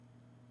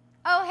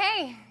Oh,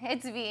 hey,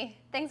 it's V.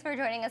 Thanks for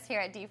joining us here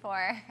at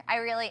D4.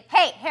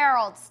 Hey,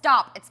 Harold,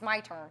 stop. It's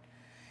my turn.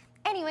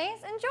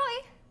 Anyways,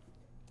 enjoy.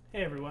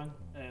 Hey, everyone,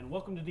 and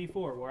welcome to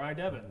D4, where I,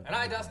 Devin. And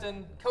I,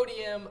 Dustin,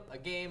 co-DM a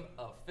game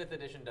of 5th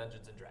edition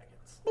Dungeons &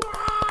 Dragons.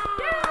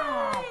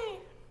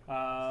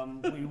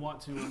 Yay! We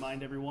want to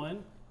remind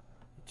everyone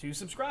to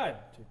subscribe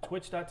to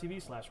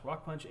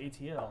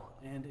twitch.tv/rockpunchatl.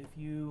 And if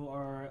you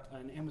are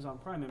an Amazon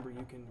Prime member,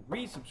 you can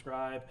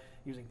resubscribe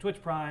using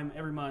Twitch Prime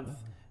every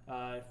month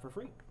for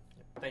free.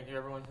 Thank you,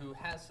 everyone who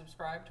has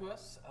subscribed to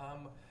us.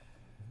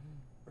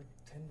 We're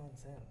 10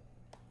 months in.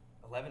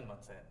 11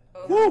 months in.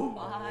 Oh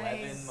my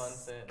 11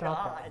 months in.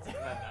 God.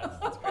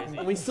 That's crazy.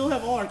 We still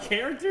have all our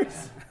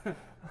characters?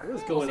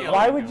 What's going on?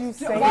 Why would you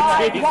say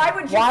that? Why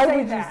would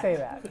you say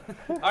that?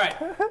 All right,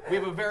 we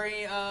have a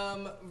very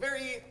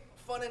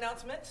fun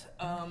announcement.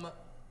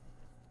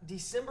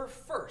 December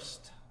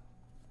 1st,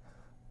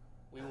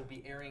 we will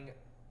be airing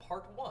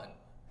part 1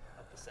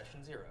 of the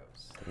Session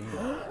Zeros.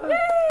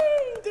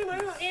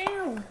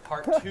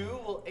 Part 2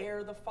 will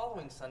air the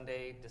following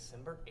Sunday,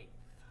 December 8th.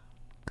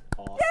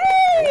 Awesome.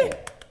 Yay!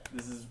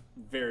 This is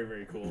very,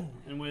 very cool.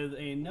 And with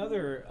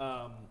another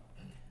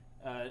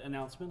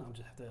announcement, I'll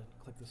just have to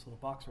click this little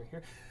box right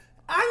here.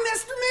 I'm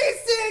Mr.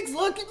 Meesinks!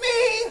 Look at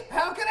me!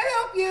 How can I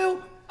help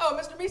you? Oh,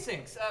 Mr.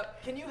 Meesinks,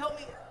 can you help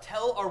me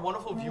tell our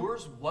wonderful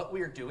viewers what we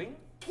are doing?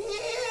 Can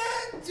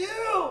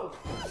do!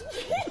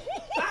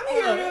 I'm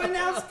here to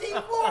announce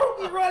D4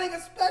 will be running a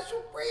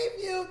special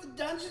preview of the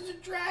Dungeons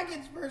 &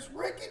 Dragons vs.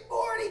 Rick and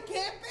Morty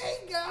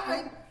campaign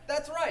guide.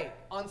 That's right.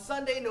 On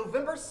Sunday,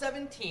 November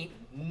 17th,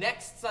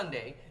 next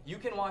Sunday, you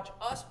can watch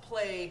us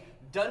play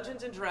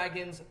Dungeons &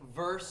 Dragons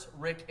vs.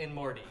 Rick and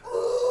Morty.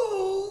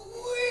 Ooh,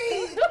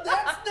 wait!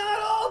 That's not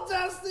all,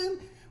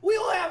 Dustin! We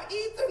will have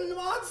Ethan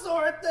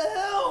Monsor at the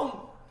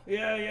helm!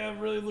 Yeah, I'm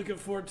really looking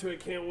forward to it.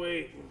 Can't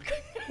wait.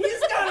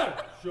 He's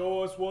gonna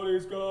Show us what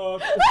he's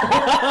got.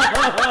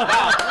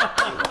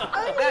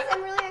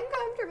 I'm really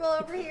uncomfortable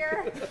over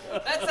here.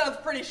 That sounds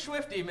pretty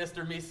swifty,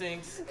 Mr.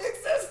 Meesinks.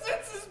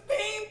 Existence is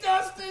pain,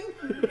 Dustin!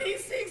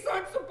 Meesinks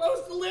aren't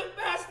supposed to live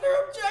past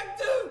their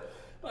objective!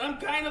 But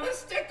I'm kind of a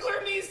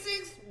stickler,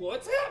 Meesinks.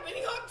 What's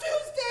happening on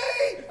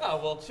Tuesday?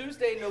 Oh, well,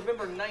 Tuesday,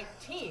 November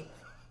 19th,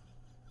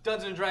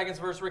 Dungeons & Dragons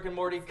vs. Rick and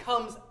Morty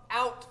comes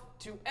out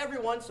to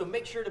everyone, so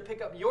make sure to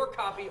pick up your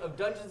copy of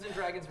Dungeons &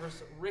 Dragons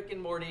vs. Rick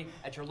and Morty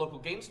at your local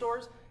game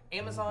stores,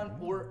 Amazon,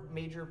 or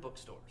major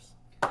bookstores.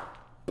 I'm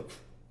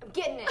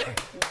getting it.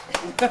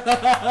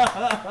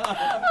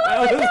 That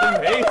was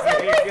amazing.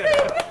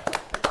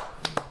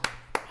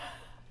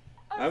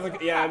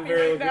 I'm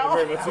very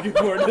much looking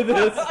forward to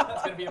this.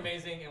 It's going to be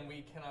amazing, and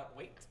we cannot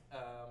wait.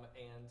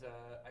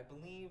 I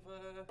believe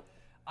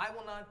I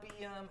will not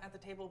be at the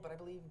table, but I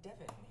believe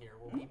Devin here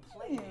will be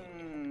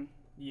playing.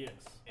 Yes.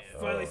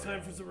 Finally,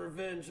 time for some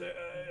revenge.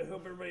 I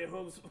hope everybody at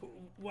home's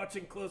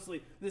watching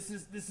closely. This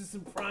is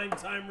some prime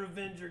time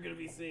revenge you're gonna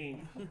be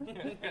seeing. Do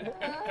me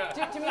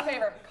a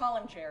favor, call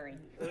him Jerry.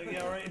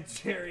 Yeah, right,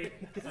 Jerry.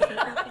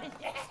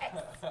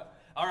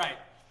 All right.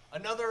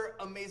 Another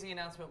amazing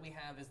announcement we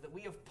have is that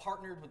we have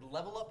partnered with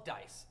Level Up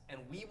Dice,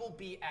 and we will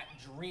be at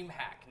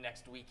DreamHack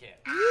next weekend.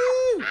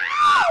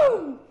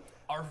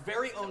 Our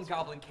very own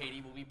Goblin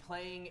Katie will be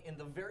playing in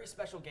the very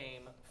special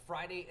game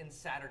Friday and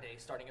Saturday,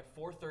 starting at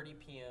 4:30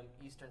 p.m.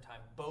 Eastern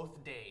Time,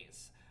 both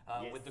days,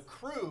 with the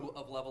crew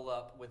of Level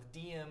Up with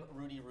DM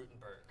Rudy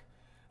Rutenberg.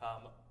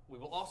 We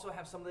will also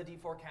have some of the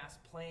D4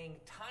 cast playing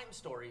Time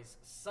Stories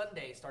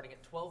Sunday, starting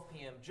at 12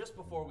 p.m. just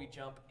before we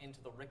jump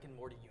into the Rick and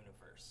Morty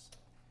universe.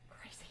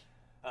 Crazy.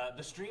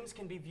 The streams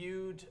can be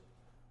viewed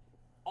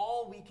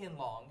all weekend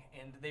long,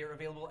 and they are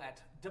available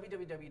at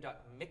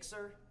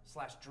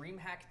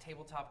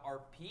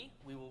www.mixer/DreamHackTabletopRP.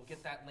 We will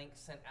get that link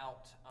sent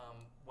out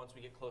once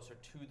we get closer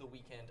to the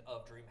weekend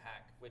of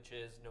DreamHack, which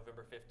is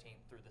November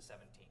 15th through the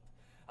 17th.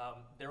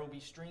 There will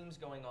be streams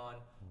going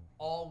on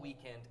all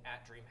weekend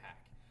at DreamHack.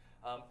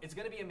 It's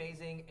going to be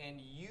amazing, and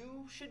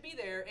you should be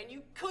there, and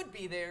you could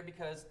be there,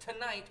 because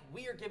tonight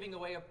we are giving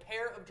away a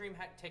pair of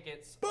DreamHack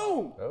tickets.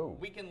 Boom!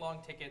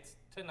 Weekend-long tickets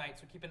tonight,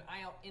 so keep an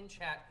eye out in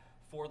chat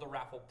for the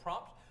raffle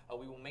prompt.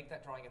 We will make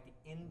that drawing at the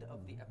end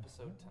of the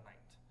episode tonight.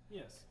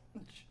 Yes.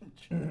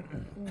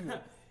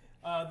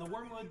 The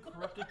Wormwood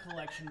Corrupted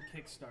Collection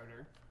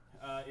Kickstarter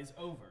is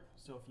over.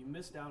 So if you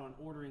missed out on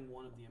ordering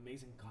one of the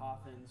amazing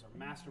coffins or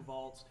master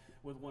vaults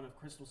with one of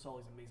Crystal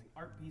Sully's amazing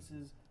art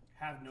pieces,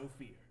 have no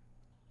fear.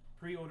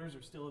 Pre-orders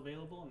are still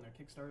available on their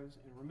Kickstarters,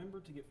 and remember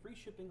to get free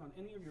shipping on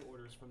any of your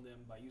orders from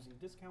them by using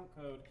discount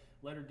code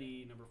letter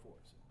D number 4,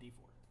 so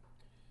D4.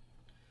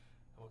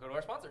 We'll go to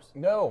our sponsors.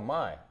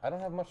 I don't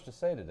have much to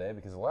say today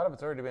because a lot of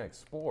it's already been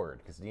explored,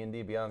 because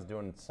D&D Beyond's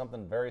doing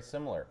something very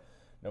similar.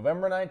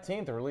 November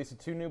 19th, the release of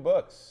 2 new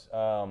books.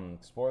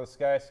 Explore the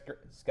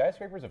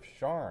Skyscrapers of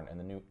Sharn and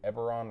the new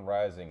Eberron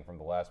Rising from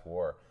the Last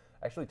War.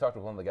 I actually talked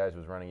with one of the guys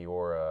who's running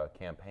your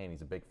campaign.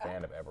 He's a big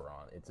fan of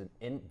Eberron. It's a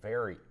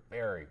very,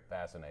 very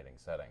fascinating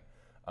setting.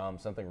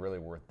 Something really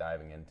worth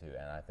diving into,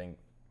 and I think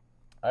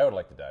I would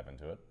like to dive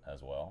into it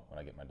as well when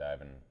I get my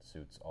diving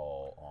suits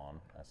all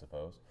on, I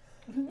suppose.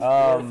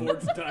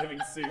 Warforged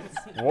diving suits.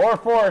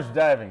 Warforged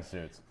diving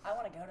suits. I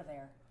want to go to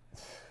there.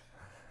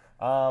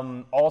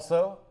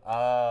 Also,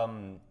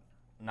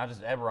 not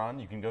just Eberron,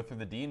 you can go through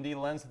the D&D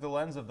lens through the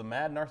lens of the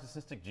mad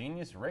narcissistic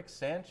genius Rick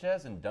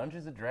Sanchez and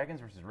Dungeons & Dragons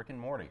vs. Rick and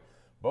Morty.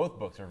 Both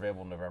books are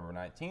available November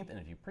 19th, and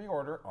if you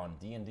pre-order on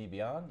D&D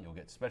Beyond, you'll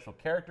get special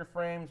character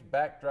frames,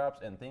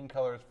 backdrops, and theme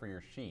colors for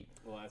your sheet.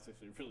 Well, that's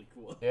actually really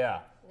cool. Yeah.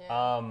 That's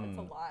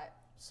a lot.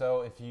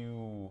 So if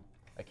you,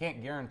 I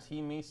can't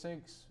guarantee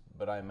Meeseeks,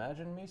 but I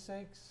imagine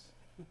Meeseeks.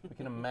 We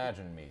can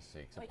imagine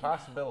Meeseeks. A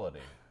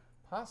possibility.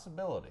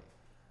 Possibility.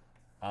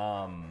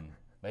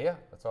 But yeah,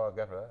 that's all I've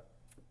got for that.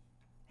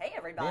 Hey,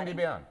 everybody. D&D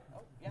Beyond.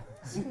 Oh, yeah.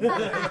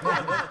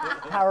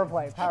 Power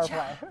play, power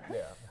play.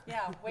 Yeah.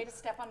 Yeah, way to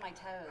step on my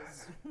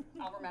toes.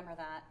 I'll remember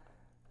that.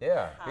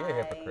 Yeah, be a Hi.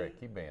 hypocrite.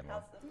 Keep being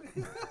one.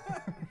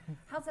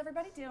 How's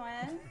everybody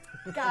doing?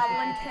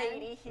 Goblin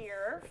Katie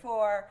here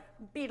for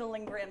Beetle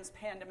and Grimm's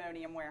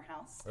Pandemonium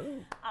Warehouse.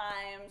 Ooh.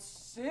 I'm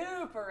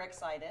super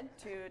excited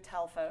to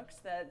tell folks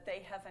that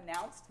they have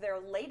announced their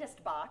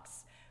latest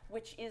box,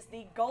 which is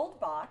the Gold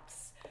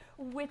Box,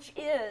 which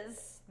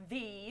is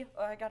the,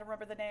 I gotta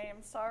remember the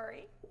name,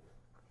 sorry.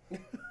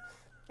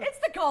 It's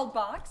the Gold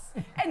Box,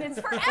 and it's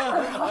for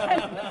Eberron. I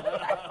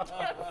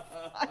can't find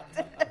it. I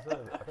think it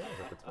was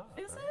at the top.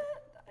 Is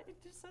it?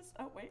 It just says,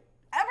 oh, wait.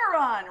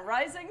 Eberron,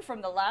 Rising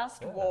from the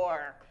Last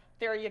War.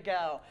 There you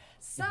go.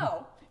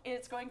 So,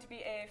 it's going to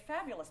be a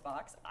fabulous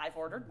box. I've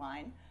ordered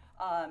mine.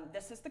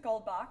 This is the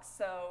Gold Box,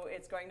 so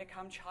it's going to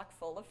come chock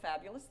full of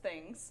fabulous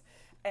things.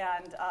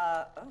 And,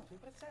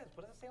 What it says?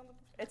 What does it say on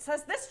the? it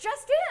says, this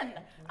just in.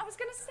 I was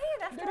going to say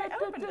it after I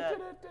opened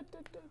it.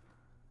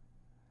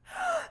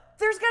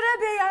 There's going to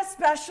be a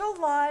special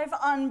live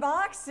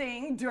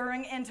unboxing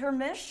during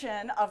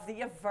intermission of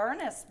the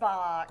Avernus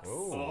box.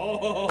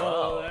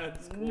 Oh,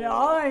 that's cool.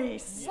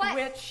 Nice! What?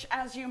 Which,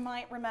 as you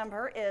might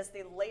remember, is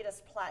the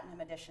latest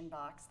Platinum Edition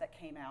box that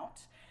came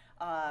out.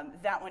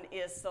 That one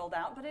is sold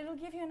out, but it'll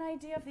give you an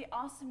idea of the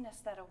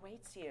awesomeness that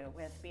awaits you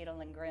with Beetle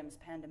and Grimm's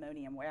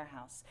Pandemonium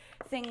Warehouse.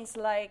 Things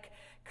like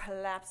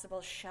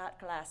collapsible shot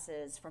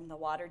glasses from the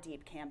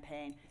Waterdeep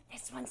campaign.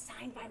 This one's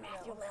signed by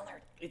Matthew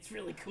Lillard. It's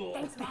really cool.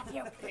 Thanks,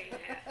 Matthew.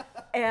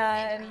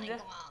 And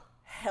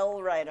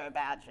Hellrider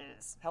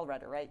badges.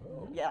 Hellrider, right?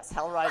 Yes,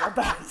 Hellrider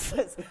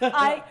badges.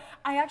 I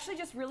actually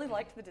just really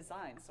liked the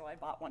design, so I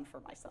bought one for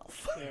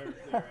myself. They're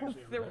actually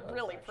They're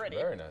really pretty.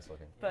 Very nice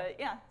looking. But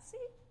yeah, see,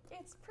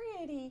 it's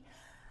pretty.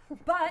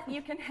 But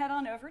you can head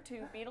on over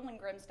to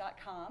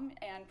beetleandgrims.com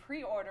and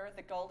pre-order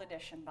the Gold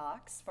Edition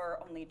box for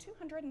only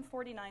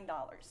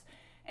 $249.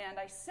 And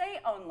I say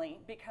only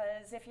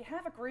because if you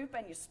have a group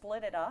and you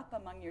split it up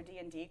among your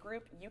D&D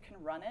group, you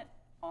can run it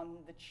on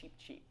the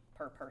cheap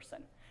per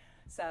person.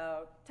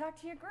 So talk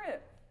to your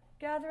group,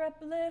 gather up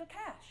a little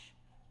cash,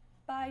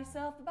 buy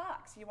yourself the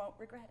box. You won't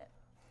regret it.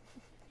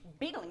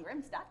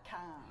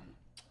 beetleandgrims.com.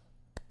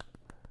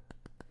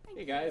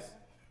 Hey guys,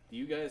 do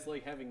you guys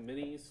like having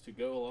minis to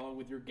go along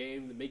with your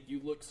game that make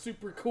you look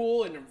super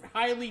cool and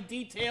highly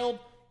detailed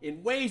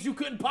in ways you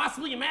couldn't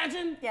possibly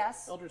imagine?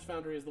 Yes. Eldritch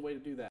Foundry is the way to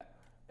do that.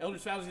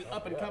 Eldritch Foundry is an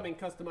up-and-coming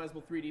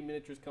customizable 3D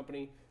miniatures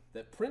company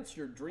that prints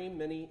your dream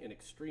mini in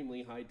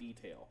extremely high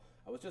detail.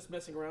 I was just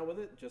messing around with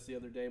it just the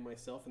other day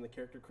myself and the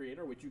character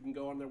creator, which you can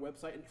go on their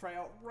website and try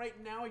out right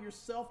now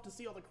yourself to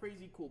see all the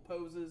crazy cool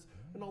poses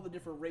and all the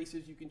different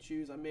races you can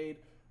choose. I made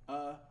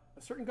a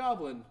certain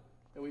goblin.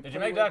 Did you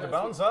make Dr.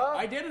 Bonesaw?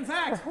 I did, in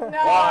fact.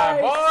 Why,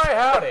 boy,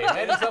 howdy.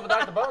 Made yourself a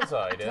Dr.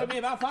 Bonesaw, you It did. took me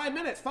about 5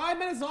 minutes. 5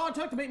 minutes is all it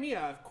took to make me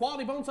a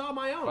quality bone saw of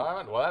my own.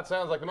 Well, that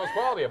sounds like the most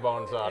quality of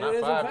Bonesaw. It Not is,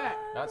 in 5, fact.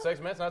 not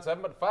 6 minutes, not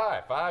 7, but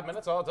 5. 5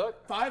 minutes all it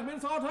took. 5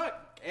 minutes all it took.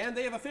 And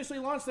they have officially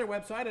launched their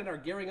website and are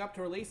gearing up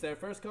to release their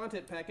first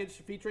content package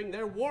featuring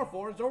their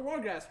Warforged or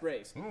Warghast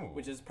race,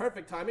 which is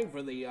perfect timing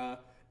for the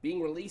being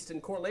released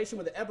in correlation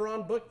with the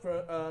Eberron book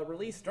for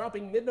release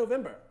dropping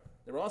mid-November.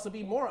 There will also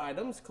be more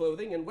items,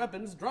 clothing, and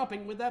weapons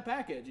dropping with that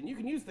package, and you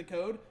can use the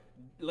code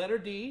letter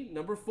D,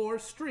 number 4,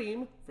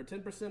 STREAM for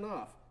 10%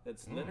 off.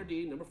 That's letter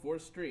D, number 4,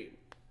 STREAM.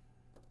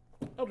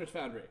 Eldritch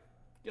Foundry,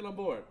 get on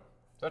board.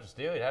 Such a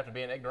steal, you'd have to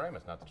be an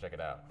ignoramus not to check it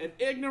out. And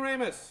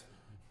Ignoramus.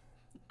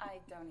 I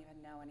don't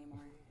even know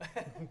anymore.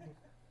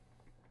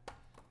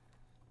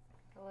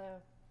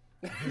 Hello.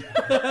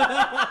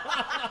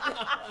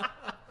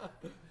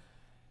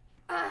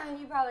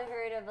 You probably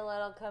heard of a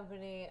little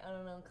company, I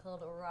don't know,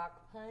 called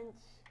Rock Punch.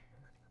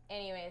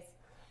 Anyways,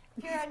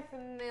 if you're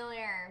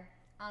unfamiliar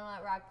on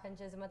what Rock Punch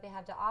is and what they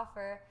have to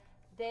offer,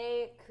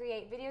 they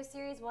create video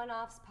series,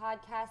 one-offs,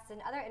 podcasts,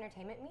 and other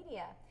entertainment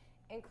media,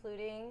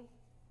 including,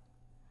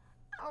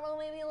 I don't know,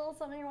 maybe a little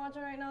something you're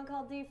watching right now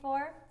called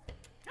D4.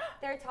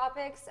 Their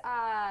topics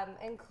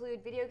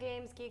include video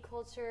games, geek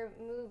culture,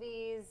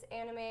 movies,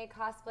 anime,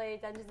 cosplay,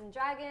 Dungeons &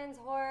 Dragons,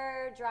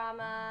 horror,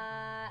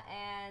 drama,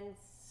 and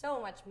so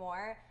much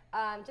more.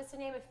 Just to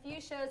name a few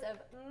shows of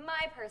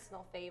my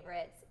personal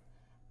favorites.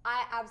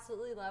 I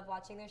absolutely love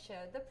watching their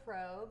show, The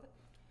Probe.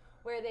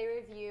 where they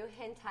review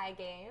hentai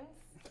games.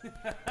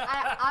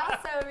 I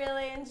also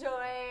really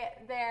enjoy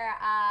their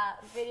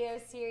video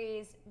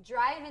series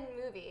Drive-In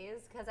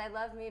Movies, because I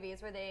love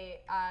movies where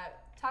they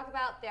talk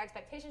about their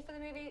expectations for the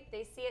movie,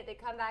 they see it, they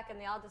come back, and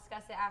they all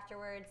discuss it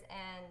afterwards,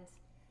 and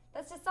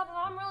that's just something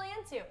I'm really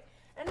into.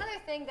 Another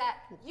thing that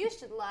you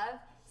should love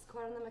is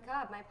Court on the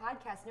Macabre, my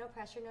podcast. No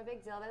pressure, no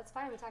big deal, but it's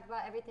fine. We talk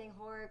about everything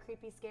horror,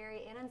 creepy,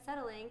 scary, and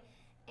unsettling.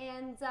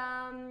 And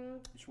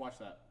You should watch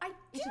that.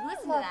 you should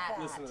listen to love that.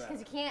 that. Listen to that. Because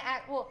you can't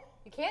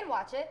you can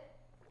watch it.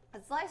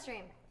 It's live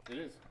stream. It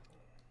is.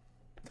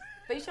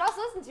 But you should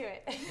also listen to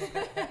it.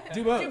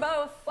 Do both. Do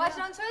both. Watch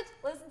it on Twitch.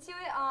 Listen to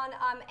it on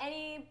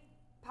any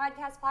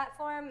podcast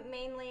platform,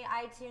 mainly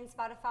iTunes,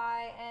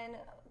 Spotify, and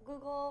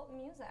Google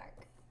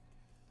Music.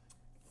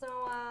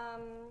 So,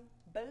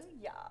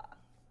 Booyah.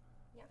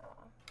 yeah.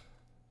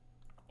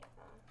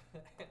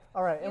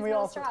 All right, and Use we no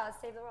also straws,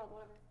 save the world,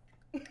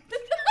 whatever.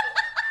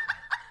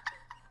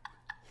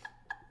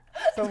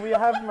 so we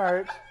have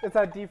merch. It's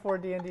at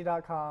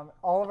d4dnd.com.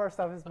 All of our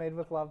stuff is made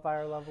with love by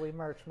our lovely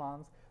merch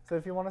moms. So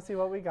if you want to see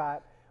what we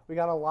got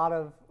a lot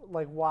of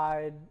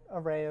wide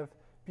array of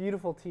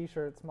beautiful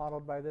T-shirts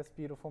modeled by this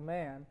beautiful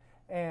man.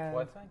 And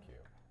Why, thank you.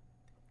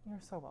 you're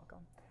so welcome.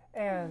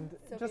 And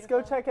So just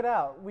beautiful. go check it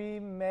out. We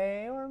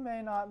may or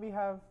may not be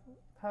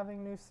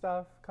having new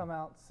stuff come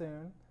out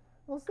soon.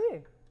 We'll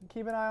see.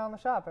 Keep an eye on the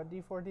shop at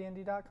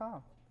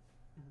d4dnd.com.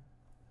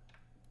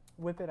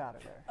 Whip it out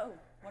of there. Oh,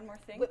 one more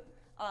thing.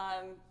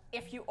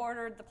 If you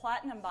ordered the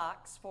Platinum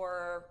box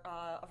for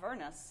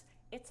Avernus,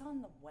 it's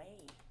on the way.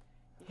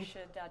 You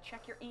should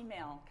check your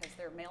email because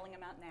they're mailing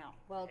them out now.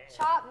 Well,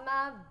 chop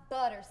my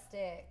butter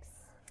sticks.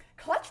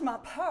 Clutch my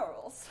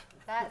pearls.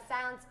 That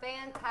sounds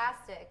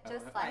fantastic.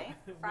 Just like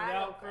fried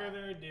Without okra.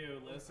 further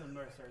ado, let's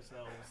immerse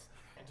ourselves.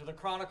 Into the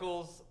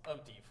Chronicles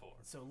of D4.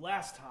 So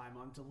last time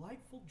on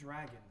Delightful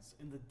Dragons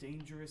in the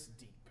Dangerous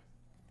Deep,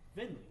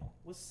 Vinley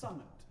was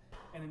summoned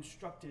and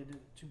instructed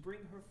to bring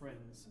her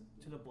friends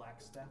to the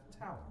Blackstaff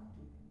Tower.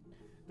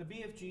 The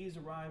BFGs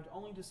arrived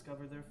only to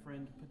discover their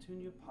friend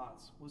Petunia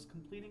Potts was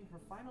completing her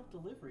final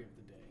delivery of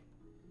the day,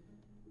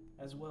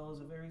 as well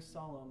as a very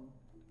solemn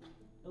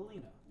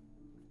Elena.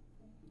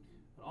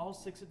 All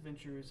 6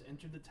 adventurers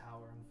enter the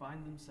tower and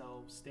find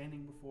themselves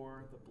standing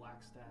before the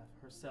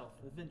Blackstaff herself,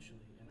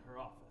 eventually in her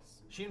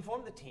office. She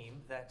informed the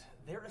team that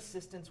their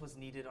assistance was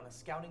needed on a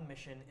scouting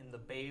mission in the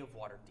Bay of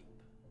Waterdeep.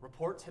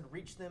 Reports had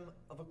reached them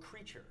of a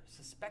creature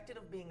suspected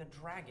of being a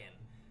dragon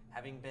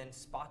having been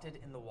spotted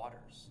in the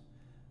waters.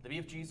 The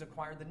BFGs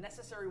acquired the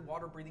necessary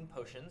water-breathing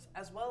potions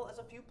as well as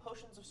a few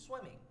potions of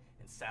swimming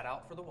and sat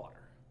out for the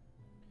water.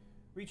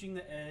 Reaching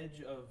the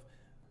edge of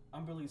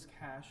Umberlee's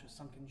Cache, a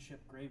sunken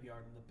ship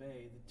graveyard in the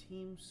bay, the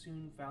team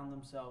soon found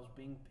themselves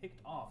being picked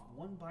off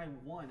one by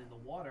one in the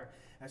water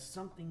as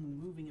something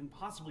moving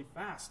impossibly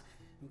fast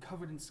and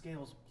covered in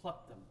scales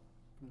plucked them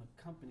from the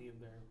company of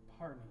their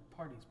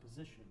party's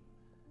position.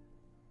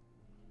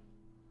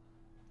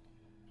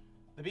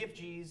 The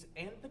BFGs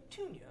and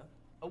Petunia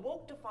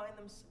awoke to find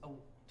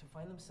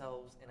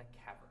themselves in a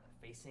cavern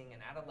facing an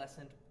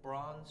adolescent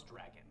bronze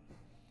dragon.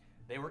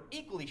 They were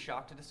equally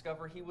shocked to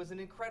discover he was an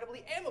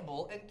incredibly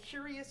amiable and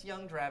curious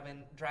young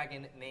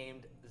dragon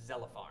named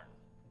Zelipharn.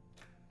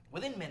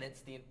 Within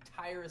minutes, the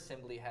entire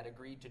assembly had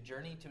agreed to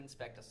journey to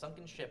inspect a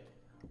sunken ship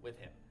with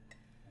him.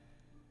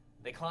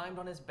 They climbed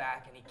on his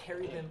back and he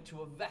carried them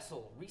to a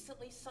vessel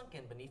recently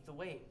sunken beneath the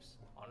waves.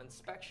 On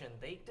inspection,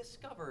 they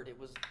discovered it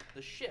was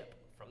the ship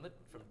from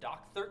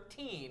Dock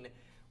 13,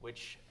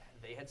 which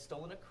they had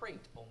stolen a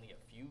crate only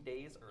a few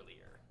days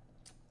earlier.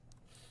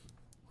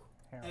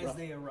 As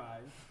they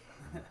arrived,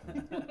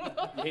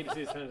 You hate to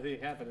see this kind of thing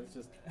happen. It's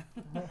just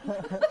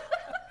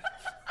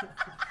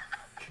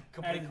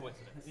Complete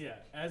coincidence. Yeah,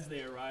 as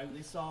they arrived,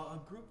 they saw a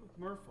group of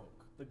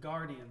merfolk, the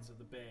guardians of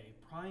the bay,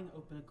 prying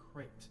open a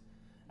crate.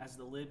 As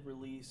the lid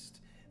released,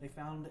 they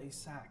found a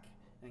sack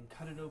and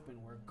cut it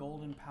open where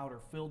golden powder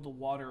filled the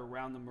water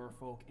around the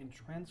merfolk and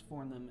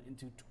transformed them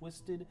into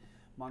twisted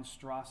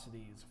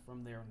monstrosities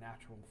from their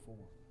natural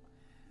form.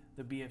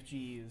 The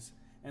BFGs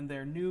and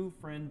their new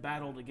friend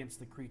battled against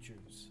the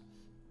creatures.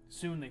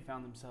 Soon they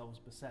found themselves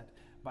beset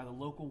by the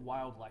local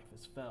wildlife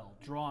as fell,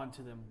 drawn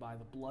to them by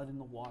the blood in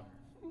the water.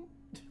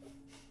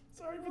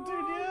 Sorry,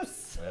 Petunia.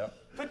 Yep.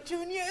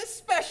 Petunia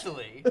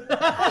especially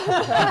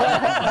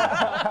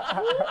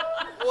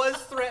was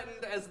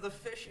threatened as the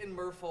fish in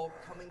merfolk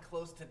coming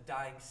close to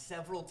dying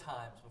several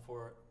times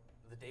before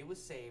the day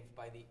was saved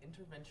by the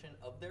intervention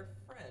of their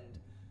friend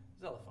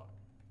Zelipharn.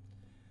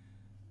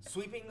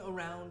 Sweeping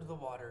around the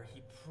water,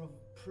 he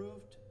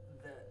proved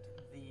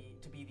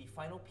to be the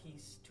final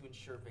piece to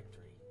ensure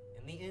victory.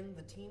 In the end,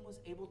 the team was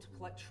able to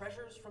collect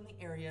treasures from the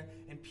area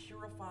and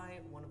purify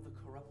one of the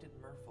corrupted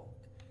merfolk.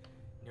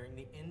 Nearing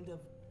the end of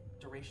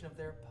duration of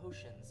their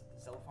potions,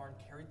 Zelipharn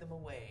carried them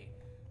away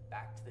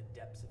back to the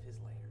depths of his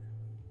lair.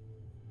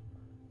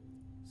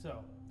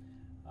 So,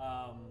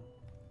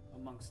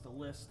 amongst the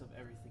list of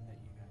everything that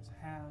you guys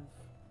have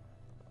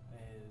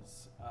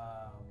is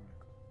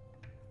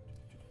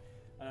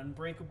an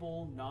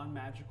unbreakable,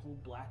 non-magical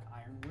black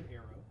ironwood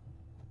arrow,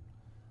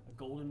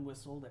 golden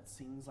whistle that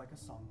sings like a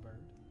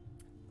songbird,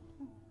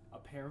 a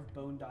pair of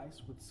bone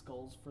dice with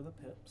skulls for the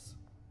pips,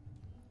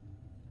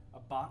 a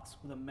box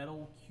with a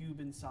metal cube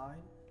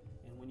inside,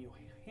 and when you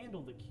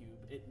handle the cube,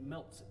 it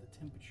melts at the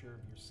temperature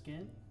of your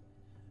skin,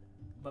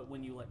 but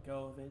when you let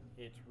go of it,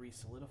 it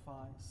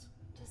re-solidifies.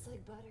 Just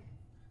like butter.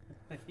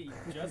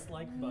 Just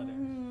like butter.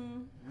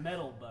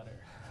 Metal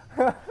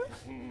butter.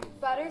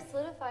 Butter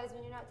solidifies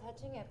when you're not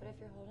touching it, but if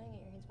you're holding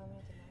it, your hands warm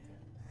enough to melt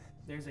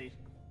it. There's a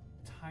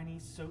tiny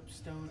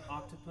soapstone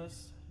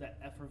octopus that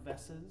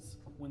effervesces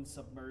when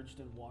submerged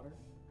in water.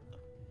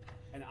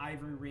 An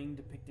ivory ring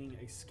depicting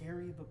a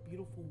scary but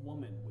beautiful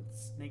woman with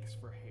snakes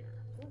for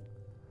hair.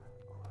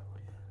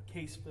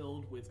 Case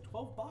filled with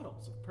 12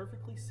 bottles of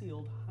perfectly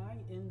sealed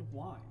high-end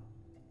wine,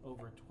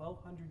 over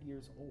 1,200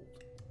 years old.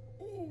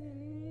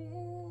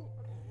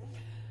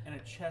 And a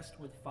chest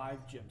with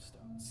 5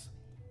 gemstones.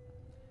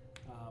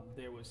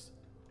 There was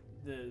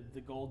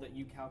the gold that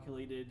you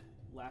calculated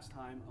last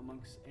time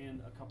amongst,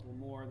 and a couple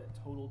more that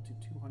totaled to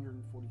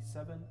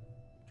 247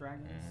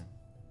 dragons.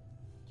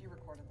 You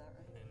recorded that,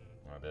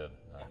 right? I did.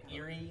 An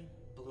eerie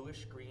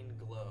bluish-green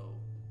glow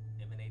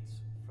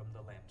emanates from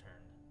the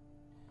lantern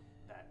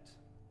that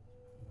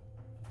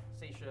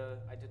Seisha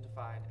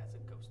identified as a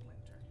ghost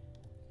lantern.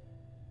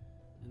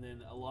 And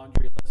then a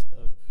laundry list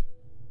of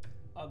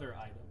other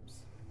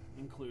items,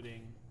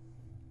 including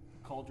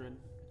a cauldron,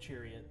 a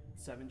chariot,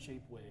 7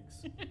 shaped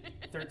wigs,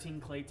 13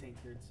 clay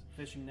tankards,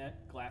 fishing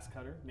net, glass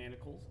cutter,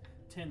 manacles,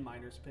 10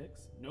 miner's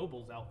picks,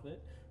 noble's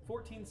outfit,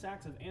 14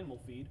 sacks of animal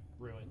feed,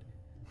 ruined,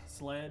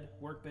 sled,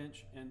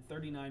 workbench, and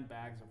 39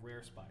 bags of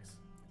rare spice,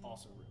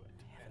 also ruined.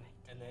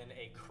 And then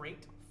a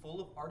crate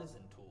full of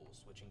artisan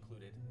tools, which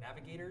included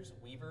navigators,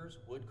 weavers,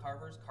 wood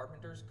carvers,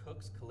 carpenters,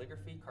 cooks,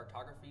 calligraphy,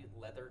 cartography,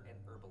 leather, and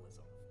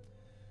herbalism.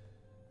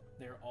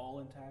 They're all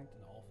intact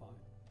and all fine.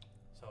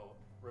 So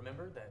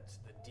remember that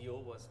the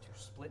deal was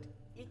to split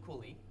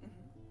equally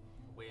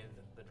with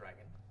the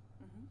dragon,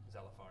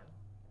 Zelafarn.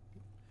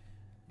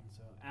 And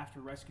so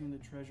after rescuing the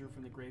treasure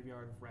from the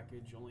graveyard of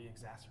wreckage, only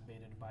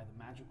exacerbated by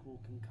the magical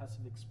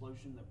concussive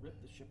explosion that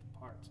ripped the ship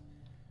apart,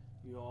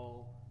 you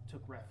all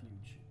took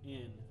refuge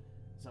in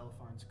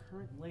Zelafarn's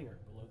current lair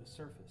below the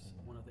surface,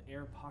 one of the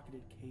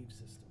air-pocketed cave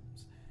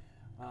systems,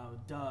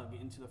 dug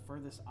into the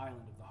furthest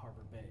island of the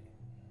harbor bay.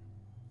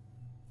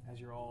 As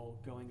you're all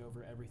going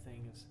over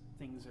everything, as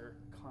things are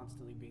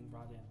constantly being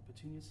brought in,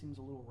 Petunia seems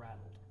a little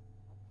rattled,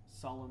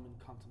 solemn and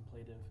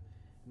contemplative,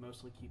 and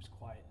mostly keeps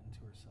quiet into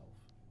herself.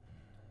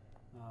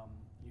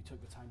 You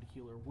took the time to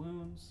heal her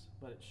wounds,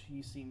 but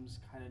she seems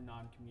kind of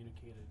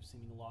non-communicative,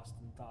 seeming lost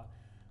in thought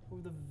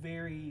over the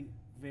very,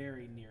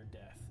 very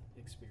near-death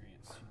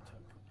experience she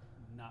took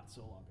not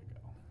so long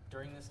ago.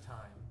 During this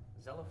time,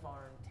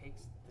 Zelafarn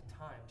takes the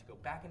time to go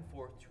back and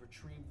forth to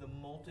retrieve the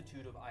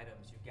multitude of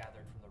items you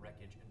gathered from the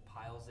wreckage and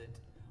piles it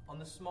on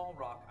the small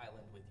rock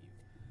island with you.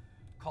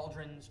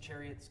 Cauldrons,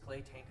 chariots,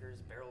 clay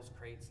tankers, barrels,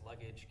 crates,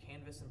 luggage,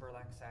 canvas and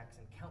burlap sacks,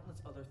 and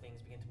countless other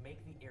things begin to make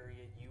the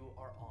area you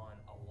are on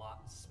a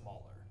lot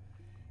smaller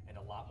and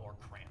a lot more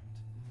cramped.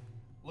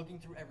 Looking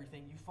through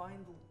everything, you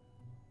find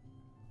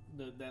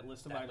That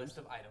list of that items. list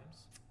of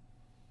items.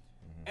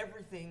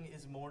 Everything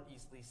is more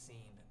easily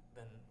seen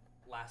than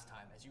last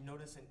time, as you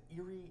notice an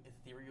eerie,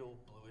 ethereal,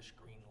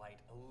 bluish-green light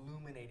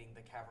illuminating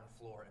the cavern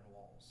floor and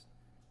walls.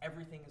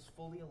 Everything is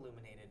fully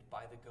illuminated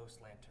by the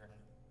ghost lantern,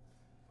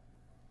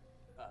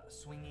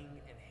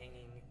 swinging and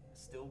hanging,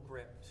 still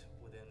gripped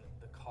within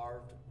the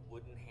carved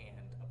wooden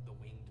hand of the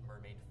winged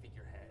mermaid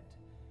figurehead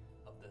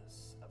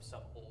of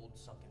some old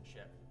sunken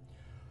ship.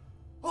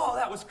 Oh,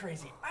 that was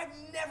crazy! I've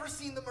never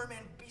seen the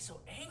merman be so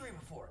angry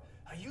before.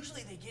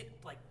 Usually they get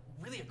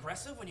really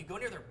aggressive when you go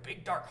near their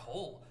big dark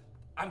hole.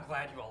 I'm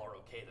glad you all are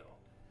okay though.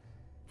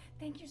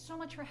 Thank you so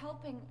much for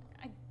helping.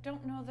 I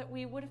don't know that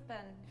we would have been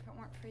if it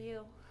weren't for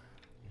you.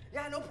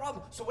 Yeah, no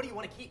problem. So what do you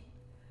want to keep?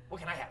 What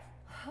can I have?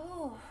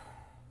 Oh,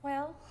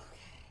 well,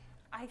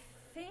 I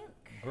think.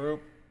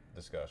 Group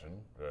discussion,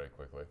 very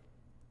quickly.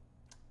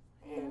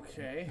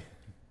 Okay.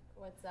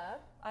 What's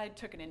up? I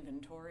took an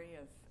inventory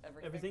of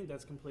everything. Everything,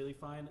 that's completely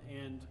fine,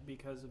 and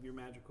because of your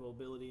magical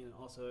ability and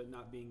also it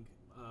not being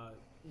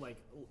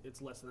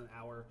it's less than an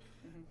hour,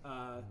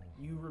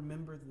 you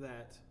remember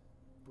that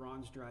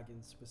bronze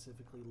dragons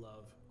specifically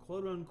love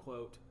quote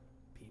unquote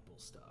people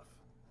stuff.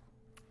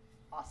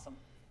 Awesome.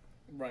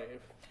 Right.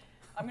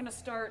 I'm going to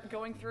start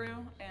going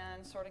through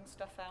and sorting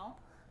stuff out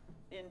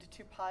into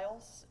 2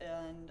 piles,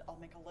 and I'll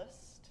make a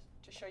list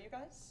to show you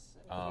guys.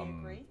 And if we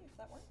agree, if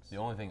that works. The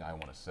only thing I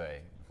want to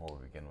say before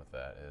we begin with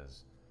that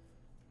is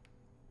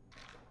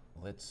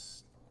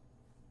let's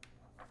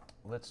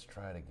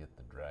try to get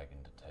the dragon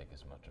to take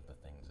as much of the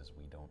things as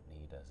we don't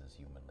need as is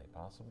humanly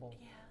possible.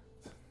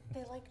 Yeah,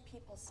 they like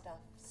people stuff,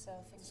 so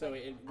things So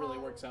like it really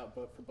works out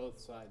but for both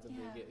sides, and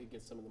Yeah. it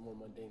gets some of the more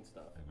mundane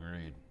stuff.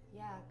 Agreed.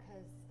 Yeah,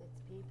 because it's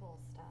people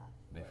stuff.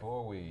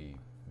 Before we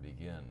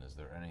begin, is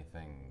there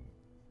anything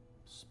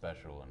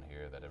special in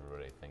here that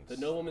everybody thinks? The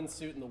nobleman's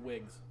suit and the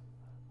wigs.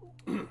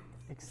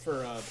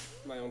 For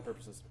my own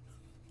purposes.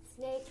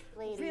 Snake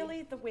lady.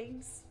 Really? The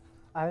wigs?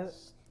 I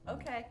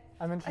Okay.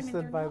 I'm interested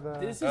they're by not- the.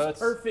 This No, is it's-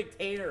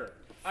 perfect hair.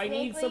 I Snake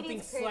need something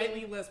Lady's pretty.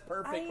 slightly less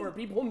perfect, I- where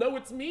people know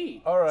it's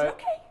me. All right.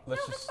 okay.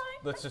 Let's No, that's just fine,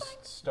 let's that's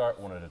just start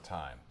one at a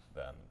time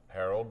then.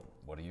 Harold,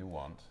 what do you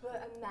want?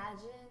 But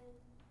imagine him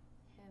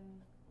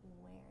wearing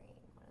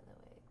one of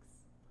the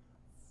wigs.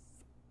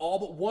 All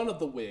but one of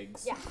the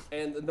wigs Yeah.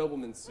 and the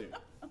nobleman's suit.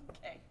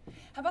 Okay.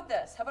 How about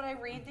this? How about I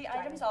read the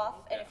items off,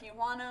 and if you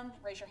want them,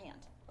 raise your hand.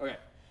 Okay.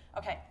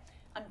 Okay.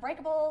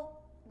 Unbreakable,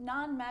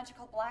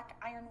 non-magical black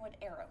ironwood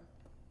arrow.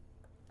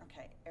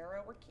 Okay,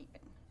 arrow we're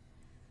keeping.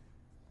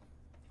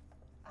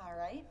 All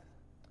right.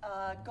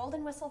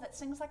 Golden whistle that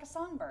sings like a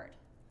songbird.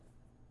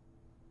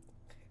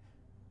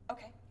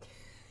 Okay.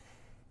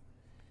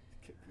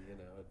 You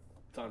know,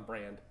 it's on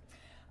brand.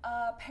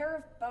 Pair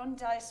of bone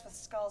dice with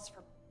skulls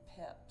for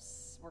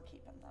pips. We're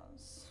keeping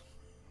those.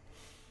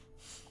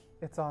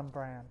 It's on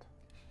brand.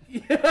 You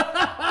know,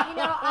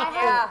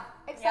 I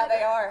have. Yeah,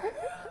 they are.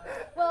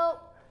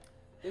 Well,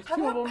 There's How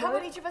two of about, them, how right?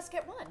 about each of us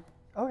get one?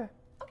 Okay.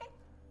 Okay.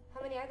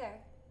 how many are there?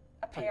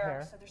 A pair,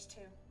 pair. so there's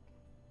two.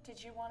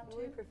 Did you want them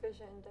Really too?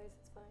 proficient in dice,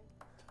 it's fine.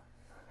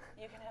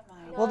 You can have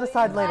mine. We'll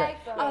decide later.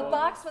 A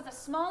box with a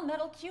small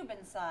metal cube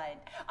inside.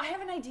 I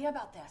have an idea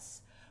about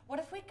this. What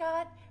if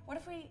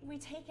we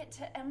take it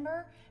to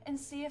Ember and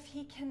see if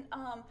he can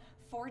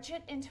forge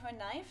it into a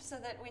knife so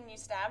that when you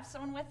stab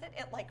someone with it,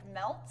 it like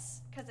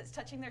melts because it's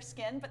touching their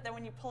skin, but then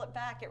when you pull it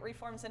back, it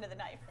reforms into the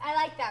knife. I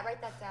like that.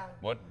 Write that down.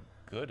 What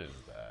good is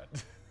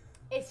that?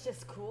 It's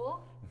just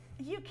cool.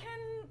 You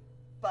can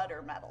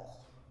butter metal.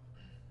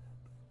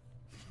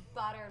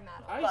 Butter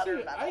metal.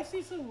 Butter I metal.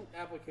 see some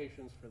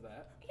applications for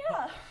that.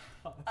 Yeah.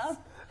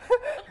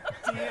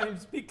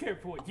 DMs, be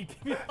careful what you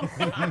give me.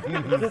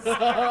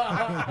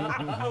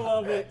 I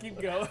love it.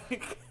 Keep going.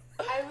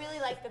 I really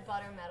like the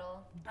butter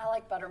metal. I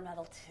like butter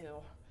metal too.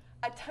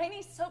 A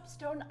tiny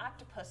soapstone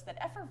octopus that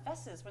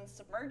effervesces when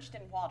submerged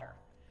in water.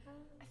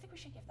 I think we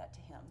should give that to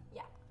him.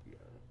 Yeah.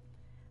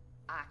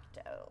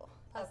 Octo.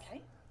 Plus-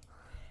 Okay.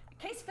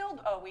 Case filled.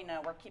 Oh, we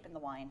know. We're keeping the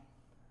wine.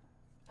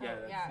 Yeah.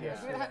 Yeah.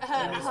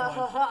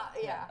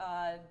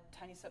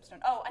 Tiny soapstone.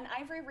 Oh, an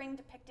ivory ring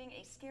depicting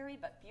a scary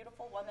but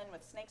beautiful woman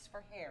with snakes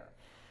for hair.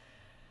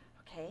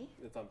 Okay.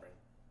 It's on brand.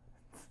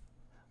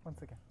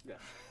 Once again. Yeah.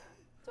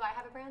 Do I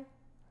have a brand?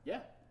 Yeah.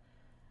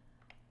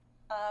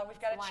 We've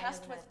got Wine, a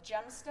chest isn't with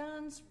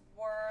gemstones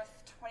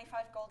worth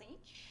 25 gold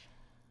each.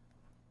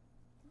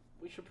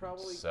 We should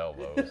probably Sell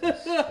those. And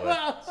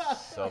split.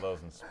 Sell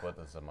those and split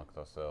this amongst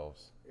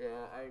ourselves. Yeah,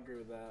 I agree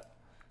with that.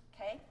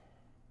 Okay.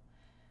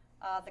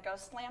 The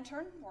ghost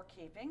lantern we're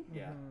keeping.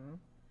 Yeah.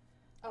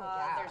 Oh,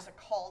 yeah. There's a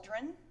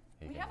cauldron.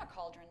 He We can- have a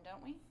cauldron,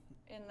 don't we?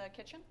 In the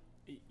kitchen?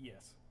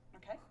 Yes.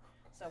 Okay.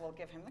 So we'll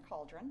give him the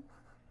cauldron.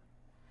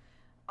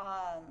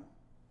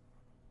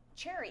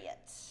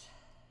 Chariot.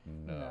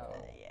 No.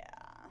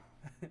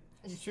 Yeah.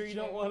 You sure you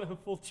don't want a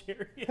full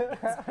chariot?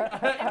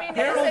 I mean,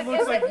 Harold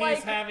looks like like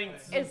he's having.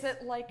 Is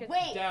it like a,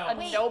 Wait, down. a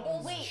wait,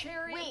 noble's wait,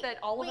 chariot wait, that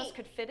all of us wait.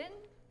 could fit in?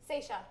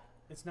 Seisha.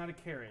 It's not a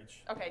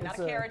carriage. Okay, not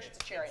It's a a- carriage, it's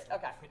a chariot.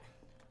 Okay.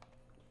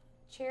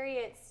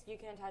 Chariots you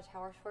can attach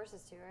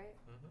horses to, right?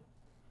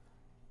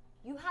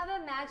 You have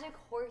a magic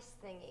horse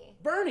thingy.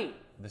 Bernie.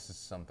 This is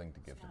something to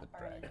give to the not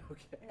burning. dragon.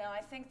 Okay. No, I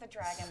think the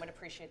dragon would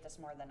appreciate this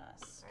more than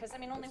us. Because, I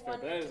mean, only That's fair.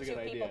 one That is to a two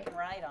good people idea. can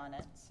ride on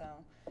it, so.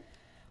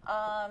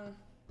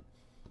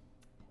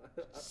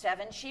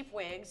 7 sheep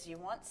wigs, you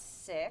want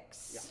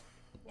 6.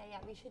 Yeah,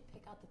 we should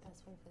pick out the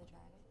best one for the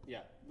dragon.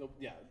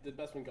 Yeah. The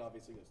best one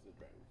obviously goes to the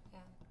dragon. Yeah.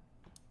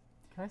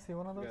 Can I see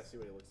one of We those? gotta see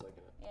what he looks like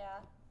in it. Yeah.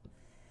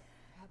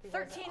 Happy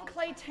birthday 13 all the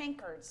clay time.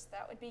 tankards,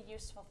 that would be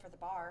useful for the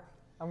bar.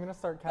 I'm gonna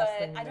start But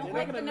casting. I don't They're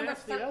like not the gonna number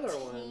match the other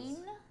 13.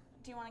 ones.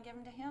 Do you want to give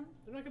them to him?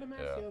 They're not gonna match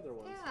Yeah. the other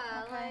ones.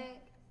 Yeah, Okay.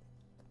 like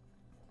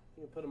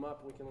You can put them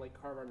up and we can like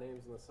carve our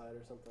names on the side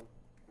or something.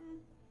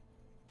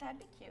 That'd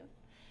be cute.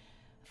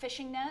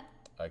 Fishing net,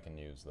 I can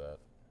use that.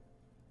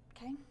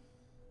 okay.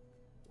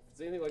 If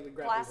it's anything like the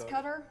grappling Glass hook.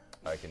 cutter,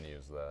 I can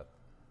use that.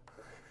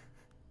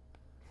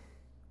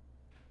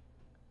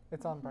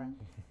 It's on brand.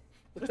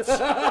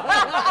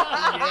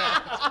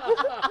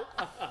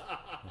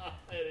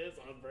 It is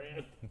on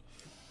brand.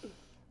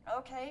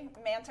 okay.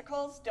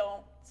 Manticles,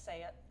 don't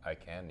say it. I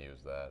can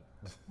use that.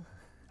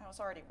 I was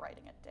already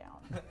writing it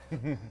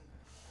down.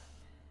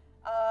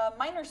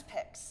 Miner's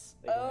picks.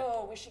 They can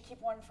Oh, we should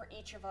keep one for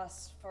each of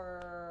us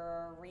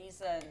for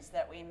reasons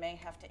that we may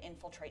have to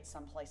infiltrate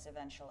someplace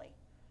eventually.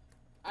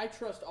 I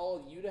trust all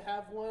of you to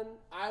have one.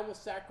 I will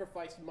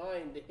sacrifice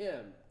mine to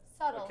him.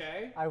 subtle.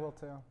 Okay? I will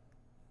too.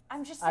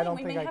 I'm just I saying don't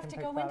we think may I have can to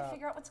pick go in that to up.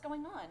 figure out what's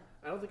going on.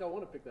 I don't think I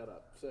want to pick that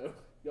up. So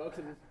y'all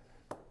can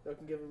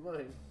give him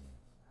mine.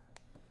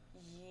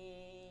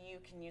 You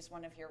can use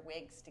one of your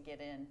wigs to get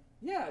in.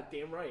 Yeah,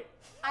 damn right.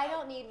 I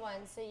don't need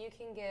one, so you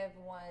can give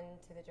one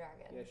to the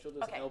dragon. Yeah, she'll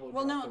just Okay. elbow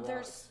Well, drop no, the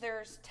rocks.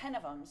 there's 10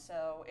 of them,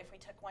 so if we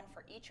took one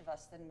for each of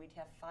us, then we'd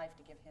have 5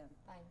 to give him.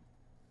 Fine.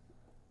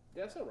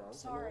 Yeah, that's not wrong.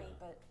 Sorry,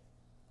 but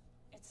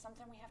it's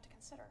something we have to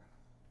consider.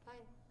 Fine.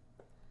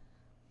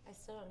 I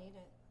still don't need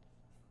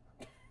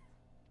it.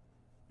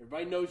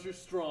 Everybody knows you're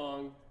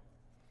strong.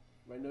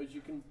 Everybody knows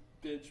you can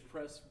bench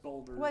press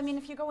boulders. Well, I mean,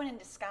 if you go in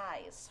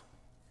disguise.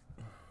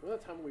 Remember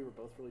that time we were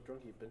both really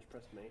drunk and you bench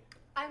pressed me?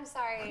 I'm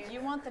sorry.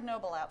 You want the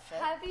noble outfit.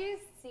 Have you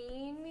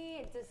seen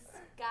me?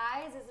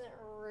 Disguise isn't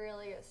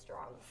really a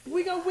strong.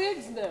 We got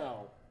wigs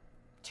now.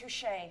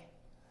 Touche.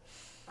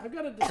 I've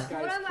got a disguise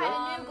What am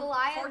I, the new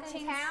Goliath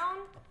in town?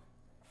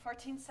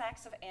 14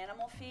 sacks of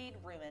animal feed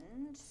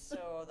ruined,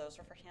 so those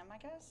are for him, I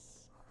guess.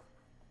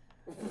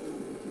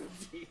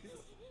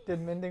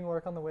 Did mending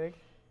work on the wig?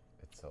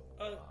 It's a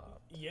lot.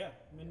 Yeah,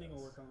 mending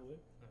will work on the wig.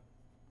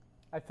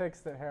 I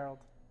fixed it, Harold.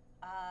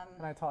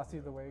 And I tossed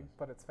you the wig,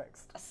 but it's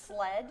fixed. A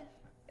sled?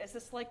 Is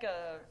this like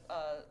a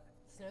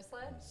Snow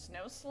sled?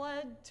 snow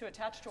sled to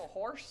attach to a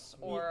horse,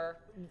 or?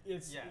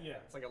 It's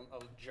It's like a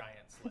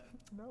giant sled.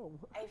 No,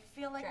 I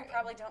feel like Dragon. we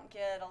probably don't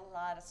get a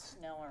lot of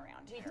snow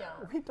around We here.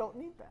 don't. we don't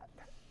need that.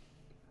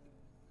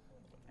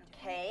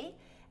 Okay,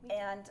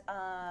 and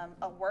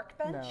a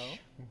workbench?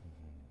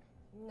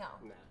 No.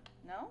 Nah.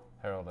 No?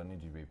 Harold, I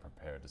need you to be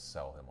prepared to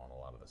sell him on a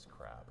lot of this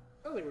crap.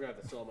 I don't think we're gonna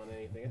have to sell him on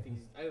anything.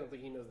 I don't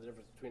think he knows the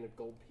difference between a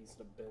gold piece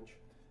and a bench.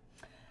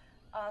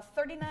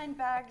 39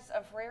 bags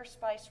of rare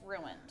spice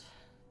ruined.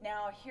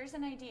 Now, here's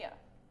an idea.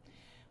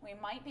 We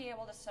might be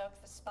able to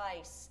soak the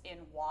spice in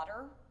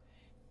water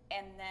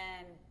and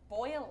then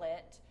boil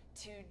it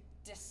to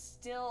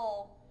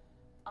distill,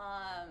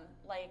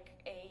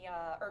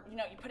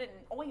 you put it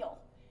in oil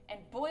and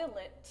boil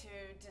it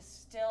to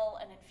distill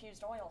an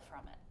infused oil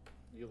from it.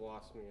 You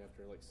lost me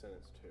after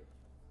sentence 2.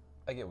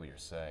 I get what you're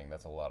saying.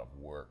 That's a lot of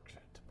work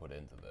to put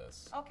into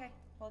this. Okay,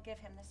 we'll give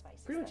him the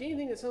spices. Pretty much then.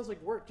 anything that sounds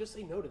like work, just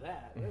say no to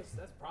that.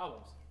 That's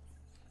problems.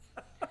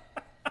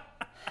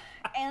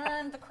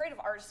 And the creative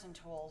artisan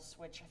tools,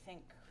 which I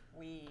think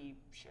we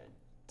should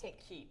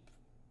keep,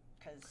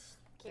 because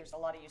there's a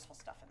lot of useful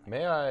stuff in there.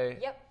 May I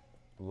Yep.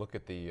 look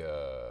at the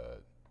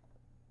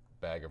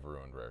bag of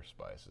ruined rare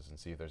spices and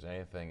see if there's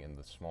anything in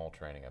the small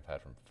training I've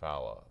had from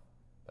Fala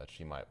that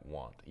she might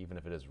want, even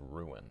if it is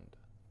ruined?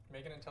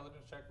 Make an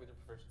intelligence check with your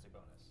proficiency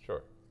bonus.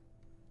 Sure.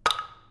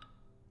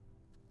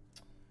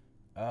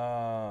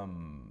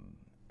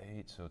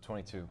 8, so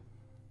 22.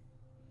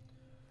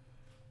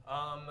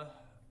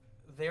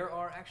 There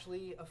are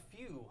actually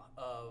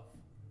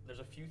there's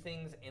a few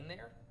things in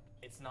there.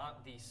 It's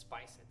not the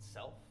spice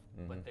itself,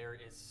 but there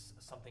is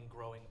something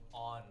growing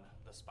on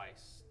the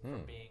spice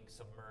from being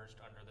submerged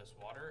under this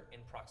water in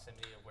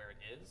proximity of where it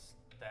is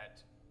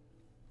that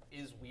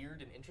is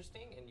weird and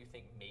interesting, and you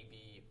think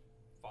maybe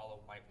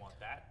Follow might want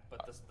that,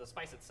 but the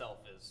spice itself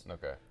is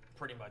Okay.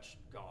 pretty much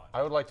gone.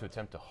 I would like to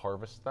attempt to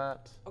harvest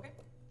that. Okay.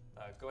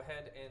 Go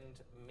ahead and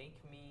make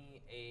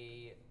me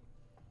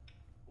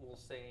we'll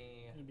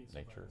say, It'd be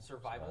Nature.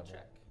 survival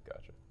check.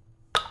 Gotcha.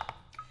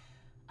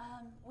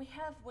 We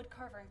have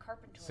woodcarver and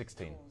carpenter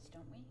 16. tools,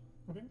 don't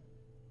we? Okay.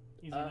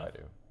 Easy I enough.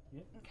 do.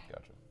 Okay.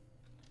 Gotcha.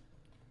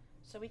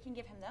 So we can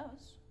give him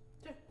those.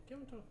 Yeah, give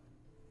him to him.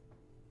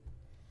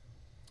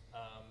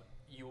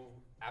 You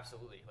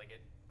absolutely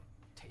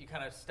you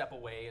kind of step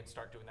away and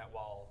start doing that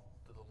while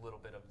the little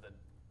bit of the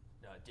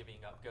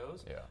divvying up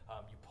goes. Yeah.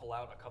 You pull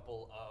out a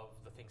couple of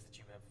the things that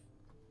you have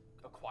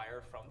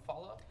acquired from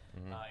Fala,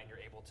 and you're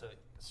able to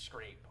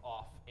scrape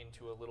off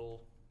into a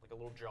little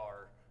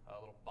jar, a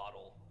little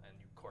bottle, and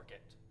you cork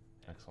it.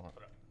 And Excellent.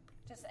 put it up.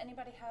 Does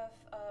anybody have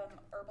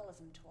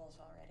herbalism tools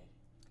already?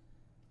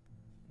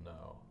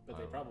 No. But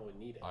they probably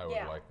need it. I would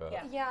Yeah, like that.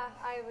 yeah. Yeah,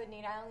 I would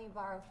need. I only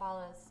borrow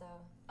follows, so.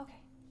 Okay.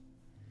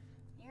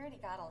 You already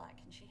got a lot.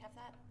 Can she have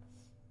that?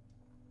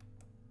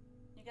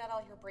 You got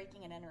all your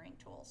breaking and entering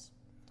tools.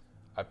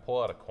 I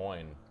pull out a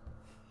coin.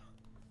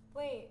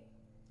 Wait,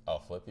 I'll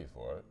flip you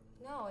for it.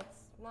 no,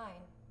 it's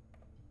mine.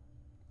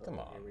 Come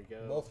on. Here we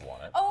go. Both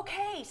want it.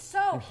 Okay,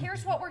 so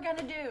here's what we're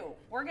gonna do.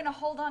 We're gonna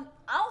hold on.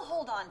 I'll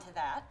hold on to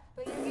that,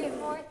 But you get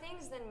more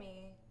things than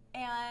me.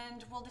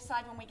 and we'll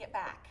decide when we get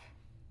back.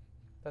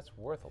 That's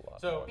worth a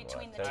lot. So- more than what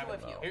Between I've the two taken,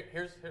 of you. though.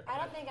 Here's I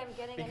don't think I'm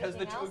getting because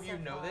the anything two else of you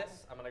so know far.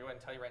 this. I'm gonna go ahead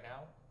and tell you right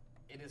now.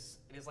 It is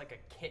like a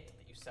kit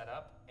that you set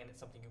up, and it's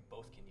something you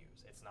both can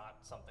use. It's not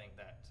something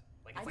that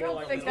I it's don't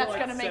like think it's that's like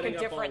gonna make a setting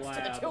up a difference to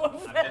the lab. two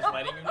of I'm them. just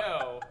letting you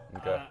know.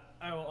 Okay.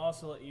 I will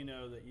also let you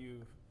know that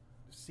you've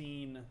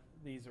seen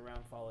these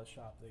around Fala's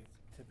shop. They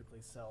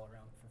typically sell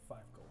around for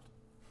 5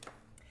 gold.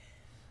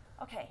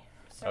 Okay,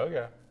 so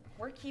Okay.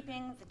 we're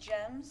keeping the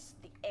gems,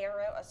 the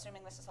arrow,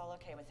 assuming this is all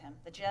okay with him.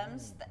 The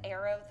gems, the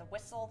arrow, the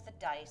whistle, the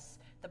dice,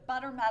 the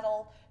butter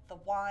metal, the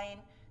wine,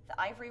 the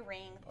ivory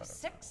ring, the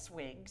 6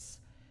 wigs,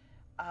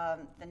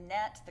 the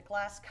net, the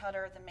glass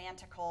cutter, the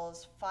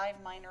manticles,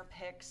 5 minor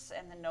picks,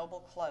 and the noble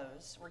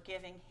clothes. We're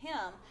giving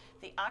him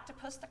the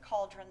octopus, the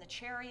cauldron, the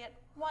chariot,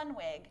 1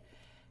 wig,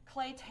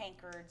 clay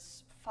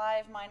tankards,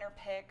 5 minor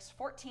picks,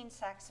 14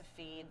 sacks of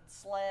feed,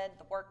 sled,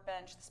 the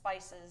workbench, the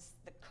spices,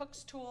 the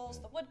cook's tools,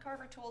 the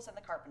woodcarver tools, and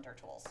the carpenter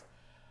tools.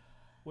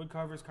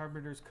 Woodcarvers,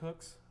 carpenters,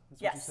 cooks.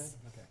 That's Yes. what you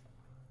said?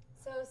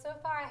 Okay. So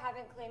far I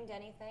haven't claimed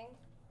anything.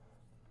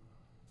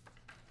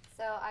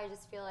 So I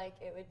just feel like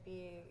it would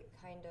be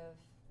kind of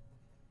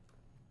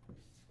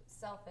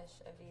selfish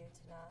of you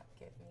to not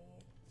give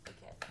me the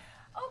kit.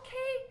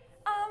 Okay,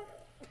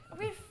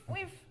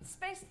 we've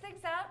spaced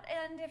things out,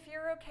 and if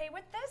you're okay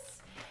with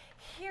this,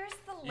 here's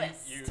the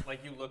list.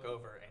 You look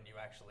over and you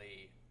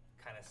actually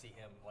kind of see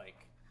him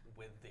like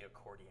with the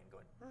accordion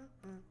going.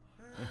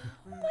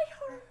 My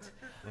heart.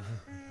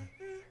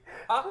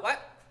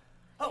 What?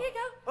 Oh, Here you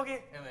go.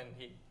 okay. And then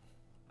he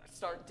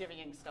Start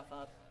divvying stuff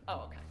up.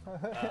 Oh, okay.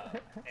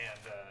 and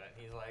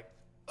he's like,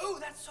 "Oh,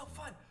 that's so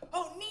fun!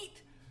 Oh,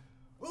 neat!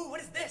 Ooh,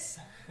 what is this?"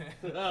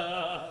 It's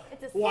a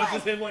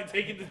Watches sled. him like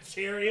taking the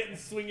chariot and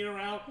swinging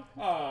around.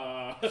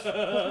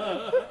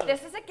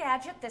 This is a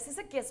gadget. This is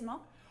a gizmo.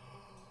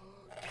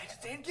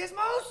 Gadgets and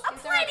gizmos.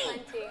 These are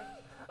plenty.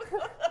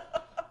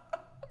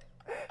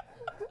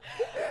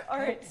 All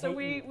right, so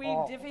we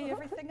divvy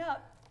everything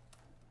up.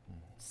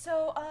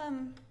 So,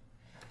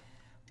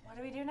 what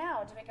do we do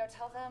now? Do we go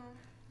tell them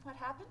what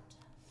happened?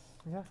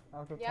 Yeah,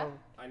 I'll go Yeah. tell.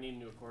 I need a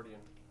new accordion.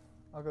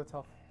 I'll go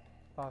tell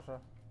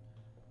Basha.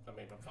 I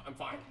mean, I'm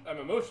fine. I'm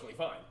emotionally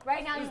fine.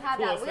 Right now This you is the have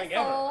that coolest thing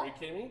ever. Are whistle. you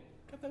kidding me?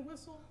 Got that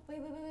whistle? Wait.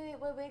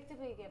 What wig did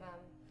we give him?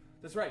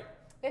 That's right.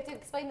 We have to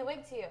explain the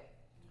wig to you.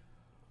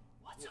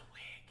 What's a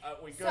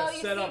wig? We're So gonna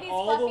you set see up these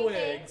all the fluffy wigs.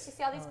 things? You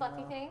see all these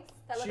fluffy things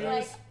that look Choose-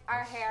 like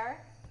our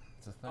hair?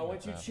 It's a thing I want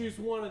with you that. to choose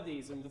one of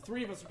these, and the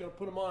three of us are gonna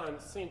put them on at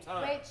the same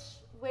time.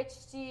 Which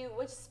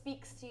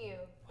speaks to you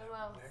the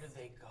most? Where do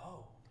they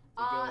go?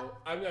 We go,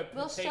 I'm gonna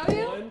we'll take show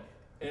you. one,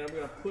 and I'm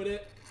gonna put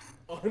it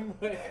on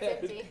my head.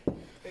 empty.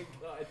 Thank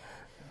God.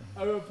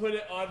 I'm gonna put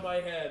it on my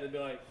head and be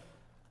like,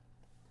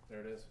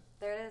 there it is.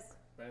 There it is.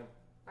 Bam.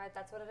 All right,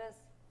 that's what it is.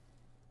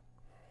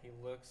 He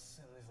looks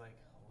and he's like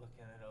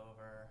looking it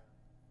over.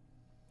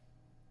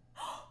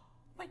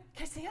 Wait,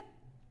 can I see it?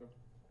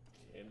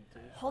 And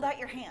Hold out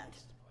your hand.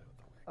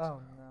 Oh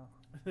no.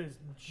 This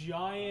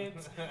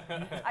giant.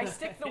 I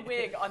stick the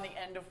wig on the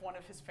end of one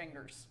of his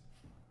fingers.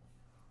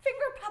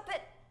 Finger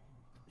puppet.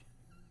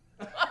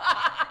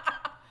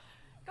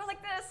 Go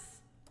like this.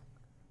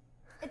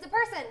 It's a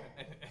person.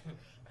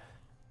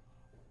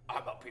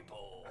 I'm a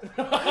people.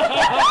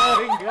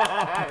 oh my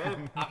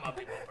God. I'm a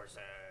people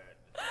person.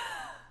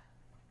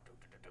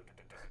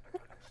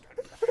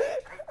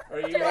 Are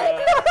you,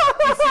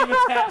 you seem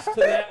attached to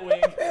that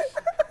wig.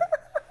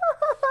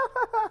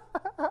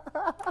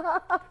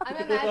 I'm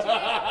imagining.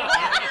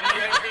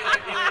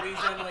 He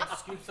leans down and like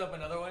scoops up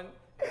another one.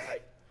 He's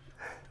like,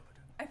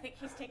 I think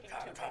he's taking two.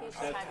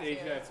 He's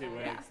got two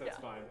wigs, that's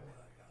fine.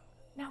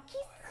 Now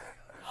Keith.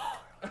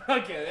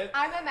 Okay,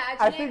 I'm I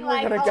imagining think we're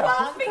like a gonna go.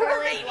 long Finger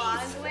curly babies.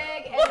 blonde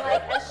wig and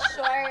like a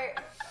short,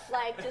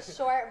 like just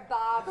short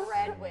bob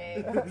red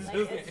wig. Like,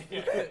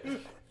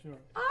 it's,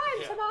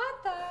 I'm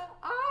Samantha.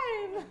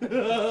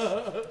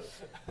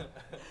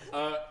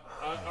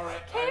 all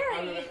right.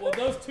 Carrie. Well,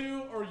 those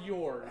two are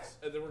yours,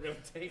 and then we're gonna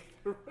take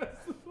the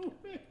rest of the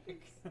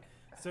wigs.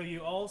 So you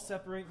all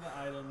separate the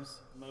items.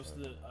 Most of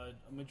the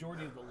a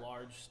majority of the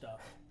large stuff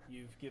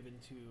you've given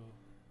to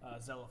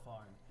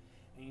Zelopharn,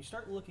 and you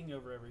start looking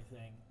over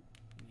everything.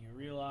 And you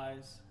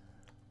realize,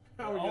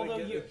 How are we although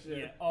gonna you get this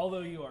shit? although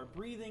you are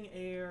breathing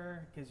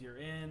air because you're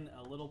in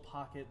a little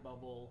pocket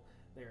bubble,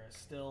 there is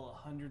still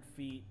 100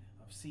 feet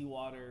of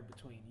seawater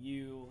between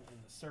you and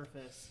the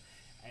surface,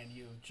 and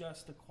you have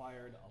just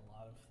acquired a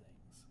lot of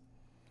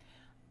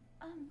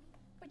things.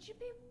 Would you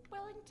be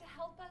willing to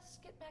help us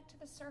get back to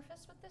the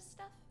surface with this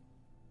stuff?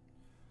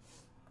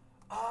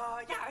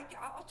 yeah,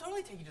 I'll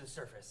totally take you to the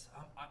surface.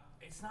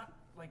 It's not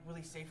like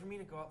really safe for me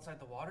to go outside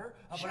the water,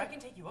 Sure. but I can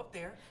take you up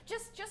there.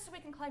 Just so we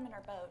can climb in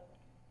our boat.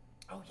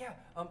 Oh yeah.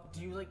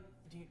 Do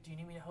you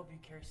need me to help you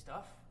carry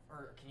stuff,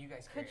 or can you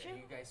guys carry? Could you? Are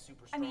you guys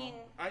super I strong? mean,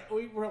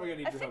 We're probably gonna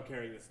need I your help think-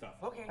 carrying this stuff.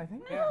 okay. I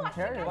think no, we I can think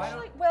carry it.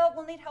 actually, well,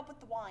 we'll need help with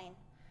the wine.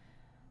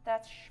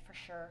 That's for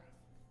sure.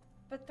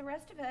 But the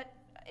rest of it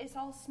is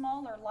all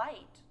small or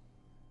light.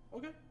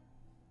 Okay.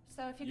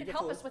 So if you You could get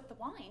help to- us with the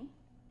wine.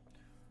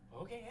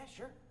 Okay, yeah,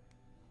 sure.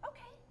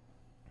 Okay.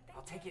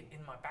 I'll take it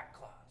in my back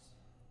claws.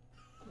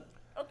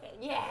 Okay.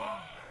 yeah.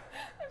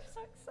 I'm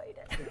so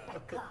excited.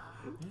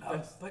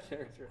 But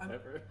Character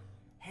ever.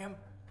 Ham,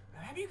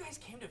 have you guys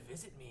came to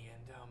visit me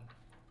and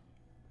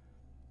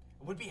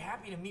would be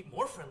happy to meet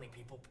more friendly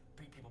people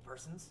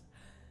persons.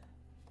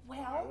 I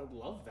Well, would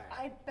love that.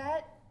 I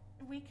bet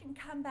we can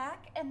come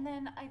back, and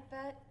then I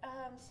bet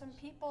some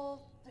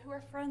people who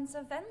are friends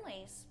of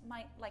Venley's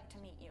might like to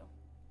meet you.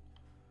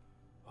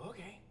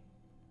 Okay.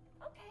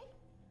 Okay.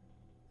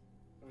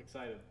 I'm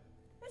excited.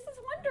 This is gives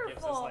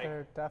us, wonderful. like,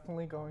 They're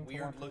definitely going to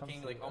Weird want to come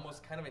looking, see like you.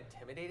 almost kind of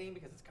intimidating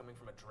because it's coming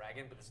from a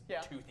dragon, but this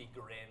Yeah. toothy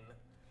grin.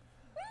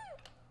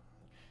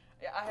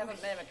 Yeah, I have a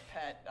mimic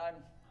pet.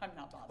 I'm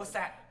not bothered. What's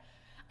that?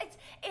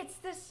 It's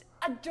this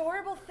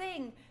adorable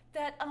thing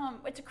that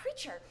it's a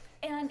creature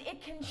and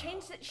it can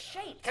change its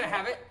shape. Can I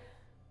have it?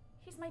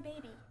 He's my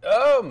baby.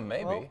 Oh,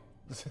 maybe.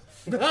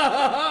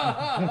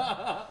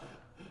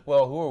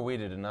 Well, who are we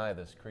to deny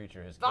this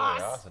creature his Voss.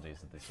 curiosities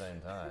at the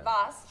same time?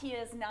 Voss,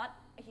 he's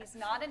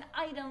not an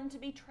item to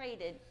be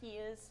traded.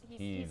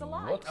 He's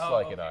alive. looks Oh,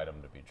 like okay. an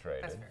item to be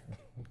traded. That's fair.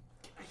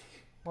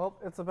 Well,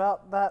 it's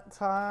about that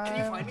time.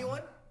 Can you find me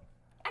one?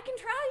 I can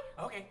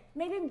try. Okay.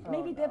 Maybe no.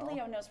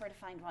 Biblio knows where to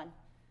find one.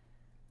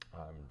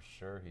 I'm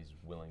sure he's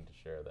willing to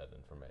share that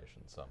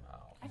information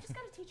somehow. I just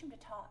gotta teach him to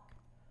talk.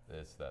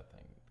 It's that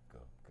thing. Oh,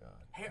 God.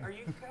 Hey, are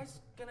you guys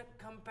gonna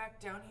come back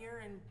down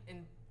here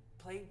and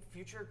play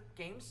future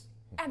games?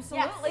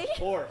 Absolutely. Of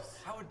course.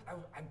 Hide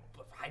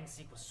and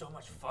seek was so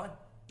much fun.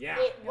 Yeah.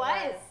 It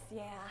was.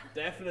 Yeah.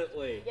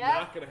 Definitely. Yeah.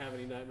 Not gonna have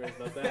any nightmares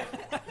about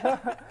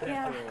that.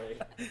 Definitely.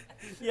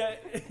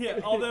 Yeah.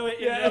 Although it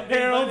ended Yeah, up being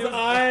fun, Harold's it was-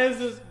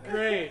 eyes is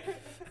great.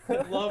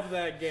 Love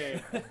that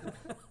game.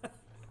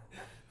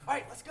 All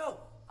right, let's go.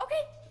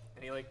 Okay.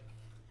 And he like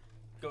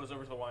goes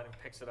over to the wine and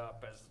picks it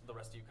up as the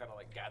rest of you kind of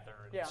like gather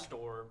and Yeah.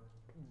 store.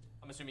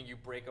 I'm assuming you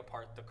break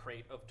apart the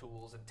crate of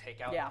tools and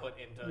take out Yeah. and put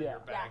into Yeah. your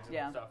bags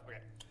Yeah. and stuff. Okay.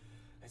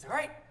 He's like, all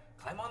right,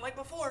 climb on like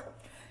before.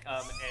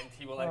 And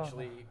he will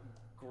actually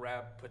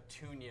grab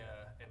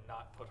Petunia and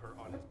not put her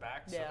on his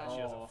back so that she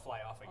Yeah. doesn't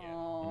fly off again.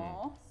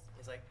 Aww.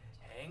 He's like,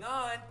 hang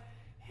on,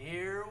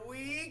 here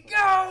we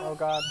go. Oh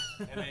God.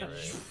 And then,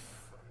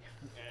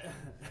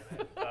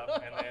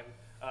 and then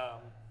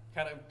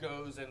kind of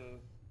goes and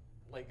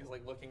like is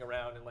like looking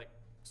around and like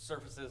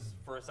surfaces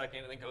for a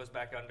second and then goes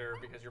back under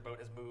because your boat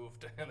has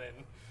moved and then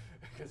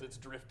because it's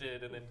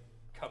drifted and then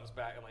comes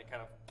back and like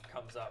kind of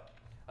comes up,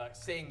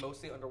 staying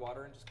mostly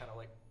underwater and just kind of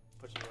like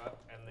pushing you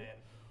up and then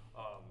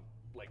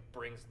like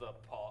brings the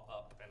paw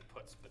up and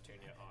puts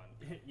Petunia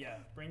on. Yeah,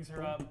 brings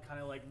her up kind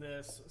of like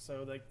this.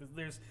 So like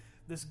there's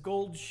this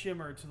gold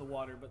shimmer to the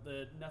water, but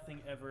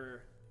nothing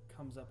ever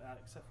comes up out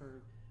except for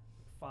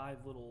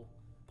 5 little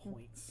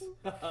points.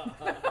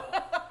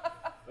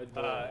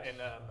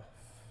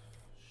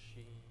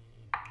 She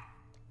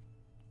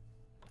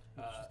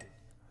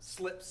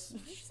slips.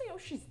 Did you say, oh,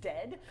 she's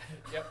dead?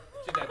 Yep,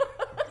 she's dead.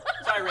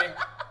 Sorry, Ring.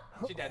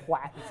 She's dead.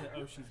 Whack. It's a,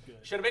 oh, she's good.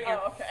 Should have been here.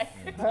 Oh, okay.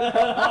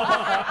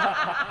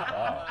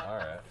 Wow, all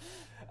right.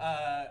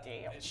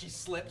 Damn. She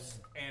slips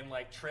and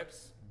like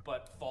trips,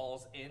 but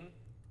falls in.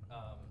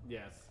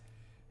 Yes.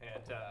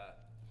 And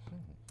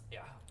yeah,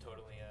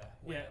 totally. Yeah,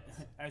 lands.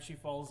 as she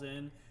falls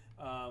in,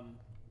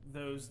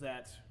 those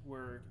that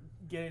were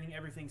getting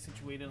everything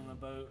situated on the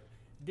boat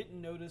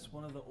didn't notice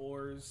one of the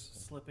oars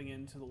slipping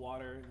into the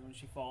water. And when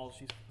she falls,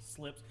 she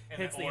slips,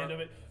 And hits the oar end of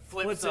it,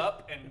 flips it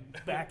up and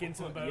back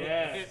into the boat.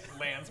 Yes. It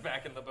lands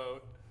back in the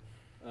boat.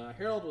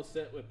 Harold will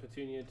sit with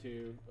Petunia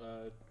to,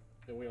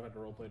 and we don't have to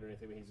roleplay it or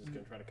anything, but he's just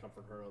going to try to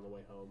comfort her on the way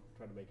home,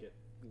 try to make it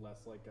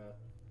less like the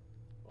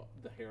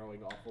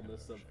harrowing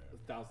awfulness of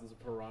thousands of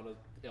piranhas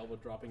elbow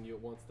dropping you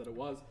at once that it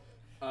was.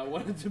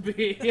 Wanted to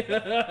be.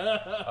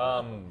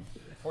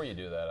 Before you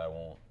do that, I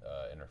won't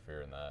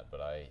interfere in that,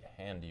 but I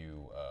hand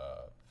you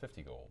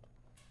 50 gold.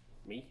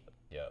 Me?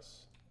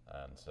 Yes,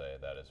 and say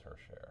that is her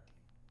share.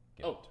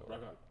 Give Oh, it to her.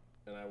 rock on.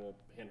 And I will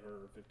hand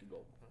her 50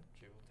 gold.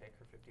 She will take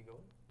her 50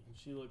 gold.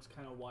 She looks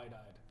kind of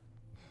wide-eyed.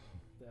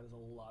 That is a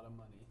lot of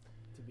money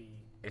to be.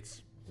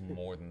 It's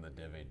more than the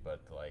divvied,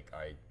 but like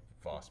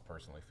Voss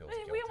personally feels I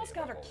mean, guilty we almost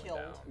got about her holding killed.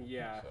 down,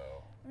 Yeah.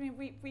 So I mean,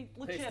 we Hey,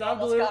 legit stop,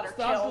 almost got her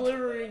stop killed.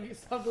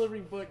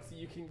 delivering books so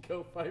you can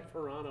go fight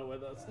piranha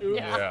with us. Oops.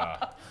 yeah.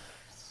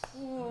 Do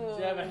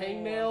you have a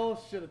hangnail?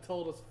 Should have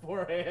told us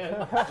beforehand.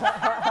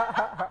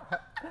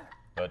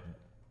 But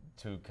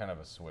to kind of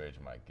assuage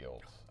my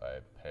guilt, I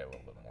pay a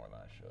little bit more than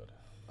I should.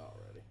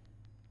 Alrighty.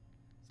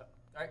 So,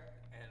 all right,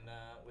 and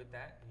with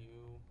that,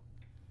 you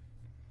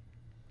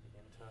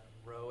begin to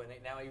row in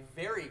now a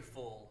very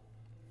full.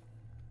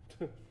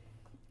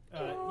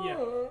 Yeah,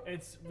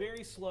 it's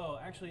very slow.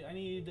 Actually, I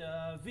need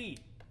V,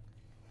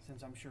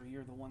 since I'm sure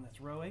you're the one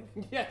that's rowing.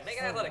 Yes. Make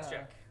an athletics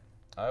check.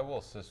 I will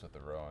assist with the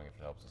rowing if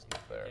it helps us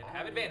get there. And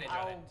have advantage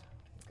on it.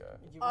 Okay.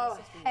 Oh,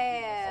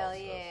 hell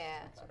yeah.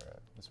 That's alright.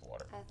 This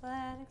water.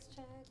 Athletics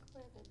check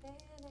with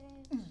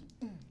advantage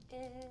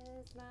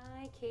is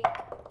my key.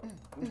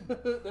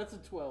 That's a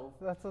 12.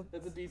 That's a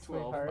D12.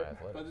 sweetheart. My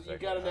athletics But you check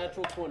got a is-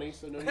 natural 20,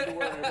 so no need to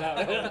worry about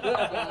it.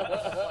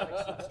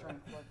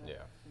 Yeah.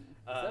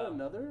 Is that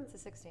another? It's a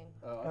 16.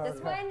 Oh, This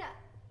Okay. one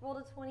rolled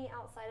a 20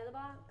 outside of the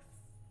box.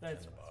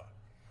 That's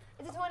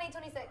It's a 20,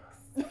 26.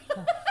 yes.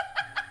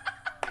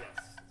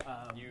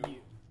 You-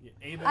 you're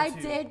able I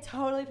to. did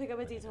totally pick up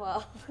a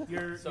D12.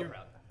 You're, So you're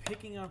proud.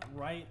 picking up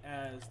right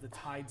as the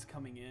tide's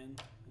coming in,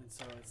 and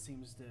so it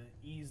seems to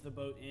ease the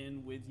boat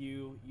in with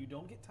you. You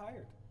don't get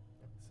tired,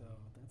 so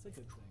that's a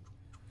good thing.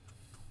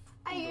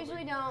 I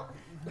usually don't.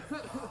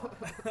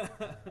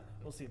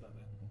 We'll see about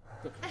that.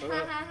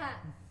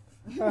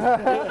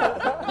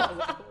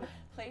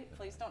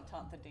 Please don't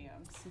taunt the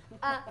DMs.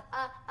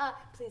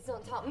 Please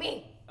don't taunt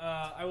me.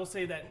 I will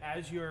say that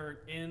as you're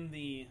in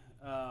the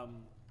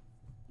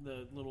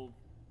little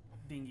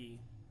dinghy,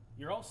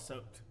 you're all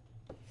soaked.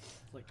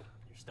 It's like,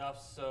 Your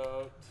stuff's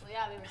soaked. Well,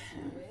 yeah, we were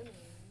swimming.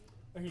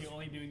 are you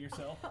only doing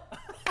yourself?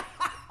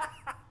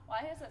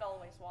 Why is it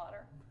always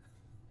water?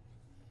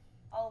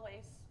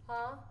 Always.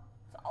 Huh?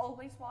 It's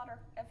always water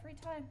every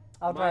time.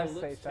 I'll My dry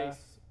lips Stacia.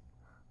 taste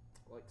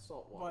like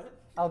salt water.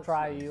 I'll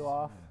dry you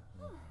off.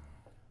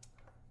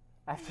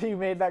 After you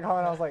made that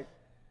comment, I was like,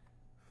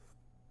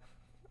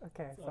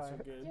 okay, It's sorry.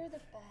 also good. You're the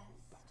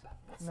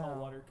best. No.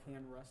 Saltwater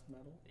can rust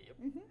metal. Yep.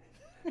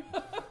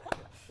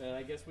 And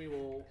I guess we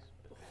will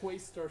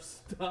hoist our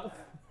stuff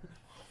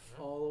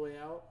all the way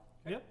out.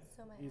 Yep.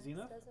 So my Easy axe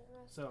enough. doesn't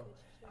rust. So, Could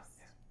you just-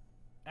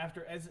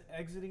 After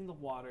exiting the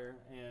water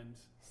and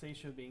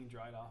Seisha being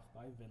dried off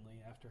by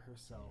Vinley after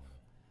herself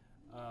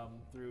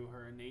through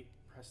her innate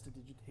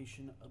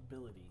prestidigitation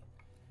ability,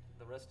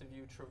 The rest of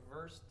you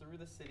traverse through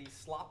the city,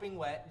 slopping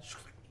wet,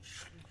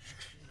 just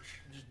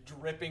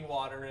dripping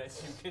water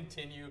as you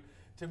continue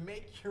to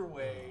make your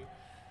way.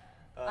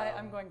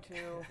 I'm going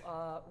to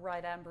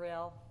ride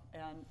Ambrielle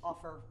and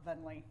offer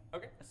Venley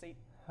Okay. a seat.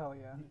 Hell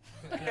yeah.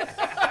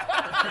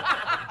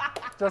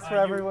 Just for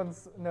You-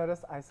 everyone's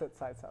notice, I sit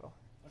side saddle.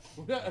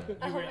 Oh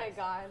my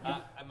god.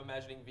 I'm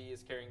imagining V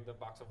is carrying the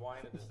box of wine.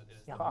 And it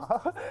is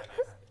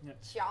Yeah.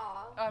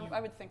 Jaw. I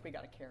would think we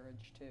got a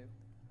carriage too,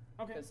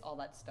 Okay, because all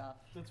that stuff.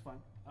 that's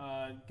fine.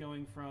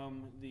 Going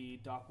from the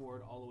dock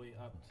ward all the way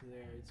up to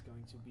there, it's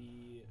going to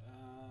be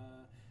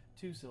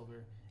 2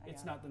 silver.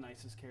 It's got not the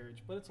nicest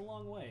carriage, but it's a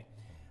long way.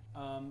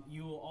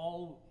 You will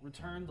all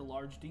return the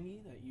large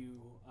dinghy that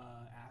you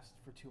asked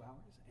for 2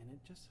 hours, and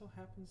it just so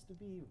happens to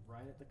be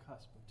right at the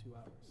cusp of 2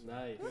 hours.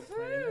 Nice.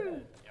 Planning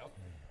ahead. Yep.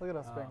 Look at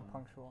us being Um,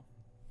 punctual.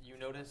 You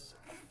notice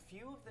a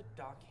few of the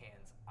dock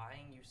hands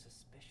eyeing you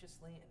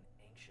suspiciously and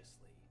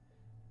anxiously.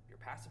 Your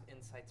passive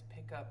insights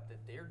pick up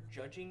that they're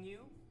judging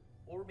you,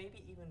 or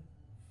maybe even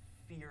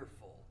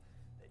fearful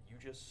that you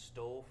just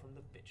stole from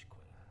the bitch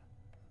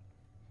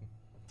queen.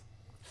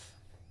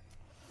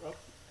 Oh,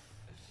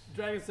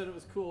 Dragon said it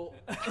was cool.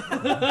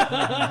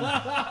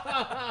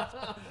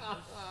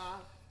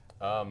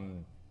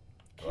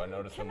 Do I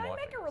notice Can them I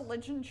watching? make a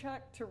religion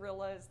check to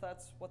realize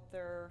that's what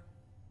they're?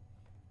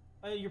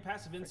 Your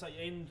passive insight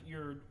and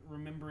your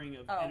remembering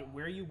of Oh.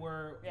 where you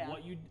were, Yeah.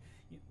 what you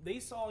they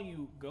saw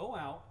you go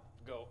out.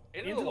 Go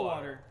Into the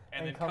water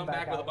and then come come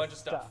back with a out bunch of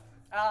stuff.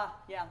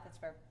 Yeah, that's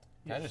fair.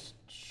 Can I just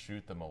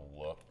shoot them a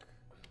look?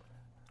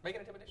 Make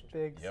an intimidation check.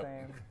 Big Yep.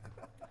 same.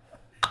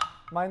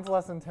 Mine's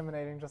less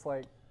intimidating, just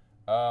like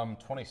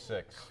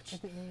 26.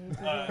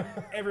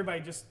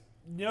 Everybody just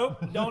nope,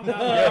 don't know.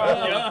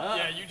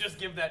 Yeah, you just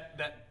give that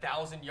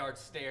 1,000-yard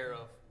stare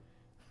of,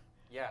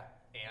 yeah,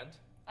 and?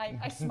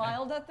 I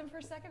smiled at them for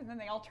a second, and then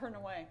they all turn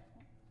away.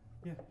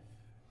 Yeah.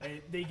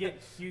 They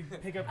get you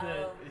pick up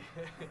the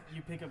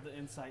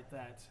insight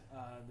that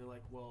they're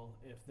like, well,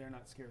 if they're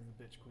not scared of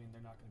the bitch queen,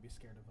 they're not going to be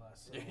scared of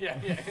us. So. Yeah.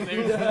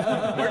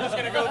 We're just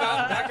gonna go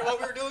back to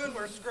what we were doing.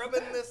 We're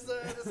scrubbing this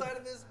the side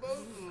of this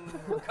boat, and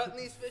we're cutting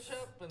these fish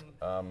up,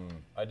 and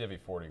I divvy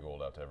 40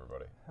 gold out to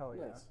everybody. hell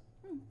yeah. Nice.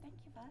 Thank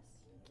you, Bess.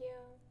 Thank you.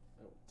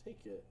 I will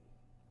take it.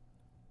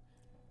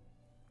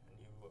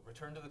 you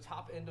return to the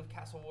top end of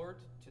Castle Ward,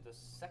 to the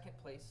second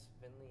place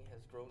Vinley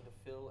has grown to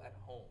fill at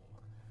home.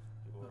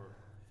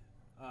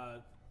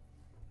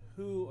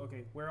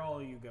 Okay, where all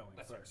are you going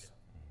That's first?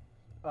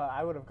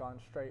 I would have gone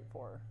straight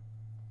for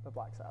the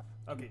Black Staff.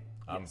 Okay.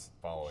 I'm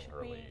following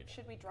her lead.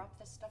 Should we drop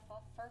this stuff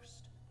off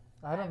first?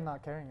 I'm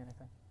not carrying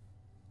anything.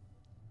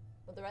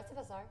 Well, the rest of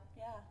us are.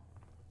 Yeah,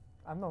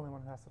 I'm the only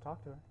one who has to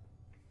talk to her.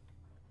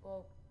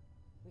 Well,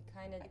 we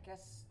kind of I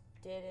guess.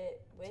 did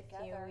it with you.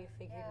 Together, We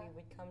figured yeah. we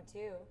would come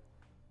too.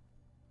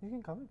 You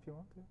can come if you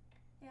want to.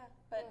 Yeah,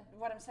 but Yeah.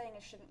 what I'm saying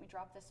is, shouldn't we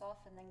drop this off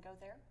and then go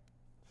there?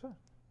 Sure.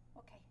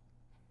 Okay.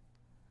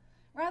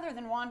 Rather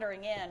than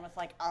wandering in with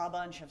like a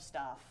bunch of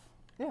stuff.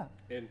 Yeah.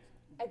 And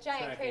A giant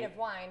Tracking. crate of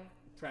wine.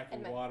 tracking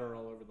And my- water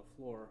all over the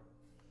floor.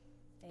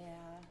 Yeah.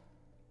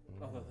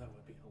 Although that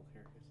would be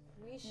hilarious.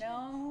 We should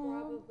No.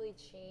 probably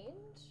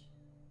change.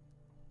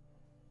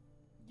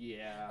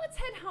 Yeah. Let's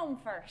head home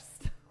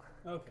first.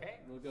 Okay.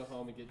 We'll go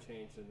home and get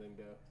changed and then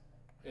go.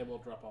 And we'll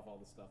drop off all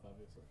the stuff,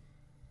 obviously.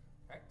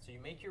 Alright, so you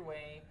make your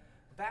way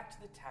back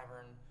to the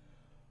tavern.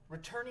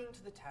 Returning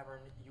to the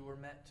tavern, you were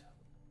met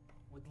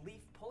with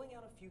Leaf pulling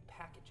out a few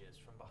packages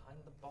from behind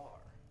the bar.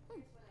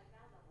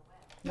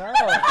 No.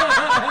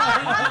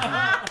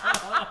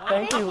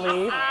 Thank you,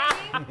 Leaf.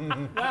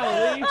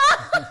 Wow, Lee.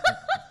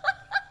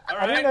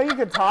 I didn't know you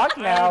could talk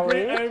now, I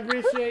Leaf.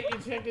 appreciate you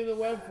checking the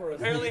web for us.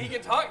 Apparently he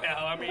can talk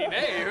now. I mean,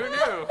 hey, who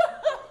knew?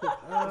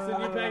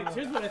 Send you back.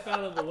 Here's what I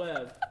found on the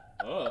web.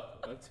 Oh,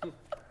 this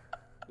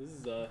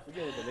is we're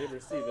gonna let the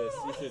neighbors see this.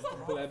 You should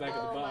put that back in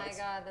the Oh box. my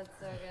god, that's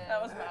so good.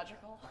 That was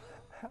magical.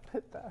 How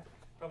did that?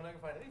 Probably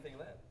not gonna find anything in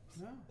that.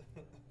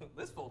 No.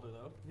 This folder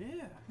though.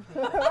 Yeah.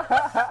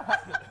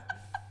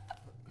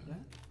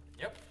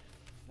 Yep.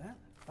 That.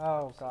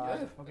 Oh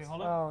God. Okay,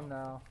 hold on. Oh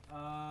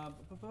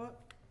no.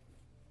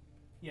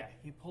 Yeah,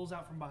 he pulls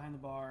out from behind the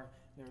bar.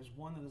 There's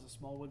one that is a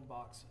small wooden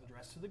box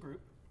addressed to the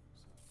group.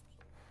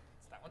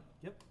 It's that one.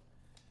 Yep.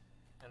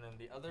 And then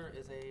the other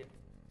is a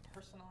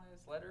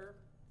personalized letter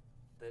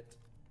that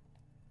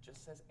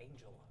just says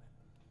Angel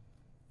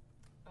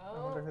on it.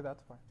 I wonder Oh, who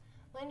that's for.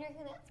 wonder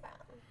who that's from.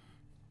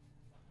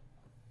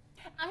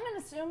 I'm gonna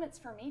assume it's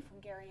for me from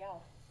Gary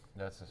L.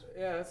 That's just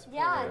Yeah, that's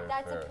Yeah, Fair-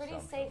 that's fair a pretty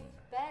assumption. safe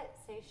bet,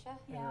 Seisha.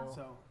 Yeah.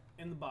 So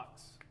in the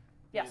box.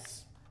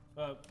 Yes.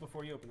 It's,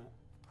 before you open it,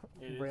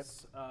 it Rip.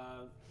 is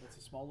it's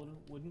a small little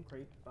wooden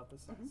crate about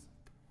this size.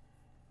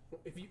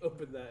 If you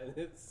open that and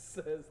it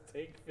says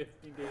take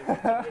 50 damage,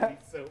 you're gonna be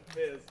so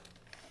pissed.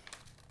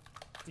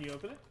 Do you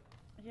open it?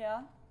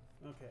 Yeah.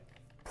 Okay.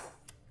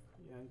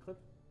 You unclip.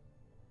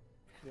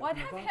 You Well, I'd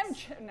open the have him.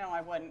 box. No,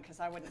 I wouldn't, because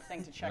I wouldn't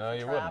think to check No, for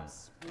you wouldn't.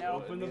 traps. You No.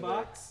 open the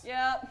box,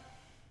 Yep.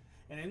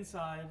 and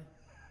inside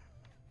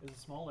is a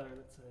small letter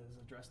that says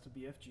addressed to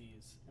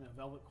BFGs and a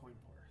velvet coin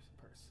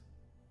purse.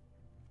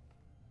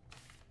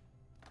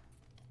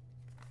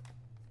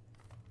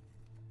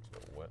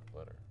 It's a wet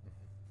letter.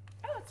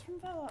 Oh, it's from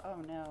Bella.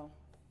 Oh no.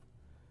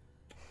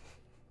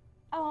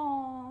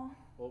 Oh.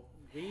 Well,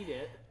 read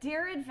it.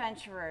 Dear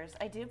adventurers,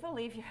 I do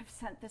believe you have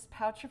sent this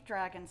pouch of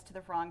dragons to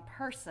the wrong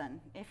person.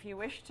 If you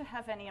wish to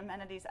have any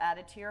amenities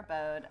added to your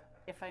abode,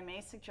 if I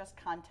may suggest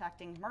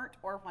contacting Mert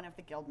or one of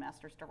the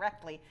guildmasters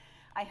directly,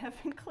 I have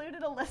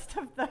included a list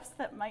of those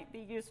that might be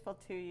useful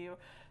to you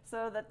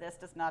so that this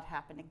does not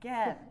happen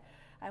again.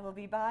 I will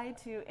be by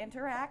to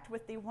interact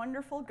with the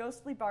wonderful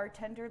ghostly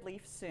bartender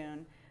Leaf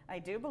soon. I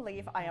do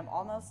believe I am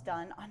almost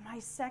done on my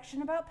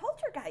section about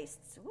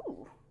poltergeists.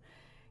 Ooh.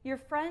 Your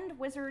friend,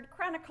 wizard,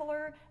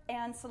 chronicler,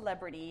 and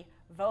celebrity,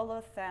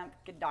 Volothamp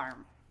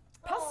Gedarm.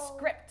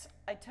 Postscript.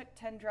 I took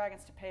 10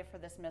 dragons to pay for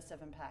this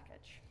missive and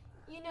package.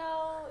 You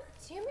know,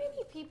 too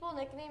many people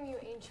nickname you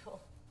Angel.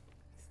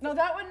 No,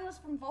 that one was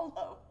from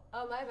Volo.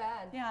 Oh, my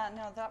bad. Yeah,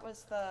 no, that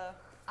was the...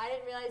 I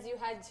didn't realize you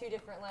had 2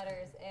 different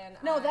letters, and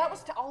No, that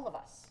was to all of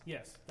us.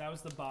 Yes, that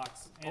was the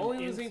box. And Only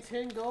losing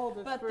 10 gold.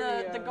 That's But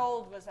pretty, the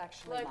gold was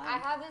actually Look, mine. I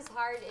have this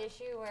hard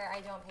issue where I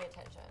don't pay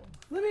attention.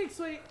 Let me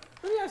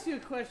ask you a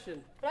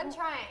question. But I'm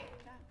trying.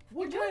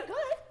 What You're doing kind,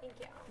 good. Thank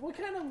you. What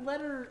kind of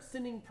letter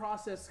sending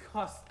process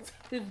costs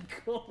 10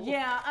 gold?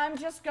 Yeah, I'm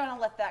just gonna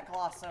let that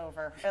gloss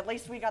over. At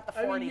least we got the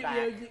 40 I mean,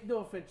 back. no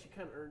offense, you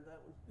kind of earned that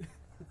one.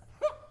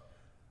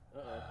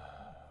 Uh-oh.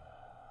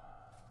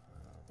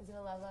 Is it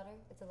a love letter?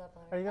 It's a love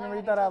letter. Are you gonna Oh,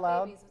 read I that out killed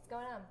loud? babies. What's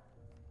going on?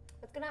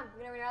 What's going on? You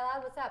gonna read it out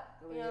loud? What's up?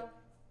 You know,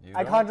 You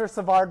I don't- conjure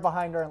Savard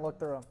behind her and look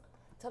through him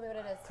tell me what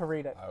it is. to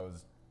read it. I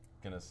was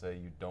gonna say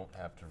you don't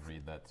have to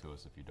read that to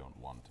us if you don't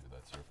want to.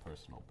 That's your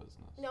personal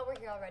business. No, we're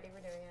here already. We're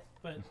doing it.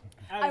 But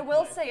I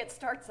will say it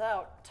starts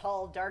out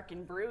tall, dark,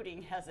 and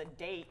brooding, has a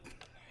date.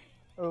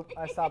 Oop,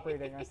 I stopped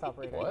reading. I stopped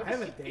reading. What? I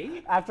have a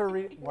date? After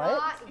reading, what?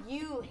 Not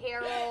you,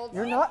 Harold.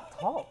 You're not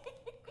tall.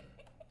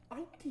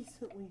 I'm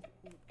decently.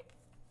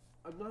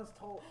 I'm not as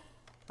tall.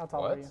 How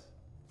tall What? are you?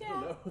 I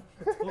don't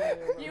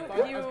know. You,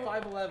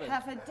 I'm 5'11".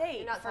 have a date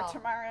You're not for tall.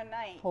 tomorrow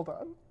night. Hold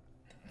on.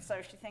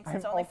 So she thinks I'm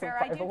it's only also fair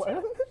I do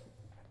 5'11". too.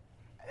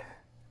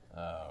 Oh.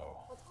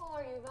 How tall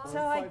are you, guys? So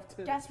I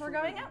 5'10", guess we're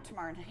going shorter. out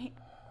tomorrow night.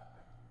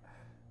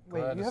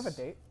 Wait, Glad you to have a s-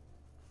 date?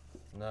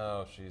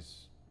 No,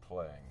 she's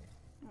playing.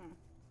 He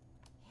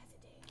has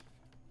a date.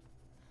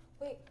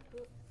 Wait,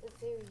 let's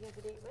see who he has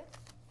a date with.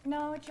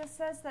 No, it just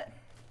says that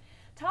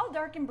tall,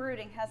 dark, and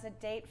brooding has a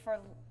date for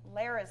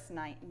Lyra's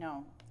night.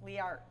 No,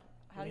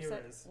 how do you say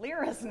it?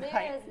 Lyra's night.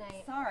 Lyra's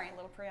night. Sorry, a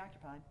little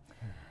preoccupied.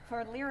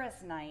 For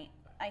Lyra's night,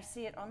 I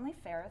see it only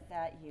fair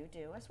that you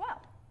do as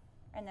well.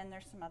 And then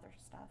there's some other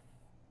stuff.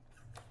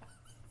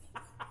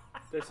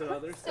 There's some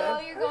other So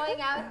stuff. you're going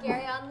out with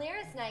Gary on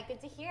Lyris night. Good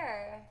to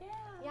hear. Yeah.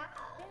 Yeah.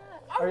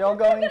 Are y'all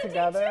going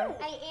together?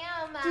 I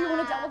am. Do you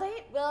want a double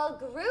date? Well,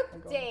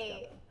 group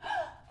date.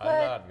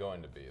 I'm not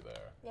going to be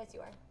there. Yes,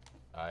 you are.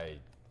 I.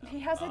 He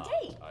has a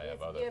date. I have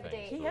Yes, other you have a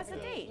things. date. He has a to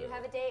date. do. You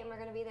have a date, and we're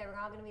gonna be there. We're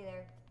all gonna be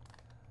there.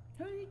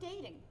 Who are you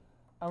dating?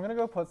 I'm gonna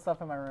go put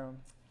stuff in my room.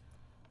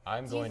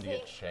 I'm Do you going to get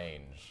think-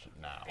 changed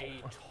now.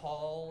 A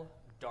tall,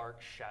 dark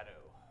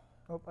shadow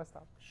Oh, I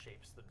stopped.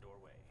 shapes the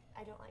doorway.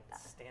 I don't like It that.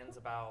 stands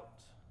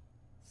about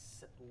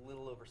a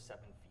little over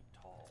 7 feet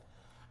tall.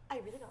 I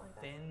really don't like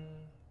that. Thin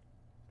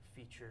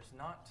features,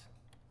 not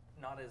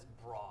as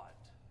broad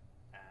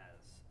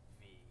as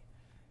V.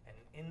 And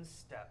in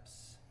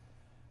steps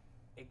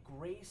a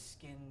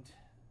gray-skinned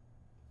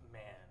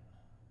man,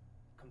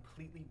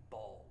 completely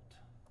bald,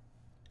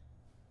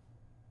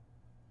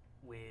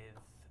 with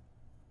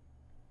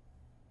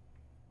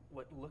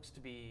what looks to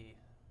be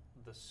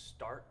the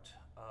start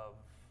of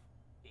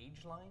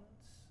age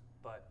lines,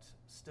 but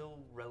still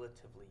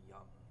relatively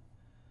young.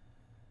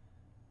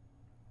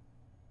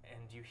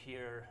 And you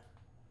hear,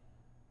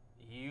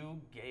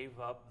 "You gave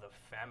up the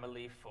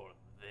family for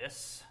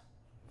this,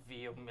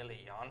 Via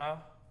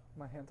Miliana?"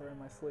 My hands are in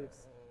my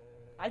sleeves.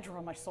 I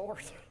draw my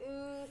sword.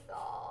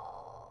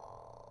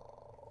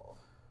 Uthal.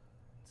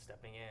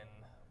 Stepping in,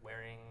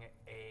 wearing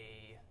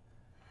a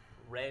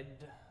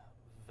red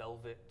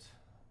velvet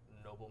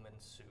nobleman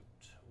suit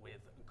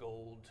with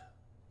gold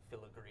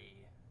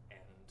filigree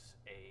and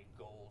a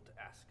gold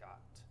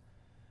ascot,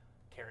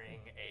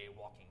 carrying a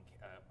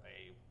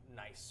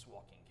nice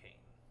walking cane.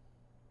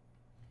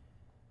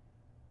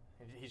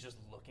 And he's just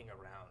looking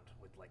around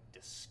with like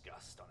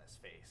disgust on his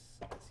face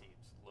as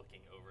he's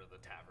looking over the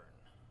tavern.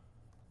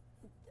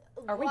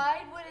 Are we-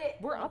 Why would it?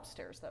 We're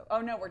upstairs though.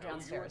 Oh no, we're No, you are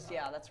downstairs. not.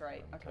 Yeah, that's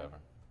right. Okay. Tavern.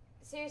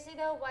 Seriously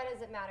though, why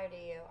does it matter to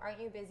you? Aren't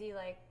you busy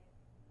like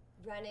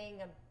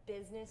running a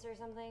business or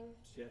something?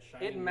 Yeah, It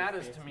shining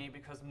matters fancy. to me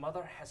because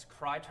Mother has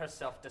cried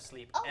herself to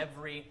sleep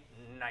every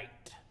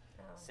night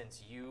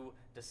since you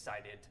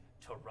decided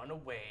to run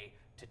away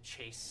to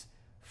chase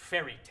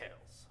fairy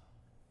tales.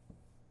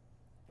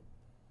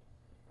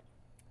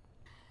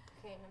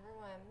 Okay, number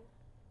one,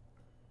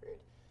 rude.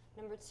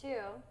 Number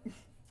two,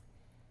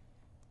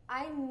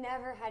 I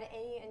never had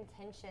any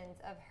intentions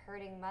of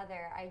hurting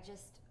Mother.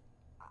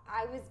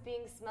 I was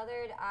being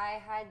smothered.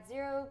 I had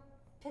zero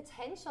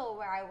potential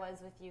where I was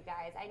with you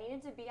guys. I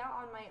needed to be out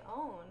on my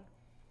own.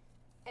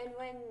 And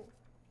when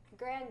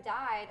Gran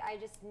died, I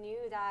just knew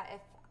that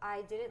if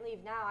I didn't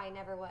leave now, I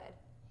never would.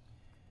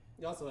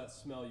 Also, that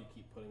smell you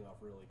keep putting off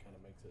really kind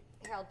of makes it.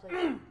 Harold,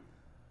 please.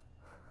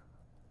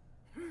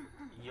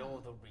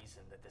 You're the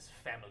reason that this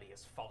family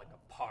is falling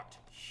apart,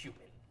 human.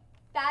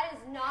 That is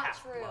not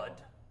true.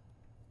 Half-blood.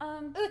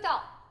 Uthal,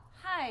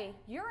 Hi,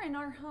 you're in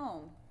our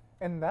home.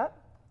 And that?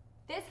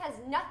 this has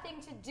nothing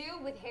to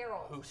do with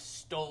Harold. Who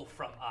stole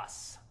from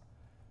us.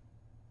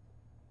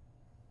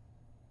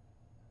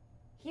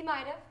 He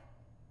might have,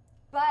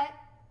 but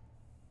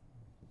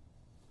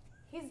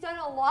he's done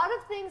a lot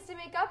of things to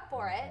make up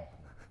for it,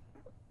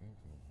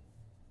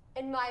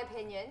 in my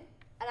opinion,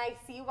 and I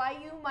see why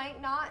you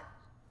might not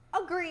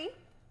agree,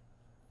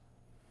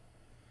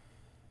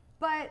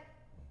 but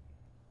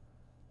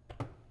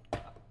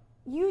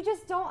you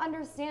just don't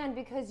understand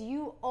because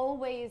you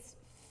always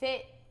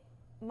fit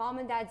Mom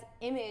and Dad's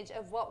image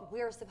of what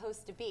we're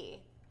supposed to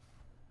be.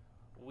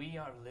 We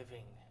are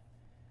living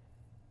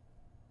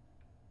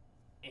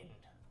in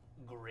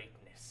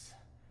greatness,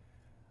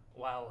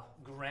 while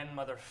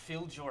grandmother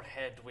filled your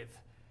head with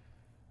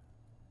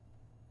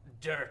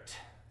dirt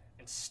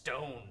and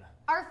stone.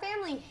 Our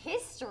family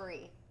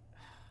history.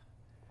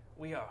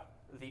 We are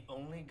the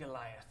only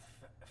Goliath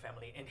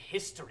family in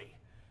history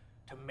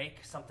to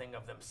make something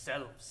of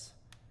themselves.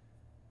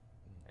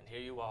 And here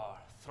you are,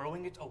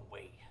 throwing it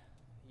away.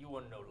 You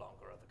are no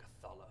longer of the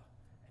Cathala,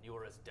 and you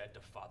are as dead to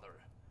father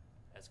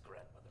as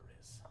grandmother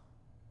is.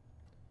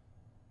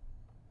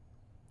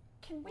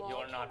 Can we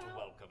You're kick not him out?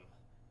 welcome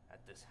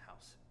at this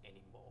house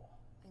anymore.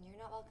 And you're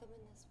not welcome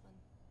in this one.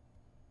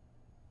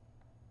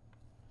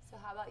 So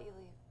how about you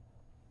leave?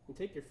 And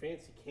take your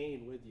fancy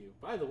cane with you.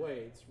 By the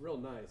way, it's real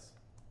nice.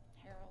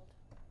 Harold.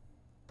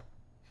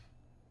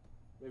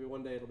 Maybe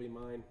one day it'll be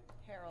mine.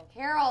 Harold.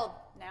 Harold!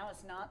 Now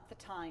is not the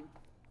time.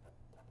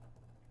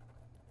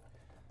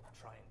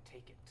 Try and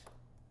take it.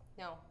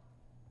 No.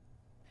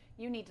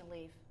 You need to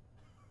leave.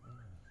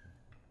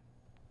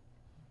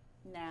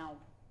 Now.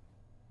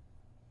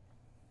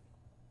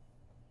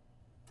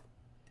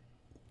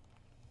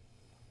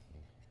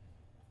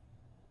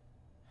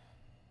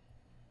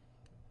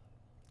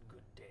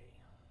 Good day.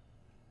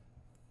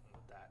 And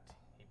with that,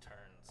 he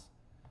turns,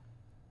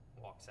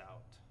 walks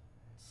out,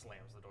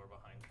 slams the door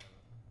behind him.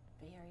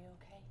 V, are you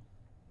okay?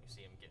 You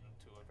see him get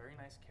into a very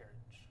nice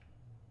carriage.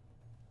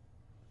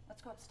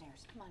 Let's go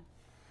upstairs. Come on.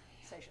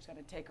 Seisha's going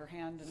to take her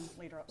hand and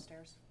lead her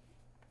upstairs.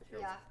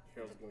 Yeah.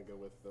 Harold's gonna go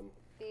with them.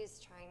 He's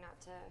trying not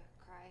to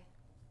cry.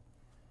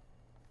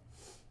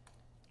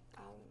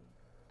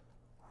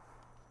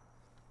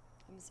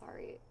 I'm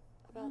sorry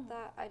about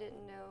that. I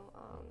didn't know.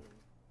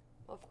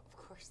 Well,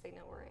 of course they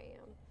know where I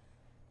am.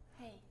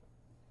 Hey.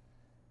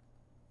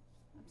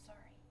 I'm sorry.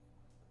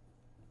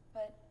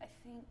 But I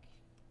think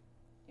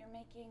you're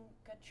making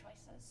good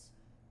choices.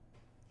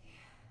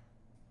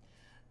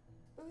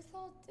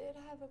 Uthal did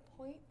have a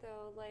point,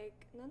 though. Like,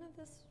 none of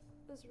this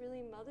was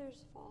really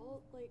Mother's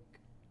fault. Like,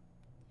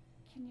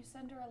 Can you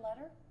send her a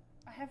letter?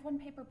 I have one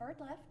paper bird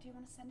left. Do you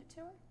want to send it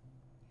to her?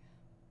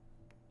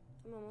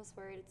 I'm almost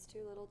worried it's too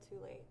little, too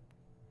late.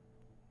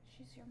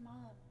 She's your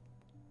mom.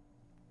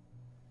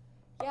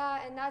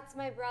 Yeah, and that's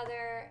my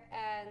brother,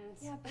 and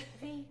Yeah, but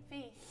V,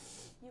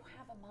 you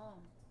have a mom.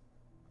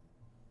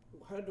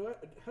 How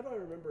do I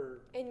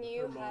remember And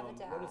you her have a mom?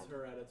 dad. What is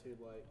her attitude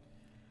like?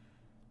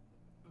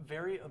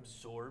 Very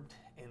absorbed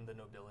in the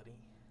nobility,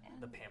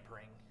 the And-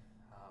 pampering.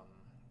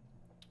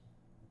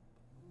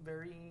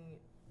 Very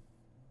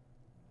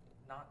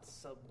not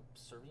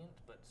subservient,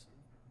 but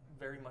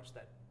very much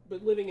that.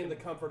 But living in the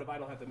comfort of I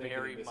don't have to make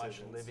Very any much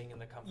decisions. living in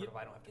the comfort of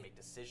I don't have to make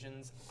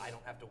decisions. I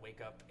don't have to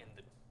wake up in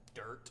the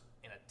dirt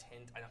in a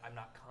tent. I'm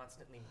not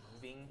constantly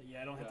moving.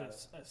 Yeah, I don't have Got to,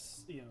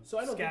 So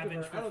I don't think scavenge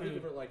of her. for I don't food.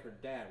 think of her like her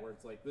dad, where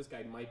it's like this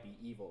guy might be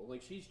evil.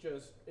 Like she's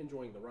just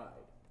enjoying the ride.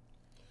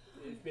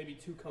 It's maybe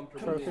too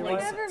comfortable. Trophy being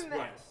wife? like- never met-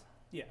 Right.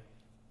 Yeah.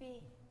 B.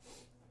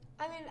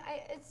 I mean,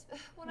 it's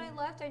when I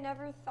left, I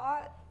never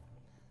thought.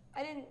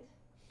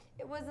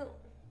 It wasn't.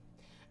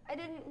 I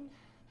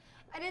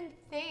didn't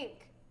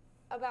think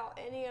about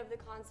any of the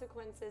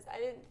consequences. I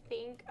didn't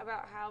think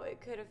about how it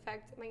could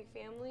affect my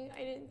family. I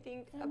didn't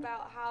think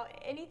about how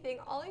anything.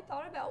 All I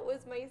thought about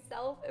was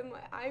myself and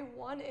what I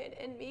wanted,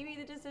 and maybe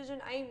the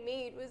decision I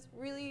made was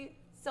really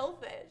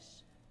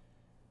selfish.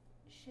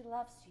 She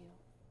loves you.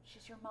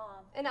 She's your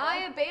mom. And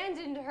I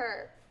abandoned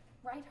her.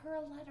 Write her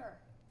a letter.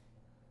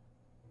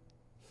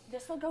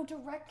 This will go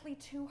directly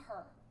to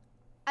her.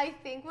 I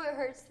think what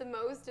hurts the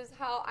most is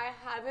how I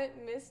haven't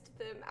missed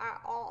them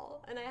at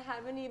all. And I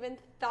haven't even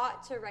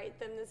thought to write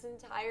them this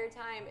entire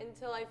time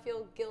until I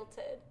feel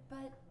guilted.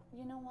 But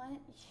you know what?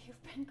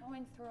 You've been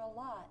going through a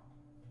lot.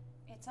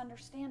 It's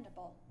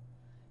understandable.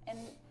 And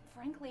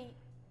frankly,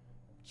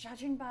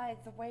 judging by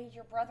the way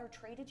your brother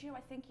treated you, I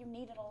think you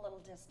needed a little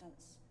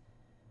distance.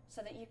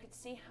 so that you could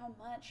see how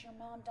much your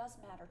mom does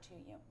matter to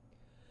you.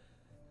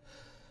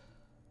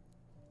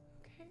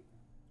 Okay.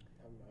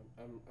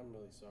 I'm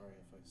really sorry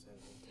if I said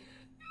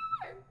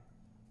anything.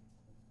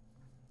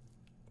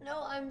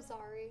 No, I'm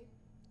sorry.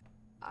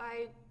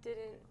 I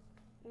didn't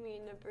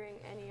mean to bring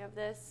any of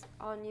this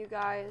on you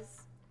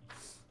guys.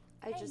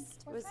 I Hey,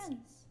 just we're was.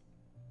 friends.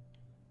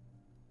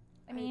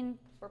 I mean,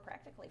 we're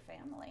practically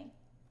family.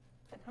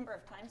 The number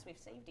of times we've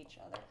saved each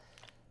other.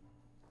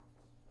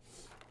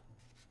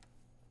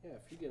 Yeah,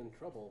 if you get in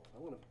trouble, I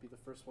want to be the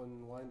first one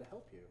in line to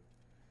help you.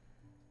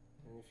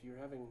 And if you're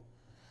having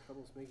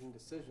troubles making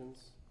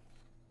decisions,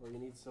 or you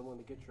need someone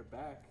to get your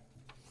back,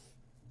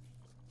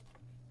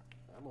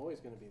 I'm always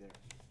going to be there.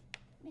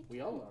 Me We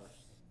too. all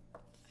are.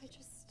 I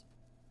just.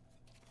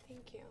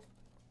 Thank you.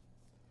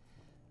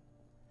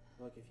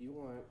 Look, if you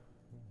want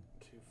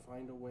to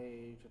find a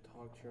way to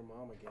talk to your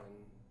mom again,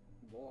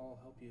 we'll all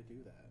help you do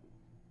that.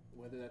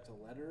 Whether that's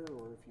a letter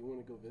or if you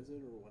want to go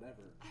visit or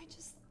whatever. I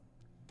just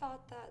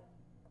thought that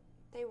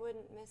they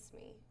wouldn't miss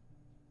me.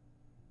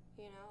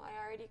 You know, I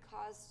already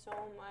caused so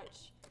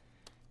much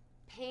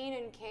pain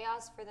and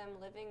chaos for them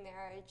living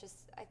there.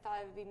 I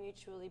thought it would be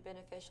mutually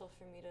beneficial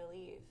for me to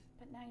leave.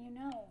 But now you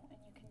know, and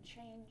you can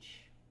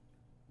change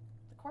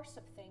the course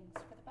of things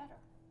for the better.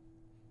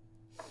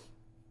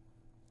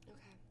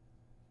 Okay.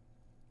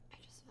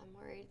 I'm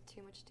worried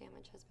too much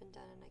damage has been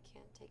done and I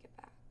can't take it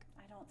back.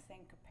 I don't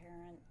think a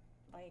parent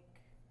like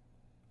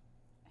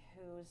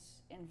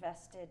who's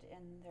invested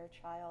in their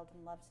child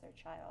and loves their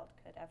child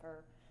could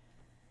ever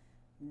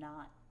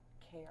not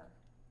care.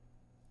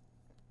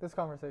 This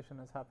conversation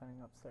is happening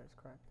upstairs,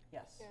 correct?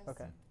 Yes. Yes.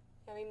 Okay.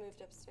 Yeah, we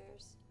moved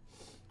upstairs.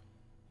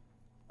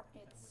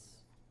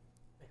 It's.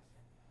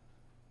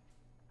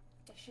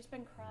 If she's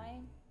been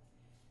crying,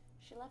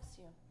 she loves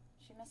you.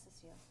 She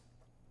misses you.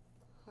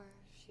 Or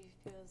she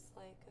feels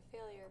like a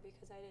failure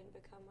because I didn't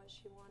become what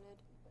she wanted.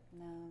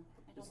 No,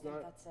 I don't It's think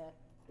not- that's it.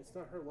 It's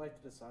not her life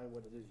to decide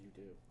what it is you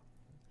do.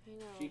 I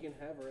know. She can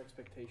have her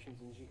expectations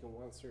and she can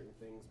want certain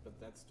things, but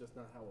that's just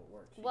not how it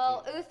works. She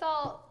Well, can't-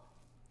 Uthal,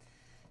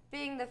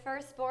 being the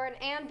firstborn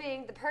and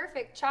being the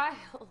perfect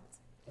child,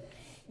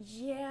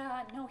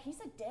 Yeah, no, he's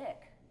a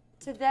dick.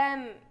 to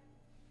them,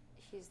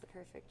 he's the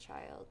perfect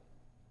child.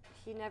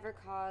 He never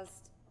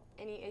caused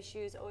any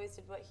issues, always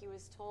did what he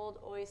was told,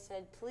 always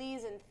said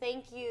please and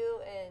thank you,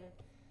 and It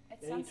and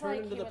he sounds turned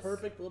like into he the was.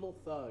 perfect little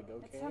thug,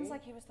 okay? It sounds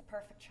like he was the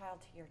perfect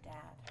child to your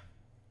dad.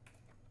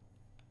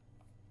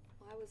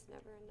 I was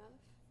never enough.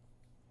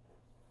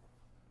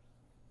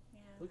 Yeah.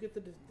 Look at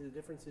the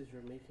differences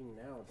you're making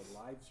now, the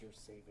lives you're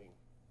saving.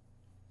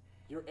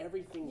 You're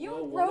everything You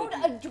Will rode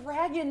wanted a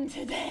dragon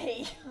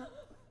today.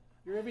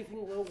 You're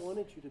everything Will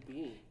wanted you to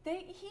be.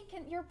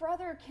 Your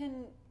brother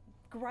can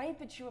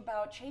gripe at you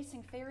about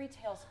chasing fairy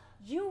tales.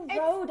 You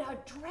rode a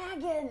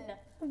dragon.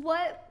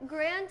 What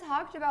Gran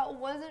talked about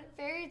wasn't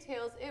fairy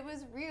tales. It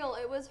was real.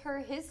 It was her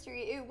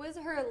history. It was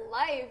her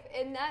life,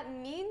 and that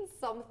means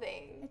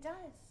something. It does.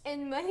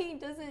 And money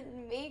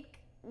doesn't make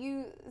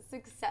you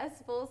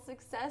successful.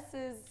 Success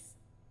is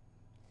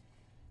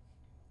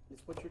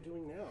It's what you're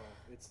doing now.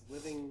 It's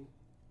living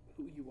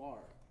who you are.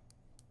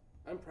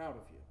 I'm proud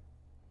of you.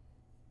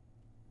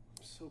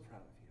 I'm so proud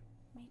of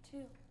you. Me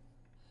too.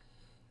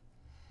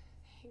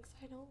 thanks.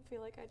 I don't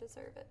feel like I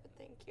deserve it, but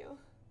thank you.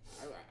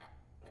 I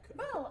couldn't.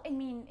 Well, I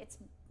mean, it's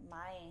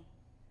my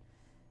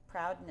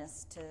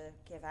proudness to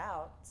give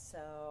out,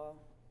 so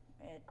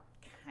it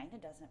kind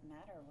of doesn't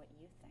matter what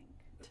you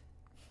think.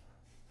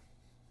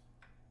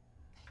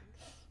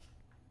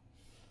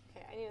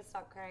 Okay, I need to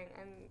stop crying.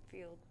 I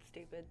feel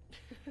stupid.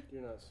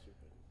 You're not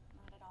stupid.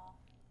 Not at all.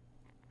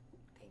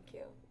 Thank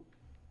you.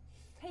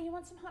 Hey, you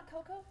want some hot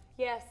cocoa?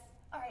 Yes.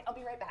 All right, I'll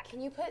be right back.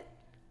 Can you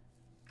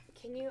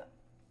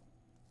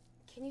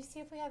see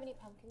if we have any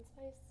pumpkin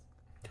spice?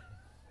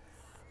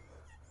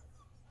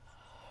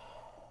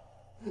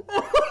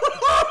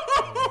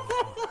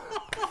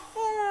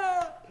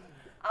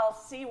 I'll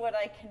see what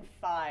I can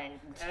find.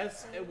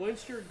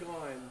 Once you're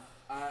gone,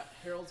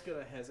 Harold's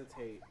gonna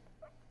hesitate.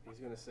 He's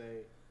gonna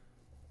say,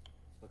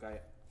 "Look, I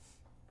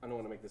don't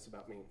want to make this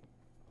about me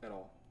at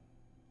all.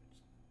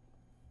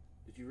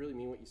 Did you really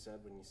mean what you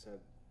said when you said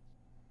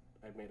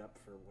I'd made up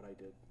for what I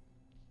did?"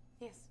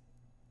 Yes.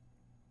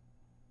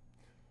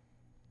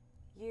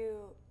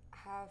 You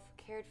have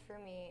cared for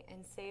me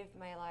and saved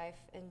my life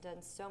and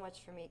done so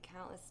much for me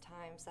countless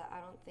times that I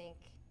don't think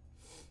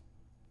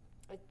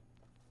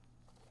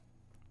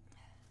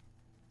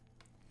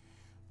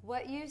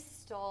what you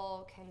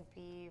stole can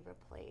be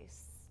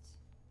replaced,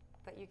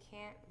 but you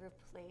can't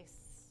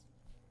replace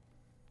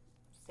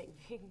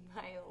saving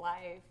my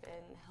life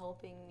and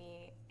helping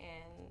me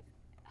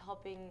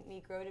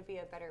grow to be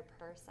a better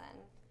person.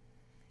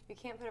 You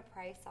can't put a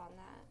price on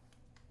that.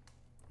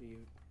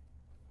 You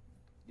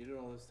did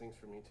all those things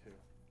for me too.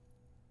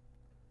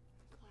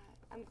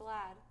 I'm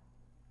glad.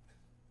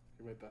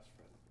 You're my best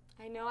friend.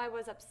 I know I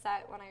was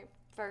upset when I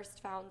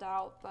first found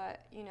out,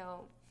 but you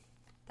know,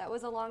 that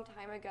was a long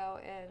time ago,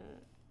 and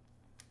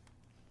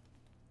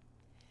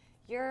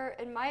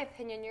in my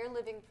opinion, you're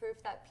living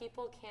proof that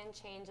people can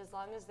change as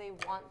long as they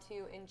want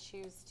to and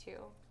choose to. It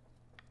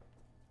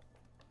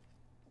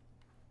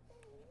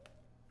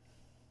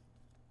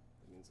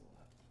means a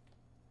lot.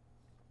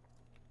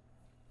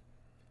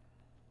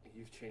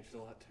 You've changed a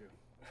lot too.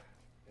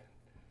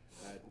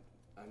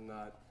 I'm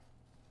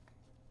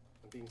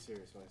being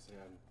serious when I say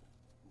I'm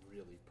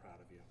really proud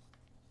of you.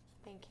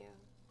 Thank you.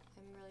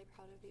 I'm really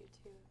proud of you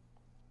too.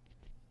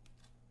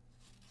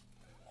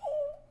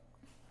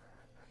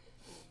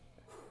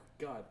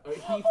 God,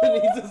 Ethan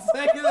needs a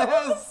second. That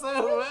was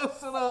so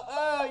emotional.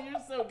 Oh,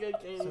 you're so good,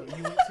 Katie. So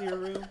you went to your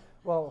room?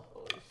 Well,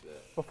 Holy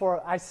shit.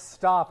 before I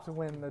stopped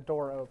when the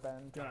door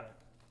opened. Got it.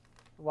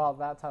 While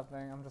that's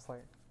happening, I'm just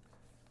like,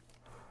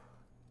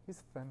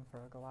 he's thin for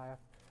a Goliath.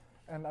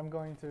 And I'm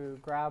going to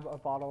grab a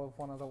bottle of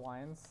one of the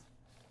wines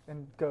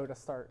and go to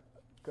start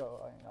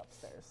going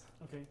upstairs.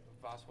 Okay.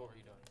 Voss, what were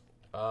you doing?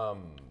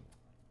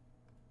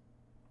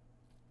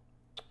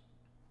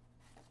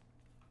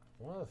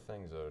 One of the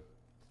things I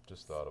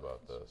just thought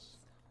about this.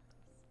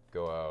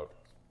 Go out,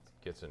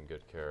 gets in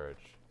good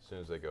carriage. As soon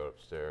as they go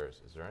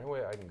upstairs, is there any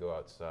way I can go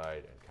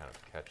outside and kind of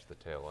catch the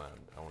tail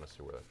end? I want to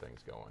see where that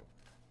thing's going.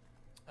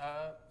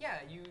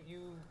 Yeah, you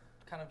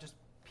kind of just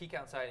peek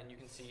outside and you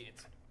can see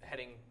it's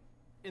heading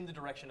in the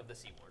direction of the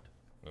seaward.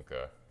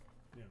 Okay.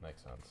 Yeah.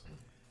 Makes sense.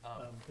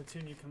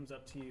 Petunia comes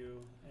up to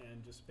you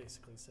and just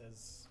basically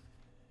says,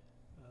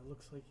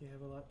 looks like you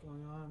have a lot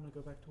going on. I'm going to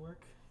go back to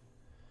work.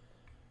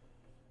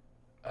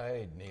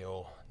 I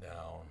kneel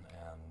down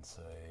and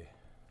say,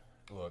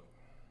 look,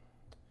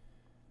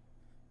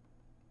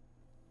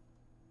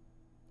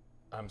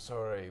 I'm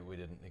sorry we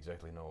didn't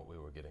exactly know what we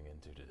were getting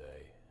into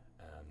today,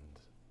 and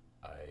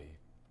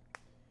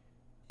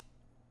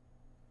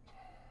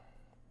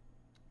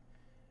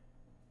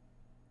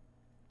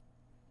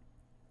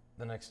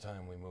the next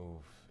time we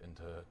move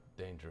into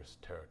dangerous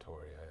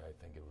territory, I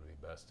think it would be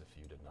best if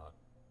you did not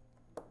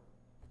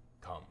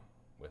come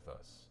with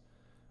us.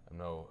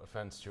 No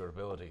offense to your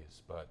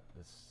abilities, but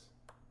this...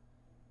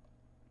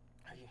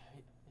 Are you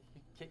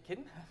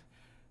kidding?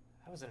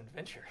 That was an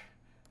adventure.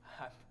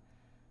 I'm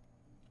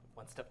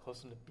one step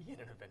closer to being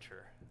an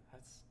adventurer.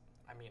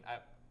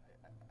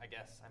 I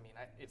guess.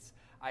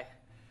 I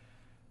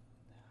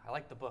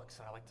like the books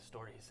and I like the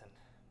stories, and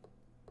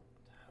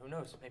who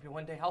knows, maybe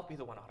one day I'll be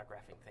the one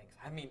autographing things.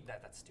 I mean,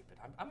 that's stupid.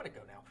 I'm gonna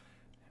go now.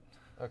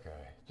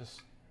 Okay,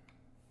 just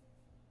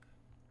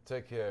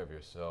take care of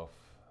yourself.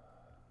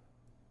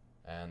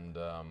 And,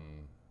 what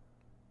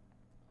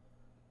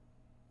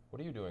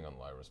are you doing on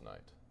Lyra's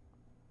night?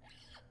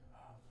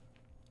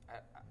 I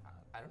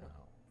don't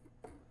know.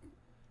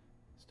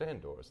 Stay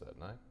indoors that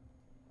night.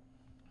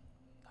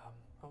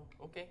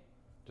 Okay.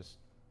 Just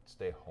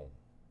stay home.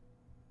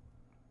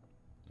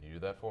 Can you do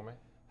that for me?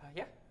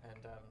 Yeah.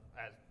 And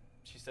as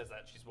she says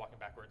that, she's walking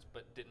backwards,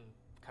 but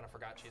kind of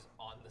forgot she's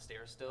on the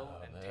stairs still,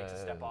 and takes a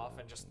step off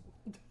and just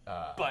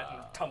button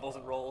tumbles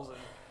and rolls, and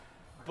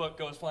book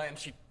goes flying.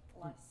 She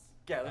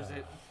gathers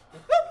it.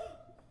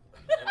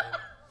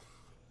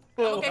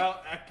 Okay.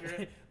 About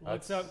accurate.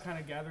 Looks up, kind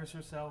of gathers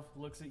herself,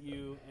 looks at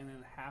you, and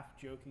then half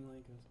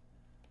jokingly goes,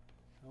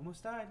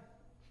 "Almost died."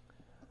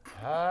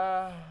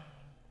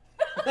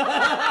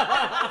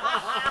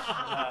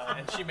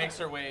 And she makes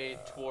her way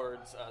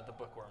towards the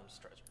bookworm's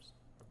treasures.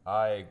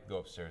 I go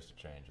upstairs to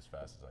change as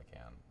fast as I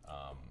can.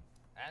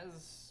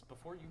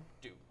 Before you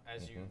do,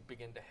 as you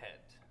begin to head,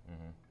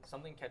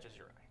 something catches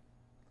your eye.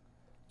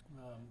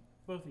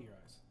 Both of your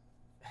eyes.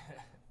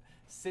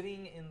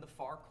 Sitting in the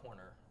far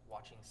corner,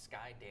 watching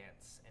Sky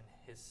dance in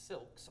his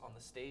silks on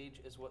the stage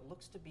is what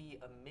looks to be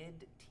a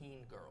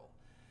mid-teen girl.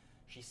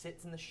 She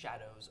sits in the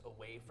shadows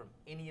away from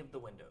any of the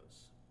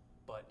windows,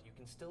 but you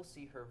can still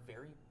see her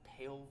very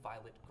pale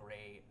violet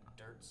gray,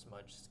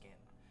 dirt-smudged skin.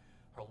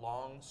 Her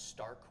long,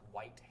 stark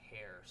white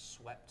hair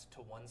swept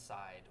to one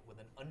side with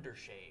an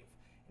undershave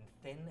and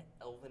thin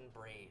elven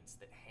braids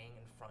that hang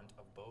in front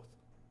of both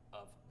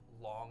of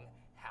long,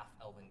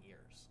 half-elven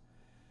ears.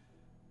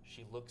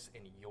 She looks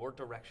in your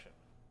direction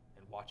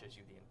and watches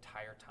you the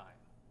entire time.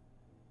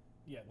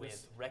 Yeah.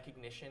 With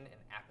recognition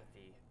and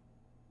apathy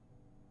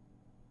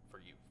for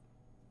you.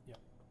 Yeah.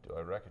 Do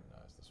I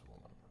recognize this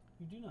woman?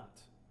 You do not.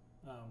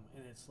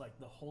 And it's like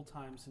the whole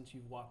time since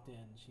you've walked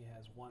in, she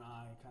has one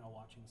eye kind of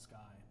watching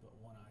Sky, but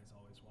one eye is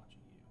always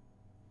watching you.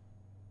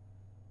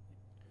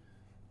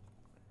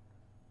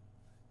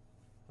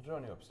 I'll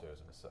join you upstairs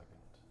in a second.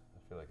 I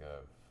feel like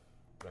I've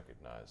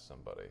recognized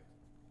somebody.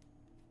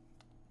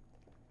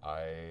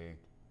 I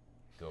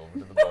go over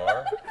to the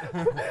bar.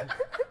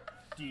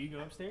 Do you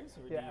go upstairs?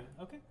 Or Yeah. Do you?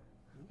 Okay.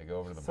 I go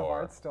over to the So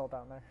bar. Art's still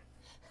down there.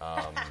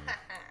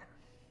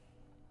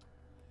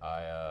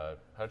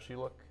 How'd she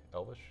look?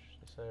 Elvish,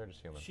 you say, or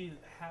just human? She's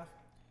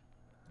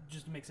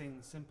just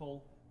mixing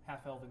simple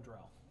half elven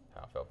drow.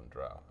 Half elven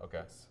drow.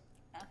 Okay. Yes.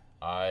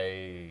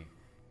 I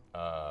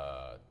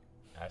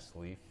ask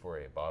Leaf for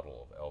a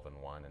bottle of elven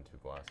wine and 2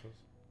 glasses.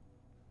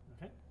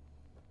 Okay.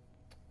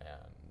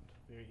 And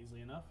Very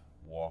easily enough.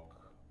 walk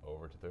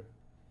over to her.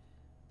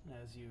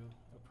 As you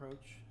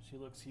approach, she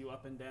looks you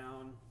up and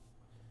down,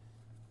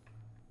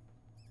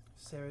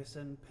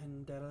 Saracen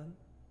Pendellan,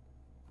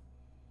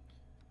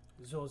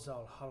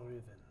 Zozal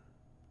Harriven.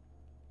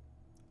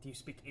 Do you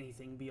speak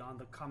anything beyond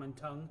the common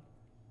tongue?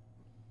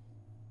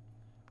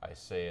 I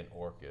say in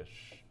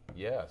Orcish,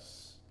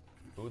 yes.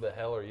 Who the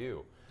hell are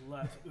you?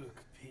 Lat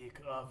uk peak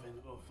oven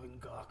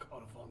ofengak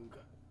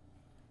orvunga.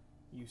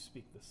 You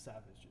speak the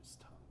savage's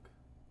tongue.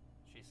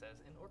 She says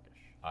in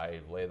Orcish. I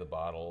lay the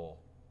bottle,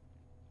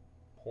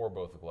 pour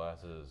both the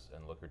glasses,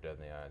 and look her dead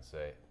in the eye and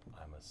say,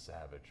 I'm a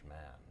savage man.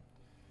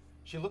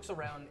 She looks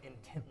around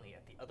intently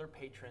at the other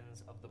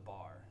patrons of the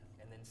bar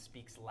and then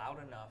speaks loud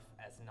enough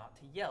as not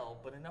to yell,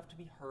 but enough to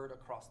be heard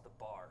across the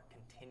bar,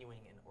 continuing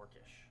in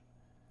Orcish.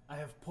 I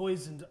have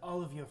poisoned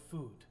all of your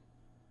food,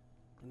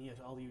 and yet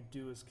all you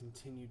do is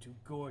continue to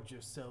gorge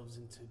yourselves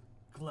into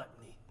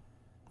gluttony,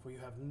 for you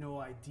have no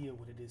idea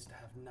what it is to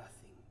have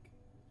nothing.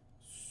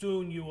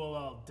 Soon you will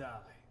all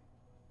die.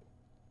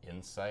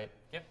 Insight?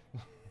 Yep.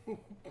 And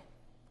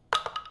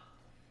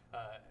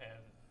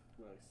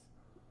Nice.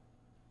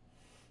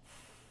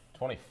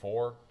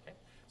 24. okay.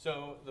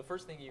 So the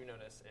first thing you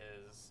notice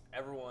is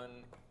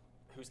everyone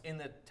who's in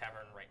the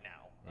tavern right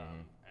now,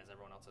 as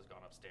everyone else has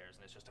gone upstairs,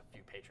 and it's just a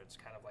few patrons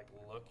kind of like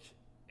look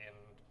in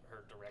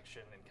her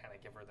direction and kind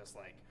of give her this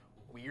like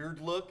weird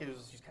look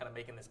as she's kind of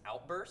making this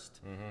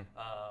outburst.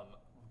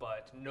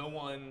 But no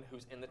one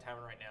who's in the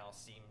tavern right now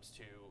seems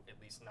to,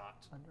 at least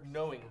not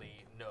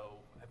knowingly,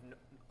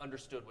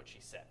 understood what she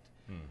said.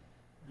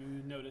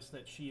 You notice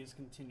that she is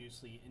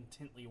continuously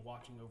intently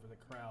watching over the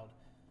crowd,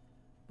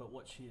 but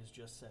what she has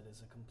just said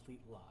is a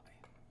complete lie.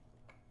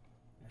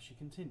 As she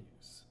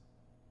continues,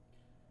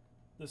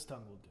 this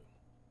tongue will do.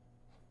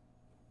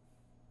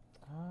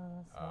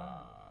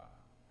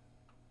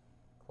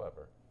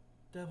 Clever.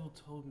 Devil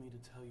told me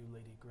to tell you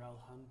Lady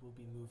Growlhund will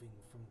be moving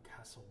from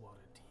Castle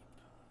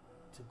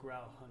Waterdeep to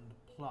Growlhund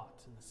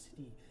Plot in the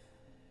city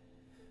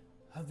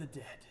of the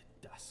dead,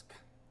 Dusk.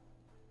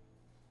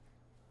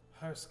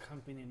 Hers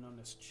company known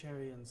as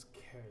Charon's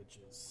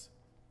Carriages,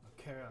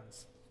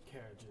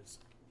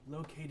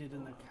 located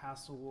in the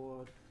castle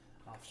ward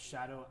off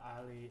Shadow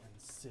Alley and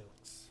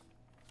Silks.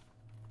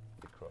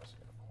 You're crossing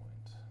a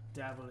point.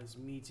 Davil is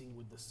meeting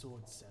with the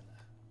sword seller,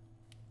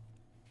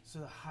 so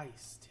the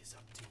heist is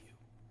up to you.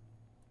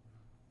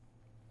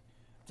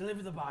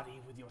 Deliver the body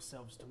with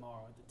yourselves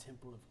tomorrow at the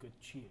Temple of Good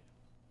Cheer.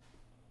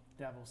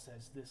 Davil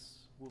says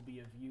this will be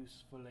of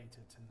use for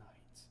later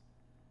tonight.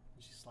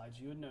 And she slides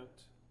you a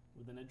note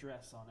with an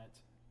address on it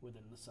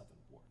within the Southern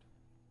Ward.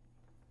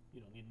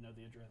 You don't need to know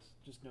the address,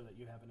 just know that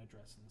you have an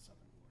address in the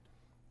Southern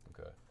Ward.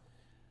 Okay.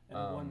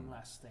 And one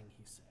last thing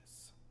he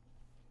says.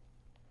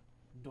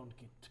 Don't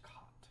get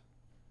caught.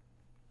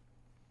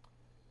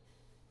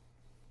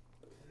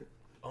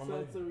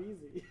 Sounds so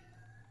easy.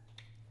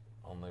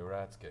 Only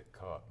rats get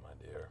caught, my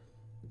dear.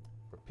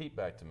 Repeat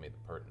back to me the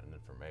pertinent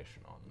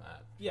information on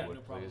that. if you Yeah, would,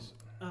 no problem.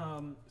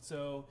 please.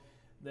 So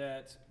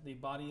that the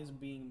body is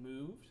being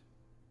moved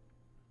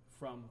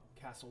from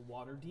Castle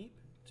Waterdeep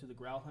to the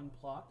Growlhund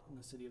Plot in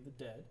the City of the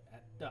Dead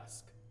at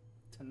dusk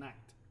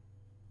tonight.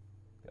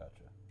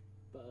 Gotcha.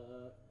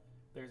 But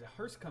there's a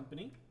hearse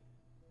company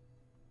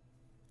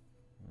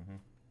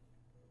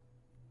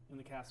in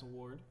the Castle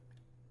Ward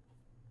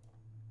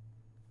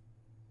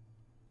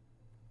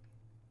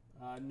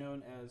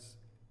known as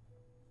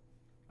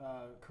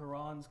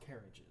Karan's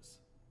Carriages.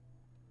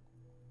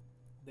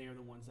 They are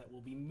the ones that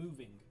will be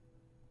moving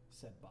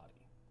said body.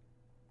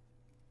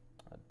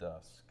 At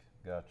dusk.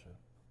 Gotcha.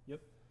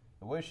 Yep.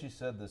 The way she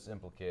said this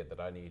implicated that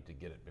I need to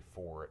get it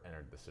before it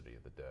entered the City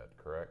of the Dead,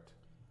 correct?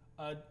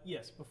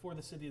 Yes, before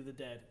the City of the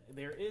Dead.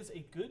 There is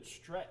a good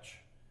stretch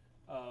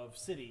of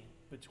city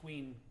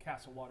between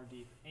Castle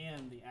Waterdeep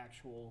and the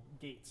actual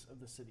gates of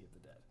the City of the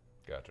Dead.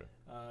 Gotcha.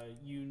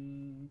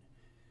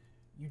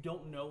 You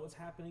don't know what's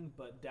happening,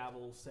 but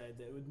Davil said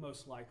that it would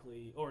most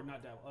likely, or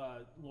not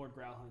Davil, Lord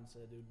Growlhund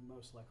said it would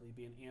most likely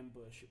be an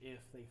ambush if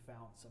they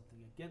found something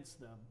against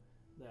them,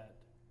 that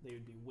they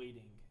would be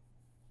waiting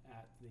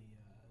at the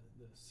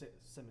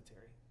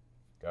cemetery.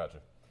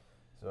 Gotcha.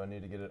 So I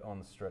need to get it on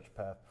the stretch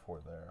path before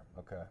there.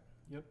 Okay.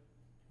 Yep.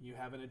 You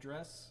have an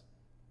address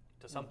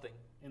To something.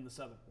 in the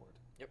Southern Ward.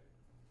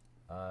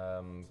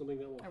 Something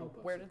that will And help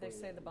us. where did they say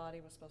accordingly. the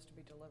body was supposed to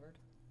be delivered?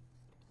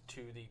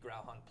 To the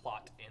Growlhund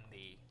Plot in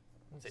the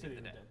City of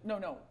the Dead.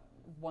 No,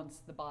 once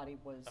the body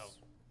was Oh.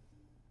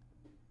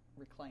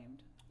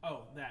 reclaimed.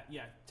 Oh, that,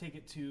 yeah. Take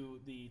it to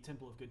the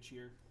Temple of Good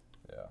Cheer.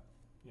 Yeah.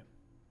 Yep.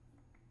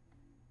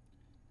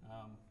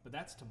 But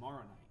that's tomorrow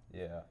night.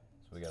 Yeah.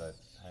 So we gotta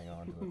hang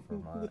on to it for a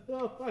month.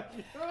 Oh my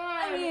god!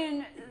 I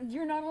mean,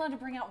 you're not allowed to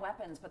bring out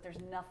weapons, but there's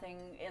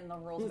nothing in the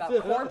rules about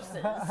corpses.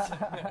 You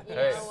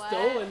Hey. know what?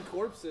 Stolen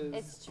corpses.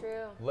 It's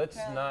true. Let's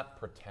not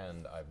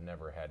pretend I've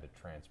never had to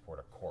transport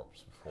a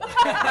corpse before.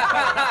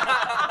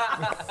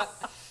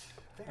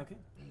 Okay.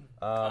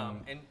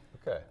 And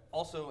Okay.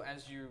 also,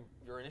 as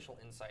your initial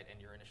insight and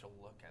your initial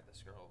look at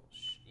this girl,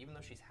 even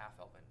though she's half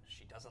elven,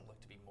 she doesn't look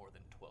to be more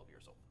than 12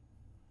 years old.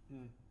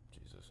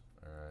 Jesus.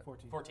 All right.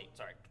 14. 14,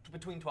 sorry.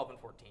 Between 12 and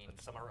 14,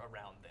 somewhere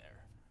around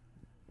there.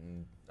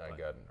 I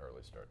got an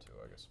early start too,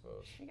 I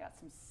suppose. She got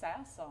some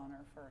sass on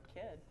her for a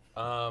kid.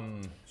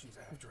 She's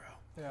half drow.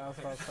 Yeah, I was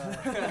about to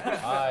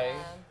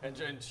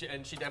say.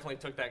 And she definitely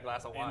took that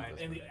glass of wine.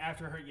 And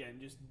after her,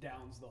 and just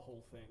downs the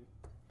whole thing.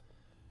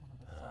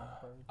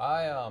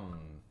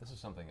 This is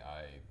something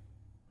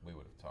we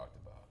would have talked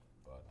about,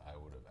 but I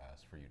would have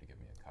asked for you to give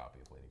me a copy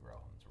of Lady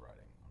Growlhand's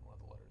writing on one of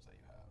the letters that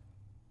you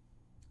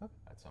have.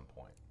 Okay. At some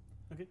point.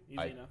 Okay,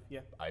 easy enough.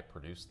 Yeah. I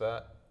produced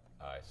that.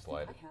 I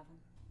slid. I have them.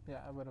 Yeah,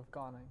 I would have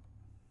gone and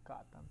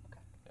got them.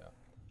 Okay. Yeah.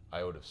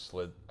 I would have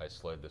slid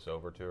this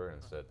over to her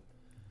and said,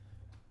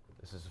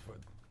 "This is for."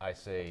 I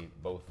say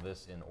both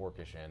this in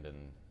Orcish and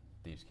in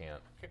Thieves'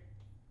 Cant. Okay.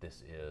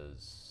 This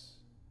is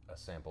a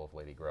sample of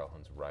Lady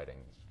Growlhand's writing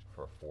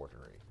for a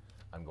forgery.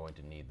 I'm going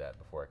to need that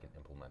before I can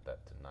implement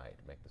that tonight.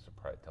 Make this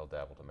tell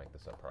Dabble to make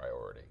this a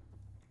priority.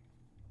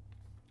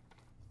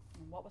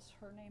 And what was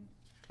her name?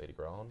 Lady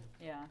Growlhand?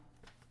 Yeah.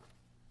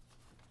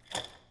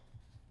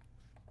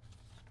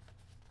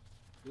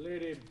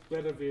 Lady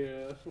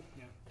Bedivere.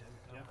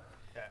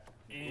 Yeah.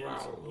 And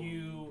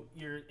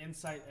your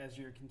insight as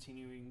you're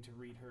continuing to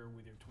read her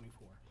with your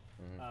 24.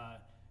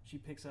 She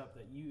picks up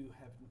that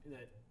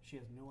that she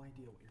has no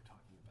idea what you're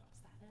talking about.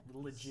 Is that it?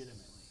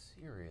 Legitimately.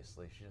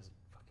 Seriously, she doesn't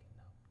fucking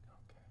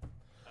know.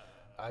 Okay.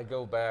 I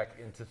go back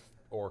into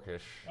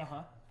Orcish,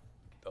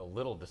 a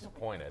little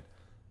disappointed,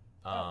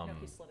 No,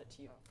 he slid it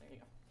to you. There you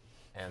go.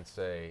 and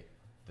say,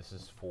 "This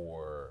is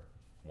for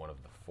one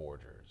of the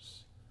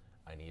forgers.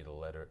 I need a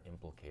letter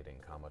implicating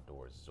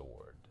Commodore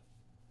Zord.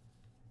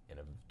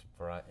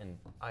 And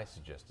I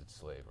suggested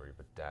slavery,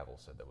 but Davil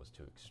said that was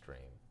too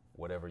extreme.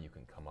 Whatever you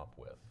can come up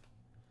with.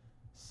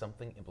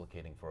 Something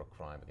implicating for a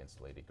crime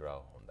against Lady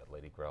Growlhand that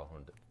Lady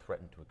Growlhand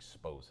threatened to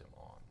expose him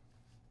on.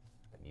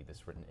 I need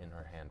this written in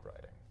her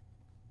handwriting."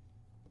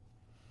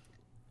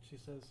 She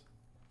says,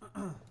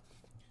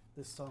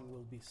 "This song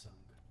will be sung."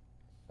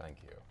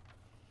 Thank you.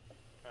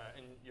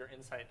 And your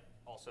insight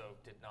also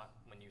did not,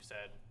 when you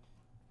said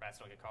rats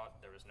don't get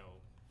caught, there was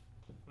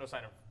no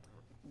sign of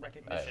I have a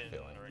recognition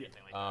feeling. or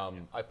anything like that.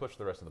 Yeah. I push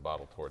the rest of the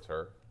bottle towards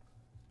her.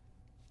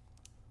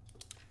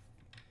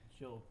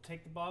 She'll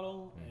take the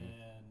bottle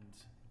and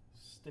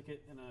stick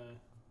it in a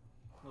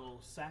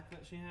little sack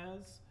that she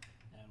has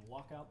and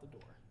walk out the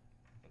door.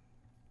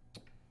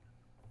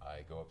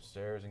 I go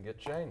upstairs and get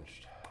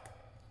changed.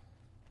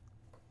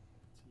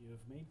 So you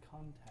have made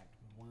contact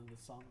with one of the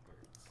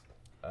songbirds.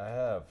 I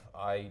have.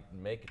 I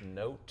make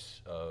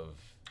note of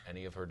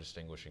any of her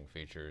distinguishing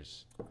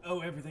features. Oh,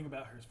 everything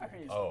about her is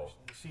very Oh.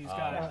 distinguished. She's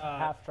got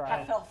half dry.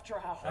 Half elf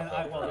drow.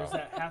 well, there's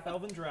that half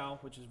elven drow,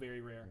 which is very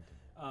rare,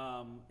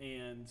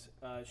 and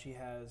she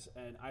has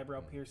an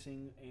eyebrow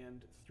piercing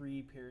and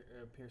 3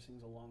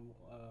 piercings along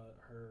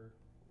her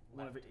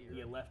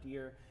left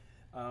ear.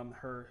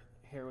 Her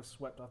hair was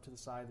swept off to the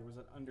side. There was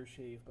an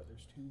undershave, but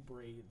there's 2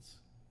 braids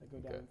that go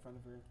down in front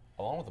of her.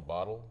 Along with the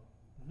bottle,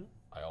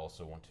 I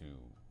also want to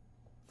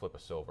flip a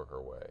silver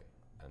her way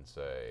and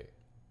say,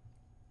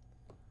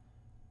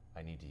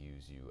 I need to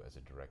use you as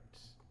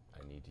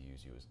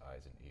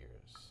eyes and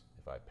ears.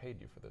 If I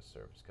paid you for this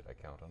service, could I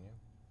count on you?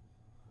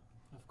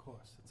 Of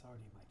course, it's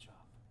already my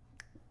job.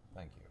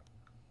 Thank you.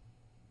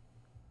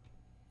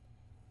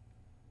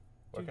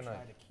 Do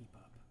try to keep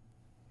up.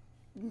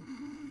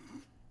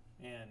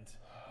 And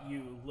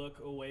you look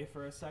away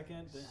for a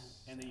second,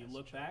 and then you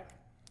look back.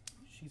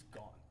 She's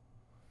gone.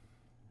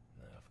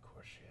 Of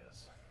course she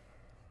is.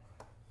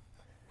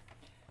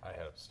 I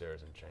head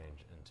upstairs and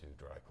change into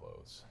dry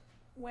clothes.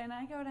 When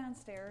I go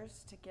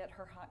downstairs to get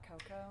her hot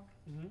cocoa,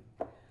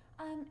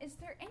 Is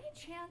there any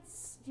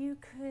chance you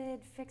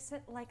could fix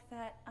it like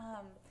that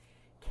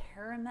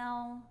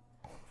caramel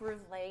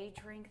brulee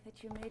drink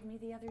that you made me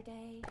the other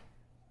day?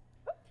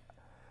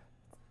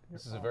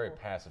 This is a very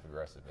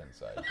passive-aggressive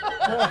insight.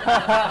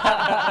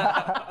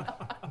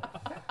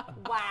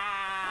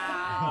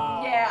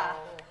 Wow. Yeah.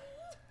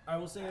 I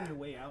will say on your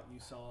way out, you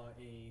saw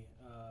a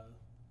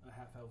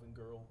half-elven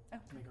girl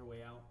make her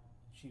way out.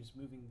 She was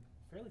moving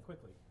fairly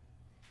quickly.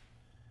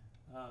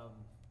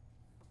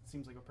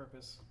 Seems like a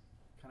purpose,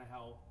 kind of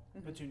how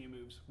Petunia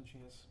moves when she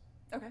has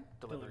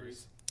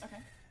deliveries.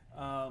 Okay.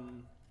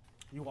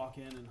 You walk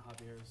in and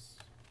Javier's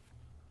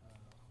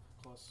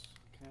close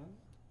can.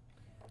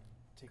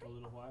 Take a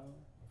little while.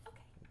 Okay.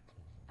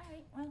 All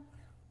right. Well,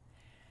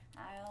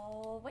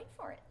 I'll wait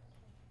for it.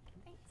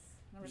 Thanks.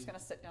 I'm just going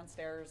to sit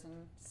downstairs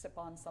and sip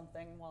on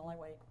something while I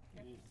wait.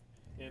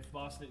 If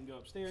Voss didn't go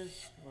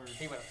upstairs, or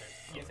He went upstairs.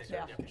 Yes, okay,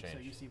 yeah. okay, so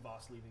Change. you see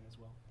Voss leaving as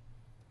well.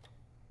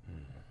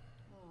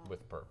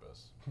 With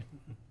purpose.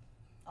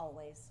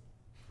 Always.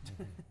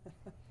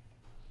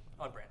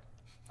 On brand.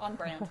 On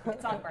brand.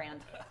 It's on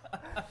brand.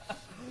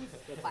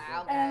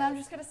 Wow. And I'm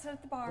just going to sit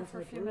at the bar for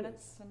a few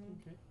minutes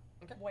and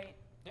Okay. wait.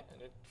 Yeah,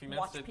 and in a few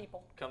minutes Watch it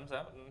people. comes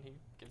out and he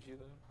gives you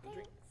the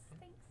drink.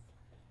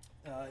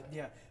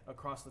 Yeah,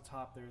 across the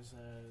top there's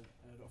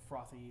a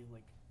frothy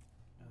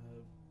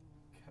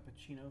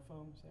cappuccino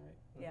foam. Is that right?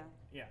 Yeah.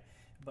 Yeah,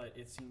 but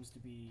it seems to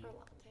be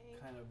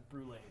kind of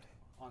bruleed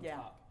on Yeah.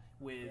 top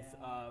with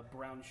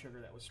brown sugar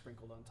that was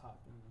sprinkled on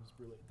top and it was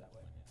bruleed that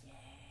way.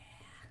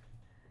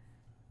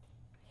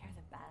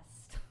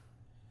 best.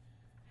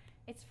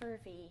 It's for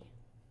V.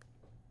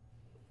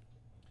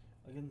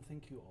 Again,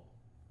 thank you all.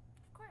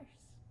 Of course.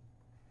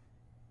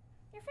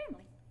 Your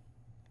family.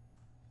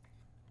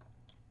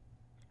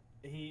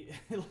 He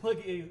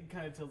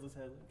kind of tilts his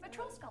head. The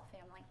Troll Skull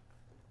family.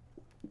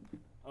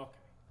 Okay.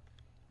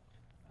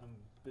 I'm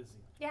busy.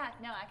 Yeah,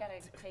 no, I gotta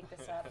take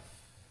this up.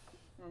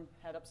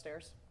 Head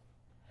upstairs.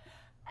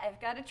 I've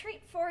got a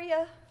treat for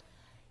you.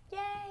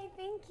 Yay,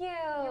 thank you.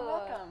 You're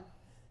welcome.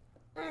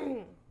 What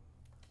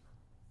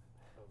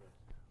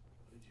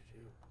did you do?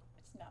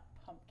 It's not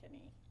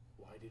pumpkin-y.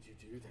 Why did you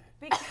do that?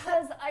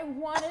 Because I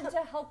wanted to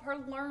help her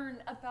learn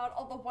about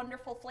all the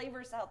wonderful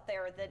flavors out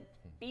there that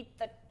beat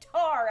the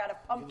tar out of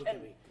You pumpkin. look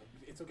at me.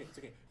 It's okay.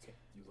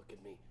 You look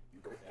at me. You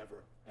don't ever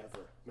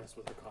mess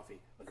with her coffee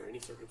under any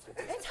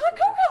circumstances. It's hot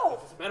cocoa!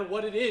 It doesn't matter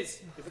what it is.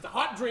 If it's a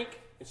hot drink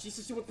and she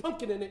says she wants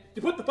pumpkin in it,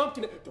 you put the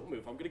pumpkin in it. Don't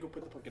move. I'm gonna go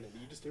put the pumpkin in it.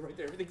 You just stay right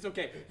there. Everything's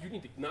okay. You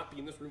need to not be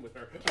in this room with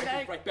her. I'll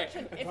be right back.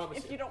 I promise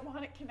If you. you don't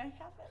want it, can I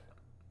have it?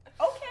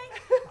 Okay.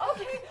 I'm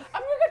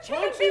gonna go check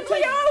Why don't you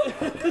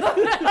Biblio.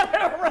 I'm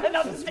gonna run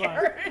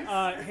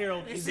upstairs.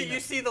 Harold, You is see, in you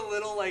a- see the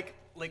little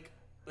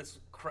this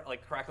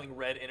crackling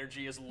red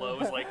energy as low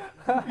as like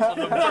on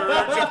the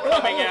verge of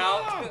coming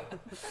out.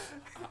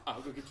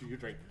 I'll go get you your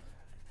drink.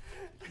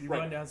 You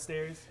Right. run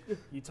downstairs.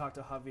 You talk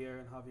to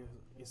Javier, and Javier,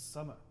 it's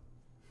summer.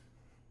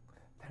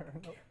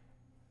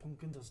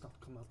 Pumpkin does not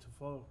come out to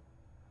fall.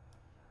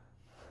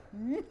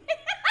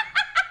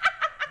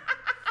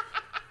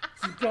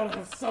 You gotta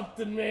have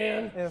something,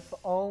 man. If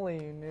only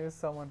you knew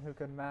someone who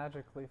could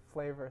magically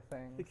flavor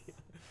things.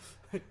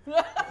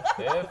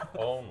 If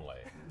only.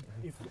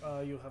 If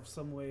you have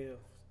some way of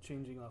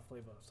changing our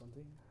flavor of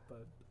something,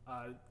 but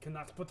I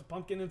cannot put the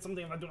pumpkin in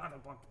something if I do not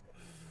have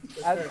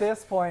pumpkin. At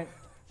this point,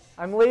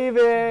 I'm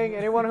leaving.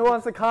 Anyone who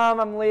wants to come,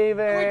 I'm leaving.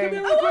 Wait, come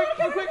here real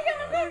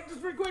quick.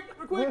 Just real quick.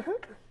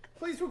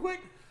 Please, real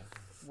quick.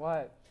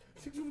 What?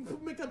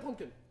 Make that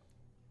pumpkin.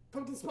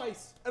 Pumpkin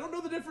spice. I don't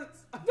know the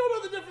difference. I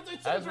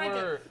should have As drank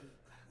we're it.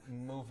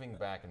 moving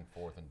back and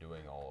forth and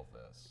doing all of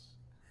this,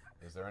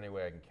 is there any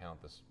way I can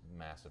count this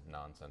massive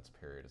nonsense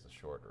period as a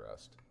short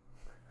rest?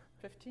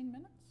 15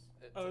 minutes?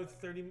 Oh, it's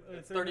 30.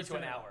 It's 30 30 to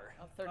an minutes hour.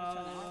 Oh, 30 to an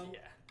hour. Yeah.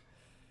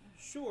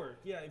 Sure.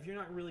 Yeah. If you're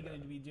not really going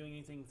to be doing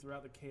anything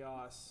throughout the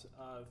chaos,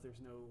 if there's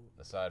no.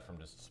 Aside from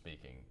just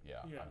speaking, yeah.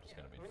 Yeah. I'm just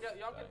going to be. I mean,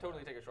 y'all can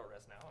totally take a short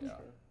rest now. Yeah.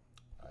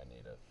 I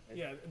need it.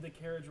 Yeah, the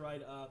carriage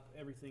ride up,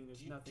 everything. There's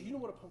Do nothing. you know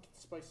what a pumpkin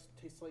spice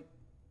tastes like?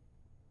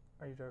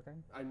 Are you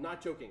joking? I'm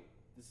not joking.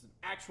 This is an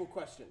actual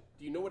question.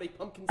 Do you know what a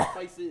pumpkin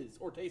spice is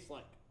or tastes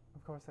like?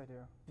 Of course I do.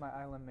 My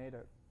island made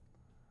it.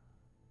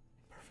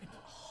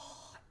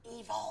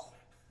 Evil.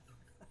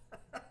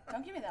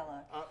 Don't give me that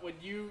look. When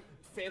you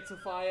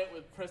fancify it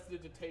with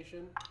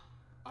prestidigitation,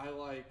 I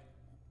like.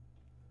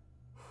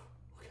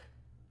 Okay.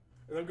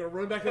 And I'm gonna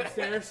run back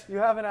upstairs. You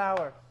have an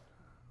hour.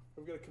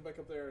 I'm gonna come back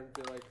up there and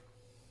be like,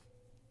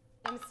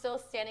 I'm still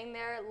standing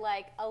there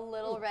like a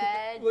little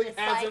red, Like, just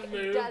hasn't like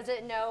moved.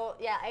 doesn't know.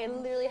 Yeah, I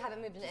literally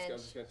haven't moved an I'm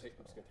inch. just gonna take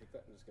that.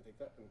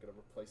 I'm gonna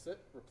replace it.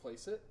 Take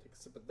a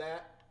sip of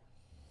that.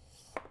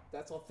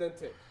 That's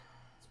authentic.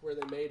 It's where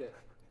they made it.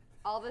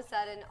 All of a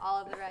sudden, all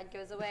of the red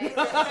goes away. And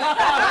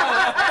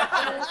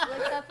just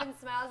looks up and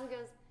smiles and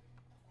goes,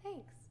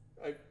 "Thanks."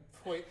 I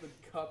point the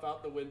cup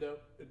out the window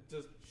and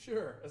just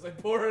sure as I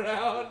pour it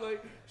out,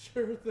 like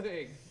sure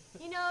thing.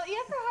 You know, you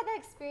ever had that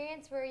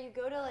experience where you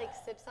go to like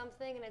sip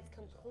something and it's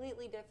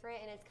completely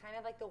different and it's kind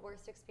of like the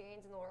worst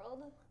experience in the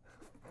world?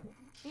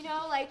 You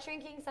know, like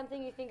drinking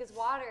something you think is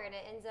water and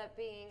it ends up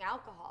being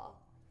alcohol.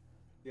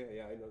 Yeah,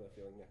 I know that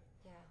feeling.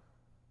 Yeah.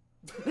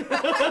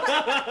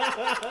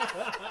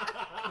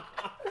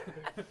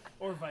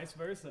 Or vice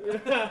versa.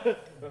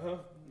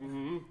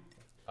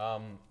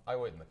 I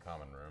wait in the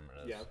common room,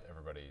 and as Yeah.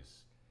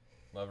 everybody's.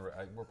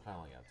 We're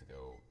piling out to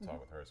go talk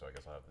with her, so I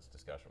guess I'll have this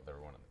discussion with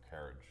everyone in the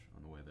carriage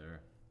on the way there.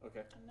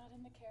 Okay. I'm not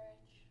in the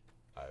carriage.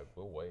 I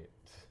will wait.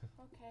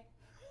 Okay.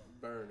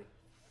 Bernie.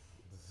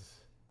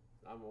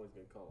 I'm always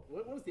gonna call it.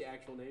 What was the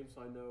actual name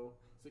so I know?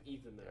 So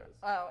Ethan knows.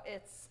 Oh,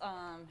 it's,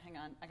 hang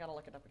on. I gotta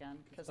look it up again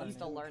because I'm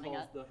still learning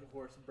it. Calls the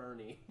horse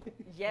Bernie.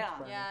 Yeah.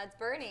 Yeah, it's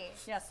Bernie.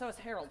 Yeah, so is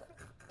Harold.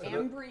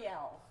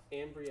 Ambrielle.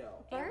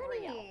 Ambrielle.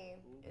 Bernie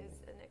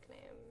is a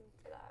nickname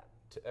for that.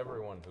 To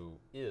everyone who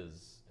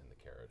is in the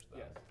carriage,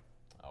 then, Yes.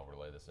 I'll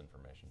relay this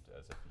information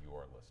as if you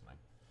are listening.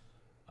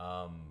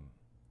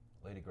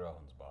 Lady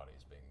Grohan's body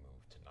is being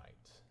moved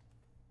tonight.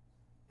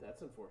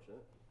 That's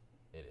unfortunate.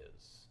 It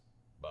is,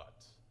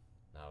 but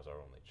now's our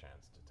only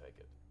chance to take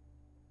it.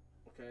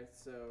 Okay,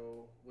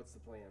 so what's the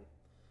plan?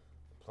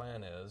 The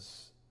plan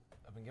is,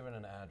 I've been given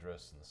an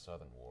address in the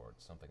Southern Ward,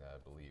 something that I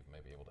believe may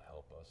be able to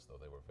help us, though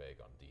they were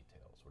vague on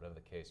details. Whatever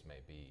the case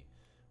may be,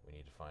 we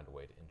need to find a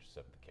way to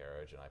intercept the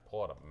carriage. And I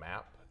pull out a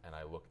map and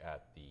I look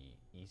at the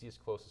easiest,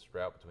 closest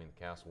route between the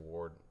Castle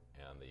Ward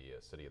and the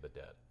City of the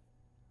Dead.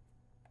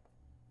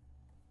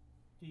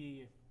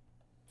 The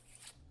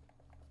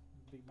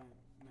big map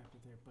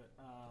right there, but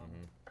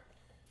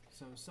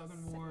so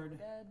Southern Ward.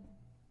 Dead.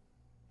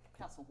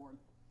 Castle Ward.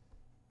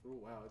 Oh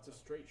wow, it's a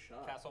straight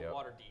shot. Castle Yep.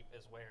 Waterdeep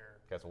is where.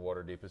 Castle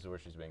Waterdeep is where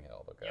she's being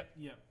held. Okay. Yep.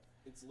 Yep.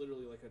 It's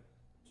literally like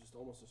just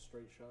almost a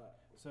straight shot.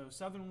 So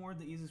Southern Ward,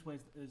 the easiest way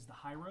is the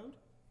high road.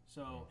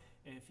 So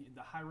if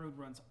the high road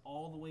runs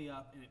all the way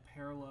up and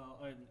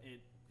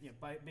it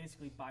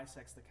basically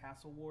bisects the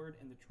Castle Ward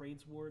and the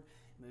Trades Ward,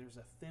 and there's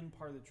a thin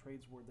part of the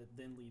Trades Ward that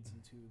then leads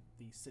into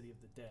the City of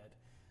the Dead.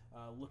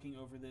 Looking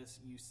over this,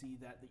 you see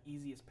that the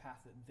easiest path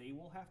that they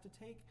will have to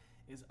take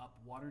is up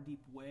Waterdeep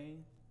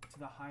Way to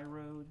the high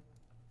road,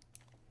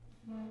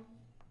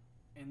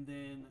 and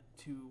then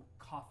to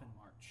Coffin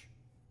March.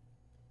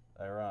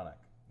 Ironic.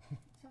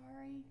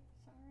 Sorry.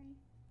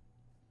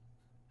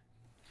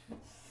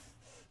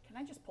 Can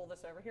I just pull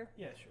this over here?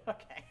 Yeah, sure.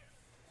 Okay.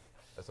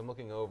 As I'm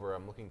looking over,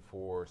 I'm looking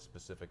for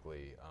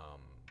specifically,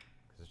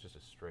 because it's just a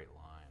straight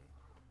line.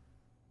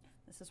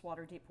 This is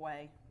Waterdeep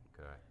Way.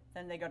 Okay.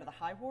 Then they go to the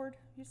High Ward,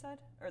 you said?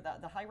 Or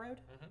the High Road?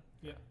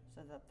 Yeah.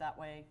 So that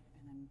way,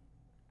 and then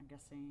I'm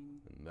guessing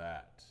And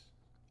that.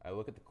 I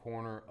look at the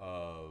corner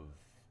of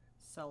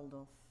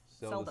Zelda.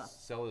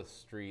 Selda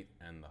Street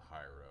and the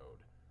High Road.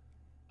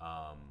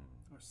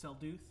 Or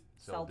Selduth.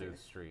 Selduth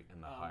Street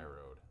and the High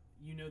Road.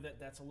 You know that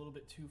that's a little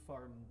bit too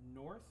far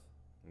north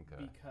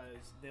Okay.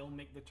 because they'll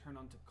make the turn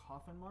onto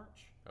Coffin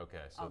March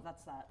Okay, so Oh,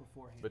 that's that.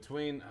 beforehand.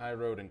 between High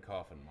Road and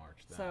Coffin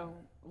March, then. So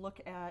look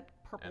at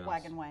Purple And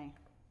Wagon Way.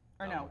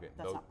 Or no, okay,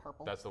 that's tho- not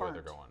purple. That's the way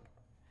they're Burnt. going.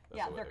 That's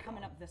Yeah, the way they're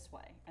coming going. up this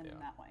way and then Yeah.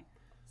 that way.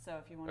 So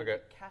if you want Okay.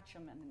 to catch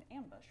them in an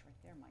ambush right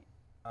there, might.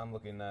 I'm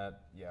looking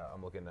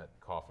at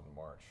Coffin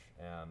March,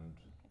 and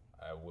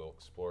I will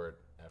explore it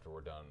after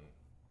we're done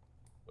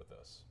with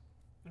this.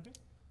 Okay.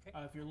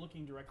 If you're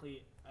looking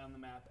directly on the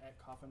map at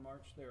Coffin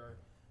March,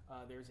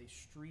 there's a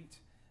street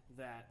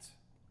that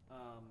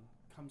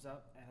comes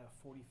up at a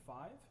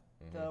 45,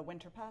 The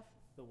Winter Path.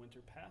 the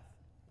Winter Path.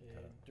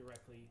 It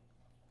directly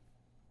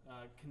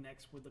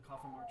connects with the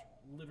Coffin March,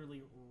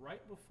 literally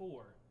right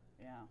before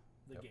Yeah.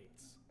 the Yep.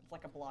 gates. It's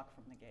like a block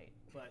from the gate.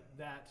 But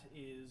that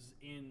is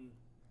in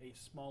a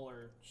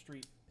smaller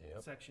street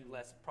Yep. section.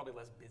 Probably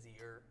less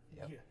busier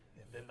Yep. Yeah.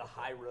 than the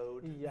High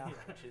Road, Yeah.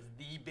 which is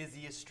the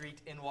busiest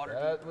street in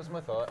Waterdeep. That was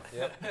my thought.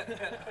 Yep.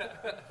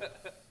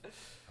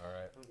 All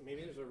right.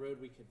 Maybe there's a road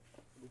we could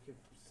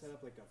set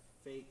up like a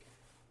fake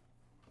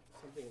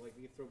something like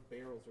we could throw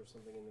barrels or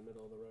something in the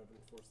middle of the road and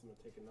force them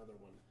to take another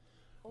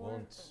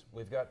one.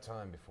 We've got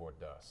time before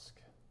dusk.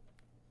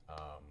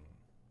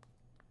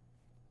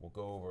 We'll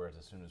go over it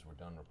as soon as we're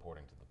done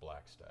reporting to the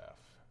Blackstaff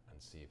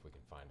and see if we can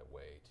find a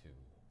way to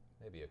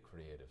maybe a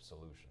creative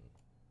solution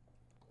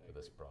to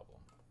this problem.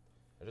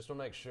 I just want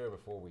to make sure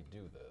before we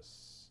do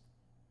this,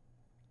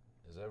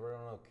 is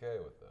everyone okay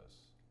with this?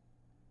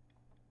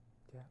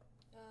 Yeah.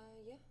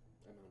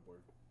 I'm on board.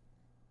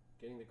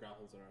 Getting the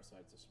Growlhounds on our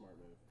side is a smart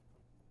move.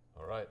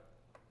 All right.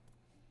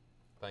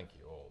 Thank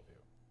you, all of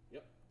you.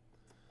 Yep.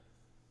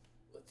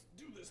 Let's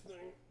do this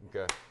thing.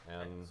 Okay.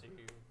 And So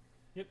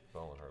you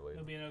following her lead.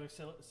 There'll be another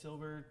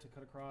silver to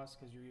cut across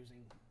because you're using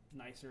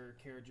nicer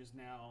carriages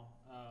now.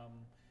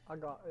 I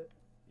got it.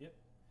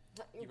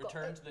 You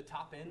return to the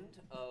top end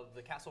of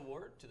the Castle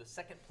Ward, to the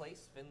second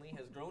place Finley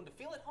has grown to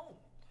feel at home.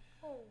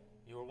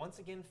 You are once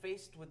again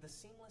faced with the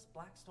seamless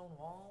blackstone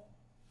wall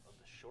of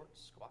the short,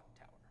 squat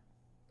tower.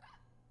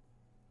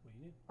 What do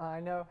you do?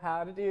 I know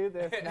how to do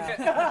this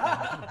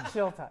now.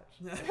 Chill touch.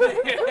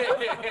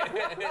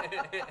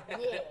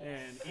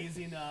 And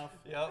easy enough,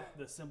 Yep.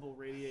 the symbol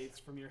radiates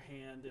from your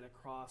hand and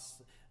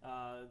across,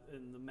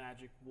 and the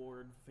magic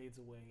ward fades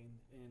away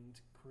and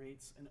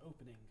creates an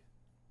opening,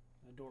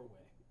 a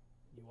doorway.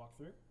 You walk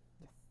through.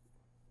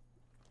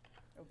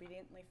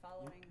 Obediently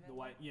following The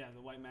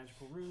white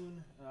magical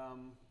rune,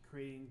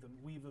 creating the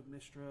weave of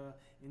Mystra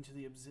into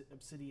the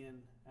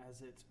obsidian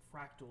as it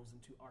fractals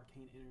into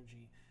arcane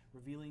energy,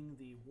 revealing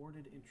the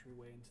warded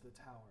entryway into the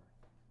tower.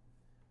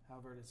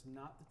 However, it is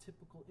not the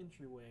typical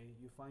entryway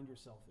you find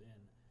yourself in,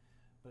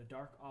 but a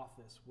dark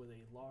office with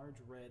a large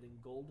red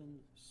and golden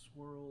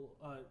swirled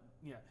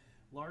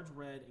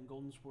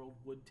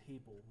wood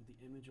table with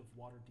the image of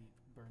Waterdeep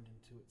burned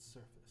into its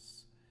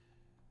surface.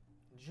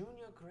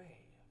 Junior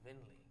Gray,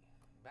 Vinley,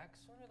 back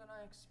sooner than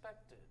I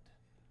expected.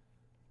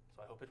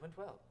 So I hope it went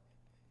well.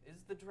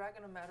 Is the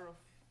dragon a matter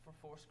for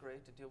Force Gray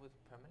to deal with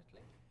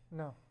permanently?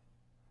 No.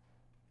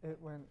 It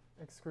went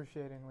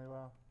excruciatingly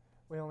well.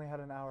 We only had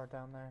an hour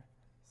down there,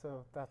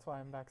 so that's why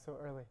I'm back so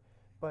early.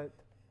 But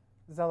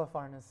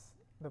Zelopharn is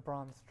the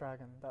bronze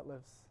dragon that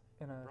lives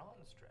in a...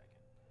 Bronze dragon.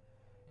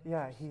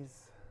 Yeah,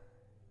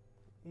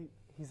 Interesting.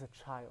 he's a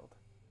child.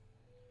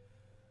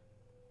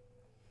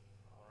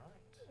 All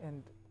right.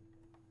 And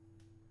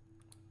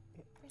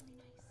Really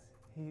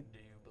nice. he... Do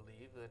you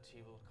believe that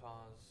he will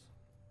cause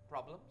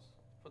problems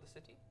for the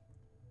city?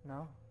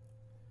 No.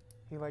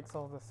 He likes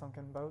all the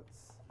sunken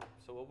boats.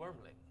 So a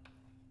wormling.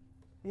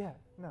 Yeah,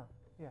 no,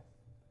 yes.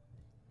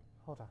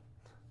 Hold on.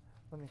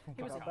 Let me think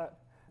He was about a that.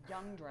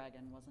 young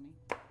dragon, wasn't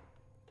he?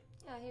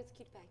 Yeah, he was a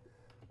cute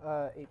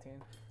guy. 18.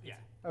 Yeah,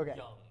 Okay.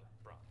 Young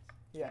bronze.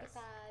 Yes.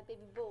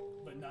 Baby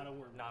boy. but not a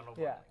worm. Not a wormling.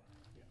 Yeah.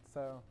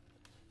 So,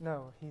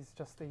 no, he's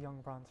just a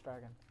young bronze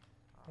dragon.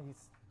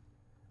 He's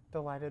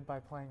delighted by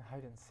playing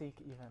hide and seek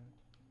even.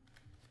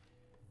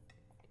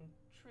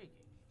 Intriguing.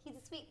 He's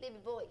a sweet baby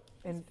boy.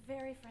 And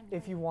Very friendly.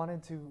 if you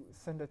wanted to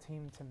send a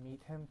team to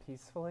meet him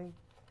peacefully,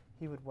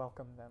 he would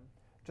welcome them.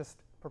 Just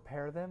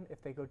prepare them.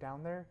 If they go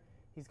down there,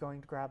 he's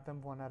going to grab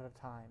them one at a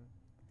time.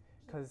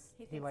 Because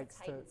he he thinks likes it's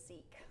hide to and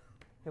seek.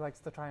 he likes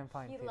to try and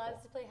find He people.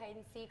 loves to play hide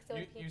and seek, so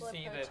when You people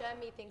see approach that-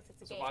 him, he thinks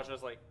it's a So game.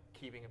 Vajra's like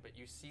keeping it, but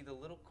you see the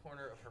little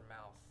corner of her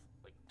mouth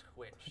like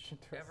twitch Twitch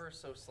and twist. ever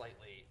so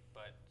slightly,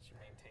 but she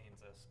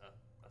maintains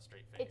a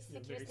straight face. It's Yeah,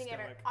 the very cutest thing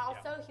ever. stoic.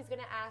 Also, he's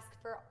gonna ask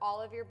for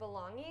all of your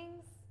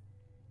belongings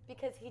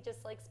because he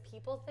just likes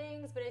people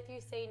things. But if you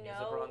say He's a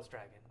no, bronze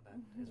dragon. That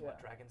is what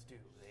Yeah. dragons do.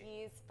 They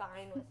he's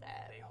fine with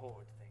they it.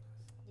 hoard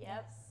things.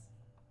 Yep.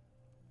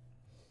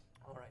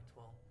 All right.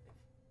 Well,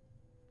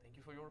 thank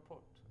you for your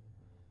report.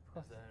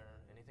 course. Is there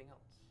anything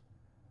else?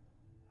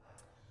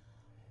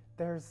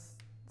 There's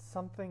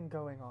something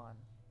going on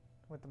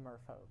with the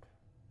merfolk.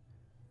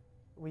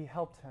 We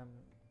helped him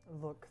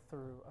look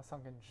through a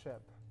sunken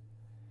ship,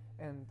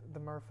 and the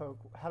merfolk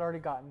had already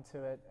gotten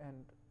to it,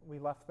 and we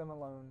left them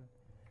alone,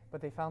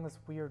 but they found this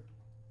weird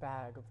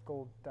bag of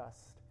gold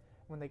dust.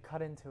 When they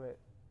cut into it,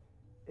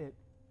 it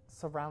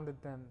surrounded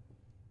them,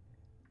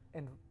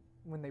 and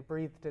when they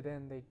breathed it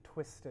in, they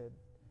twisted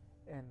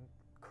and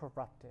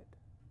corrupted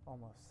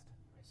almost.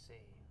 I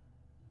see.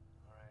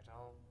 All right.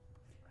 I'll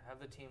have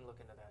the team look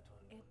into that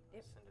one.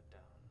 It- Send it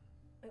down.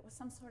 It was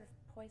some sort of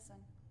poison.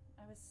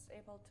 I was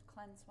able to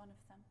cleanse one of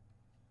them.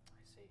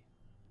 I see.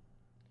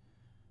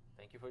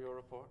 Thank you for your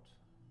report,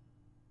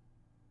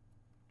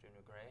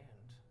 Junior Gray,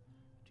 and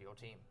to your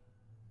team.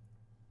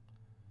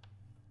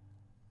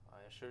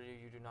 I assure you,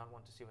 you do not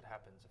want to see what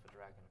happens if a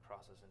dragon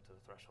crosses into the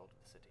threshold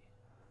of the city.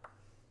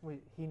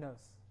 He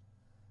knows.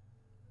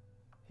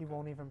 He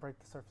won't even break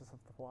the surface of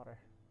the water.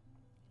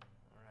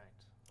 All right.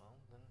 Well,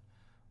 then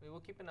we will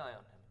keep an eye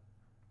on him,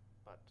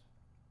 but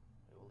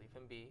we will leave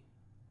him be.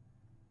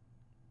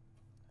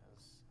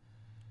 As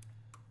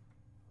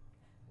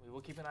we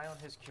will keep an eye on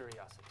his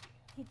curiosity.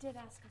 He did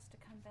ask us to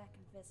come back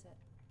and visit.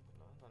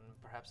 Well,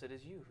 and perhaps it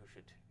is you who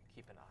should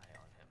keep an eye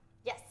on him.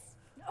 Yes.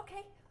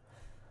 Okay.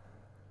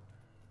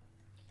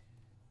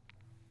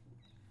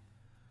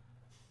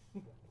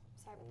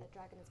 Sorry about that.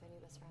 Dragon is my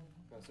new best friend.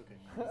 That's okay.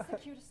 It's the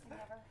cutest thing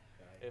ever.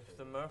 If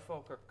the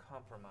merfolk are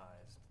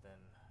compromised, then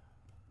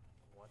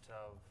what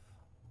of...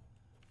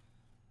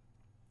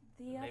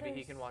 The Maybe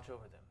he others- can watch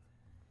over them.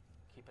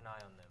 Keep an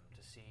eye on them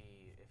to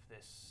see if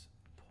this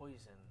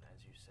poison,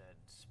 as you said,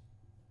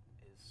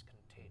 is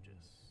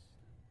contagious.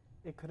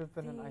 It could have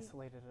been an The-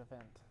 isolated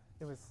event.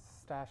 It was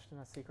stashed in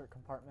a secret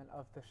compartment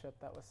of the ship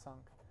that was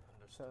sunk.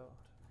 Understood.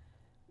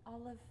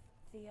 All of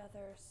the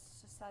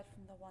others, aside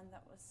from the one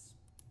that was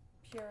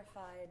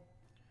purified,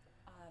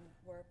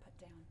 were put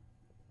down.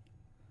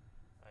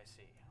 I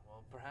see.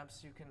 Well,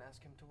 perhaps you can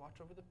ask him to watch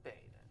over the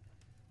bay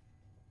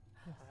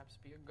then. Perhaps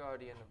be a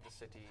guardian of the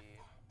city,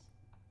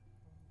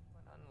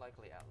 an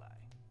unlikely ally.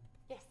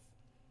 Yes.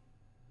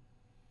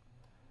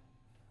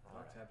 All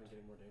Talks right. have been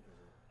getting more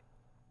dangerous.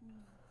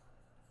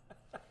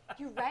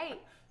 You're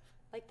right.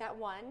 Like that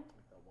one.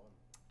 That one.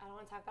 I don't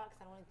want to talk about it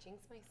because I don't want to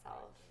jinx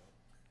myself.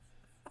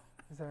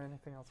 Is there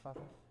anything else, Father?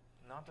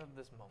 Not at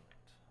this moment.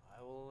 I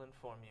will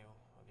inform you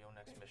of your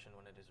next mission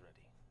when it is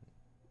ready.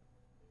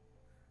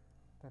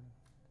 Then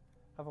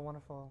have a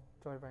wonderful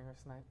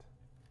Joybringers night.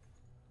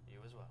 You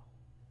as well.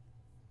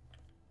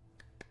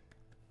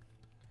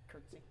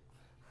 Curtsy.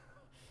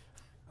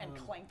 And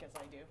clank as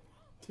I do.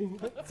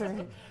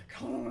 Same.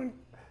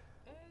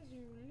 As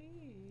you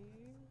leave.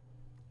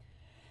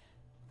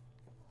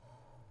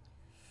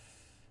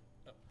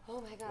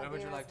 Oh my God. Where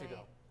would you Lyra's like to go?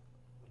 night.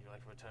 Would you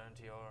like to return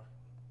to your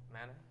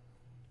manor?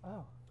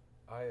 Oh,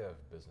 I have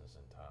business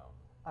in town.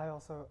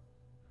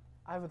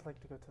 I would like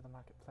to go to the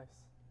marketplace.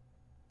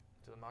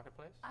 To the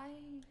marketplace?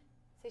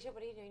 Seisha,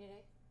 what are you doing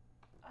today?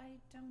 I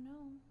don't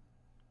know.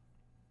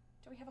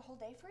 Do we have a whole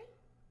day free?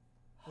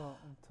 Well,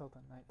 until the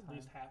At nighttime.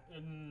 least half.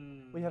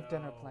 We have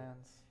dinner no.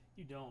 plans.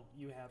 You don't.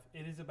 You have.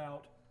 It is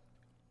about.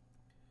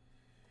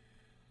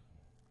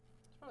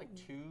 It's probably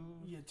like 2.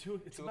 Yeah, it's 2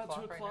 about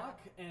 2 o'clock right o'clock,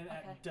 and Okay.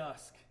 at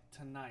dusk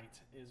tonight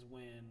is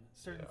when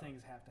certain Yeah.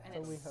 things have to And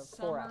happen. So we it's have 4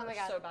 summer, hours. Oh my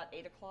God. so about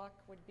 8 o'clock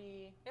would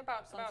be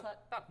About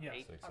sunset. Yeah.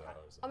 8. 6 Okay.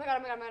 hours. Oh my God.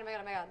 Oh my God. Oh my God. Oh my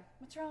God. Oh my God.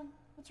 What's wrong?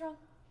 What's wrong?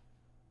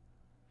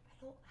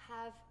 I don't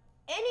have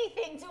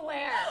anything to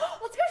wear.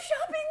 Let's go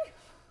shopping!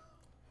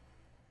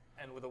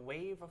 And with a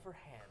wave of her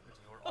hand,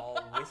 you're all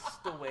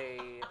whisked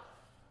away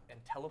and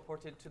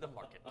teleported to the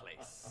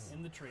marketplace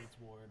In the trades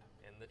ward.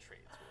 in the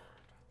trades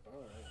ward.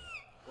 All right.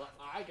 Well,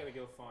 I gotta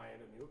go find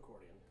a new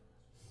accordion.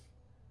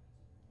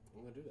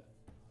 I'm gonna do that.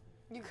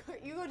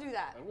 You go do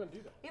that. I'm gonna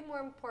do that. We have more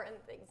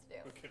important things to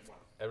do. Okay, wow.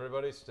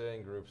 Everybody stay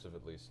in groups of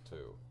at least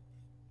 2.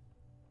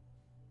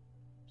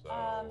 So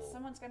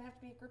Someone's gonna have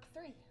to be group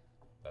 3.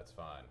 that's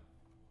fine.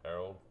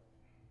 Harold,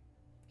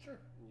 Sure.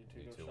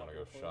 And you two want to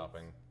go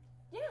shopping?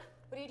 Yeah.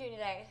 What are you doing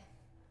today?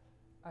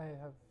 I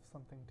have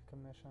something to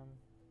commission.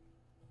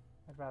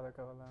 I'd rather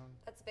go alone.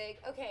 That's big.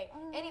 Okay.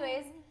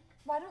 Anyways,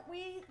 Why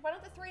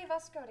don't the 3 of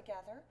us go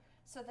together?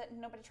 so that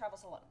nobody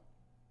travels alone.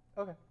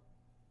 Okay.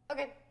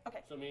 Okay.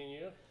 Okay. So me and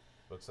you?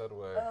 Books that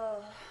way.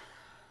 It'll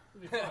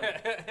be fun.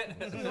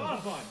 It's a lot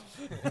of fun.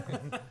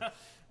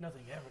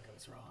 Nothing ever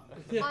goes wrong.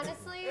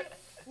 Honestly,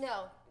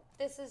 no.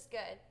 This is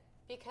good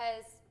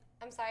because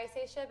I'm sorry,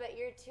 Seisha, but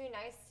you're too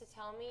nice to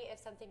tell me if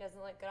something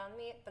doesn't look good on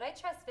me. But I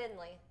trust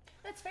Finley.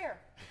 That's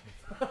fair.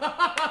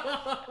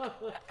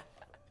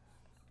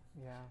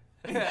 Yeah.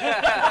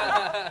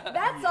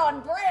 That's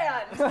on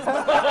brand.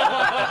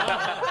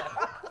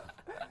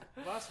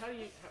 Boss, how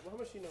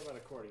much do you know about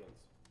accordions?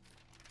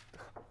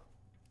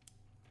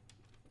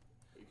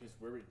 Because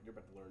you're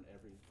about to learn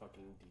every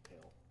fucking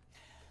detail.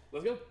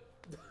 Let's go.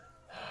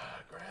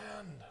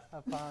 Grand.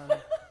 Have fun.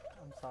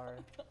 I'm sorry.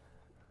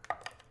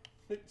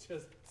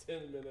 Just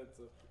 10 minutes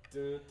of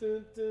dun,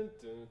 dun, dun,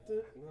 dun,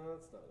 dun. No,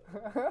 that's not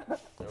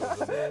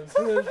it.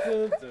 Dun,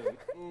 dun,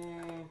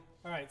 dun.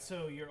 All right,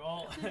 so you're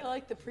all. I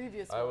like the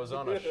previous I was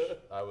on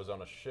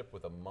a ship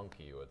with a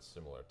monkey who had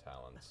similar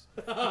talents.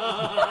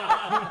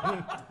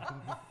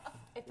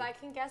 If I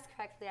can guess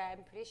correctly,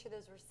 I'm pretty sure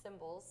those were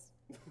symbols.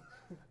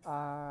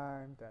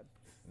 I'm dead.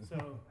 So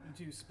you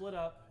two split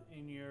up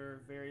in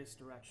your various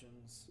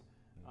directions.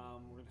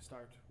 We're going to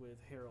start with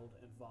Harold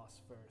and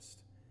Voss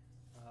first.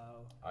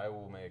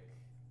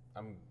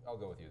 I'll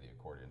go with you to the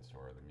accordion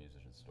store or the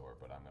musician store,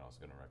 but I'm also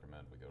going to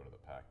recommend we go to the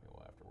Pack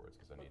Mule afterwards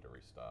because I need to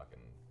restock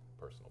and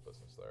personal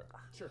business there.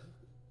 Sure.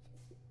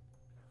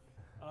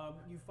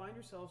 You find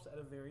yourselves at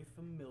a very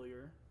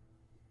familiar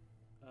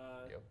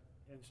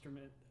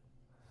instrument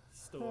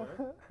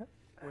store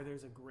where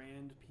there's a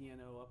grand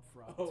piano up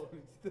front. Oh,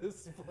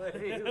 this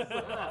place.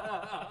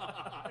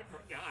 I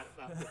forgot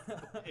about this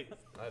place.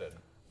 I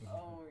didn't.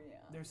 Oh, yeah.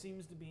 There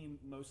seems to be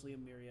mostly a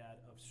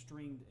myriad of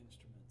stringed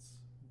instruments,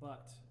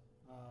 but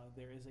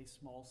there is a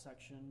small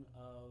section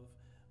of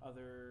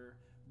other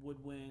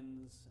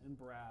woodwinds and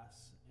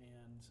brass,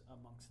 and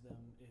amongst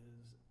them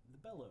is the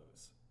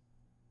bellows.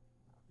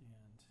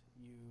 And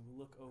you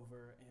look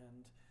over,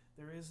 and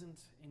there isn't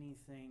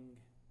anything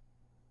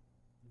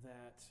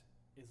that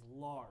is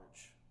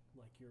large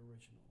like your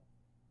original,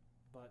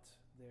 but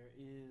there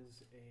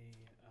is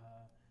a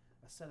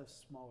set of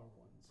smaller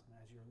ones. And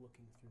as you're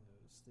looking through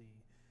those,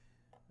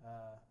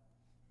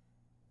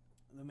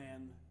 the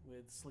man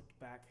with slicked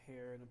back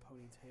hair and a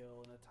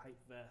ponytail and a tight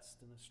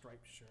vest and a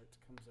striped shirt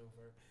comes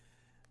over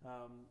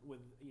with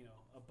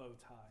a bow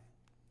tie.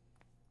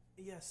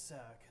 Yes,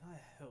 sir. Can I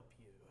help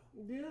you?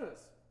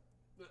 Yes.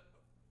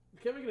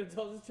 Can we get an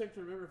intelligence check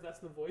to remember if that's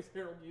the voice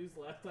Harold used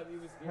last time he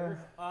was here?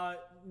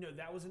 No,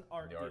 that was an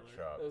art The dealer. art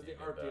shop. That was the you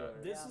art did dealer.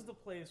 This is the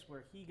place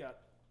where he got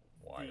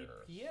Wires.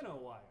 the piano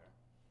wire.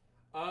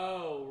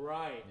 Oh,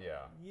 right.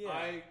 Yeah.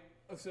 Yeah.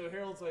 So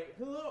Harold's like,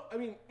 hello. I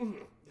mean,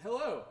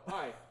 hello.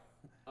 Hi.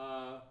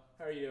 How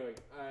are you doing?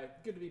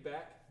 Good to be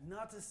back.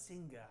 Not a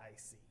singer, I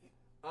see.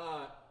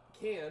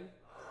 Can.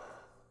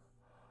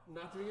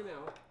 Not doing it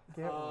now.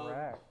 Get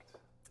wrecked.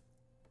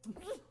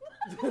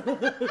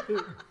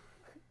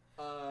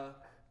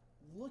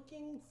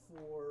 Looking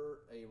for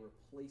a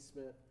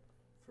replacement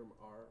from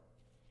our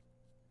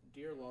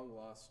dear long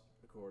lost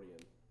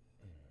accordion.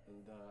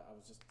 And I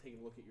was just taking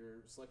a look at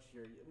your selection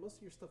here. Most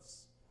of your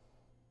stuff's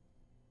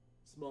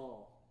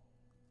small.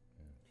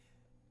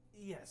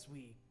 Yes,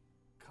 we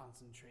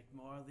concentrate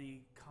more on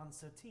the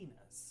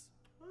concertinas.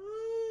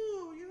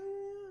 Oh, yeah.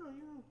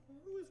 I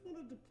always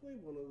wanted to play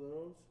one of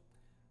those.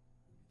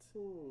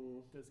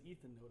 Does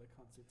Ethan know what a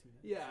concertina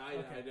is? Yeah, I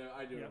Okay. do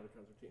Yep. know the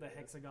concertina. The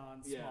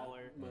hexagon, Yeah,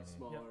 smaller. much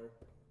smaller.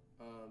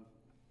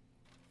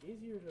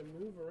 Easier to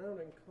move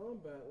around in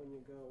combat when you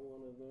got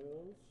one of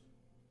those.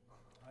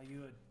 Are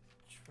you a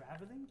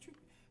traveling troupe?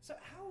 So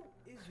how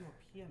is your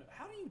piano?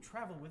 How do you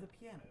travel with a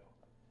piano?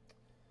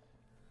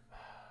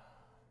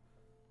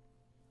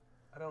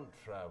 I don't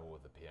travel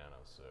with the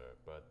piano, sir,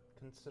 but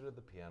consider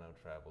the piano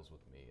travels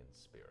with me in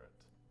spirit.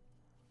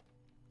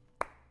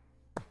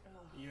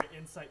 Your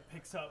insight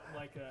picks up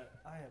like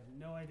I have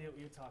no idea what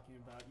you're talking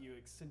about, you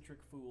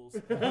eccentric fools.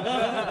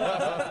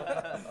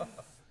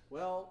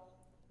 Well,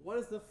 what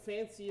is the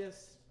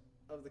fanciest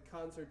of the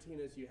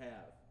concertinas you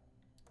have?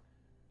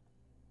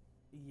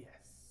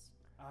 Yes.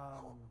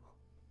 How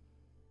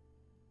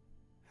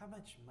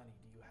much money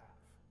do you have?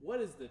 What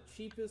is the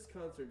cheapest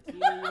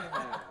concertina you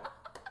have?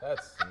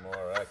 That's a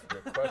more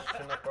accurate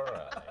question up our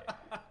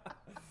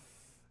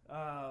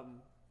alley.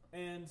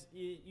 And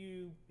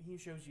he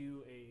shows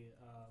you a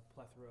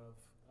plethora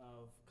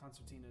of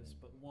concertinas,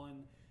 but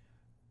one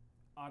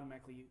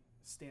automatically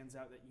stands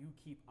out that you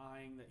keep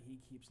eyeing, that he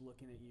keeps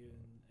looking at you,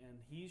 and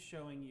he's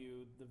showing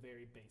you the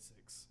very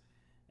basics.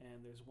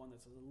 And there's one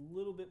that's a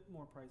little bit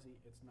more pricey.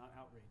 It's not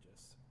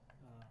outrageous,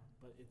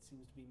 but it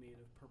seems to be made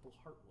of purple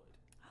heartwood.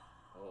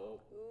 Oh.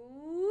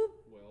 Ooh.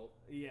 Well.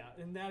 Yeah,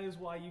 and that is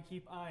why you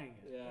keep eyeing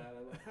it. Yeah. And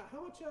I'm like,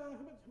 how much?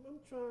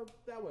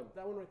 That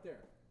one right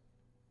there.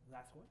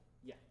 That's what?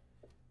 Yeah.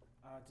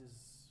 It is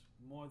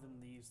more than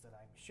these that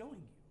I'm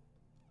showing you.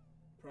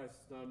 Price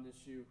is not an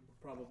issue,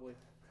 probably.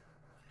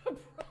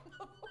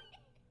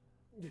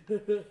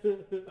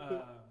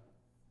 Yeah.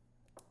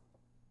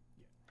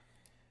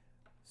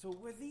 So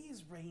where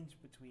these range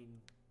between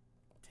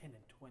 10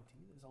 and 20,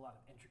 there's a lot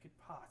of intricate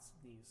parts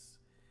in these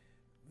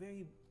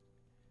very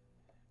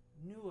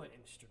newer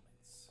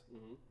instruments.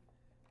 Mm-hmm.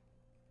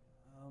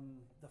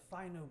 The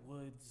finer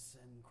woods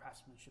and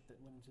craftsmanship that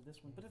went into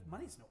this one. But if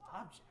money's no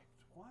object,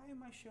 why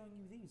am I showing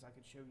you these? I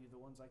could show you the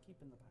ones I keep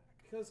in the back.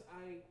 Because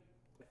I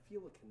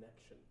feel a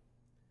connection.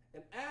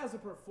 And as a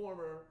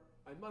performer,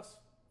 I must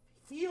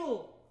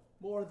feel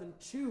more than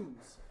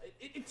choose.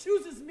 It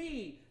chooses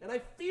me, and I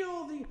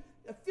feel the.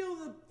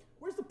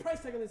 Where's the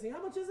price tag on this thing?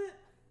 How much is it?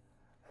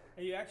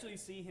 And you actually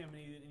see him,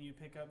 and you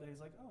pick up that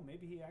he's like, oh,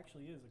 maybe he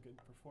actually is a good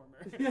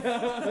performer.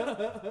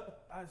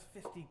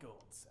 50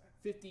 gold, sir.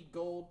 50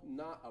 gold,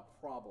 not a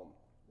problem.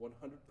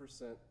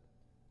 100%.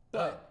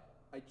 But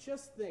I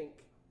just think.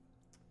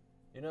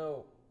 You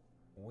know,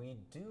 we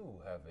do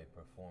have a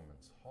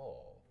performance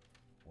hall.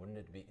 Wouldn't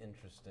it be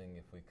interesting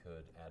if we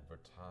could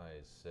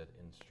advertise said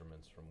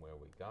instruments from where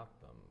we got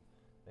them?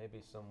 Maybe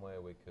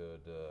somewhere we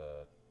could,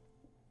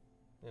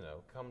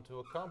 come to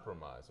a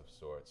compromise of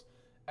sorts.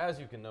 As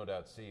you can no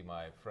doubt see,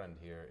 my friend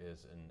here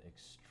is an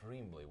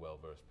extremely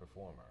well-versed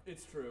performer.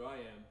 It's true, I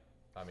am.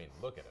 I mean,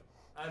 look at him.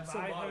 I'm so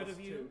Have I heard modest,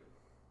 of you? too.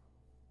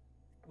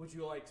 Would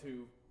you like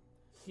to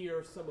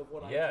hear some of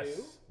what I do?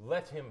 Yes,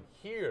 let him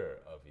hear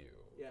of you,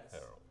 Yes.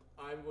 Harold.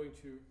 I'm going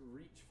to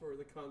reach for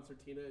the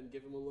concertina and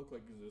give him a look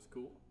like, is this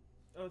cool?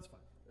 Oh, it's fine.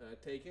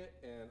 Take it,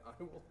 and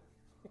I will.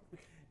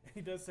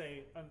 He does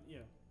say,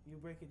 you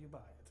break it, you buy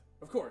it.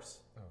 Of course.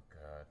 Oh,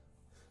 God.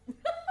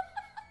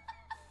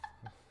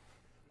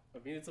 I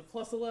mean, it's a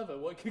plus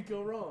 11. What could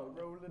go wrong?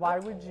 Why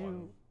would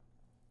you?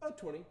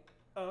 20.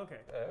 Oh, okay.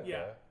 Okay,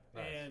 Yeah.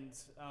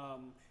 nice.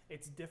 And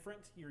it's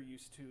different. You're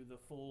used to the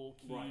full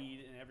keyed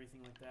Right. and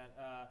everything like that.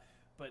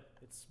 But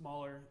it's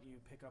smaller. You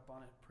pick up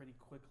on it pretty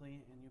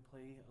quickly, and you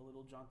play a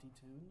little jaunty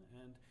tune,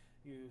 and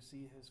you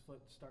see his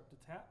foot start to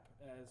tap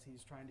as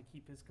he's trying to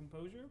keep his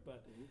composure,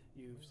 but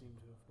you seem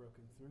to have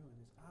broken through, and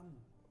he's,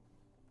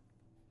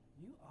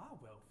 you are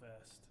well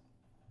versed.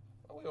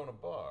 Well, we own a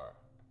bar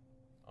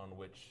on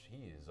which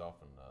he is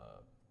often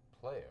a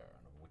player,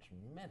 and of which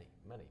many,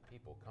 many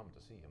people come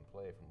to see him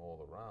play from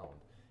all around.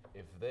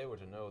 If they were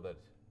to know that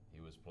he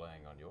was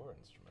playing on your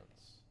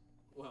instruments.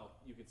 Well,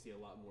 you could see a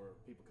lot more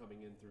people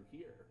coming in through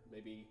here.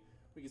 Maybe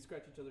we could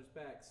scratch each other's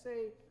backs.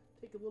 Say,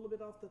 take a little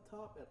bit off the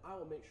top, and I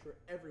will make sure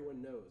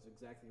everyone knows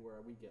exactly where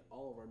we get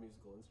all of our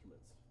musical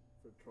instruments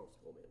for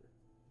Trollskull Manor.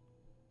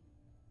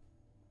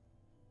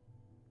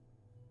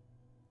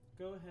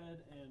 Go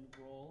ahead and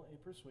roll a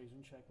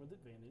persuasion check with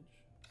advantage,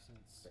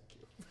 since... Thank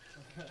you.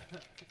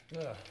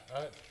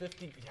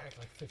 50, yeah,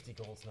 like 50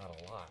 gold's not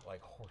a lot,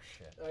 like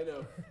horseshit. I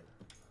know,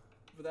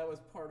 but that was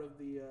part of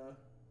the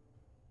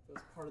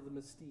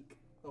mystique.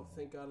 Oh,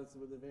 thank God it's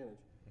with advantage.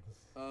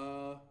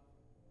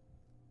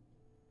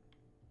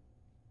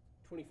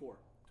 24.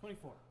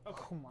 24.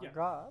 Okay. Oh my yeah.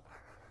 God.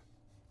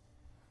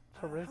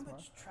 How Charisma.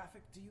 much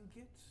traffic do you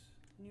get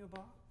in your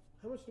bar?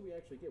 How much do we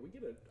actually get? We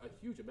get a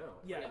huge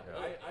amount. Yeah.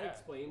 I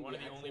explained one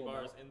of the only actual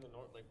bars amount. in the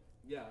north, like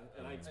Yeah,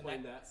 and I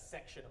explained that that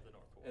section of the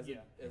North Pole. as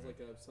Yeah. as like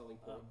a selling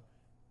point.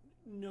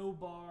 No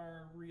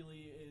bar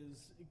really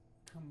is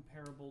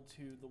comparable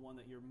to the one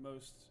that you're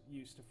most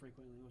used to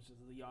frequently, which is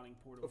the Yachting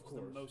Portal, Of which is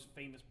the course. most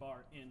famous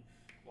bar in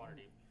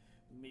Waterdeep.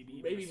 maybe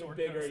even Maybe even Sword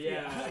bigger, Coast.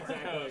 yeah,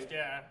 exactly.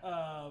 Yeah.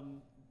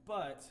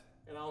 But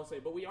And I'll say,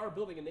 but we are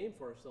building a name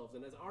for ourselves,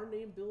 and as our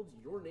name builds,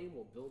 your name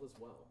will build as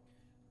well.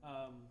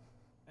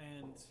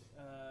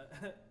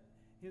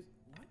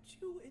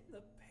 weren't you in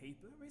the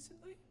paper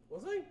recently?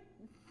 Was I?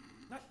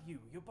 Not you,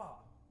 your bar.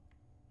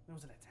 There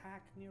was an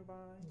attack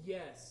nearby.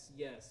 Yes.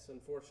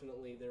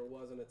 Unfortunately, there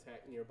was an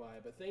attack nearby,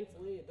 but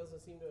thankfully, it doesn't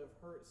seem to have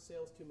hurt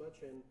sales too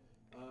much. And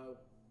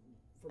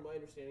from my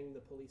understanding,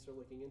 the police are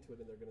looking into it,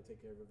 and they're going to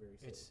take care of it very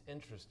soon. It's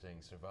interesting,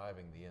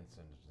 surviving the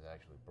incident has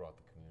actually brought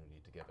the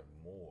community together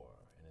more,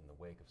 and in the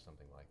wake of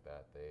something like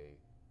that, they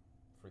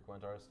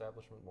frequent our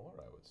establishment more,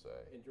 I would say.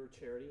 And your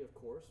charity, of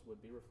course, would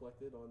be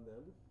reflected on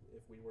them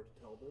if we were to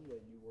tell them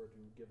that you were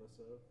to give us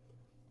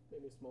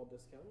maybe a small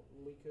discount,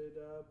 and we could,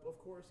 of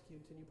course,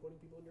 continue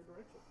pointing people in your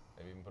direction.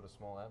 Maybe even put a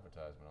small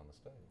advertisement on the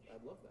stage.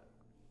 I'd love that.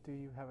 Do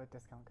you have a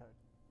discount code?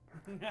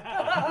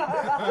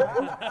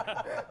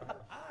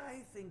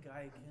 I think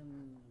I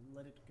can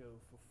let it go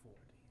for 40.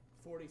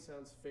 40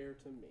 sounds fair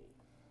to me,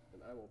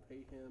 and I will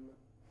pay him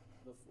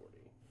the 40.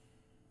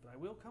 But I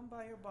will come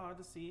by your bar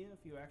to see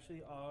if you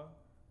actually are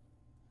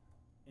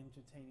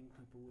entertaining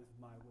people with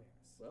my wares.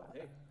 Well,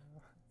 hey,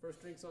 first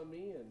drink's on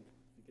me, and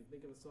if you can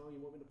think of a song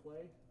you want me to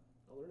play,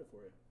 I'll learn it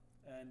for you.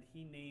 And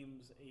he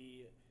names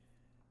a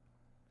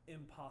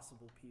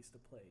impossible piece to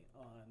play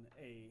on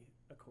a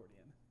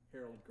accordion.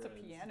 Harold It's a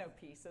Grenz. piano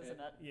piece, isn't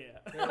it? Yeah.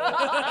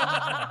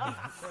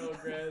 Harold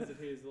Grenz, and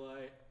he's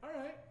like, all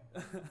right,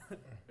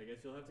 I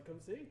guess you'll have to come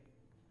see.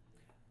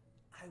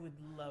 I would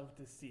love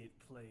to see it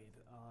played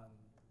on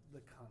the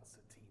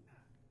concertina.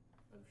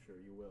 I'm sure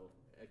you will.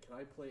 Can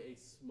I play a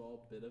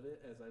small bit of it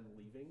as I'm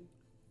leaving?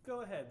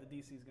 Go ahead. The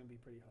DC is going to be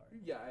pretty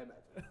hard. Yeah, I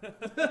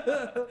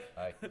imagine.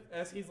 I,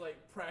 As he's like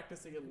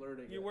practicing and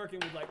learning. You're it. working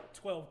with like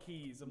 12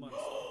 keys a month.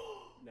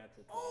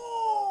 Natural 20.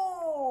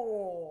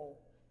 Oh!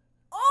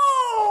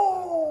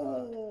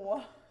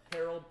 Oh!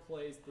 Harold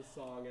plays the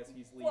song as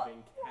he's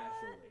leaving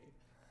casually.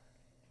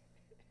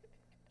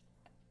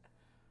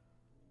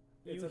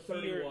 It's a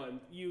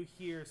 31. You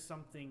hear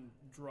something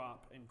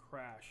drop and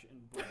crash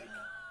and break.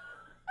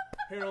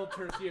 Harold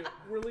turns to you.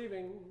 We're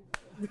leaving.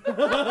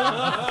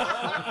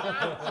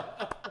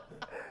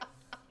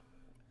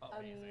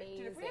 Amazing.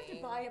 Dude, if we have to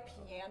buy a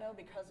piano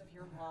because of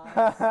your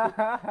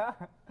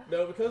lies,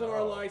 No, because of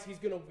our lies, he's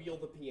going to wheel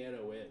the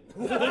piano in.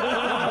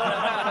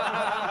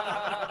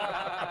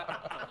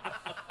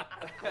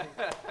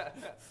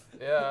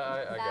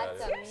 Yeah, I got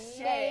That's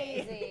it.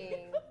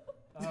 amazing.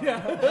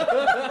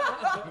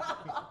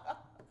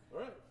 All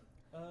right.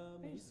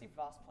 you see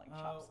Voss playing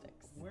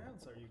chopsticks. Where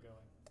else are you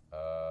going?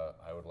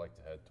 I would like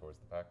to head towards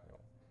the pack mule.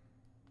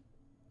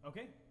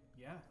 Okay,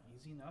 yeah,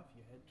 easy enough.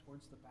 You head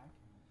towards the back.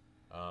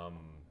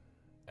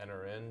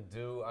 Enter in.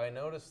 Do I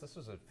notice, this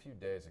was a few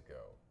days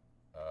ago,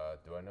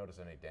 do I notice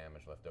any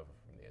damage left over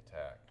from the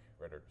attack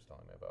Ritter was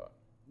telling me about?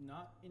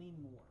 Not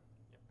anymore.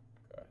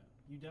 Okay.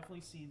 You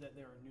definitely see that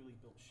there are newly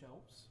built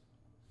shelves,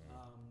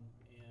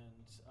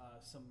 and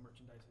some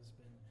merchandise has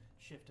been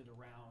shifted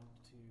around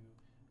to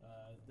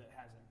that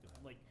hasn't,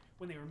 like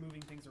when they were moving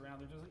things around,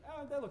 they're just like,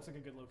 oh, that looks like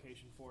a good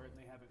location for it, and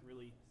they haven't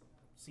really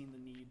seen the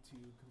need to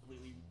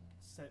completely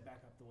set it back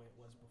up the way it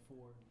was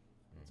before.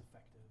 It's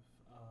effective.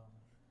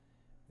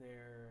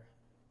 There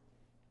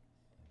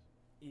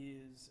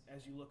is,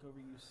 as you look over,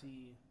 you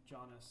see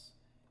Jonas,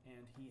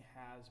 and he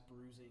has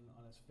bruising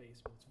on his face,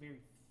 but it's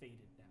very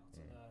faded now.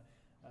 It's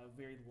a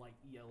very light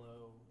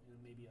yellow and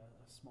maybe a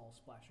small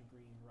splash of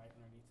green right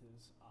underneath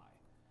his eye.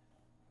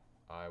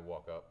 I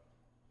walk up.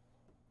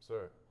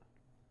 Sir,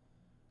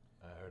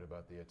 I heard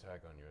about the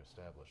attack on your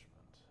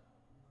establishment.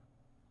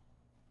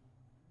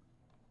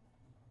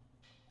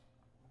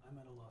 I'm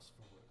at a loss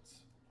for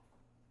words.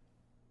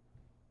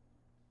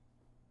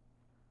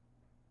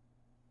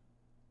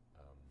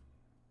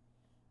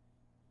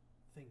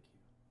 Thank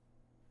you.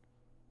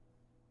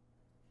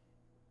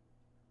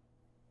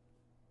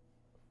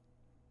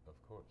 Of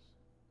course.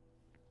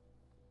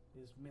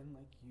 It is men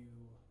like you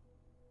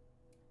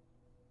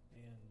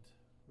and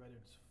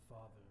Reddard's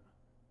father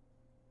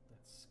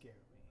that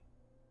scare me.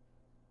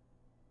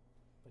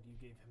 But you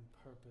gave him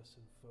purpose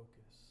and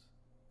focus.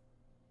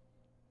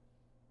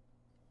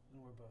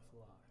 And we're both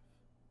alive.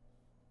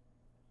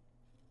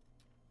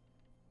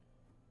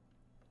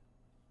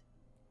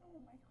 Oh,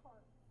 my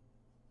heart.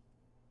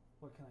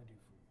 What can I do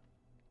for you?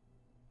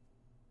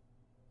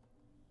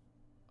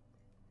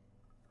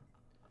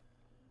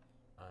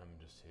 I'm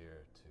just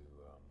here to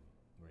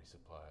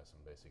resupply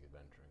some basic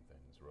adventuring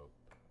things, rope,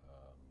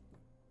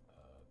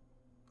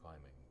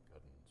 climbing,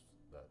 cuttings,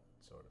 that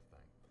sort of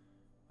thing.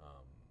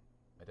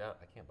 I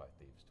doubt I can't buy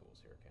thieves' tools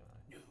here, can I?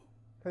 No.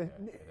 Okay, I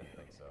didn't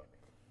think so.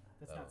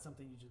 That's not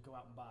something you just go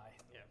out and buy.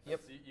 Yeah.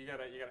 Yep. So you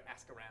gotta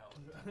ask around.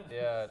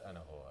 Yeah, I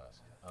know who will ask.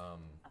 I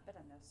bet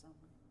I know someone.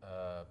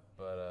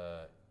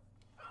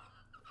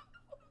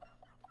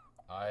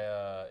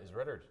 Is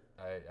Reddard?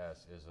 I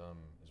asked, is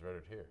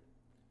Reddard here?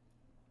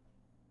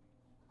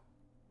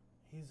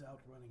 He's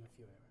out running a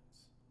few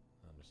errands.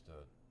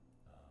 Understood.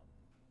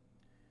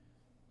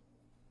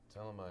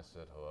 Tell him I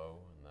said hello,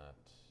 and that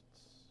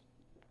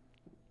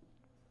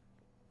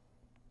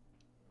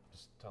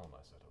just tell him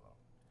I said hello,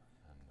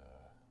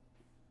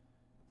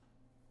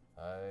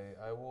 and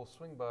I will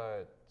swing by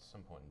at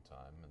some point in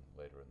time and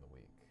later in the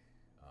week.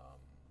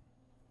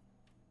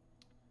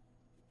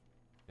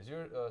 Is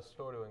your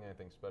store doing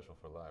anything special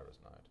for Lyra's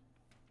Night?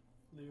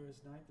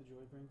 Lyra's Night, the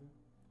Joybringer?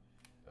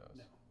 Yes.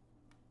 No.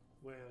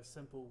 We're a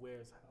simple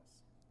wares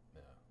house.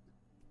 Yeah.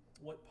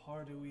 What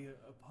party are we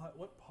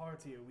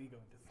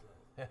going to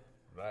throw?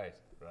 Right.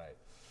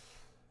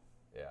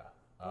 Yeah.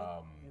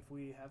 If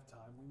we have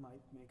time, we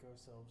might make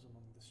ourselves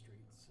among the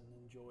streets and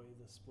enjoy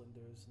the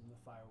splendors and the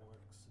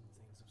fireworks and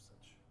things of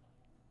such.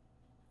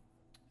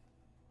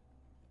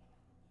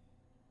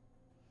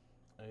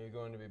 Are you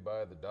going to be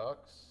by the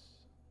docks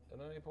at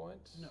any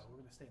point? No, we're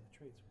going to stay in the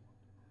trades room.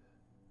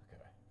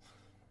 Okay.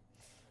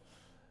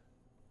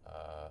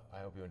 I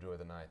hope you enjoy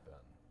the night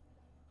then.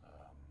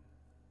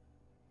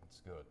 It's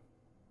good.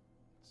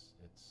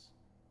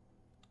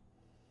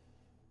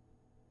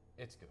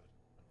 It's good.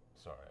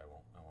 Sorry, I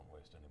won't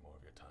waste any more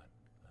of your time.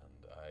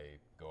 And I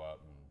go out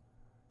and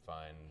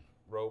find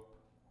rope,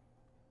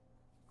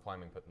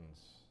 climbing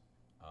pittance,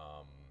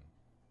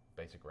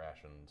 basic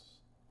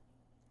rations.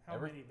 How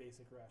many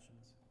basic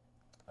rations?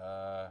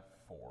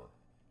 4.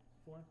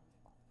 4?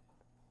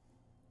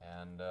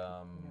 And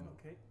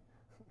Okay.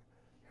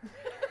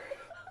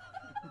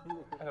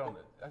 I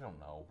don't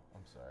know.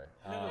 I'm sorry.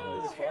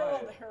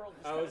 Harold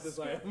is I was just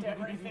like,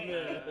 everything.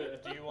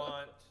 Do you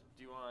want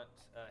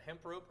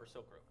hemp rope or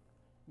silk rope?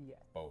 Yeah,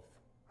 both.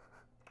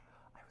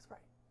 I was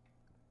right.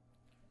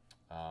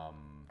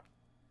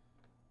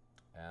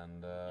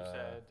 And You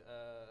said A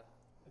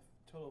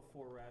total of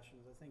 4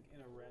 rations. I think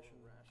in a ration.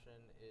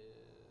 ration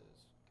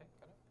is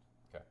okay.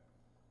 Got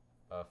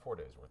it. 4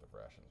 days worth of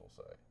rations, we'll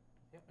say.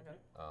 Yeah, I got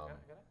it. Um,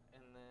 got it.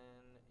 And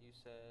then you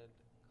said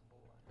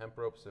Hemp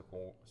rope,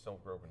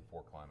 silk rope, and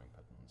 4 climbing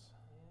pins.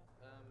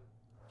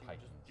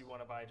 Do you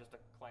want to buy just a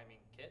climbing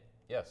kit?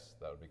 Yes,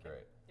 that would be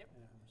great. Yep. Yeah,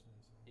 how much that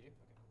is? You do?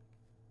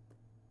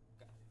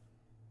 Okay.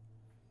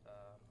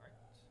 All right.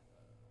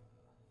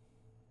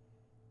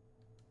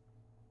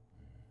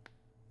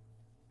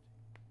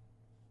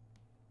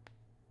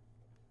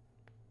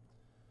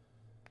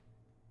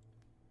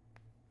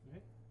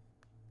 Okay.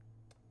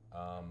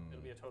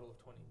 It'll be a total of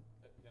 20.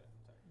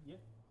 Sorry. Yeah,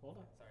 hold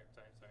on. Sorry.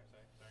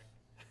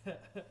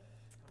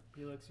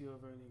 He looks you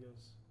over and he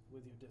goes,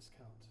 with your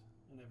discount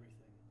and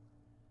everything,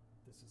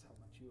 this is how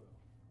much you owe.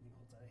 And he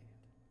holds out a hand.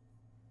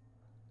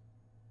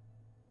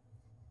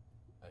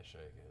 I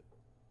shake it.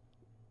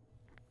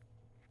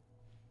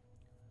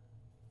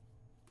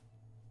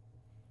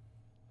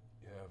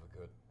 You have a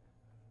good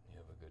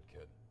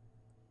kid.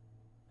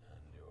 And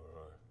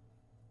you're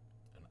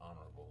an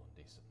honorable and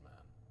decent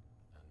man.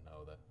 And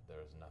know that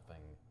there's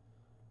nothing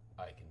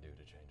I can do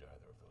to change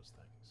either of those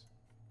things.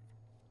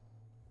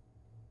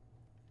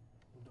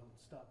 Well, don't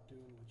stop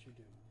doing what you're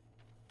doing.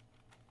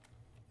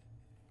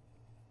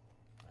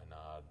 I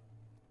nod.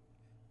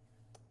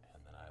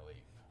 And then I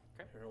leave.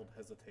 Harold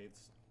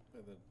hesitates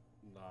and then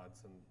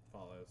nods and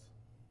follows.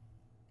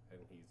 And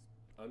he's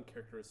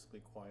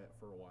uncharacteristically quiet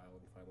for a while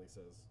and finally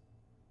says,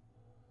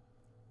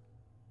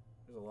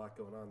 "There's a lot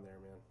going on there,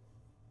 man."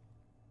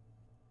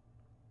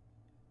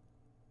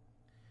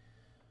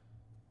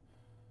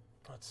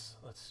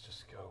 Let's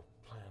just go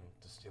plan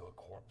to steal a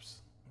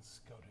corpse. Let's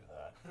go do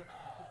that.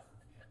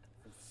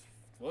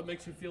 What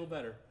makes you feel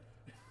better?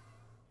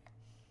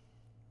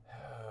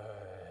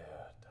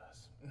 Yeah, it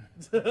does.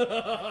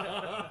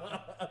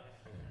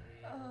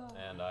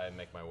 And I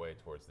make my way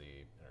towards the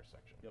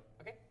intersection. Yep.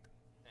 Okay.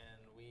 And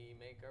we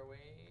make our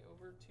way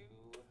over to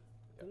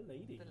The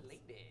ladies. the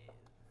ladies.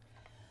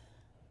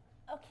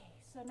 Okay,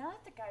 so now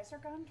that the guys are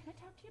gone, can I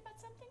talk to you about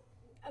something?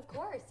 Of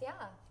course,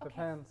 yeah.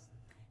 Depends.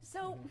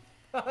 So,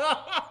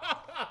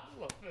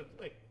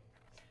 Lovely.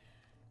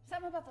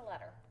 something about the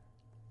letter.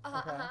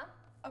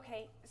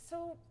 Okay.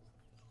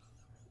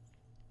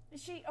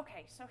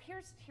 Okay, so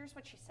here's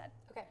what she said.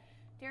 Okay.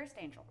 Dearest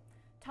Angel,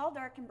 Tall,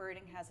 Dark, and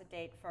Brooding has a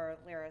date for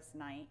Lyra's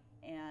night,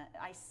 and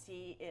I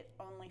see it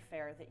only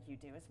fair that you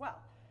do as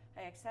well.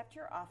 I accept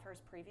your offer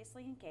as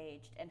previously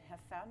engaged and have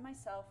found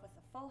myself with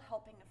a full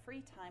helping of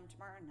free time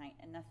tomorrow night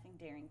and nothing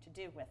daring to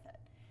do with it.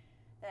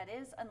 That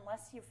is,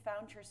 unless you've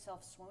found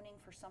yourself swooning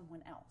for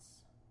someone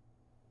else.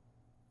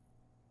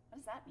 What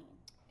does that mean?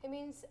 It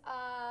means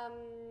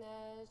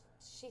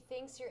she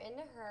thinks you're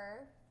into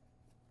her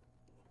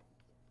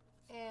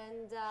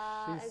and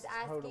She's is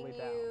asking totally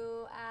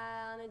you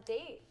on a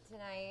date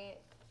tonight.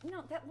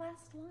 No, that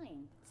last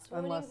line.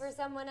 Swooning Unless for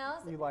someone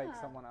else? You like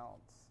Yeah. someone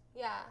else.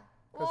 Yeah.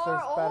 'Cause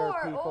there's better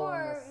people in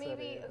or this maybe,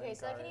 city okay, than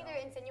so I can either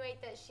Gario.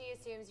 insinuate that she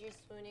assumes you're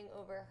swooning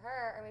over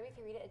her, or maybe if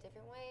you read it a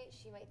different way,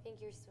 she might think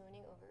you're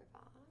swooning over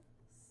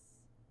Voss.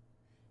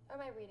 Or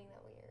am I reading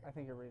that weird? I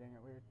think you're reading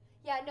it weird.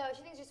 Yeah, no,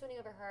 she thinks you're swooning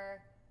over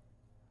her.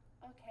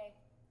 Okay.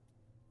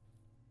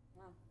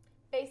 Well,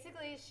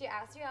 Basically, she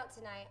asked you out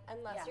tonight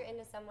unless Yeah. you're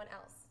into someone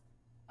else.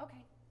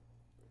 okay.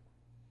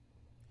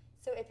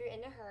 So if you're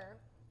into her,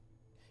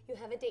 you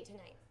have a date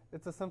tonight.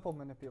 It's a simple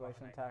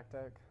manipulation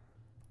tactic.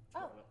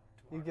 Oh,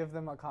 You give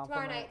them a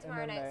compliment.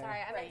 tomorrow and then night. they,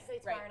 Sorry, I meant to say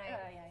tomorrow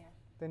night. Yeah.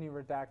 Then you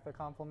redact the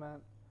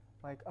compliment.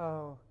 Like,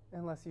 oh,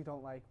 unless you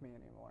don't like me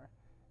anymore.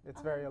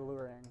 It's very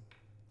alluring.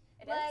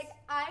 It Like, is?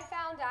 I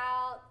found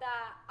out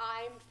that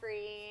I'm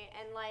free,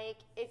 and like,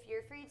 if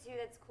you're free too,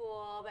 that's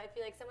cool. But if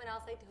you like someone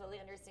else, I totally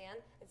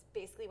understand. It's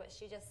basically what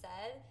she just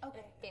said, in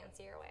Okay. a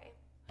fancier way.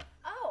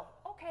 Oh,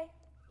 okay.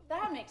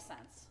 That makes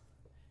sense.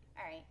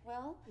 All right,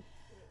 well,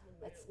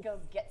 let's go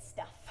get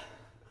stuff.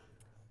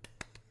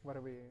 What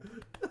are we?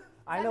 Does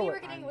I that know mean what we're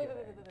getting, I'm wait.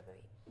 getting.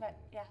 But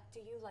yeah, Do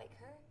you like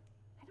her?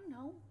 I don't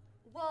know.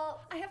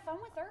 Well, I have fun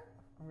with her.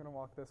 I'm gonna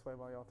walk this way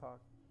while y'all talk.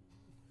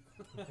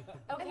 okay.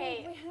 I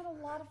mean, we had a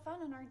lot of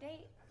fun on our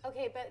date.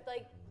 Okay, but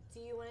like, do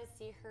you want to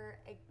see her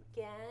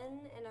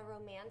again in a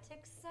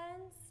romantic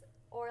sense,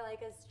 or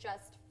like as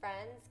just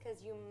friends?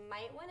 Because you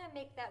might want to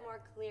make that more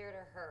clear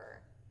to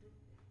her.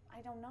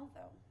 I don't know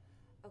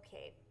though.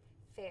 Okay,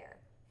 fair.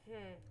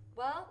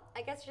 Well,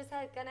 I guess you're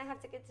just gonna have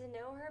to get to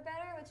know her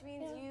better, which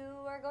means you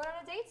are going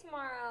on a date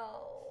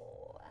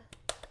tomorrow.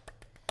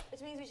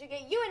 Which means we should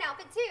get you an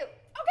outfit too.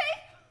 Okay.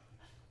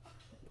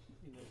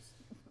 He knows.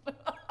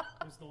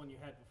 It was the one you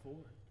had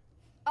before.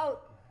 Oh,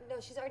 no,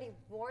 she's already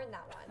worn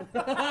that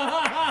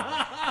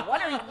one.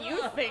 What are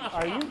you thinking?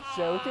 Are you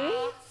joking?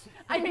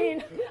 I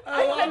mean,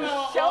 I've been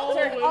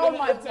sheltered all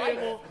my life.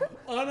 table,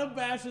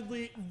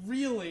 unabashedly,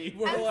 really.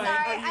 We're I'm like,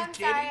 sorry, are you I'm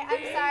kidding sorry, me?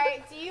 I'm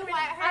sorry. Do you want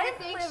her I've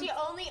to think lived- she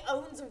only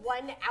owns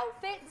one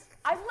outfit?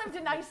 I've lived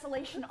in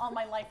isolation all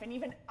my life, and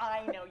even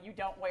I know you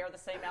don't wear the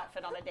same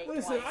outfit on a date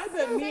Listen, twice. I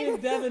bet me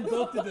and Devin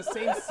both did the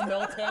same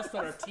smell test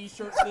on our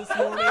t-shirts this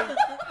morning.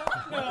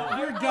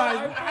 Your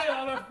guys, I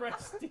on a fresh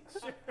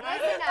t-shirt.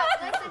 Listen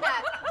up.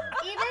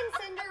 Even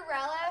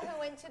Cinderella, who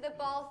went to the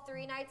ball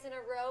 3 nights in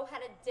a row,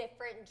 had a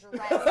different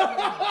dress on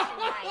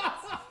each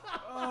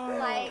night.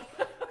 Like,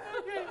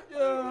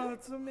 Yeah,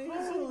 it's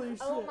amazing.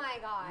 Oh my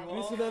god.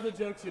 These are not the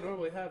jokes you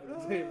normally have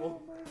at the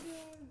table.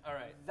 All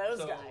right. Those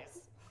so-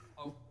 guys.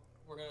 Oh,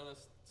 we're gonna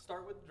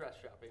start with dress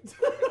shopping.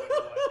 before we go into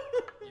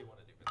what you want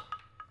to do with them.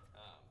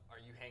 Are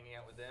you hanging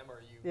out with them, or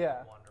are you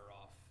Yeah. wander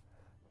off?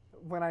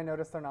 When I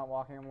notice they're not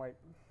walking, I'm like,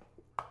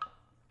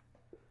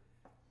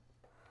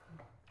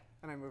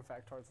 and I move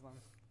back towards them.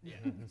 Yeah.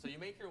 So you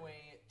make your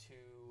way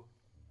to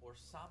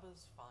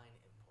Orsaba's Fine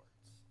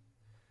Imports,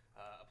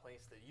 a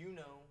place that you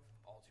know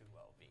all too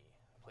well, V,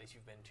 a place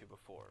you've been to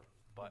before.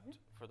 But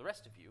for the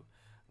rest of you,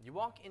 you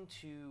walk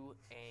into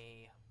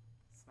a.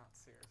 It's not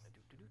serious.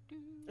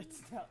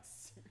 It's not.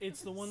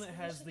 It's the one that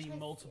has the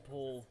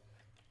multiple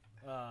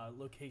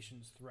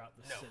locations throughout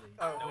the city.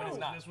 No, it is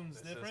not. This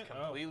one's This different. is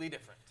completely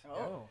different.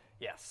 Oh.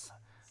 Yes.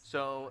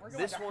 So We're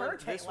going this to one, her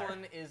this tailor.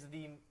 one is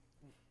the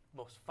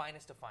most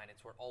finest of fine.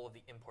 It's where all of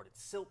the imported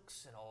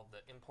silks and all of the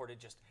imported,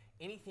 just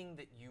anything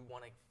that you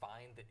want to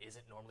find that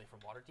isn't normally from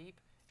Waterdeep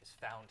is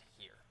found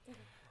here.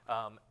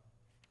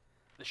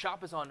 The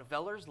shop is on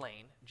Vellers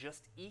Lane,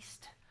 just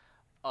east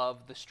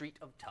of the Street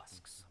of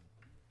Tusks.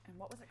 And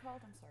what was it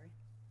called? I'm sorry.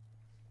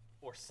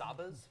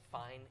 Orsaba's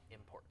Fine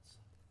Imports.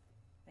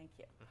 Thank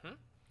you.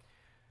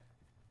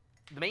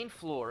 The main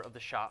floor of the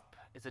shop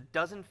is a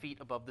dozen feet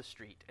above the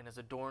street and is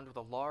adorned with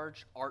a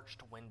large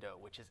arched window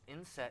which is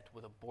inset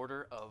with a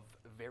border of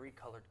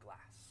varicolored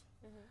glass.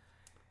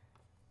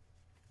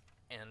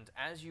 And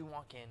as you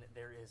walk in,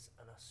 there is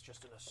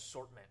just an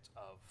assortment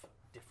of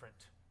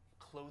different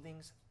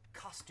clothings,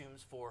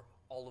 costumes for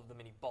all of the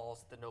many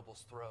balls that the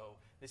nobles throw.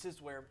 This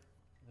is where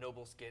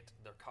nobles get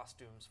their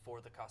costumes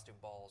for the costume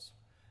balls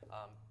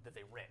that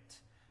they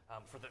rent.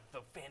 For the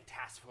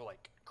fantastical,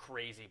 like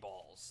crazy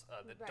balls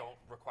that Right. don't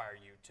require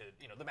you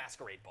to, the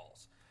masquerade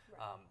balls.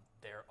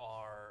 There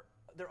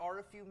are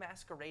a few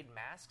masquerade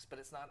masks, but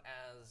it's not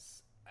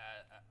as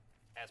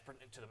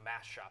pertinent to the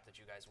mask shop that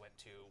you guys went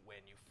to when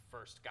you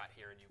first got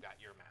here and you got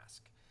your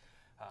mask.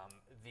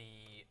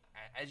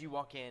 As you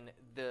walk in,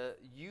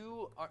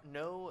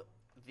 know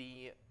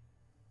the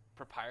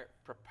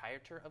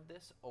proprietor of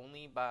this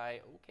only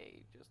by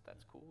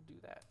that's cool, do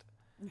that.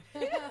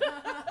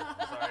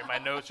 Sorry, my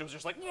notes was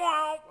just like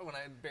wow when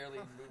I barely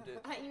moved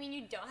it. You mean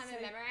you don't have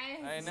it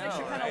memorized? I know.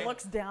 She kind of right?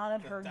 looks down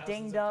at her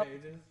dinged up,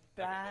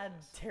 bad,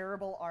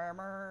 terrible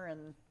armor,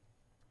 and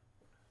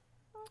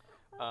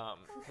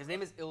His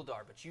name is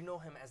Ildar, but you know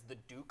him as the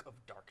Duke of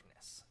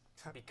Darkness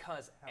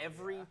because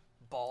every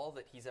ball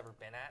that he's ever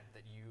been at,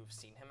 that you've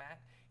seen him at,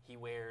 he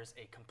wears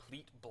a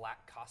complete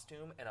black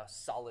costume and a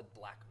solid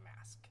black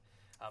mask.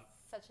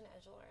 Such an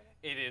edgelord.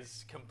 It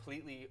is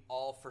completely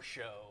all for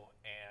show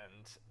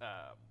and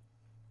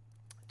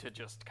to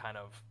just kind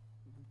of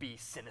be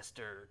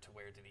sinister to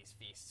wear to these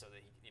feasts so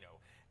that he,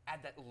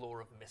 add that lure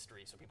of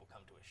mystery so people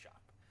come to his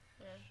shop.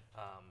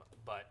 Yeah.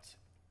 But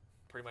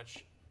pretty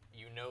much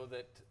you know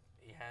that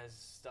he has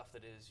stuff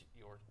that is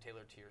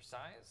tailored to your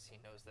size. He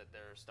knows that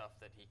there's stuff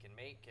that he can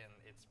make, and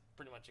it's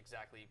pretty much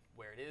exactly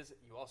where it is.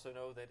 You also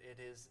know that it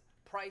is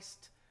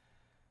priced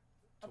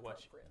to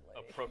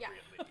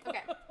appropriately.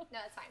 Okay, no,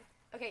 that's fine.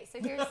 Okay, so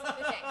here's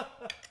the thing.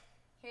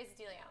 Here's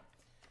the dealio.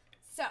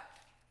 So,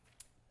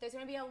 there's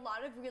going to be a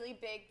lot of really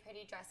big,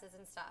 pretty dresses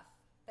and stuff,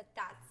 but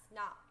that's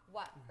not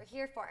what we're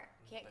here for.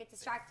 Can't get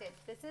distracted.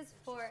 This is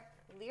for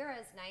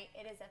Lyra's night.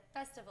 It is a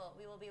festival.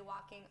 We will be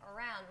walking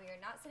around. We are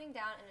not sitting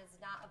down, and it's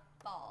not a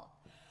ball.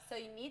 So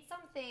you need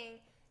something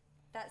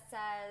that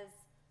says,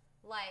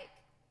 like,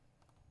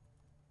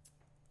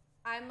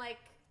 I'm like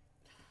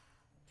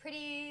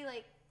pretty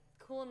like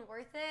cool and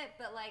worth it,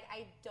 but like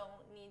I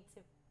don't need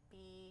to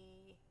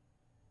be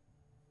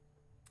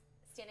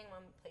standing in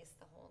one place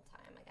the whole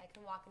time. Like I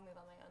can walk and move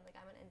on my own. Like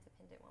I'm an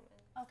independent woman.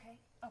 Okay.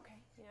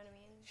 You know what I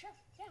mean? Sure,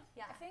 yeah.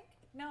 Yeah. I think.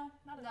 No,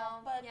 not at No,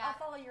 all. But yeah. I'll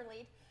follow your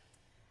lead.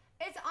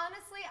 It's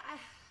honestly,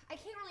 I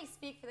can't really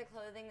speak for the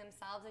clothing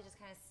themselves. I just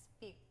kind of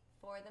speak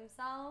for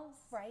themselves.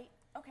 Right.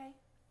 Okay.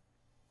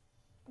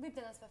 We've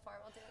done this before.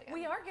 We'll do it again.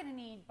 We are going to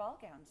need ball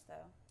gowns,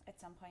 though, at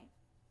some point.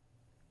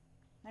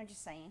 I'm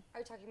just saying.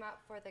 Are you talking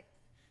about for the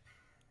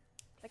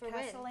The for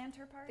when?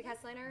 Castellanter party? The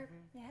Castellanter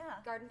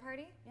Yeah. garden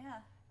party?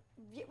 Yeah.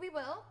 We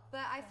will,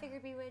 but I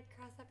figured we would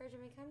cross that bridge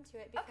when we come to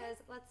it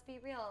because let's be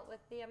real, with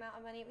the amount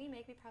of money we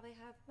make, we probably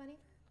have money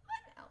for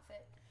one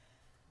outfit.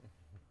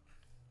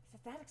 Is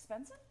it that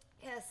expensive?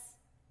 Yes.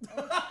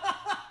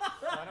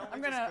 I'm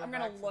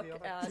gonna look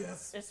at.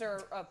 Is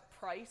there a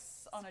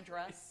price on a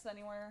dress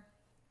anywhere?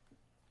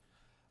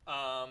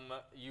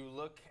 You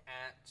look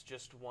at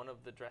just one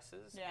of the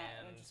dresses, Yeah,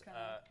 and and just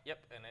kinda-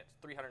 and it's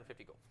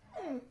 350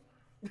 gold.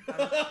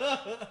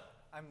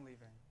 I'm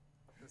leaving.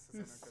 This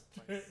isn't a good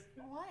place.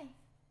 Why?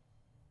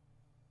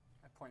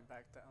 I point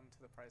back down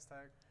to the price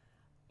tag.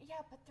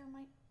 Yeah, but there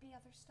might be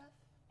other stuff,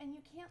 and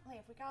you can't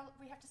leave.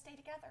 We have to stay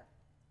together.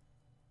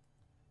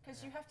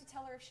 Because you have to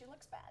tell her if she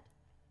looks bad.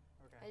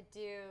 Okay. I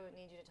do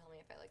need you to tell me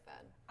if I look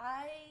bad.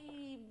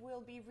 I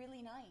will be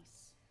really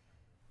nice.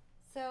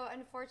 So,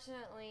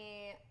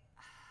 unfortunately,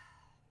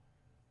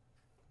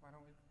 Why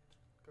don't we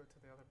go to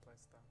the other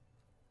place, though?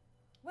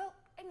 Well,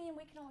 I mean,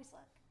 we can always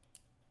look.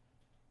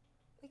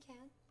 we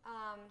can.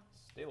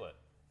 Steal it.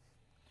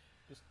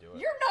 Just do it.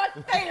 You're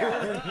not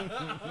there.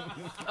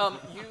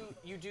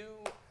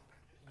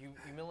 You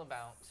mill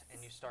about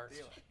and you start,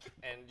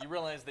 and you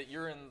realize that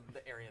you're in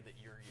the area that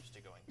you're used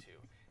to going to,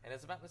 and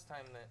it's about this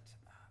time that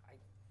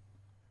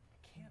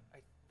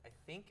I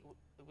think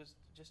it was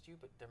just you,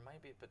 but there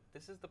might be. But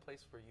this is the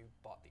place where you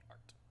bought the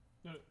art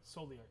No,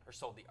 sold the art. or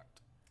sold the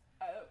art.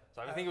 Oh.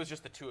 So I think it was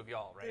just the two of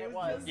y'all, right? It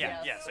was.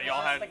 Yeah, yes. yeah. So It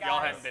y'all was the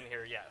guys. hadn't been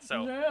here yet.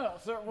 So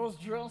Yes, it was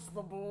just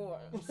the boys.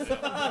 Yep.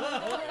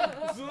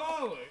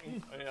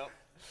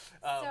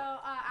 So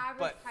average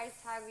but- price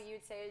tag,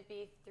 you'd say would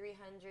be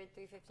 300,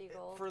 350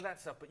 gold. for that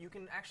stuff, but you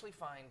can actually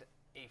find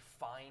a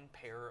fine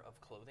pair of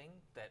clothing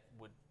that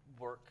would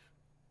work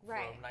for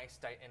Right. a nice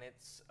diet, and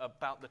it's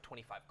about the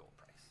 25 gold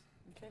price.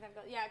 25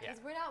 gold. Yeah, because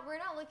we're not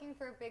looking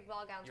for big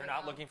ball gowns. You're right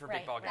not now. looking for Right.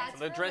 big ball gowns. That's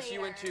So the for dress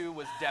you went later. to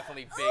was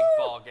definitely big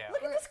ball gown.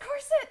 Look at this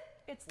corset.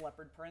 It's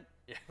leopard print.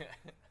 Yeah.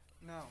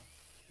 No.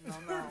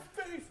 No.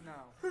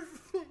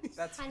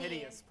 That's Honey.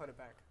 hideous. Put it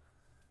back.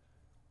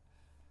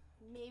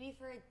 Maybe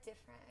for a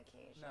different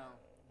occasion. No.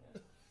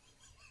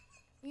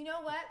 You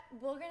know what?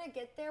 We're gonna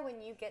get there when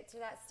you get to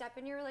that step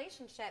in your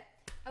relationship.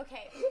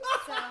 Okay,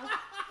 so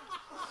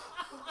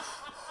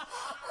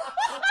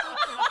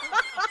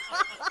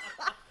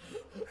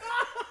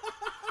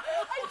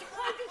I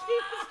tried to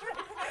keep a straight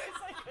face.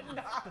 I could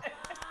not.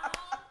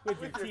 With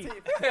your teeth.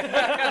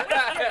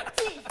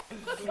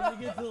 When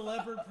we get to the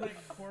leopard print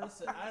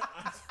corset,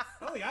 I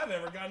don't think I've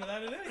ever gotten to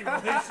that in any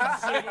relationship.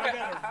 I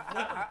got a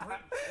leopard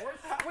print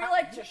corset. We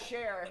like to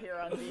share here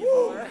on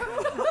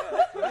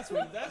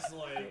D4. That's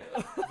like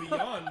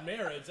beyond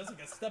marriage. That's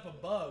like a step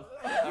above.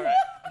 All right.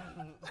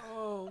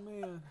 Oh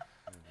man.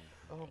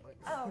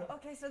 Oh,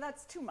 okay, so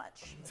that's too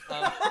much. Go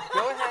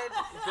ahead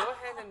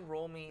and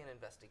roll me an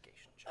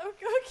investigation check.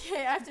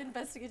 okay, I have to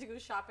investigate to go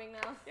shopping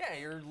now. Yeah,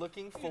 you're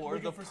looking for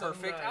Looking the for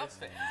something perfect nice.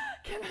 outfit.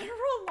 Can I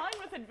roll mine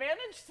with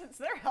advantage since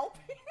they're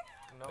helping?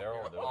 No, They're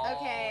all you're doing it.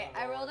 Okay,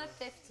 I rolled a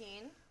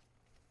 15.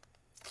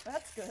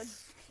 That's good.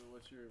 So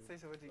what's your? Say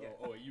what'd you get?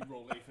 Oh, you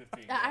rolled a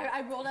 15.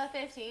 I rolled a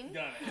 15.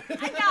 Got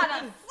it. I got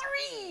a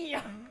 3.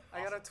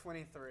 I got a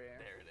 23.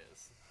 There it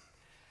is.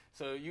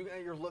 So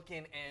you're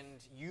looking,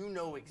 and you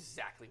know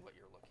exactly what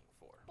you're looking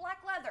for.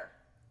 Black leather.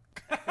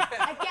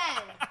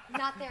 Again,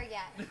 not there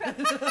yet.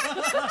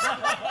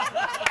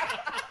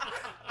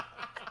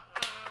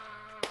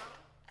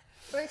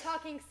 We're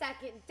talking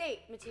second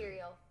date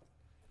material,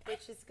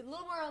 which is a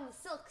little more on the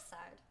silk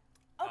side.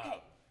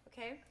 Okay.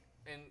 Okay?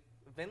 And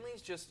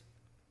Vinley's just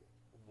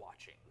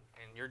watching,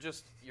 and you're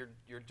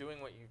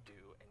doing what you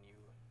do, and you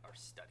are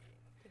studying,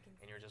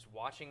 and you're just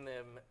watching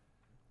them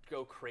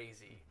go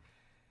crazy,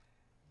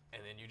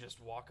 and then you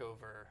just walk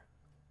over,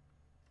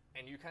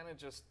 and you kind of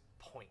just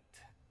point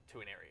to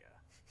an area,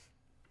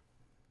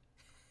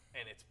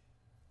 and it's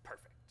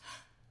perfect.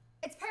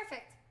 It's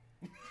perfect.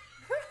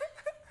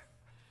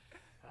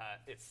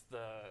 It's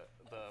the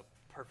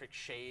perfect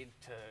shade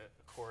to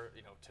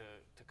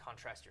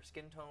contrast your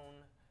skin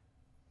tone,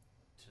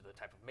 to the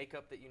type of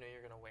makeup that you know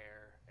you're gonna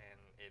wear, and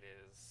it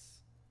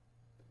is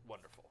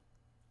wonderful.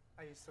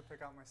 I used to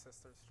pick out my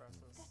sister's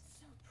dresses. That's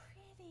so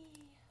pretty.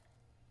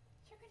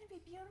 You're going to be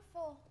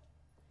beautiful.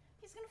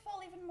 He's going to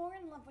fall even more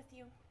in love with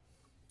you.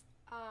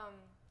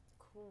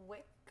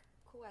 Quick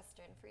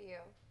question for you.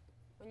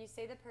 When you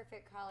say the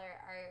perfect color,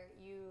 are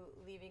you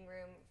leaving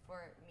room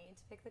for me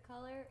to pick the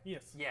color?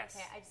 Yes. Yes.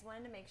 Okay, I just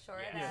wanted to make sure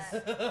Yes.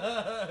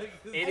 that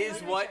It I is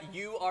wanna what make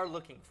you are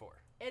looking for.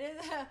 it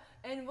is,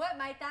 and what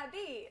might that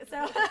be?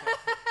 So,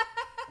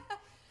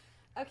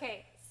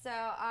 okay, so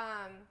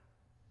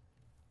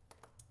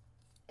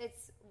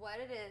it's what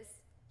it is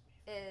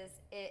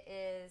it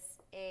is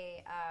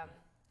a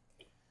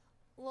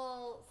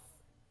little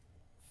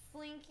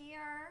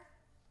slinkier,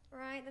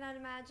 right, than I'd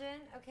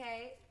imagine.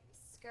 Okay,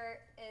 skirt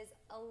is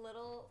a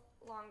little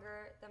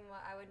longer than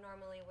what I would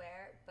normally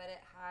wear, but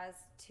it has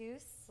 2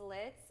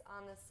 slits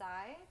on the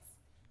sides,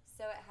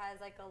 so it has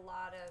like a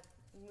lot of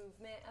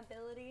movement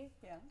ability.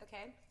 Yeah.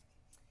 Okay,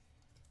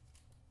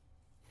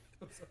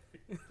 I'm sorry.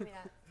 give me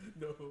that.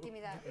 No. Give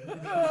me that.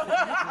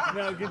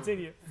 No,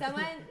 continue.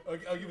 Someone,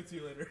 I'll give it to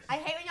you later. I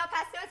hate when y'all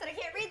pass notes and I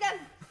can't read them.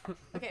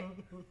 Okay.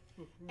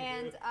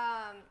 And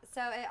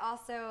so it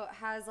also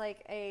has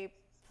like a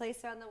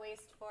place around the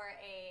waist for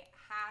a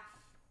half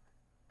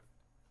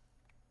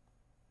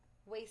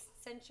waist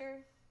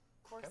cincher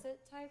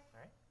corset type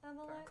Alright. of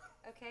a look.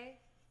 Okay.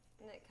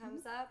 And it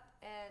comes up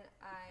and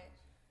it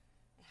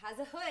has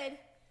a hood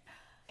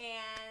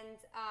and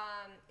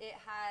it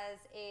has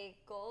a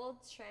gold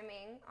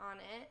trimming on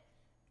it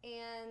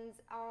and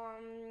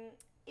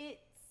it's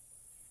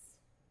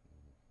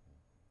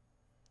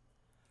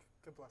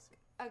God bless you.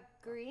 a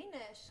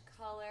greenish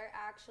color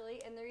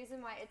actually, and the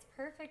reason why it's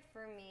perfect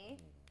for me,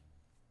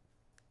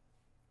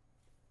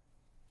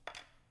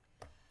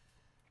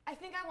 I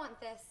think I want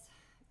this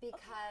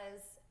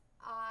because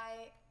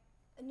I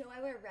know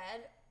I wear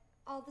red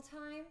all the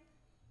time,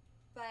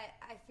 but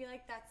I feel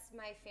like that's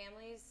my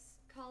family's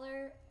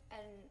color,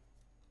 and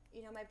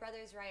you know my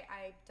brother's right,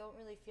 I don't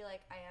really feel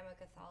like I am a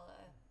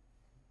Cathala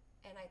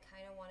and I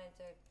kind of wanted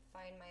to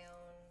find my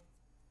own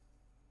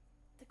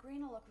The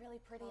green will look really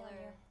pretty on color.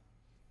 you.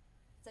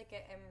 It's like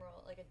an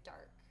emerald, like a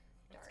dark,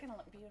 It's gonna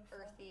look beautiful.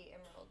 earthy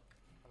emerald,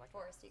 I like that.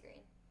 foresty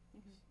green.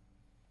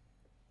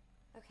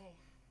 Okay.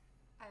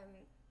 I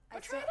Go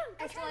still, try it on,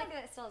 go I still try it like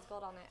that it still has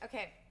gold on it.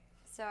 Okay,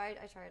 so I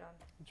try it on.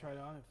 You try it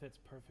on, it fits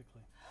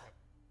perfectly.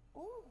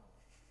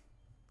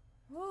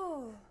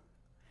 Ooh.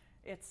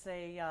 It's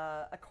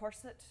a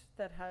corset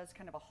that has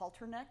kind of a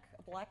halter neck,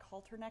 a black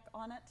halter neck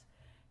on it,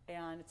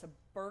 and it's a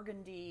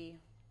burgundy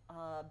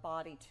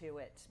body to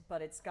it,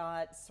 but it's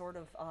got sort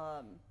of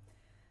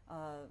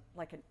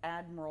like an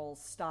admiral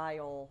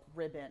style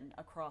ribbon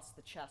across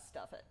the chest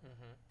of it.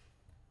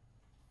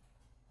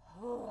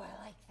 Oh,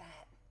 I like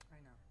that. I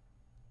know.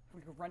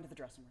 We could run to the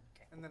dressing room.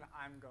 And then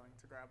I'm going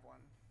to grab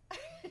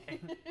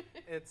one.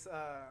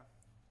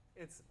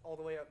 It's all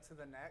the way up to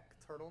the neck,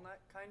 turtleneck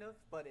kind of,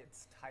 but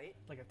it's tight.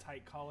 Like a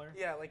tight collar.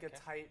 Yeah, like a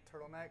tight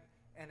turtleneck,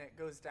 and it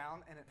goes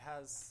down, and it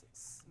has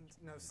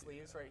no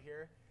sleeves right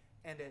here,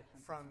 and it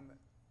from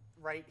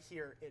right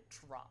here it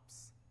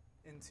drops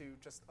into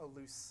just a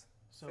loose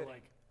So fitting.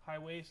 like high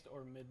waist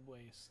or mid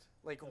waist.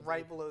 like of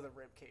right the- below the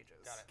rib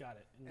cages. Got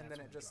it. And that's then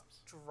when it just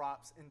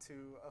drops. drops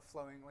into a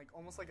flowing, like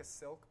almost like a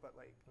silk, but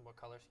like What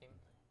color scheme?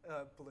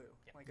 blue,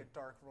 Yeah. like a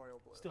dark royal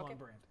blue. Still Okay. on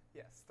brand.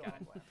 Yes, still Got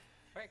on blend.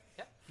 Right.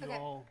 Yeah. You Okay.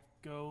 all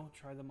go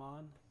try them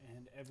on,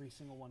 and every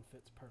single one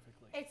fits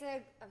perfectly.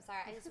 I'm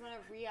sorry, I just want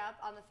to re-up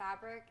on the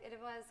fabric it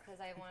was because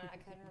I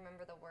couldn't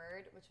remember the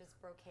word, which was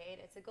brocade.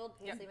 It's a gold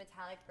paisley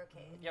metallic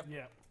brocade. Yep.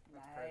 Yeah.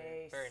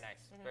 Nice. Very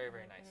nice.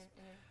 Very nice.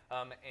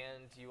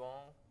 And you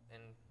all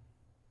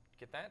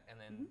get that, and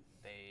then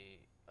they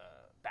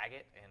bag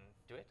it and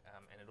do it,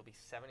 and it'll be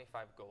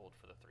 75 gold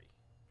for the 3.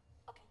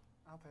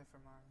 I'll pay for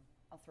mine.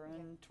 I'll throw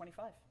in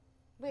 25.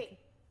 Wait,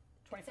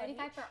 25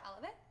 75 each? for all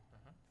of it?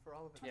 For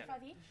all of it. Yeah.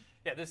 25 each?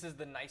 Yeah, this is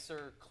the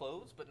nicer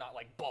clothes, but not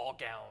like ball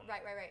gown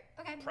Right.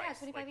 Okay, yeah, price,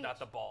 25 like each. not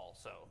the ball.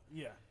 So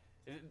Yeah.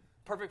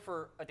 perfect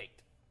for a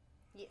date,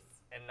 Yes.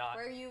 and not.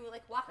 Where you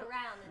like walk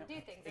around and do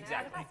things. And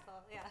Exactly. At a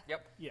festival. Yeah.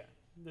 Yep. Yeah.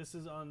 This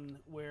is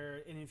on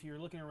where, and if you're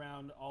looking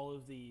around, all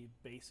of the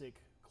basic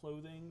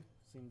clothing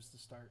seems to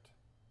start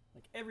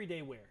like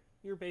everyday wear.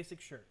 Your basic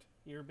shirt,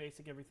 your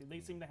basic everything.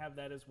 They seem to have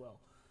that as well.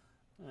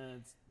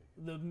 It's,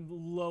 the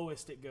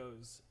lowest it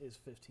goes is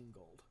 15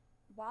 gold.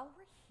 While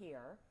we're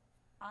here,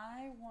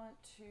 I want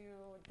to.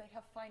 They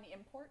have fine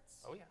imports.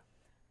 Oh yeah.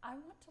 I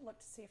want to look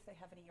to see if they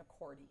have any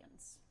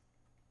accordions.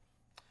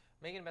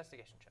 Make an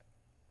investigation check.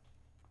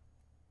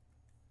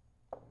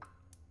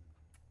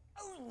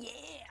 Oh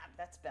yeah,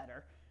 that's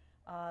better.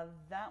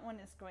 That one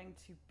is going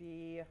to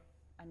be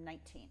a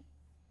 19.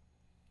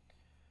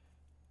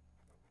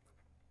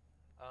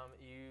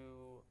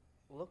 You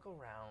look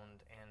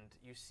around and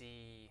you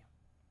see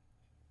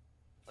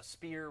a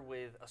spear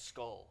with a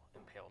skull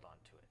impaled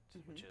onto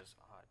it, which is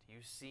odd.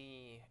 You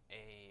see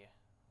a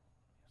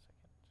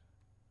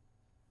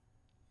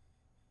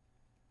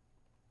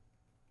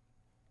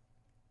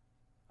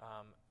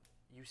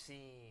you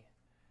see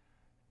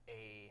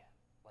a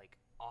like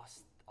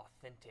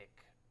authentic,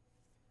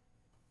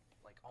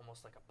 like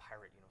almost like a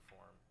pirate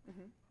uniform,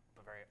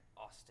 but very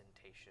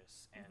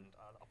ostentatious, and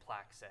a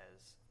plaque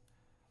says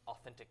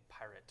 "Authentic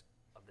Pirate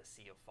of the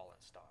Sea of Fallen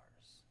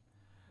Stars."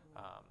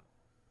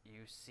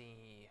 You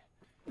see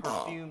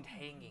perfumed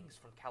hangings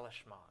from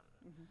Kalashman,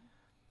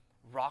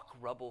 rock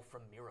rubble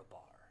from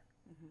Mirabar.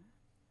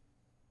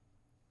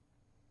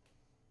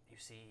 You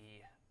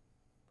see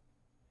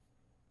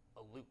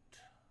a lute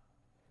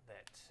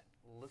that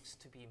looks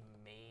to be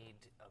made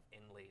of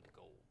inlaid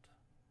gold,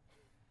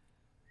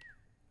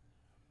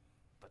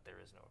 but there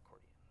is no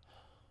accordion.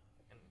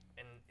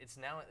 And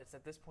it's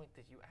at this point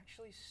that you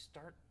actually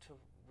start to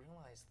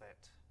realize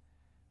that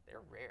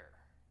they're rare.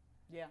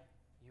 Yeah.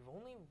 You've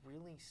only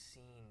really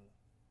seen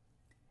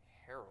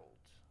Harold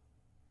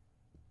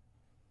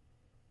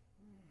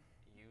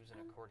use an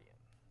accordion.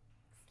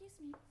 Excuse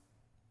me.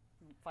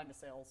 Find a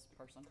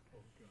salesperson.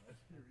 Oh god,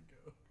 here we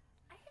go.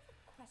 I have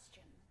a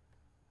question.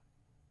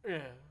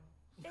 Yeah.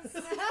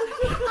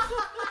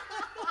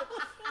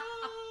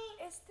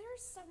 Is there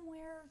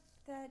somewhere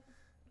that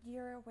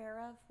you're aware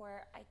of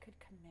where I could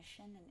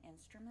commission an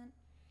instrument?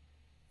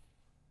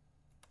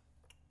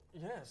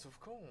 Yes, of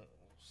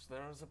course.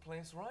 There is a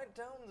place right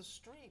down the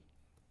street.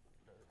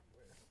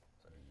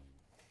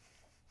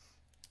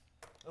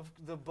 Of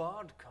the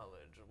Bard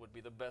College would be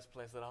the best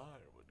place that I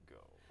would go.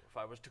 If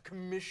I was to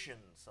commission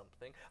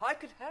something, I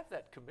could have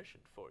that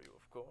commissioned for you,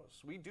 of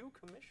course. We do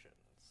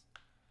commissions.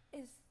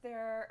 Is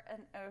there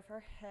an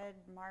overhead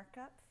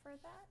markup for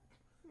that?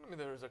 I mean,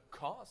 there is a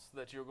cost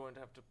that you're going to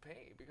have to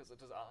pay because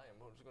it is I am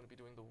who's going to be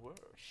doing the work.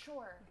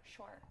 Sure.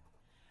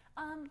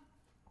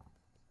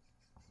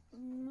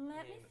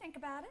 Let me think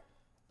about it.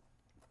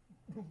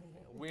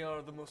 We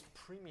are the most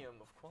premium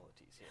of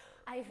qualities here.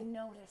 I've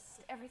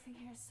noticed everything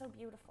here is so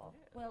beautiful.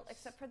 Well,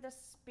 except for this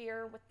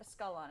spear with the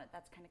skull on it.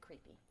 That's kind of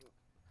creepy.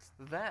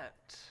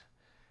 That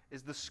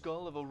is the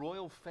skull of a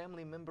royal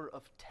family member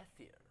of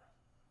Tethir.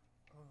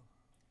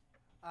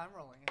 I'm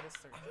rolling a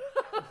history.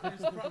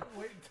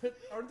 Wait,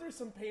 aren't there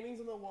some paintings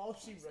on the wall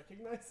she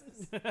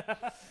recognizes?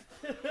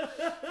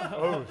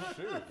 Oh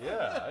shoot!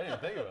 Yeah, I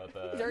didn't think about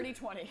that. Dirty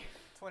 20.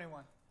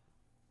 21.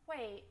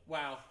 Wait,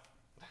 Wow.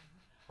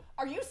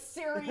 Are you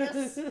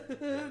serious?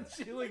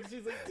 she's like,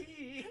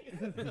 Tee.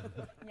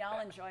 Y'all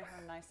enjoy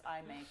her nice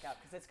eye makeup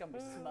because it's going to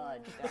be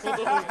smudged.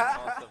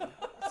 Awesome.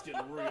 It's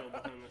getting real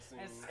behind the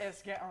scenes.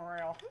 It's getting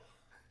real.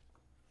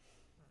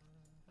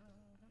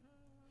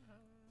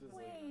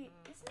 Wait,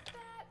 isn't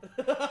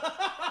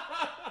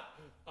that?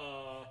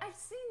 I've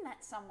seen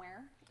that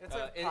somewhere. It's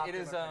a It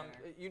is. popular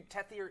painter.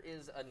 Tethir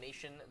is a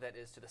nation that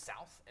is to the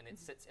south, and it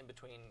sits in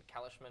between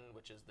Kalishman,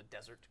 which is the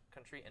desert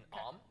country, and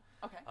Am.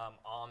 Okay.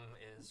 Am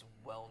is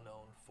well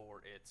known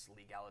for its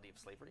legality of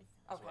slavery.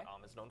 That's what Okay.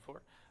 Am is known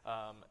for.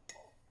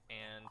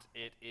 And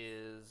it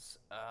is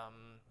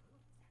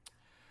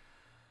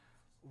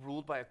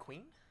ruled by a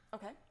queen.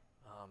 Okay.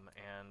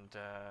 And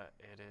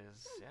it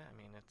is, yeah, I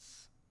mean,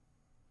 it's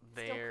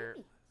Still they're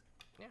creepy.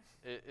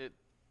 yeah,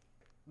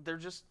 they're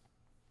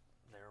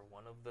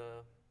one of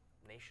the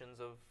nations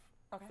of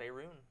Okay.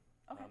 Faerun.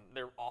 Okay.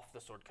 They're off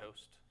the Sword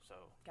Coast, so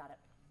Got it.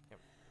 Yep.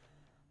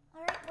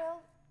 all right,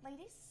 well,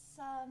 ladies,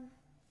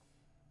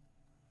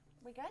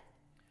 we good?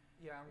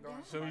 Yeah, I'm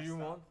going. So for my you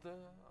stuff. want the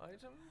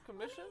item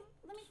commission?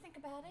 Let me think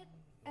about it,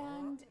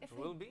 and if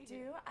we'll we be do,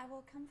 here. I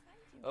will come find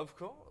you. Of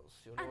course,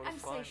 you know where I'm to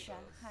find Seisha.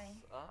 us. Hi.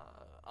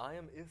 I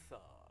am Ithar.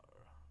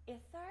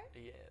 Ithar?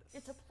 Yes.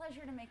 It's a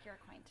pleasure to make your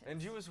acquaintance.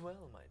 And you as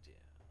well, my dear.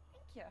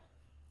 Thank you.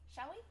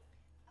 Shall we?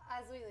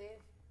 As we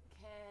leave,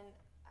 can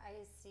I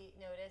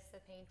notice the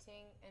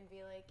painting and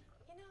be like,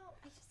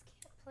 I just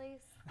can't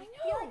place. I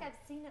feel like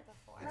I've seen it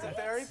before. It's a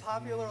very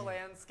popular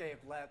landscape.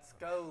 Let's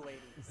go,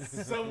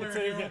 ladies. Somewhere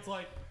here it's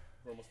like,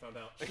 we're almost found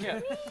out. Yeah.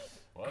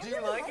 What? Do you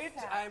really like like it?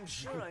 that. I'm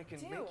sure I can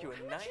do. make you a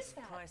How much nice is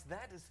that? price.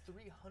 That is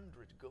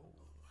 300 gold.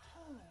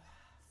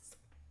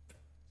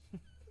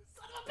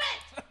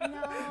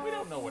 No. We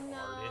don't know what no.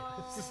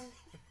 art is.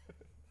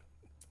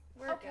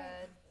 We're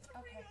good.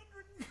 Okay.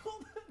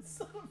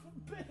 Son of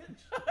a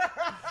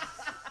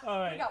bitch. All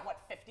You right. got what,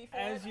 50 for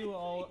As it? you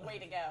all Way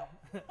to go.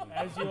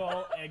 as you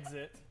all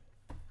exit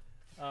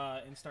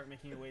and start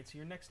making your way to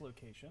your next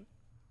location,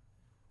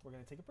 we're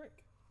gonna take a break.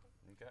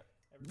 Okay.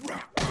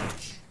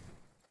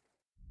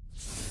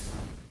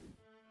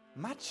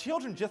 My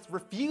children just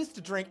refuse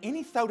to drink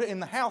any soda in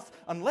the house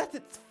unless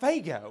it's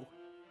Faygo.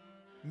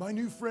 My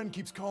new friend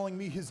keeps calling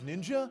me his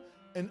ninja,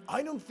 and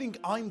I don't think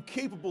I'm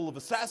capable of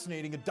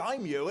assassinating a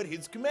daimyo at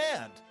his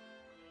command.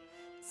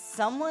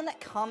 Someone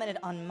commented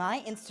on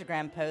my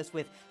Instagram post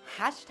with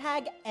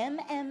hashtag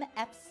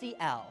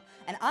MMFCL,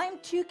 and I'm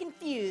too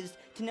confused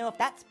to know if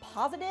that's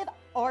positive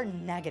or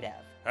negative.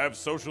 Have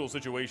social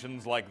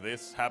situations like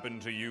this happen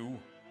to you?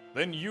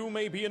 Then you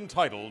may be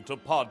entitled to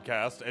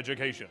podcast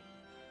education.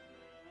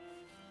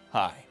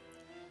 Hi,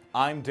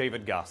 I'm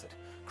David Gossett,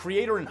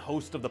 creator and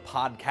host of the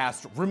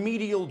podcast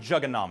Remedial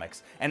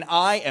Juggonomics, and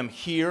I am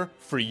here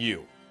for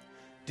you.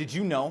 Did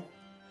you know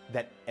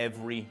that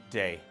every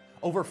day,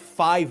 over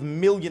 5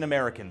 million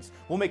Americans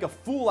will make a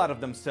fool out of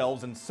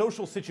themselves in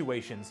social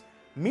situations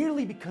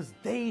merely because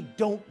they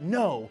don't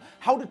know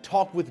how to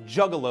talk with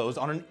juggalos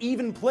on an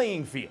even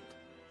playing field?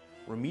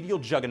 Remedial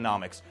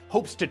Juggonomics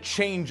hopes to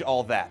change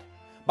all that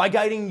by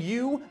guiding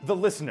you, the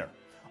listener,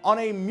 on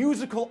a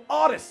musical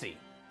odyssey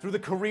through the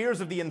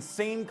careers of the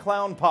Insane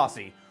Clown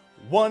Posse,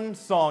 one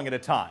song at a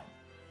time,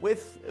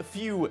 with a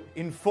few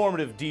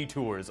informative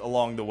detours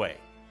along the way.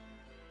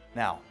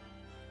 Now,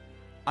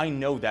 I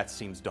know that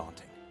seems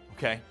daunting,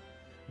 okay?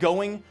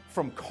 Going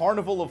from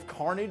Carnival of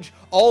Carnage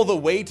all the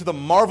way to the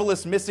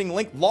marvelous Missing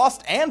Link,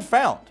 Lost and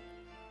Found.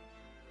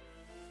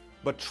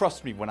 But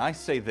trust me when I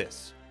say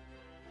this,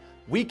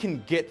 we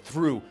can get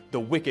through the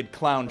wicked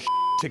clown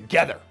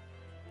together.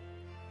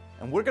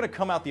 And we're gonna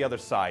come out the other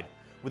side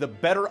with a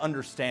better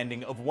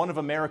understanding of one of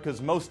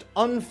America's most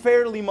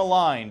unfairly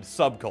maligned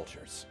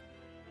subcultures.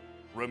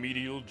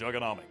 Remedial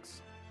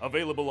Juggonomics.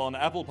 Available on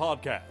Apple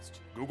Podcast,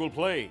 Google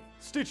Play,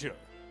 Stitcher,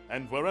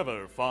 and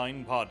wherever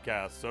fine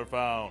podcasts are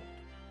found.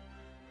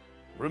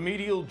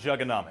 Remedial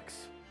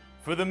Juggonomics.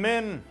 For the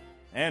men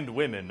and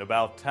women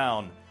about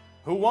town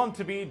who want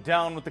to be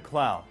down with the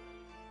clown.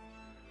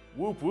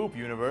 Whoop whoop,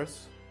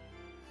 universe.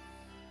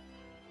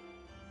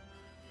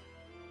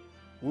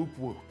 Whoop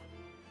whoop.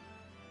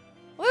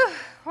 Whew.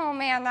 Oh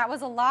man, that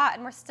was a lot,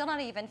 and we're still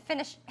not even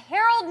finished.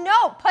 Harold,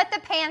 no! Put the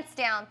pants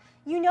down.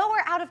 You know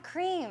we're out of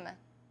cream.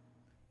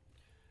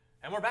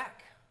 And we're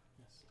back.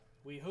 Yes.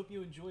 We hope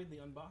you enjoyed the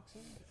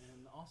unboxing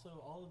and also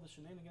all of the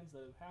shenanigans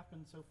that have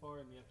happened so far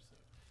in the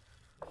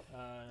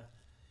episode,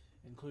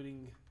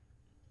 including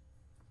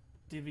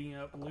divvying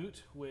up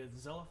loot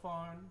with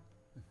Zelopharn,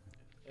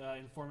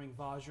 informing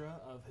Vajra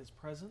of his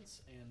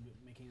presence and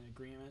making an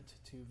agreement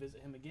to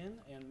visit him again,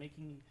 and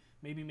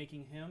maybe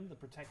making him the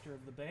protector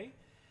of the Bay.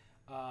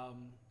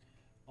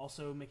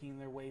 Also making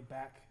their way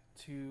back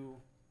to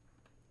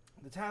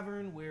the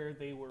tavern where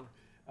they were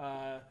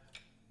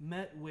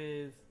met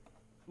with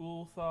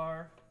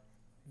Ulthar,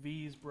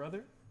 V's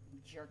brother.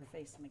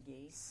 Jerkface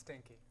McGee.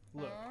 Stinky.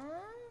 Look,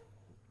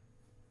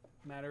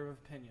 Matter of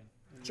opinion.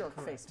 And Jerk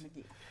you're face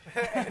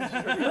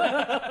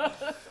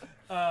correct.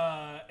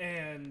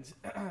 And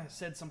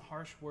said some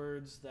harsh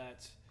words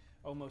that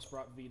almost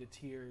brought V to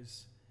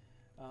tears.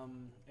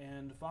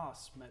 And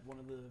Voss met one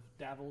of the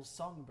Davil's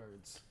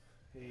songbirds,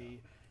 a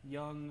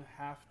young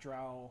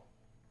half-drow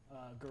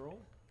girl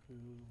who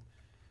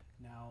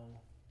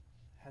now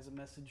has a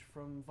message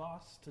from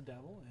Voss to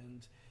Davil,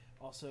 and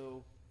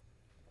also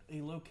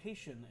a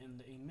location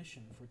and a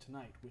mission for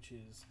tonight, which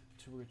is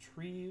to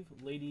retrieve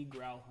Lady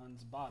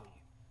Growlhund's body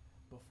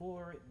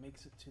before it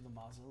makes it to the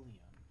mausoleum.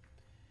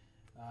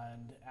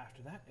 And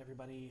after that,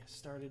 everybody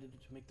started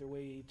to make their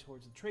way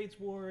towards the trades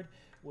ward,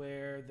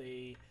 where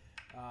they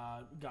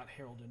got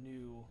Harold a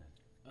new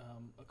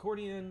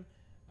accordion.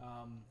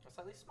 A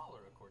slightly smaller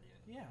accordion.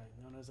 Yeah,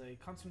 known as a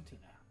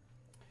concertina.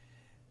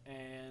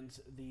 And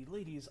the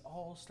ladies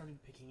all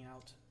started picking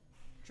out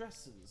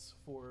dresses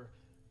for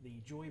the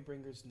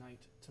Joybringers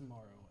night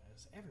tomorrow,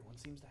 as everyone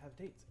seems to have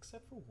dates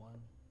except for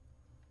one.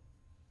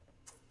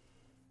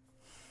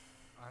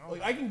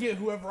 Look, I can get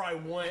whoever I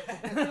want,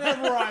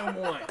 whenever I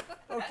want.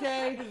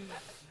 Okay?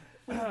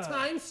 When the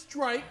time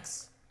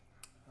strikes,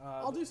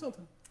 I'll do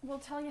something. We'll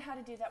tell you how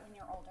to do that when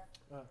you're older.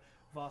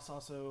 Voss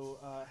also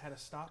had a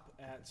stop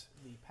at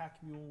the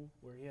Pack Mule,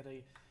 where he had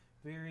a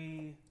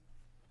very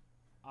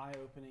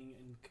eye-opening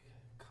and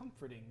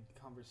comforting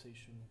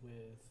conversation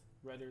with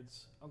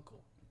Reddard's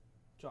uncle,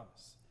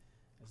 Jonas,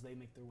 as they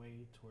make their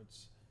way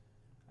towards,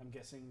 I'm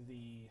guessing,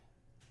 the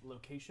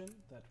location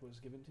that was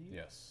given to you?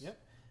 Yes. Yep.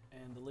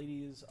 And the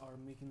ladies are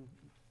making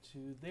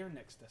to their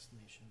next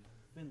destination.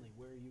 Finley,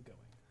 where are you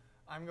going?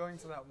 I'm going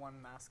to that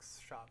one masks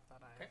shop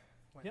that I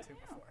went to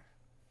before.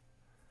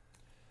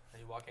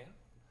 And you walk in,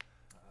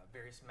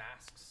 various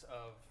masks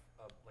of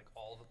like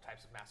all the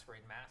types of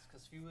masquerade masks,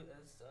 as few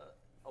as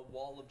a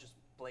wall of just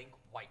blank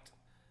white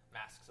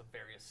masks of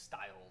various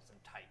styles and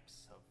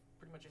types of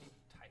pretty much any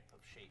type of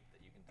shape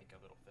that you can think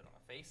of it'll fit on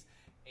a face,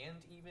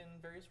 and even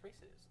various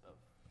races of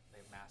they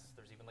have masks.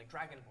 There's even like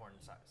dragonborn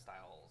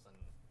styles and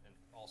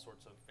all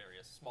sorts of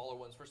various smaller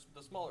ones for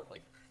the smaller,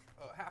 like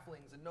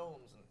halflings and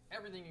gnomes and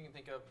everything you can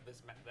think of.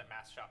 That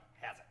mask shop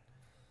has it.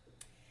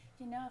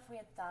 You know, if we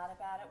had thought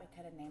about it, we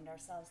could have named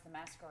ourselves the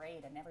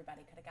Masquerade and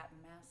everybody could have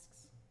gotten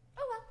masks.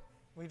 Oh well.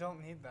 We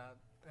don't need that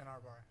in our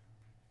bar.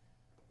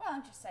 Well,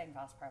 I'm just saying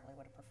Voss probably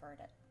would have preferred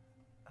it.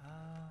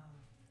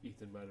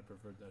 Ethan might have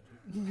preferred that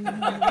too.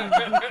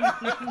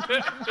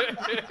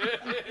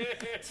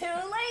 Too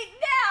late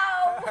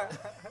now!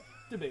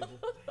 Debatable.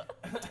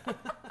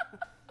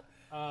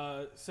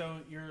 So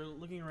you're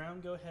looking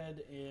around. Go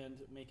ahead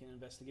and make an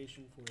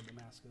investigation for the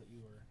mask that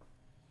you were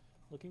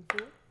looking for,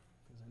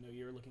 because I know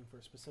you're looking for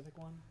a specific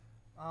one.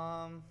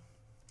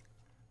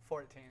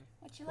 14.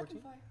 What you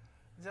looking for?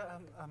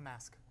 A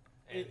mask.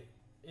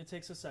 It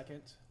takes a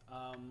second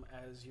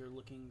as you're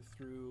looking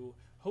through,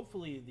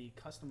 hopefully the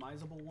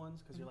customizable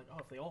ones, because you're like, oh,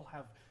 if they all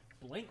have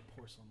blank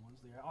porcelain ones,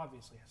 there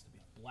obviously has to be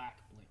a black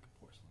blank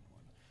porcelain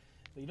one.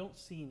 But you don't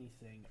see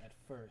anything at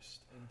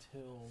first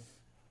until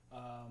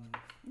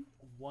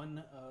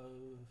one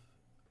of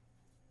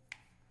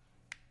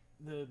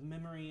the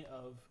memory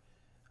of,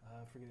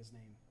 I forget his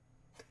name,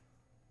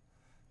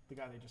 the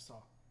guy they just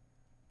saw.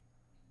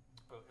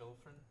 Oh,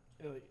 Ilfrin?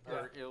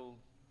 Or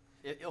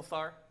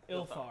Ilthar?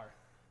 Ilthar.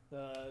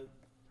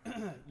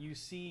 You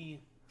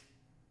see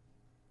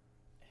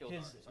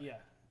his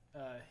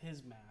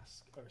his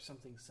mask or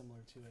something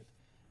similar to it,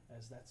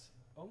 as that's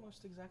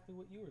almost exactly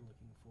what you were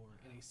looking for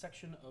in a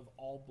section of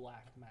all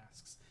black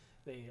masks.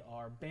 They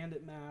are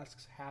bandit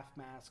masks, half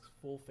masks,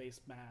 full face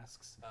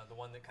masks. The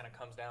one that kind of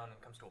comes down and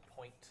comes to a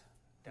point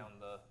down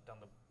the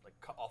like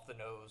cut off the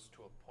nose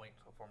to a point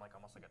to form like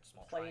almost like a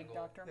small Plague triangle.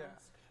 doctor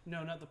mask?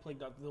 No, not the plague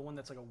doctor. The one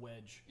that's like a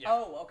wedge. Yeah.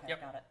 Oh, okay,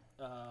 Yep. got it.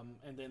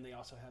 And then they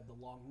also have the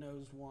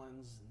long-nosed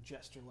ones, and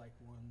jester-like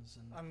ones,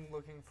 and I'm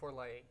looking for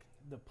like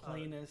the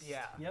plainest.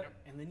 yeah. Yep.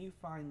 And then you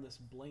find this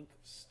blank,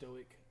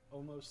 stoic,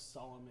 almost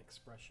solemn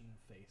expression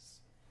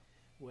face,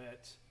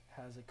 which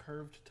has a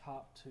curved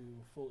top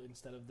to full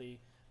instead of the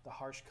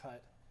harsh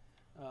cut.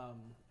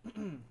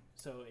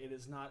 So it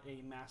is not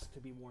a mask to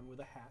be worn with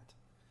a hat,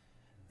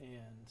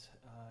 and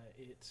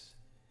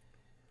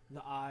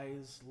the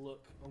eyes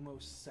look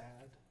almost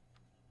sad,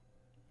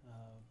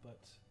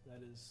 but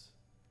that is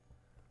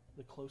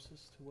the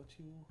closest to what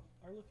you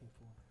are looking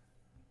for.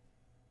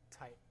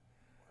 Tight.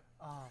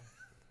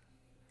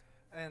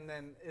 And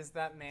then is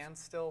that man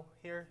still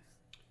here?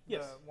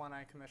 Yes. The one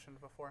I commissioned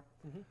before?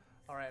 Mhm.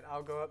 All right,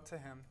 I'll go up to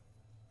him.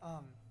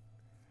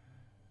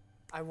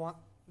 I want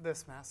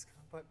this mask,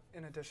 but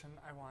in addition,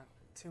 I want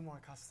 2 more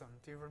custom.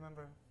 Do you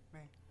remember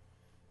me?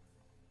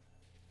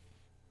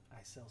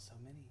 I sell so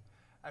many,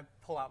 I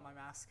pull out my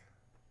mask.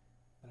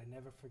 but I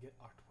never forget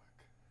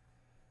artwork.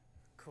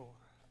 Cool.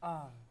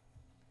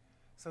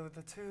 So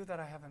the 2 that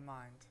I have in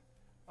mind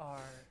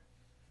are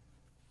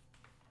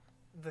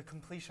the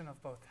completion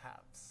of both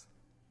halves.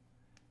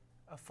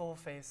 A full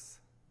face,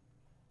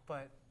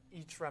 but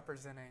each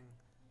representing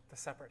the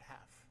separate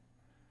half.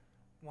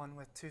 One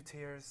with 2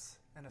 tears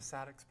and a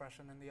sad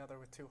expression, and the other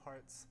with 2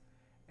 hearts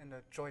and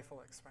a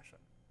joyful expression.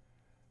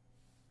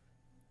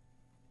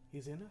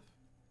 Easy enough.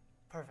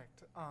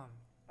 Perfect.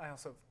 I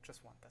also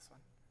just want this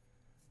one.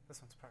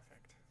 This one's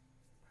perfect.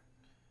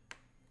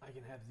 I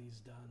can have these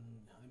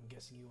done. I'm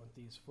guessing you want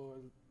these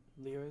for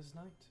Lyra's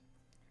night?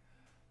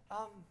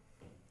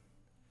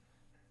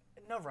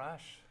 No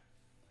rush.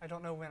 I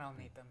don't know when I'll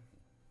need them.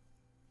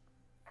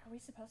 Are we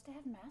supposed to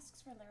have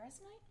masks for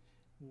Lyra's night?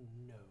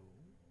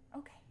 No.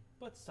 Okay.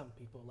 But some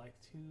people like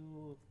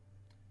to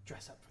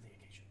dress up for the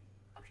occasion.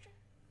 Oh, sure.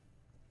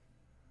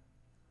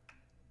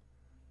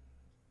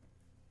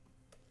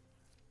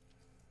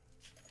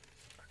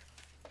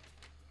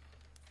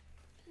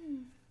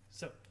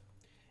 So,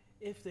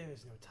 if there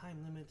is no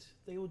time limit,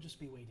 they will just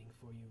be waiting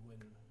for you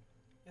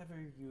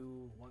whenever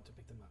you want to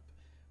pick them up.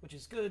 Which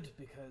is good,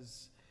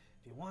 because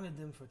if you wanted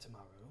them for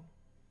tomorrow,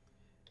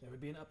 there would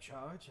be an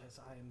upcharge, as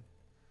I am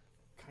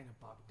kind of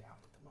bogged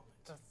down at the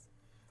moment. That's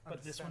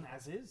But this one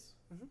as is?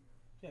 Mm-hmm.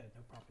 Yeah,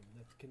 no problem.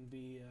 That can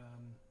be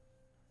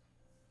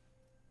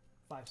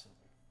 5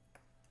 silver.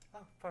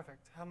 Oh,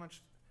 perfect. How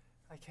much?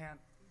 I can't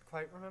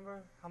quite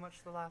remember how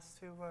much the last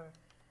two were.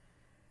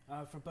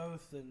 For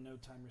both and no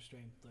time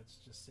restraint, let's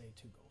just say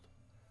 2 gold.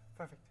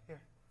 Perfect.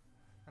 Here.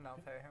 And I'll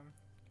pay him.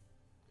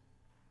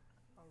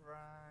 All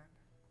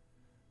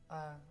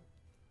right.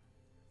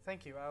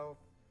 Thank you. Oh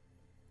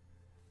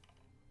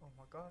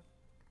my god.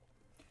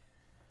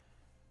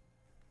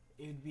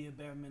 It'd be a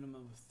bare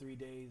minimum of 3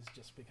 days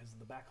just because of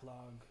the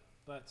backlog,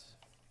 but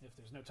if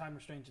there's no time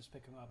restraint, just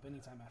pick them up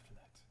anytime after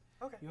that.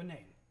 Okay. Your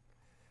name?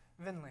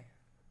 Vinley.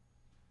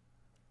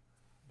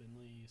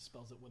 Vinley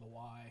spells it with a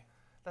Y.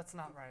 That's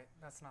not right.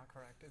 That's not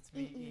correct. It's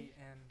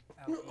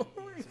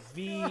V-E-N-L-E-E.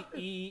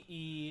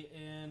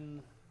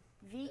 V-E-E-N...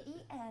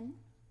 V-E-N-L-E-E.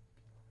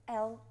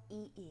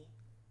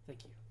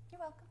 Thank you.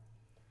 You're welcome.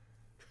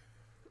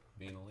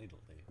 Being a ladle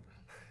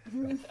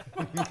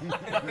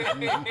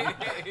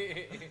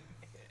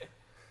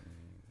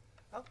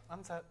Oh,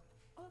 I'm set.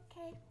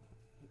 Okay.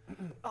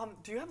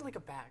 Do you have like a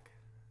bag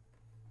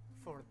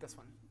for this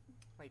one?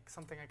 Like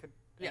something I could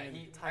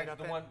tie it up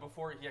the in? one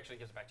before he actually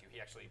gives it back to you, he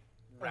actually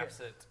wraps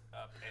it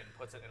up and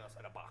puts it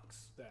in a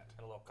box. In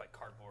a little like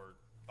cardboard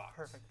box.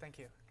 Perfect, thank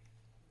you.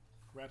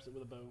 Wraps it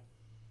with a bow.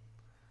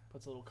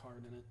 Puts a little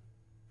card in it.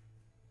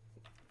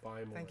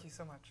 Buy more. Thank you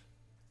so much.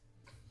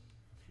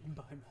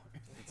 Buy more.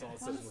 It's all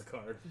says in the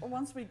card.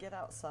 Once we get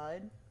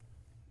outside,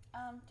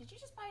 Did you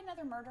just buy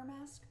another murder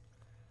mask?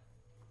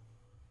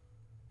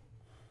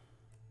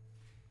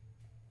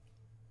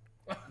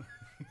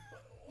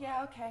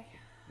 Yeah, okay.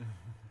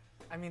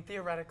 I mean,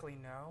 theoretically,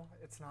 no.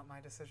 It's not my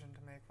decision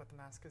to make what the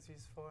mask is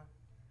used for.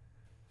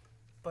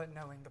 But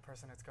knowing the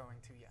person it's going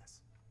to,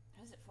 yes.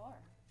 Who's it for?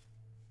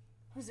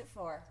 Who's it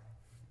for?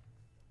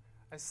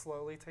 I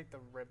slowly take the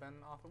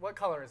ribbon off. What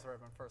color is the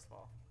ribbon, first of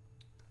all?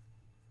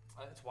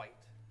 It's white.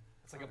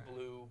 It's like a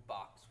blue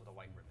box with a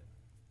white ribbon.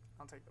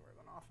 I'll take the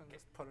ribbon off and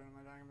just put it in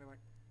my bag and be like,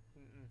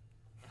 mm-mm.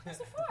 Who's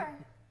it for?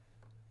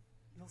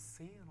 You'll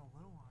see in a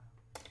little while.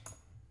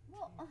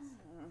 Well,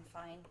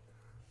 fine.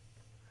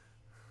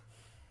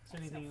 Is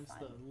there anything else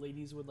the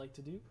ladies would like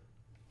to do?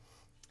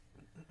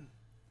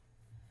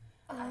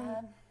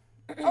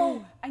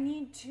 I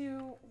need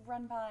to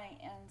run by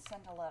and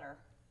send a letter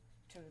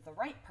to the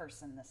right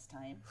person this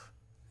time.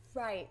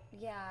 Right,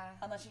 yeah.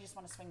 Unless you just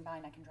want to swing by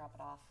and I can drop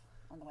it off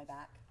on the way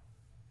back.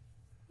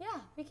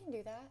 Yeah, we can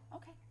do that.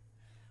 Okay.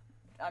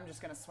 I'm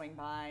just going to swing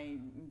by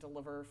and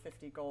deliver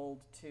 50 gold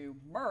to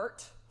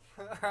Mert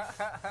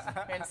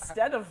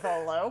instead of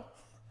Volo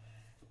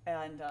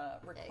and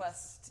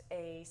request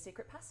a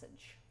secret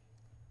passage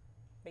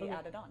be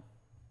added on.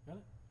 Got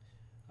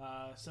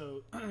it.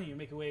 So you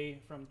make your way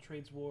from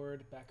Trades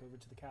Ward back over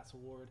to the Castle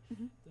Ward,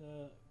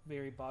 the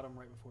very bottom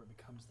right before it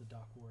becomes the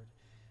Dock Ward.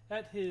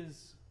 At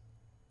his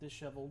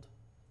disheveled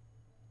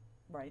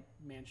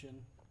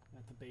mansion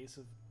at the base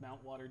of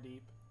Mount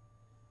Waterdeep,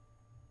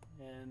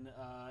 and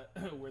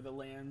where the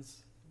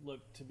lands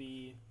look to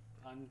be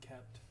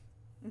unkept,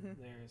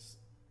 there's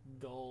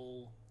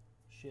gull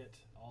shit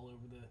all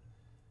over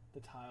the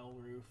tile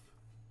roof.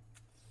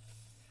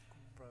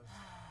 Gross.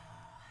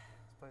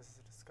 This place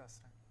is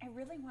disgusting. I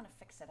really want to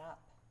fix it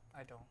up.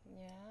 I don't.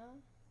 Yeah?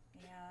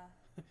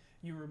 Yeah.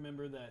 You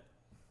remember that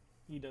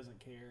he doesn't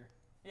care.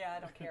 Yeah, I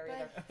don't care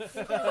But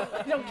either.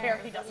 I don't care.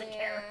 He doesn't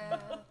care.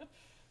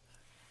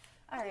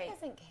 All right. He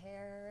doesn't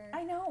care.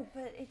 I know,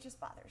 but it just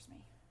bothers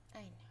me.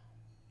 I know.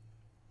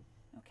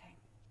 Okay.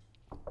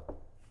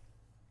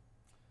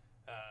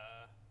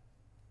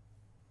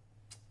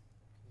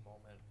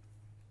 Moment.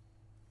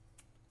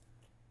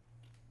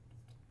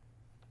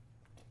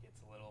 It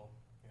gets a little,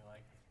 you're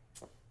like,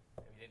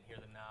 maybe you didn't hear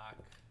the knock.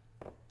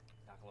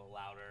 Knock a little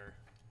louder.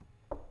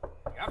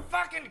 You're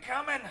fucking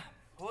coming!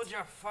 Hold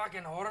your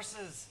fucking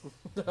horses!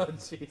 Oh,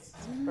 Jesus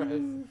Christ.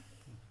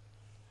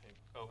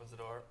 He opens the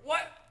door.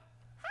 What?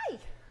 Hi.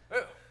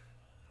 Oh.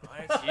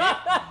 It's you.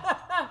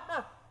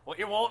 What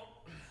you want?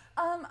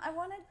 I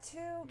wanted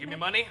to Give me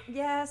money?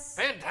 Yes.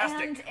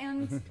 Fantastic.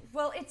 And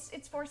well,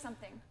 it's for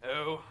something.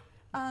 Oh.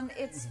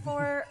 It's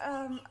for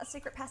a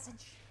secret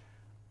passage.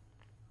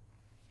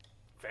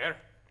 Fair.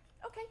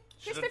 Okay,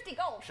 Here's 50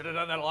 gold. Should have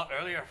done that a lot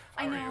earlier.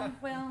 I know.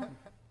 Well,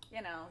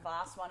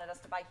 Voss wanted us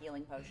to buy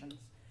healing potions.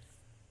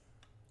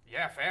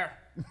 Yeah, fair.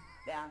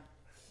 Yeah.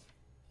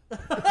 I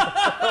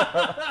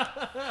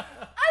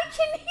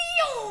can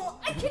heal!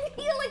 I can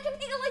heal!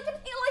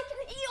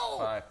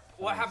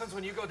 What happens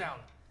when you go down?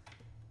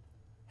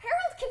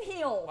 Harold can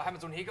heal! What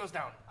happens when he goes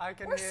down? I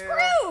can We're heal.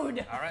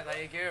 screwed! All right,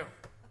 there you go.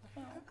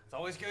 It's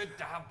always good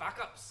to have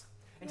backups.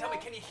 And tell me,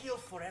 can you heal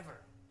forever?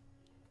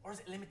 Or is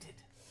it limited?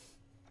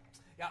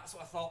 Yeah, that's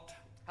what I thought.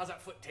 How's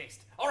that foot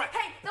taste? All right.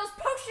 Hey, those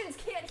potions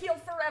can't heal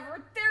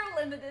forever. They're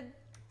limited.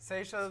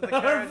 Seisha, the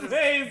carriage is...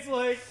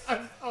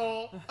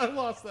 I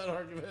lost that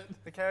argument.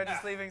 The carriage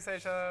is leaving,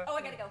 Seisha. Oh,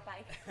 I gotta go.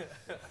 Bye.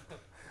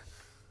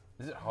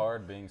 Is it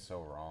hard being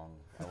so wrong?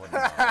 I wouldn't know.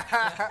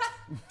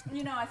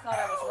 I thought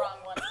I was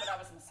wrong once, but I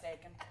was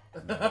mistaken.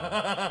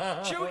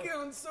 Choking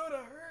on soda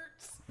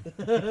hurts.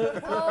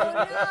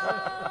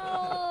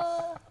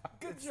 Oh no!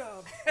 Good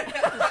job.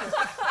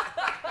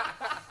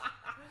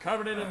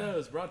 Carbonated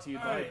Nose brought to you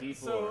by D4.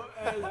 So,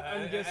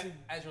 I'm guessing...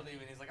 As you're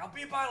leaving, he's like, I'll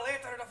be by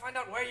later to find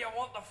out where you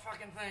want the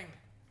fucking thing.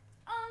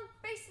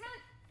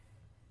 Basement.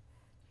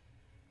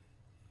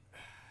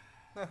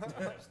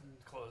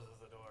 Closes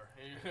the door.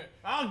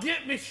 I'll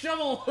get me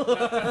shovel!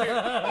 Secret's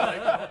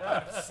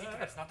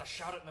not to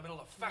shout it in the middle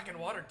of the fucking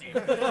water deep.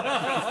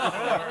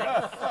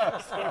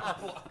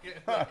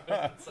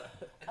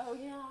 Oh,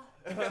 yeah.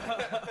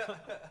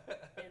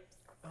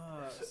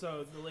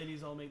 So the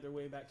ladies all make their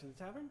way back to the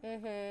tavern?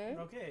 Mm-hmm.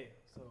 Okay,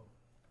 so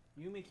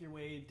you make your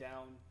way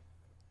down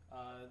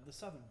the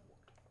southern ward.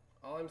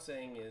 All I'm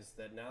saying is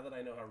that now that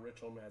I know how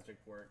ritual magic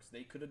works,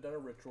 they could have done a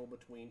ritual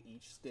between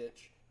each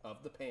stitch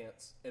of the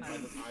pants, and by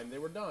the time they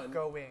were done...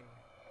 Going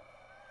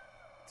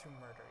to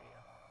murder you.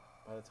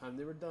 By the time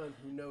they were done,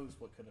 who knows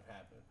what could have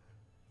happened.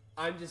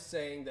 I'm just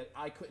saying that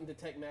I couldn't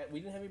detect magic. We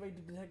didn't have anybody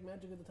to detect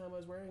magic at the time I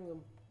was wearing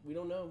them. We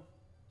don't know.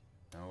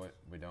 No,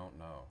 we don't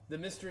know. The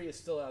mystery is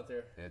still out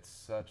there. It's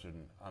such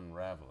an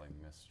unraveling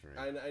mystery.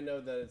 I know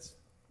that it's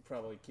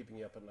probably keeping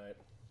you up at night.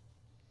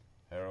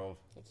 Harold,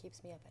 It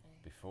keeps me up at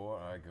night. before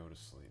I go to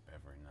sleep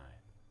every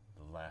night,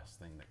 the last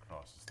thing that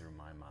crosses through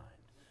my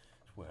mind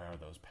is, where are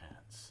those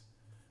pants?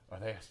 Are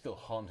they still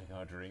haunting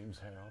our dreams,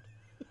 Harold?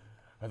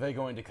 Are they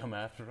going to come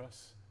after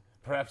us?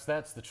 Perhaps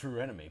that's the true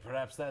enemy.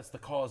 Perhaps that's the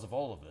cause of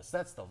all of this.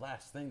 That's the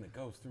last thing that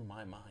goes through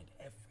my mind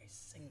every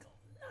single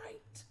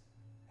night.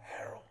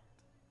 Harold.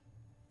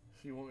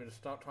 So you want me to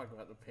stop talking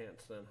about the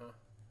pants then, huh?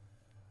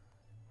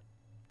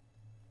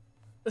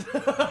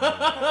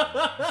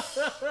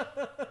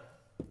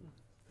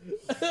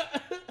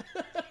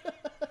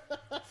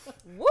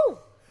 Woo!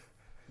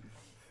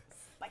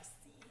 Spicy.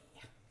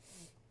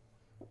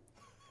 Oh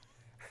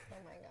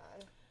my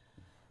god.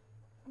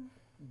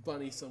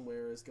 Bunny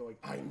somewhere is going,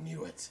 I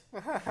knew it.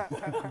 Oh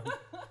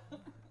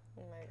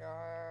my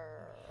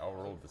god. I'll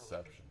roll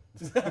deception.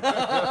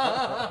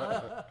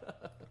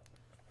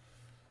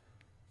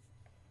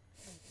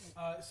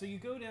 So you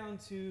go down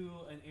to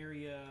an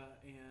area,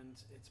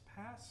 and it's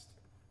past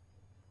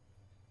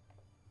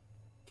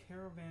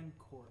Caravan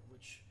Court,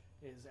 which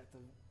is at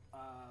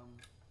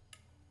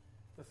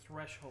the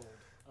threshold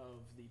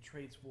of the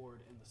Trades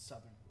Ward and the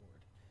Southern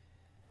Ward.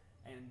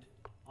 And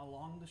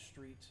along the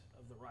street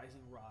of the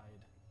Rising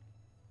Ride,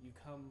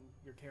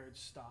 your carriage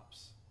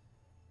stops,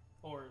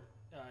 or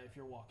if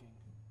you're walking,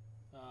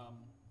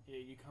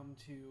 you come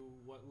to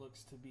what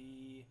looks to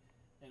be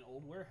an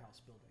old warehouse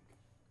building.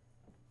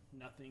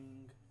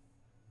 Nothing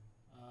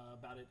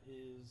about it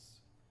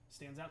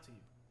stands out to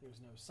you. There's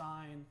no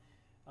sign.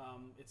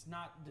 It's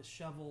not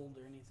disheveled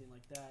or anything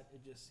like that.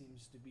 It just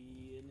seems to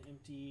be an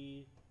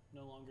empty,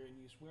 no longer in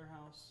use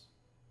warehouse.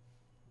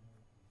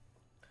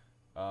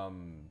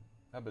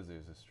 How busy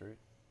is this street?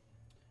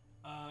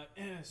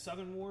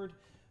 Southern Ward,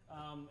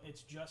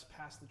 it's just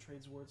past the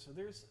Trades Ward, so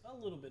there's a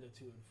little bit of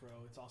to and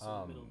fro. It's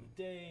also the middle of the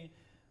day.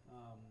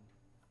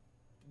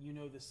 You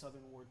know the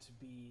Southern Ward to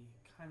be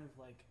kind of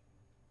like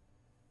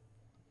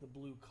the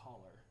blue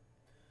collar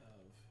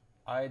of...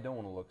 I don't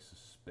want to look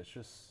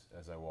suspicious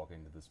as I walk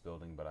into this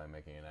building, but I'm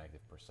making an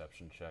active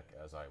perception check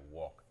as I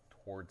walk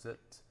towards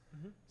it.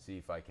 Mm-hmm. See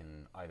if I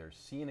can either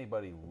see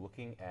anybody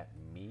looking at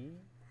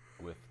me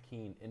with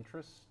keen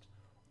interest,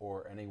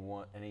 or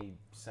any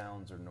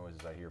sounds or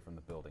noises I hear from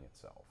the building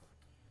itself.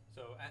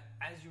 So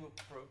as you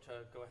approach,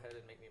 go ahead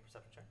and make me a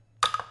perception check.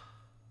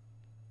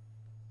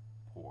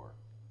 Poor.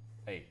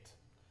 8.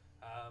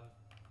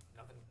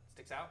 Nothing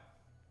sticks out.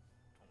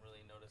 Don't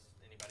really notice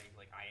anybody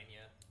like eyeing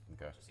you.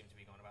 Okay. Just seem to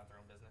be going about their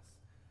own business.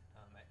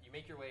 You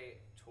make your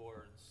way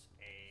towards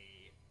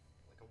a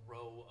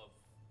row of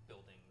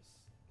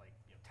buildings, like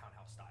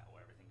townhouse style,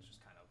 where everything's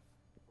just kind of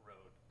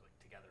rowed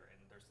together,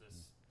 and there's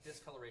this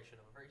discoloration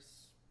of a very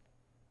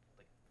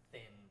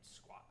thin,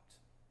 squat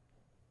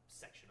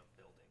section of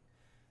building.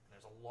 And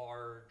there's a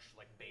large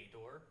bay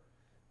door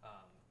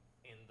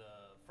in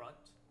the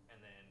front, and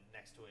then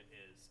next to it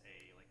is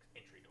a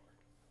entry door.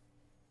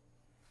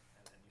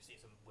 And then you see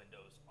some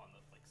windows on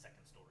the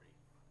second story.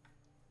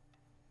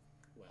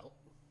 Well,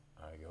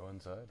 I go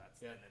inside. That's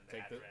Yeah, and then the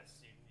take the- address.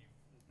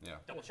 You Yeah.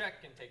 double check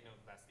and take note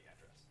that's the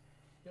address.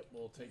 Yep,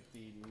 we'll take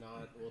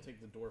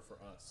the door for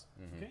us.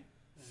 Okay.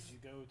 As you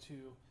go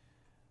to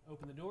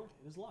open the door,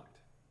 it is locked.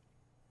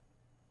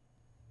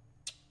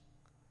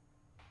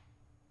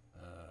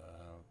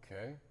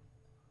 Okay.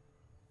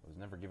 I was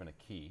never given a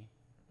key,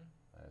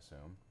 I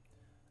assume.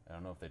 I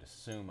don't know if they'd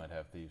assume I'd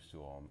have thieves'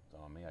 tool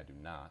on me. I do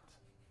not.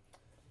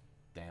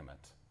 Damn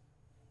it.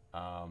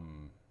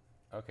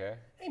 Okay.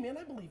 Hey man,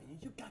 I believe in you.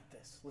 You got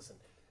this. Listen,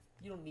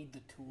 you don't need the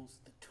tools.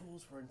 The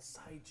tools were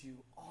inside you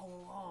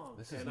all along.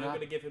 This is I'm not- going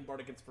to give him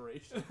bardic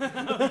inspiration. DC,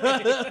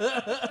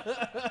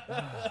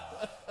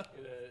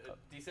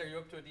 are you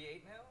up to a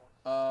D8 now?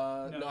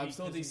 No, I'm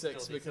still he's D6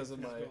 still because D6 of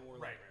my. because we're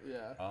Right.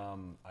 Yeah.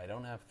 I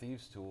don't have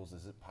thieves' tools.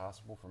 Is it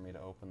possible for me to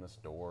open this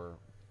door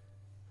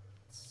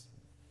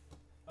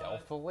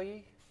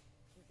stealthily?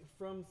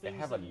 From They things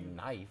have a that you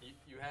knife.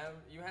 You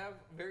have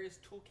various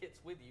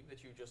toolkits with you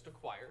that you just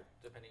acquired,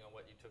 depending on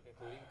what you took,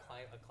 including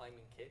a climbing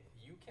kit.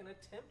 You can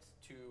attempt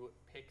to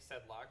pick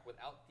said lock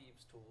without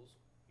thieves' tools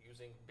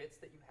using bits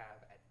that you have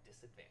at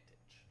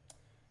disadvantage.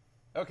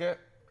 Okay.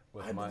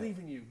 With I my believe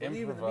in you.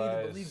 Believe in me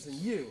that believes in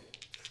you.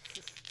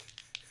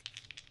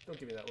 Don't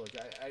give me that look.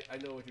 I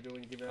know what you're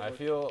doing. Give me that I look.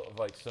 feel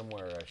like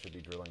somewhere I should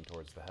be drilling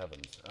towards the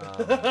heavens.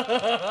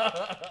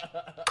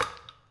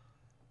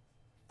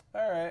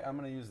 All right, I'm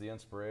going to use the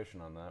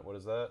inspiration on that. What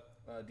is that?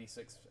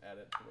 D6, add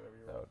it to whatever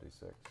you roll. Oh,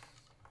 D6.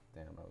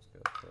 Damn, that was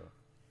good, too.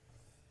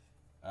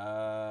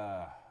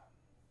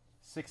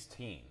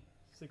 16.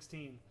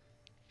 16.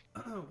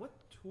 What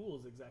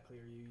tools exactly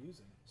are you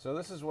using? So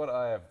this is what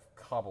I have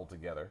cobbled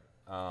together.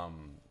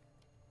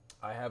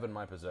 I have in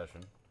my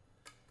possession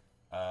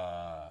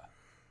a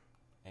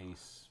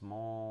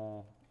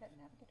small... I'm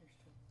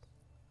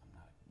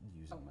not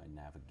using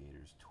my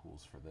navigator's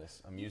tools for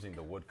this. I'm using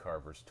the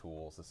woodcarver's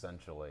tools,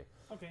 essentially.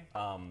 Okay.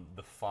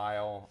 The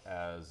file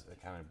as a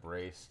kind of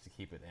brace to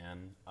keep it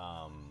in.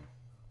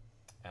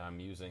 And I'm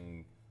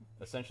using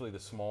essentially the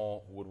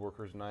small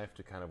woodworker's knife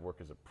to kind of work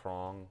as a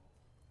prong,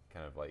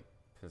 kind of like,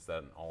 since that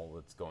and all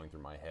that's going through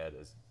my head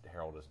as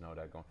Harold is no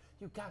doubt going,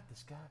 you got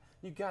this, guy.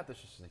 You got this.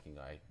 Just thinking,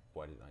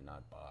 why did I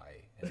not buy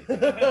anything?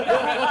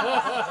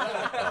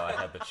 I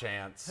had the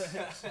chance.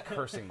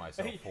 Cursing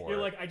myself for You're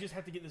it. like, I just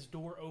have to get this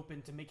door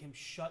open to make him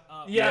shut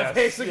up. Yeah, Yes,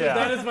 basically, yeah.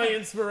 that is my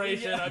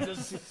inspiration. Yeah. I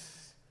just.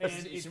 And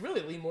you it- should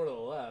really lean more to the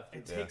left.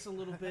 It takes a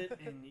little bit,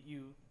 and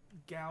you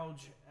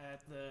gouge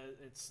at the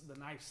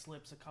knife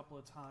slips a couple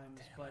of times,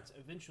 but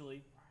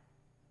eventually,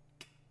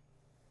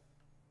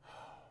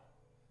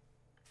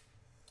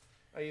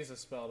 I use a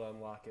spell to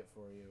unlock it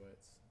for you.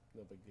 It's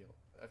no big deal.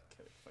 I'm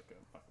kidding. Fucking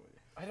with you.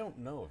 I don't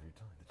know if you're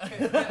telling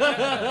the truth.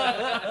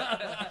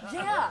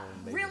 Yeah,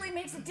 really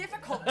makes it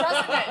difficult,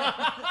 doesn't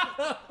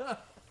it?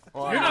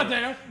 Well, You're not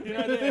there. you're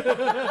not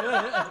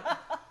there.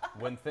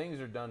 When things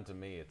are done to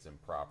me, it's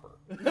improper.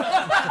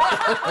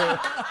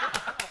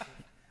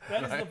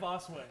 That is the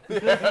boss way.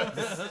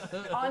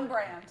 On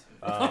brand.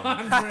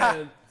 On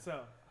brand.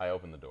 So, I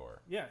open the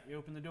door. yeah, you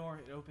open the door.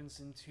 It opens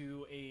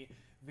into a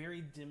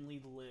very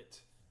dimly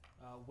lit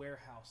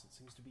warehouse that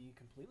seems to be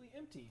completely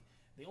empty.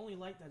 The only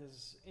light that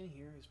is in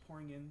here is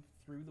pouring in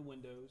through the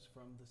windows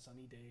from the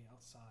sunny day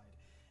outside.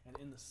 And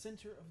in the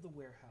center of the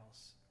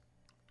warehouse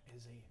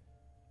is a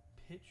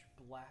pitch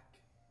black,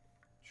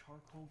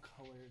 charcoal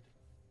colored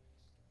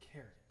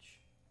carriage.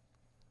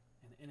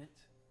 And in it,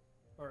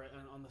 or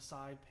on the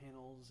side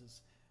panels,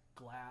 is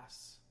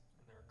glass.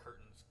 And there are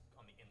curtains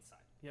on the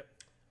inside. Yep,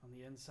 on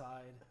the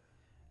inside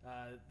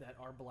that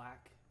are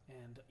black,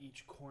 and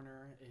each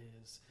corner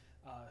is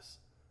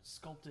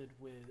sculpted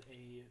with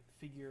a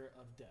figure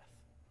of death.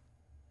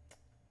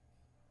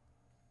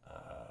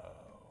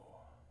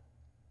 Oh.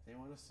 They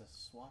want us to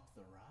swap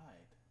the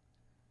ride.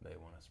 They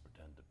want us to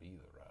pretend to be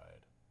the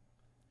ride.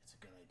 It's a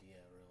good idea,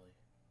 really.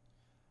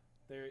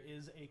 There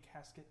is a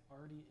casket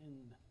already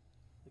in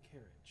the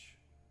carriage.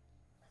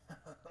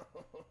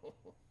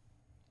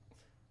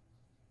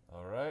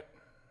 All right.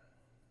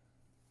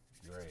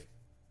 Great.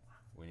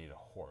 We need a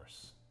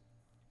horse.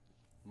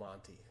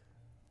 Monty.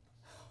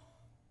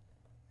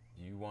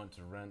 Do you want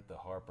to rent the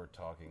Harper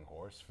talking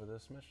horse for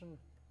this mission?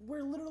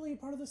 We're literally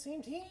part of the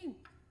same team.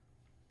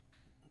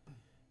 Do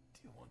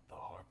you want the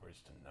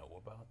Harpers to know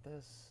about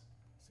this?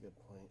 That's a good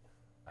point.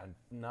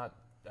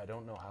 I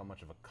don't know how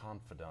much of a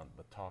confidant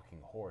the talking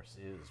horse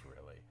is,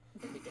 really.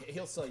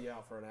 He'll sell you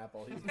out for an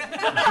apple.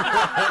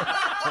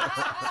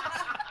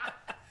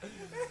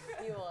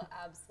 He will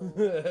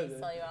absolutely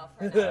sell you out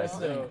for an I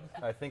apple.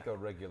 think a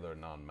regular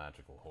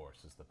non-magical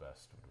horse is the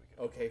best we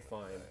can Okay,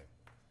 fine.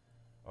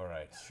 All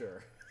right.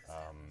 Sure.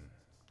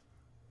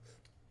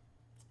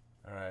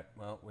 All right.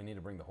 Well, we need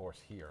to bring the horse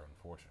here,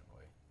 unfortunately.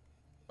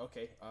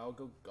 Okay, I'll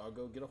go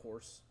get a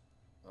horse.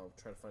 I'll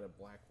try to find a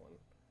black one,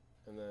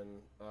 and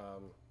then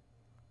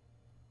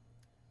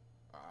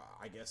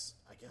I guess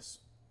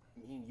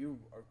me and you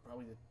are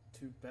probably the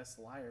two best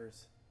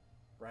liars,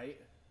 right?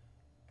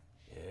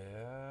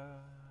 Yeah.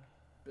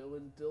 Bill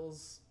and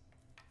Dill's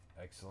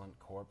excellent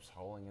corpse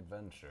hauling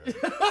adventure.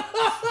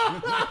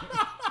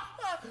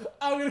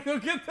 I'm gonna go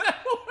get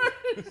that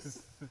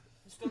horse. You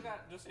still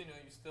got just so you know,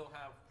 you still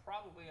have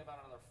probably about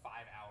another 5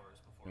 hours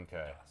before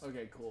Okay. dusk.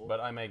 Okay, cool. But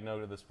I make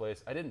note of this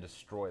place. I didn't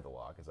destroy the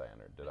lock as I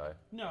entered, did I?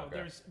 No,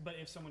 Okay. but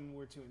if someone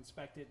were to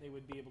inspect it, they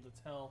would be able to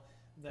tell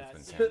that.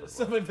 It's been tampered with.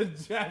 Someone's been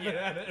jacking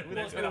at it. with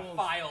There's been a tools.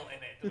 file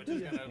in it, which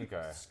is going to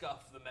Okay.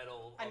 scuff the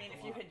metal. I of mean, the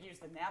if you lock. had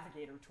used the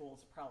navigator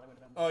tools, it probably would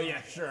have been. Oh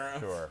yeah, sure.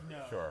 Sure,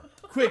 No. sure.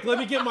 Quick, let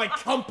me get my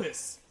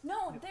compass.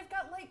 No, they've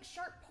got like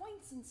sharp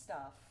points and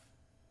stuff.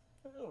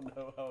 I don't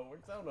know how it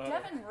works. I don't know.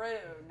 Devin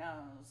Rue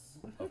knows.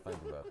 I'll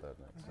think about that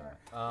next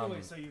time.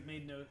 Anyway, so you've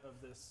made note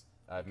of this.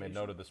 I've made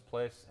note of this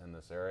place and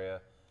this area,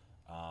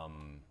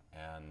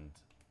 and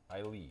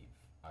I leave.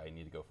 I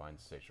need to go find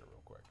Stacia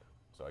real quick.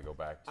 So I go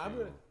back to. I'm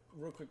gonna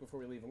real quick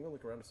before we leave. I'm gonna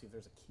look around to see if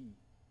there's a key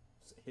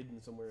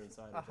hidden somewhere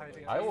inside. A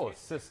hiding I will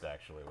assist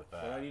actually with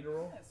that. Do I need to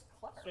roll? That's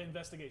clever.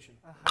 Investigation.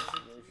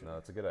 No,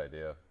 that's a good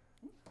idea.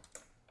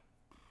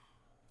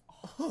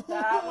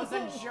 That was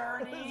a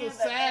journey. It was a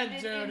that sad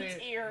ended journey. In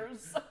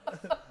tears.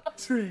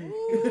 Tree.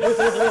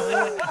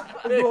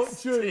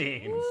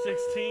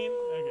 16.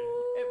 Okay.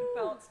 It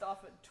bounced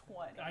off at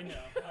 20. I know.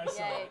 I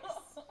saw it.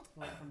 Yikes.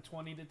 Went from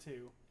 20 to 2.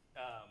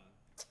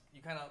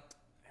 You kind of,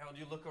 Harold,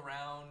 you look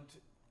around.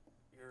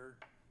 You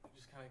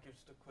just kind of give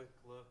just a quick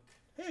look.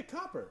 Hey,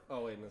 copper.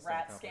 Oh wait, no, it's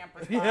Rat not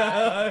scampers copper. by.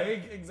 Yeah, Rat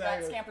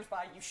exactly. scampers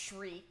by. You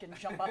shriek and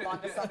jump up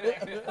onto something.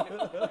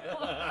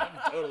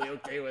 I'm totally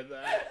okay with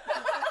that.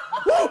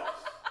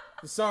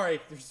 Sorry,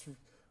 there's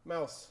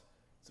mouse.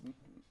 It's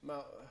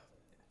mouse.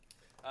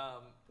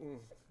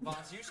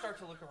 Vance, you start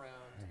to look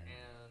around,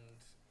 and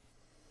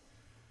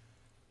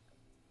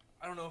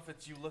I don't know if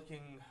it's you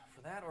looking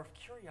for that or if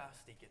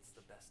curiosity gets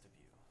the best of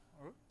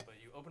you. But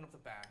you open up the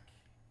back,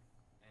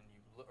 and you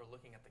are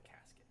looking at the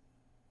casket,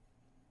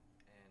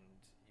 and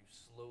you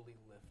slowly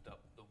lift up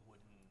the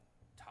wooden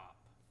top,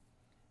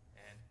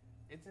 and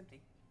it's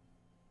empty,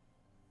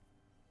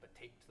 but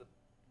taped to the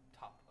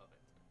top of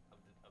it,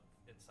 of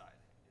inside,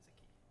 is a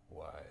key.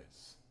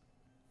 Wise.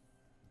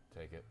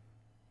 Take it.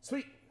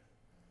 Sweet.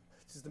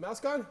 Is the mouse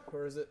gone,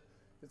 or is it?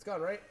 It's gone,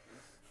 right?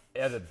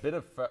 At a bit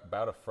of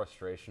bout of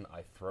frustration,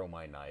 I throw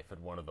my knife at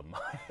one of the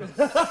mice.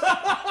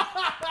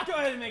 Go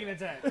ahead and make an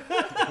attack.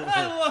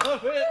 I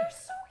love it.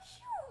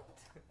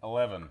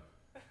 11.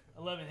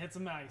 11 hits a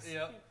mice.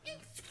 Yep.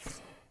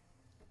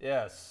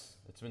 Yes,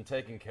 it's been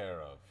taken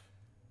care of.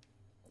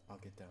 I'll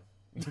get down.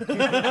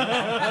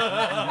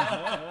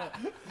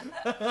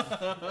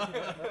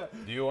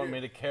 Do you want me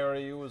to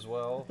carry you as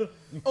well?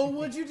 Oh,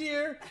 would you,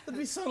 dear? That'd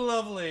be so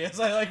lovely. As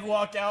I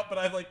walk out, but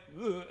I'm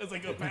as I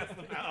go past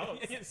the house.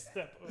 You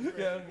step over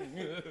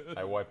it.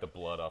 I wipe the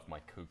blood off my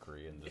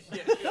kukri and just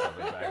shove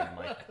it back in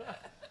my.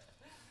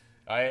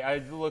 I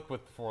look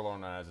with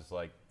forlorn eyes. It's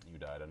like you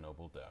died a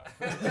noble death.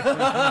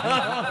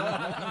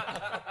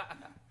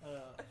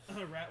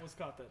 A rat was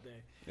caught that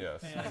day.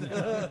 Yes.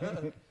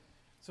 And,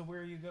 so where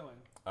are you going?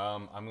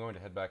 I'm going to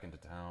head back into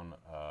town,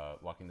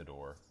 locking the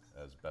door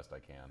as best I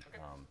can.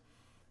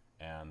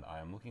 And I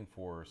am looking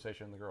for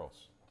Stacia and the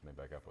girls to meet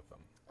back up with them.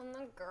 And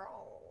the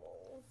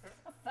girls.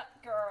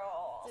 That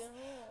girl.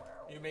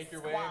 You make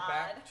your way Squad.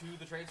 back to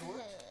the trade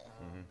sword,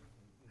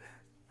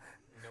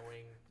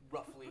 knowing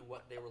roughly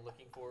what they were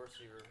looking for,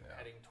 so you're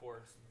heading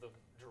towards the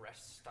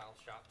dress-style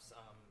shops,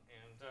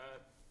 and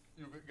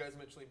you guys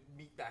eventually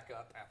meet back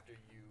up after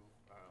you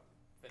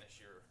finish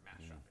your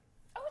mass shopping.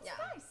 Oh, it's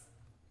nice.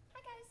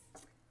 Hi,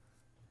 guys.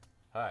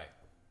 Hi.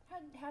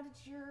 How did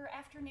your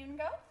afternoon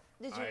go?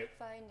 Did you I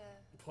find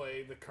a...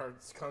 Play the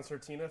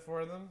concertina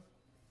for them.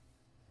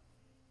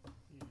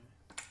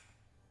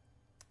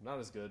 Not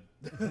as good.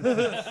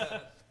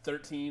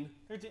 13.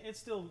 It's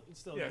still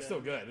Yeah, good. it's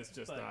still good. It's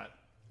just But- not.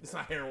 It's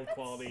not Herald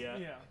quality yet.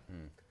 Yeah.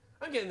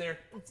 I'm getting there.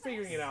 I'm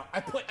figuring it out. I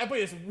play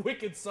this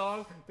wicked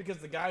song because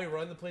the guy who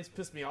ran the place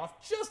pissed me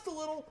off just a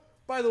little.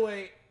 By the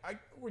way,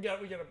 we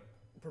gotta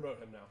promote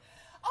him now.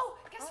 Oh,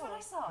 guess what I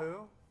saw?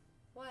 Who?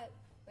 What?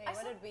 Wait, I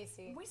what saw- did we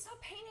see? We saw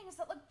paintings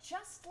that look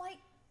just like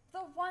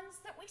the ones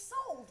that we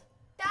sold.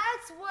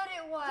 That's what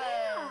it was.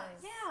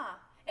 Yeah.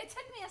 It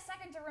took me a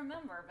second to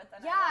remember, but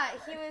then Yeah, I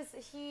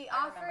remembered. he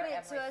I offered remember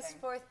it to us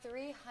everything. for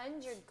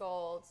 300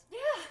 gold. Yeah.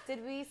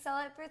 Did we sell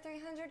it for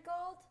 300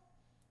 gold?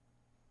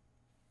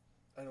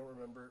 I don't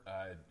remember.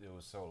 It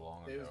was so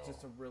long ago. It was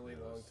just a really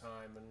long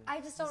time, and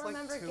I just don't It was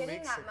like remember 2 getting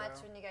weeks that ago. much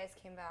when you guys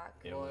came back.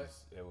 It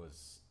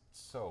was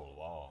so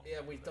long. yeah,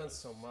 we've done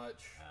so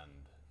much. And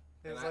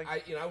It was And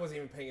like I wasn't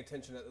even paying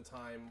attention at the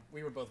time.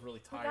 We were both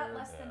really We got tired.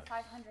 less than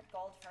 500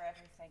 gold for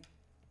everything.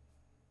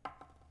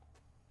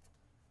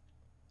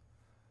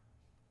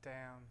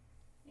 damn.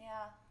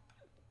 Yeah.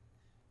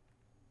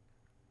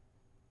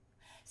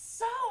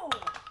 So,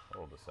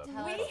 Roll deception.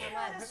 Tell we us how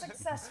had a much.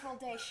 successful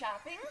day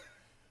shopping.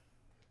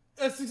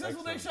 A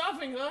successful day Excellent.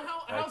 shopping, huh?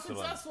 How Excellent.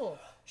 successful?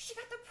 She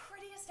got the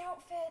prettiest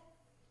outfit.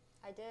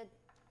 I did.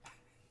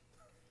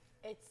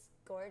 It's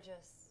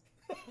gorgeous.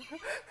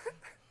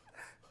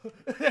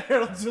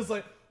 Harold's just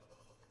like.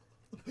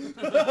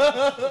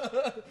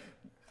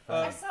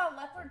 I saw a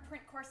leopard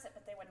print corset,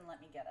 but they wouldn't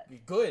let me get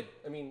it. Good.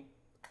 I mean,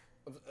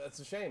 that's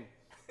a shame.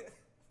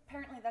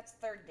 Apparently, that's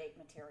third date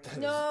material.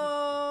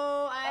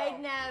 No, I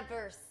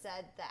never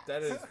said that.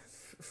 That is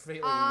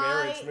failing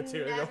marriage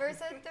material. I never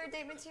said third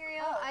date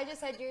material. I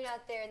just said you're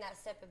not there in that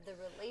step of the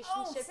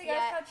relationship see, I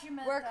yet. thought you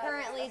meant We're that.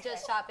 currently Okay.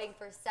 just shopping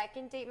for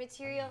second date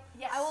material.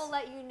 Yes. I will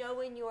let you know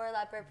when you're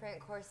leopard print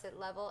corset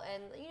level,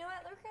 and you know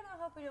what? We're gonna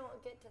hope we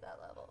don't get to that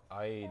level.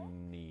 I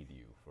need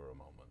you for a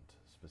moment.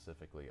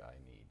 Specifically, I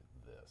need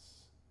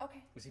this.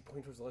 Okay. Was he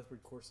pointing towards the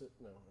leopard corset?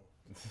 No.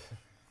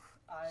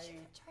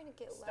 I'm trying to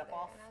get step leather,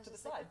 off and I was to the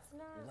just like, side. it's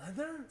not.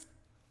 Leather?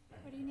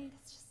 What do you need?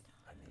 It's just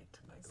I need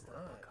to make a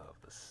replica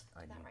of this.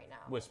 Not right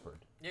now.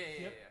 Whispered.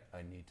 Yeah.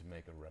 I need to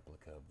make a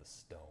replica of the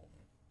stone.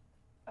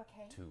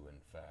 Okay. Two,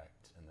 in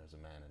fact, and there's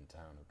a man in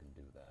town who can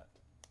do that.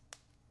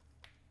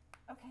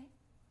 Okay.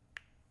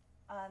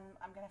 I'm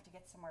gonna have to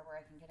get somewhere where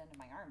I can get into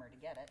my armor to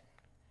get it.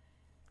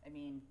 I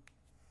mean,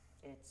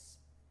 it's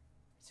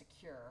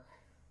secure.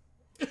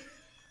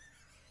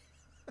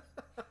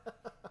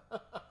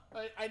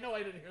 I know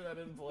I didn't hear that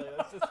in play.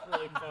 That's just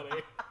really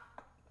funny.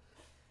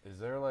 Is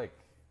there like,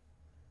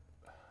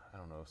 I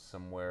don't know,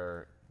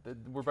 somewhere?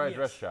 We're by a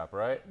dress shop,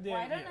 right?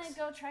 Why don't I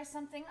go try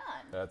something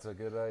on? That's a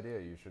good idea.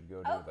 You should go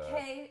do that.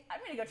 Okay, I'm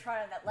gonna go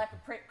try on that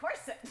leopard print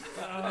corset.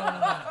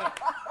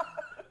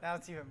 Now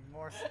it's even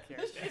more secure.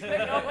 She's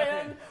gonna go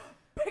in,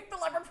 pick the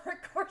leopard print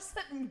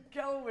corset, and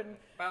go. And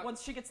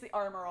once she gets the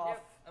armor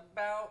off,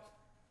 About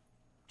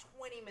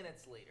 20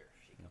 minutes later,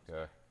 she comes.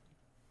 Okay.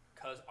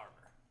 Cause armor.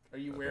 Are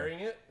you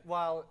wearing it?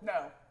 While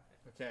no.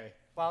 Okay.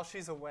 While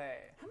she's away.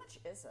 How much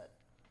is it?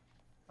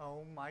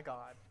 Oh my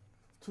God.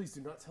 Please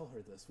do not tell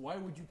her this. Why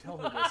would you tell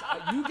her this?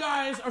 You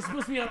guys are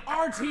supposed to be on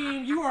our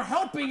team. You are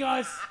helping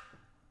us.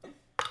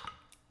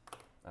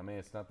 I mean,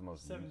 it's not the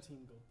most.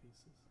 17 gold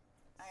pieces.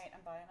 All right,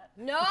 I'm buying it.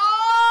 No!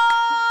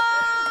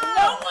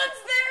 No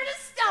one's there to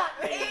stop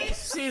me!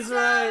 She's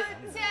right.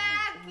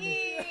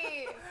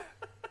 Tacky!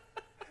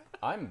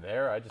 I'm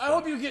there. I just. I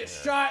hope you get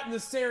shot in the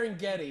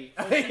Serengeti.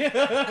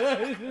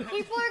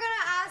 People are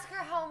gonna ask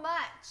her how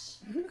much.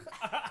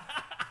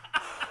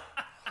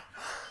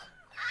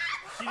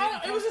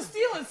 It was a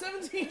steal at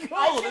 17 gold.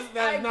 I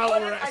That is not put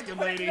what we're it, asking, I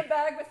put it lady. in the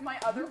bag with my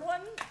other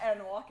one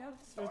and walk out of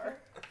the store.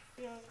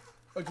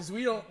 Because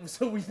we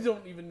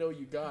don't even know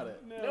you got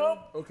it. No. Nope.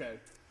 Okay.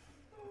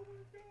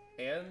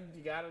 And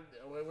you got it.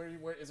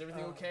 Where is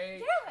everything okay?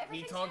 Yeah, He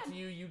everything's talked good. to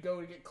you. You go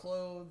to get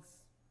clothes.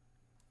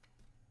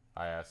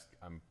 I ask.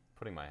 I'm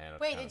putting my hand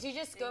up. Wait, did you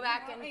just go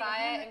back and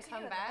buy it and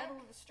come back?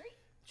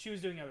 She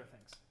was doing other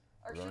things.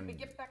 Or should we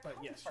get back But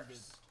home yes, she did.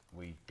 first?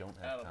 We don't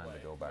have time to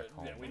go back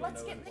home. Yeah, we don't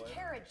Let's know get in that the play.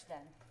 carriage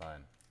then.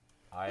 Fine.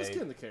 Let's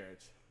get in the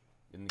carriage.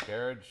 In the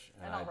carriage,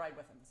 And I'll ride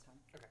with him this time.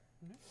 Okay.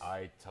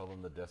 I tell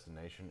them the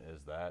destination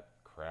is that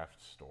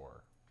craft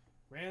store.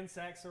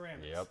 Ransack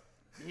Ceramics. Yep.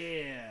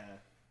 Yeah.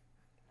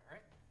 All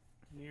right.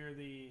 Near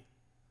the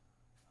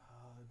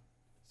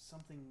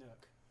something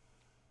Nook.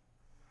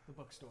 The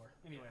bookstore.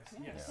 Anyways,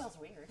 Yeah, yes. It feels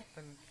weird.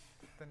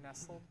 The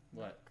nestled.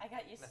 What? I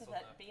got used to Nestled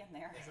that Nook. being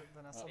there. Is it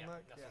the nestled yeah,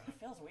 nook? nestled It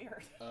feels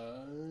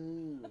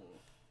weird.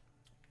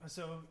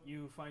 So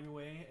you find your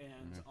way,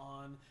 and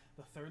on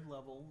the third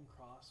level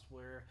across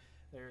where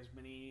there's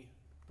many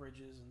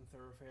bridges and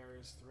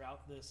thoroughfares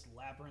throughout this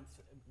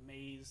labyrinth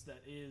maze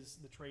that is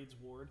the trades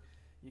ward,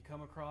 you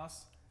come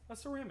across a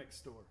ceramics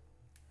store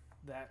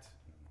that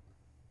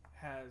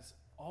has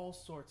all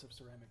sorts of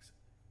ceramics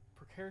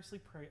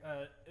precariously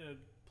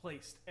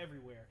placed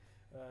everywhere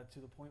to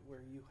the point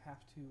where you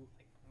have to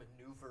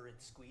Maneuver and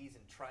squeeze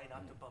and try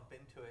not to bump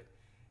into it.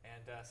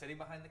 And sitting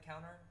behind the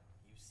counter,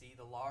 you see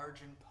the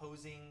large,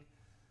 imposing,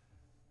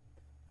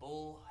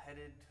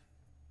 bull-headed,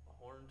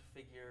 horned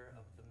figure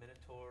of the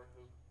Minotaur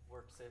who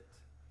works at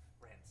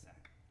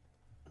Ransack.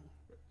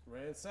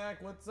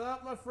 Ransack, what's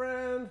up, my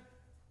friend?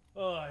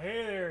 Oh,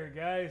 hey there,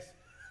 guys.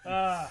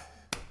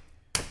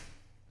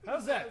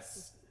 How's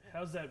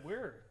that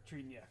wear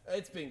treating you?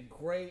 It's been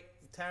great.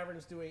 The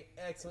tavern's doing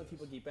excellent.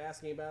 People keep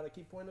asking about it.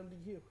 Keep pointing them to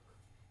you.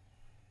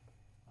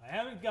 I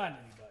haven't gotten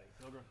anybody,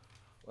 Pilgrim.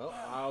 Well,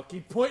 I'll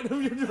keep pointing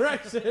them your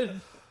direction.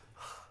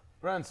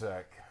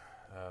 Ransack,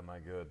 my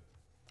good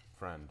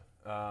friend.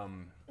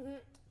 I'm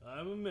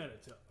a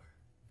Minotaur.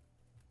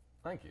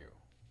 Thank you.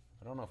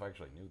 I don't know if I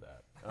actually knew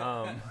that.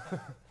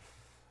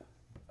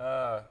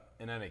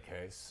 In any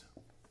case,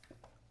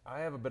 I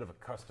have a bit of a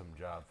custom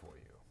job for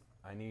you.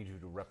 I need you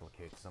to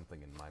replicate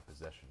something in my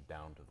possession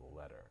down to the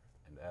letter.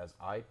 And as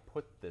I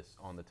put this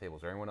on the table,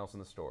 is there anyone else in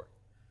the store?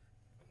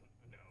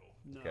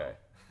 No. Okay.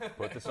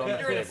 Put this on the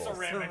You're in a table.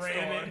 ceramic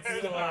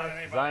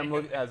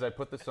store. As I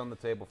put this on the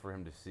table for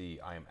him to see,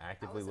 I am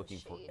actively looking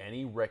for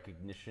any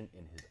recognition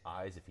in his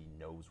eyes if he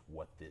knows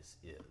what this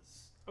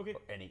is. Okay.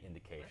 Or any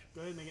indication. Go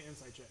ahead and make an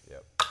insight check.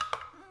 Yep.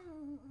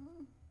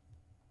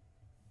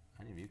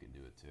 Any of you can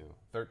do it too.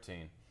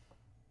 13.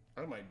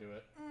 I might do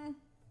it.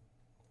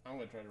 I'm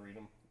going to try to read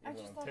them. I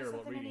just thought of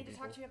something I need to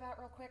talk to you about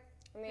real quick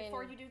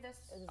before you do this.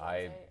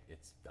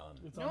 It's done.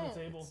 It's on the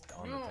table. It's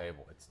on the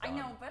table. It's I done.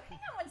 know, but hang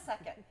on 1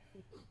 second.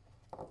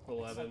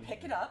 11. So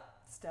pick it up,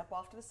 step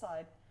off to the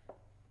side.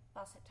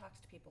 Bossett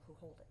talks to people who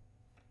hold it.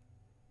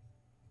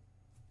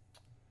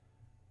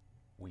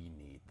 We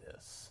need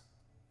this.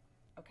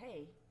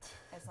 Okay,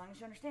 as long as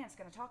you understand it's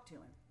going to talk to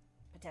him,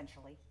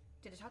 potentially.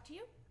 Did it talk to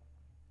you?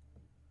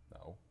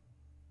 No.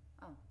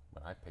 Oh.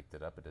 When I picked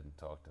it up, it didn't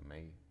talk to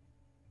me.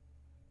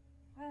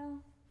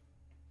 Well,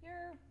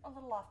 you're a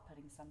little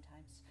off-putting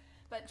sometimes.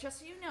 But just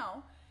so you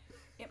know,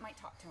 it might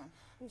talk to him.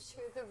 I'm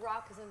sure the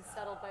rock is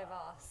unsettled by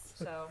Voss.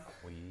 So.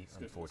 We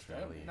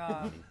unfortunately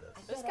Nah. need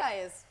this. This guy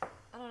is,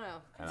 I don't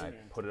know. And I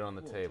put it on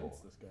the Little table.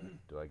 tense, this guy.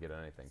 Do I get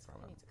anything from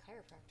He him? needs a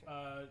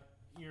chiropractor.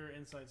 Your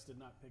insights did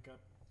not pick up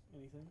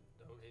anything.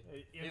 So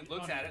he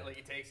looks at it, like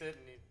he takes it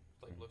and he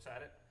like looks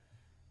at it.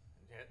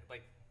 Yeah,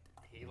 like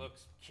he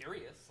looks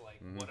curious, like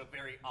what a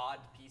very odd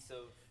piece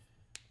of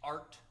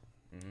art.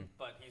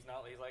 But he's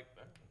not. He's like.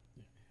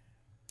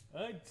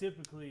 I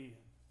typically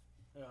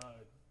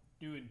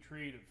do in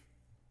trade of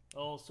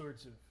all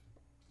sorts of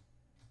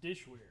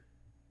dishware,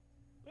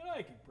 but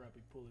I could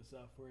probably pull this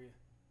off for you.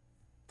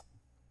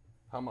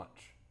 How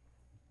much?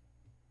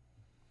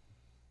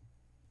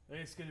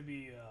 It's gonna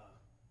be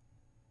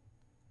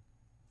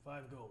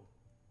 5 gold.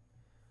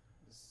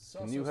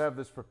 Can you have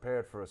this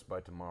prepared for us by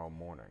tomorrow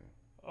morning?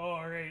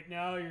 All right,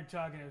 now you're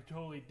talking a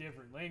totally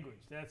different language.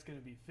 That's gonna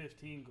be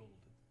 15 gold.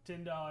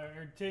 $10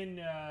 or 10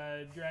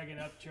 dragon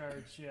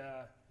upcharge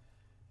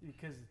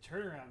because the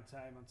turnaround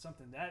time on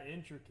something that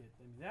intricate.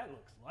 I mean, that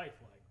looks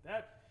lifelike.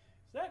 Is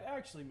that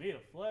actually made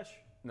of flesh?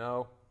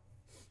 No.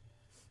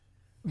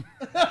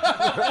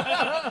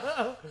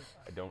 I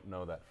don't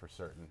know that for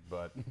certain,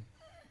 but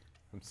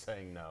I'm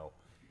saying no.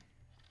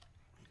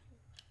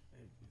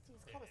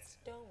 It's called a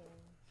stone.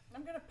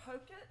 I'm gonna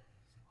poke it.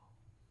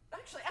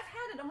 Actually, I've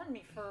had it on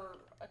me for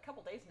a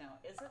couple days now.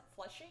 Is it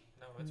fleshy?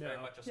 No, it's very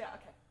much a. Yeah.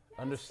 Okay.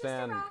 Yeah,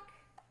 Understand, It's just a rock.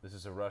 this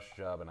is a rush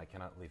job and I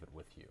cannot leave it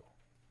with you.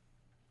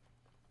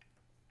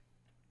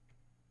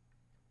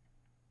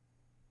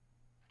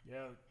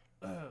 Yeah,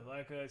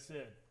 like I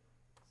said,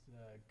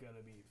 it's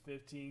gonna be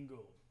 15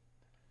 gold.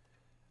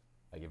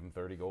 I give him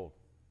 30 gold.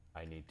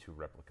 I need 2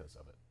 replicas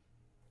of it.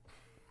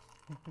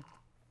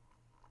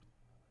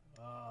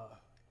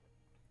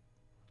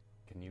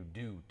 Can you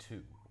do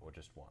 2 or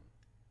just 1?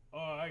 Oh,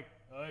 I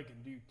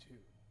can do 2,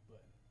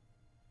 but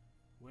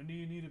when do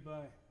you need it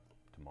by?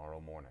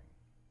 Tomorrow morning.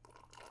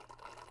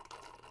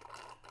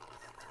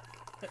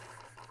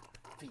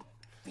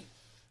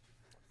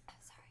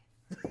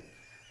 Sorry.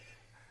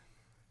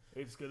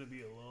 It's gonna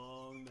be a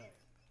long night.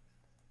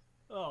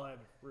 I'll have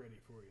it ready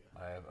for you.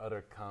 I have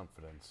utter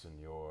confidence in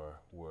your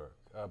work.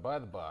 By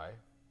the by,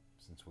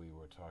 since we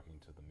were talking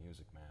to the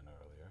music man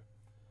earlier,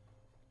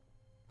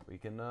 we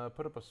can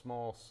put up a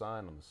small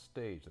sign on the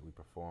stage that we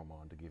perform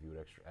on to give you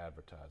extra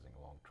advertising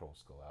along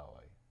Trollskull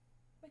Alley.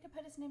 We could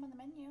put his name on the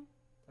menu.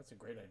 That's a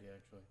great idea,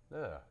 actually.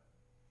 Yeah.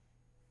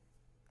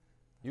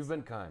 You've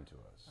been kind to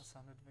That us.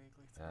 sounded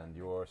vaguely And threatening.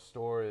 your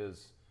store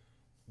is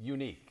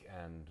unique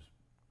and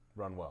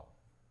run well.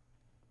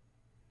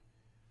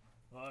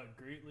 I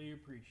greatly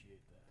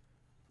appreciate that.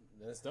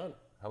 Then it's done.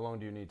 How long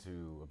do you need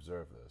to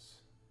observe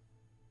this?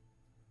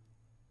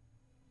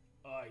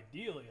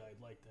 Ideally,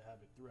 I'd like to have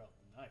it throughout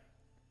the night.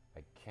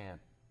 I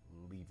can't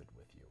leave it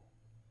with you.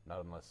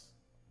 Not unless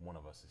one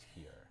of us is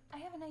here. I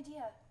have an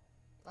idea.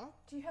 Oh.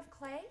 Do you have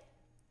clay?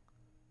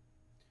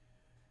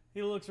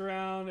 He looks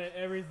around at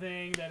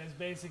everything that is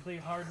basically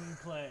hardened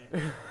clay.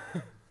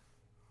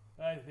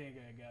 I think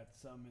I got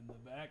some in the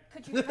back.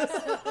 Could you press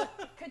it?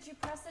 Could you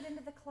press it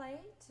into the clay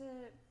to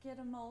get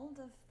a mold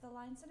of the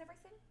lines and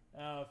everything?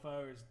 Now, if I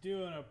was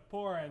doing a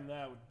pouring,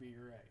 that would be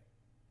right.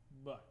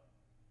 But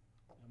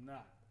I'm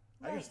not.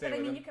 I can Right, stay but I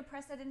with mean, him. you could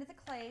press it into the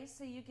clay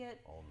so you get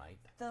All night.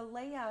 the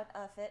layout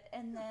of it,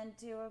 and then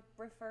do a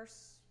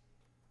reverse.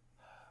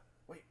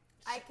 Wait.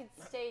 I could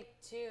stay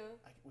too.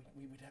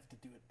 We would have to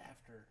do it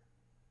after.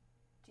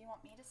 Do you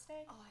want me to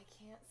stay? Oh, I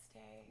can't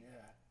stay.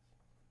 Yeah.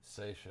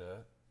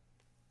 Seisha,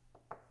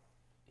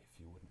 if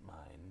you wouldn't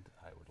mind,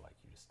 I would like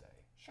you to stay.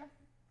 Sure.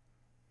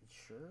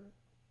 Sure.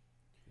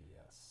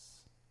 Yes.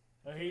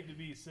 I hate to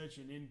be such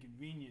an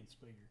inconvenience,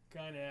 but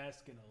you're kind of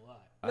asking a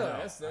lot. No, I know,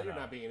 that's I you're know.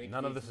 not being an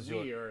None of this is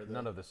we your are the-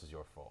 none of this is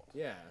your fault.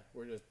 Yeah,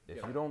 we're just.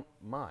 If know. you don't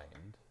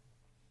mind,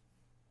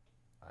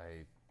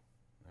 I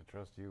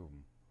trust you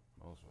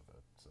most with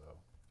it. So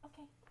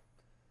Okay.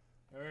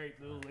 All right,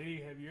 little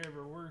lady, have you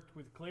ever worked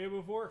with clay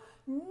before?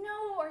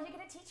 No, are you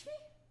gonna teach me?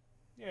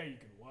 Yeah, you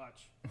can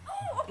watch.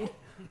 Oh, okay.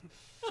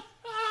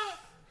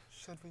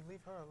 Should we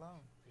leave her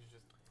alone?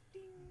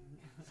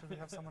 Should we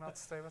have someone else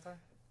stay with her?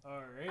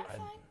 All right.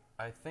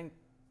 I think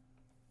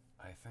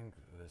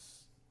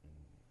this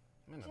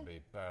may not be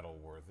battle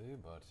worthy,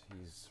 but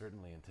he's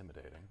certainly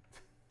intimidating.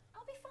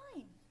 I'll be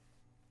fine.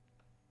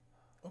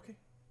 Okay.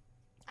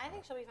 I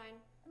think she'll be fine.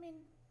 I mean,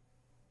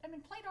 I'm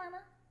in plate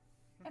armor,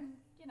 and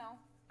you know,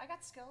 I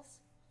got skills.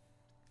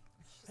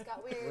 She's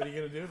got weird. What are you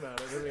gonna do about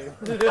it? I mean.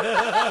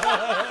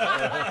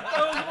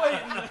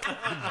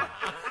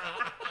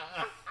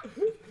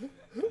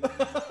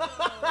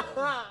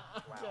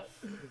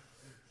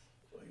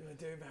 What are you gonna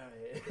do about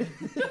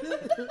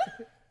it?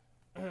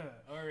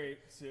 All right,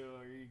 so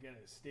are you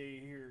gonna stay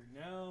here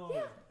now?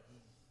 Yeah.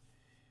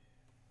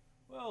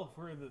 Well,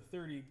 for the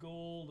 30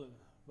 gold,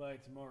 by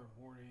tomorrow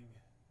morning,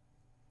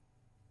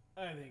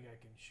 I think I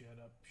can shut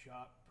up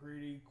shop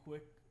pretty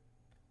quick.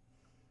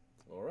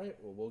 All right.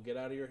 Well, we'll get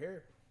out of your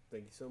hair.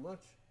 Thank you so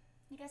much.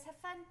 You guys have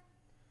fun?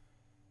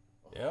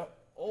 Yep.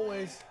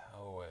 Always.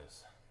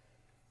 Always.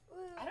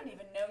 I don't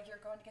even know you're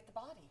going to get the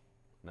body.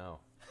 No.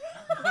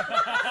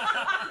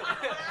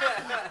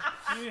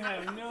 You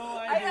have no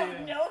I idea.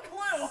 have no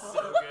clue.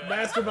 So good.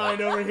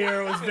 Mastermind over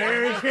here was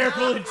very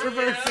carefully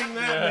traversing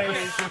that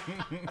maze.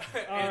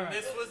 And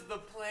this was the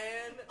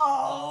plan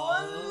All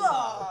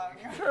along.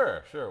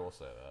 Sure, we'll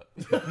say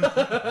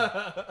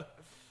that.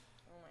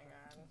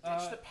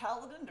 Ditch the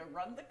paladin to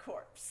run the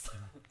corpse.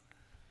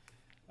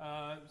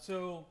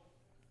 So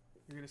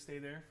you're gonna stay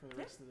there for the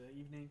rest of the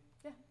evening.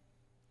 Yeah.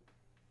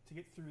 To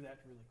get through that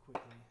really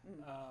quickly,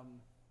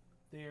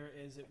 there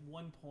is at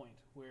one point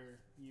where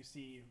you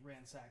see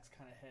Ransack's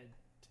kind of head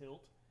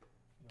tilt.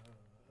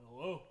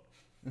 Hello.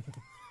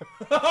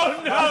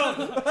 Oh no!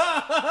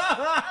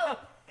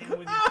 And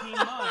with your keen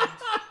mind,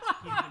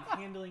 you've been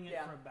handling it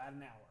for about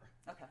an hour.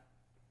 Okay.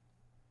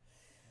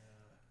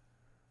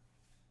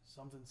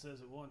 Something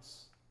says it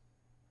once.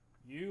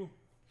 You.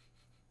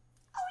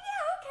 Oh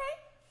yeah, okay.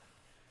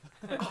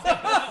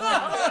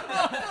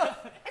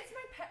 It's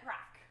my pet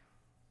rock.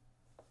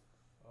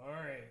 All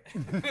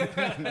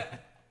right.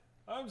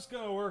 I'm just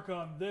gonna work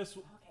on this.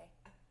 Okay.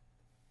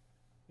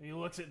 And he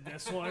looks at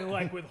this one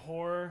like with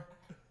horror.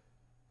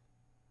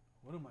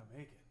 What am I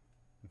making?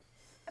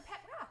 A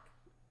pet rock.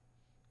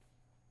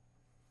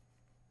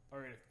 All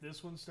right, if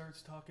this one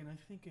starts talking, I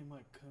think I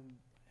might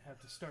have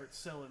to start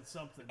selling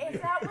something. If new.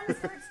 that one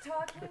starts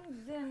talking,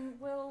 then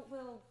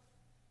we'll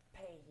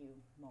pay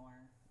you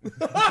more.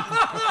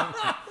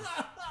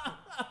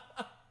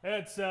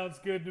 That sounds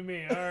good to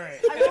me. All right.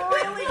 I'm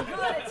really good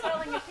at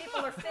telling if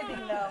people are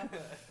fibbing, though.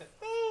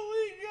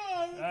 Holy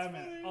God! I'm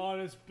an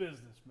honest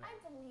businessman. I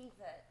believe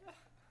it.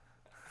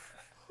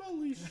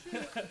 Holy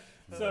shit!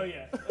 So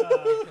yeah.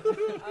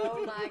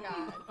 Oh my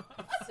god.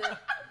 So,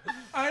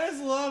 I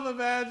just love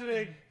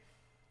imagining.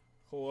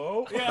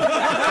 Hello?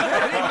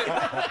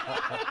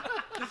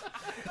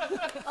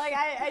 like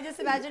I just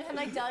imagine him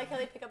like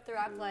delicately pick up the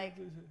rock like.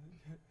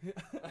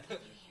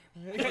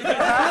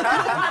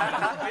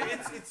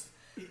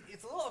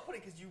 It's a little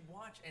off-putting because you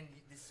watch and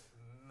this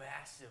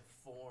massive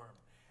form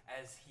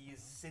as he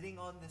is sitting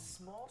on this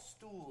small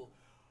stool,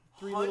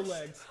 3 little hunched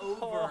legs.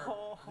 over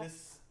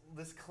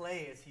this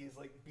clay as he's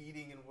like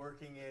beating and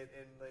working it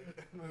and like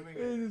moving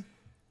it.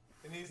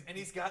 And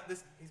he's got an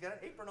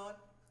apron on.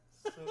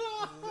 So this is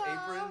an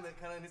apron that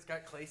kind of it's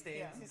got clay stains.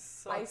 Yeah.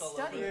 He's I soaked all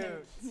studied over.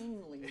 him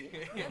keenly.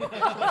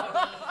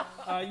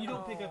 You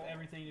don't pick up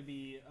everything to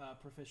be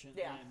proficient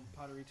Yeah. in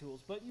pottery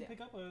tools, but you pick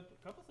up a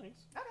couple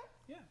things. Okay.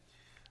 Yeah.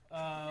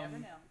 Never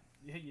know.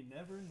 Yeah, you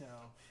never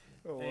know.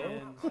 Hello?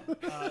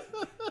 And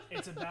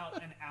it's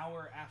about an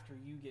hour after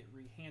you get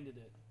rehanded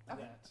it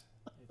that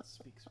it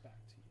speaks back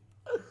to you.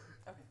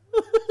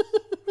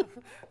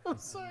 I'm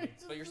sorry.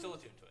 But you're still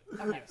attuned to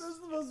it. Okay. This is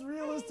the most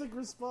realistic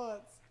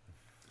response.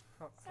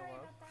 Sorry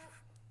about that.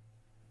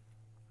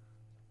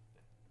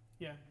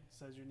 Yeah, it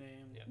says your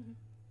name. Yeah.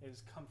 It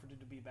is comforted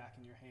to be back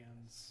in your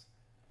hands.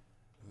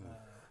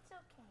 It's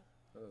okay.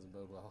 That doesn't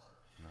bode well.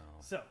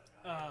 No. So,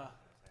 I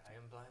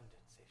am blinded,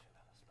 Seisha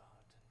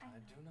Velasbard, and I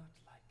do not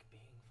like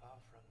being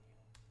far from you.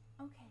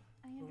 Okay,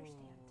 I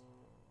understand.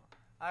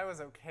 I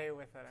was okay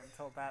with it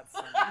until that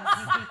sentence.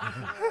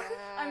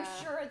 I'm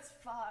sure it's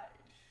fine.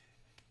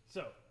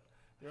 so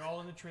you're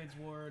all in the trades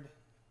ward.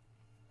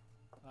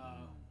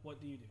 What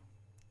do? You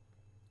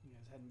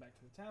guys heading back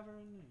to the tavern?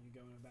 Are you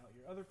going about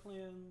your other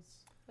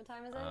plans? What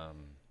time is it?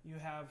 You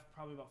have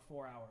probably about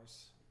 4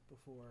 hours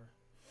before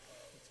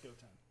it's go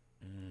time.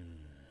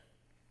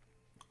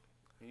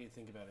 We need to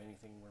think about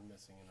anything we're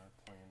missing in our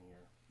plan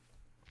here.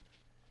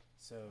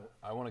 So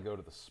I want to go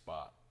to the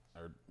spot.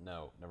 Or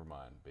no, never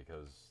mind,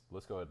 because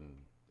let's go ahead and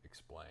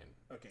explain.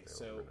 okay, what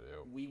so we're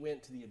gonna do. we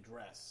went to the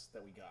address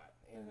that we got,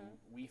 and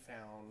we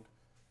found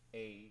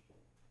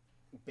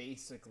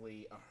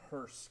basically a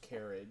hearse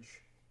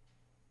carriage,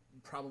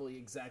 probably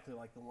exactly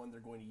like the one they're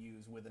going to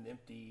use, with an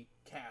empty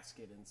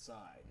casket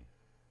inside.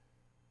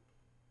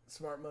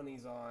 Smart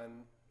money's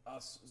on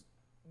us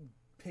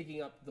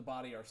picking up the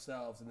body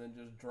ourselves and then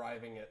just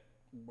driving it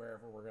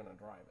wherever we're going to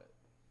drive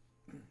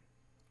it.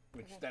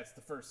 Which that's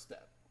the first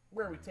step.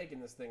 Where are we taking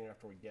this thing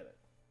after we get it?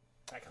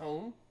 Back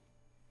home?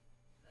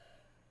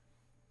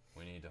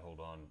 We need to hold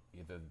on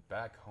either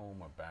back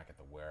home or back at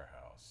the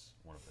warehouse.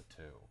 One of the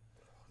two.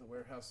 The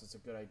warehouse is a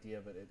good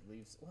idea, but it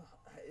leaves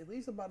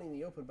the body in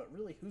the open. But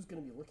really, who's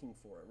going to be looking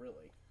for it?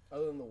 Really,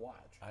 other than the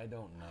watch? I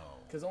don't know.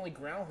 Because only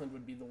Growlhund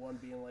would be the one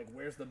being like,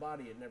 "Where's the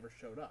body? It never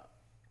showed up."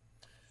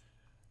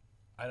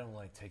 I don't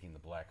like taking the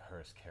black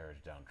hearse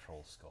carriage down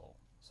Troll Skull,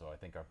 so I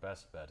think our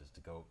best bet is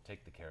to go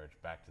take the carriage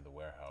back to the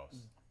warehouse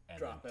and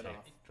Drop then it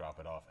off. drop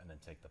it off, and then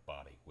take the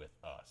body with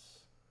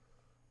us.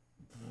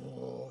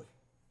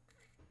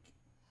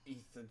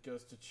 Ethan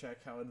goes to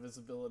check how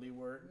invisibility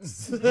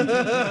works.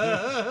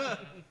 A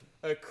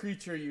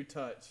creature you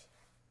touch.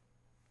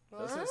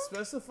 Doesn't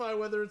specify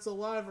whether it's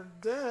alive or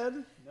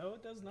dead. No,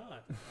 it does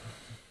not.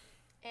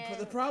 But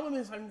the problem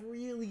is I'm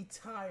really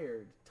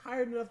tired.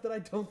 Tired enough that I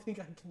don't think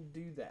I can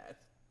do that.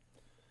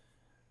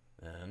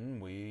 Then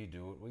we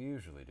do what we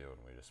usually do when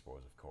we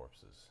dispose of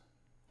corpses.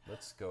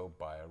 Let's go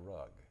buy a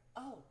rug.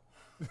 Oh.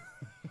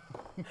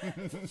 You're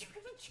going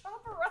to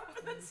chop her up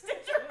and then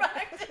stitch her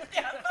back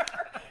together.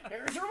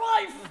 Here's your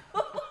wife.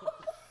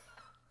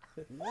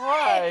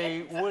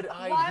 Why would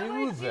I Why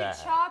do would that?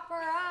 you chop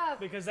her up?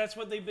 Because that's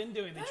what they've been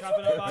doing. They chop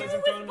it up bodies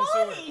and throw them in the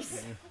sewer.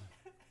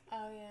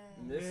 Oh yeah.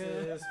 This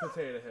is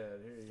Potato Head.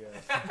 Here you go.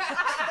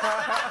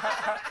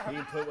 You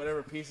can put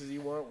whatever pieces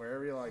you want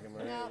wherever you like them.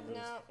 Right? No.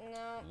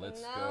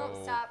 Let's no. go.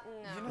 Stop.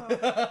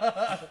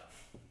 No.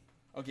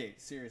 Okay,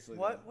 seriously.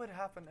 What would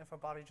happen if a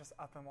body just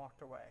up and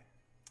walked away?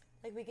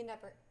 Like we can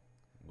never.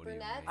 What do you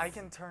Brunettes? mean? I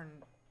can turn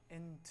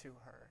into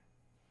her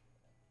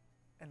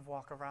and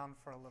walk around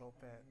for a little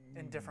bit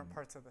in different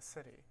parts of the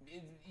city. You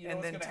know and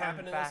what's then going to turn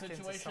happen in back those into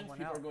situations? someone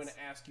People else. are going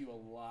to ask you a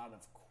lot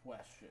of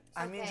questions.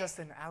 I mean, Okay. just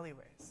in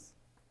alleyways.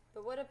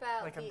 But what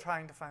about Like the I'm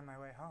trying to find my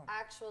way home.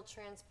 actual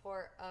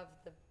transport of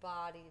the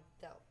body,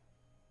 though?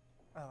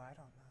 Oh, I don't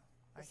know.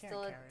 I It's can't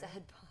still carry a it.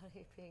 dead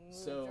body being moved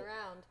So-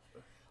 around.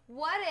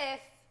 What if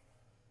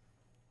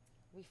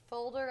we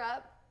fold her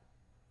up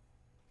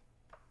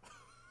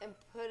and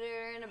put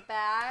her in a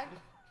bag,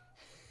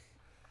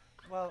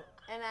 Well,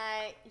 and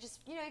I just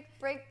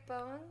break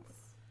bones?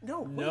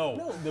 No,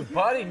 the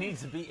body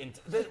needs to be in.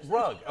 The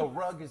rug. A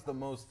rug is the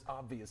most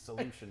obvious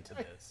solution to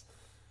this.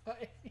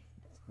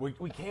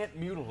 We can't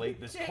mutilate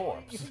this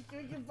corpse.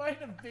 You can find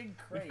a big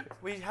crate.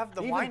 we have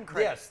the Even- wine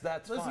crate. Yes,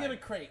 that's Let's fine. get a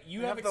crate. You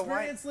We have have the wine-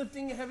 experience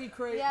lifting heavy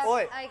crates? Yes,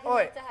 Oi, I can oi.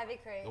 lift a heavy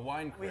crate. The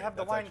wine crate. We have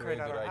the that's wine actually crate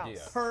a at good our idea.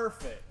 house.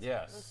 Perfect.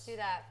 Yes. Let's do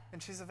that.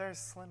 And she's a very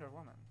slender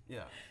woman.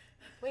 Yeah.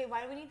 Wait,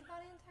 why do we need the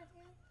body intact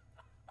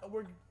again?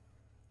 We're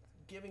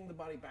giving the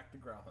body back to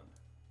Growlin.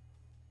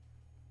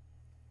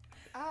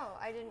 Oh,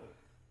 I didn't.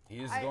 He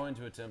is I- going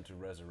to attempt to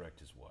resurrect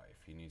his wife.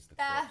 He needs the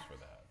Ah. corpse for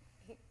that.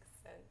 Makes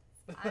sense.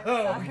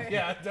 I'm sorry.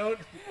 Yeah, don't.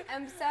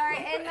 I'm sorry.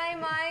 In my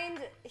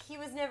mind, he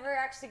was never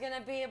actually going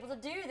to be able to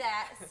do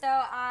that. So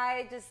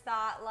I just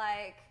thought,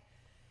 like,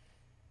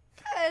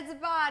 it's a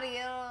body.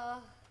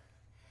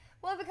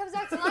 Well, if it comes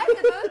back to life,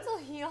 the bones will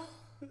heal.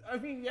 I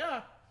mean,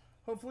 yeah.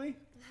 Hopefully.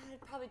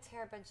 I'd probably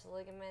tear a bunch of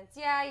ligaments.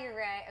 Yeah, you're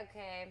right.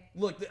 Okay.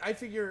 Look, I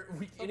figure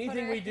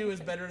anything her- we do is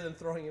better than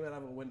throwing him out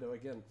of a window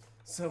again.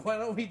 So why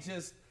don't we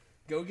just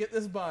go get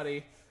this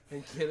body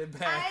and get it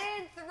back? I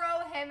didn't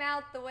throw him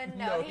out the window.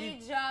 No, he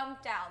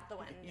jumped out the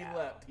window. He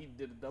leapt. He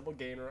did a double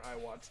gainer. I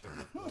watched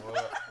him. All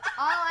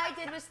I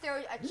did was throw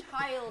a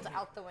child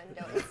out the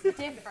window. It's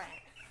different.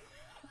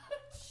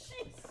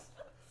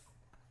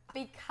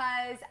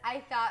 Because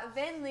I thought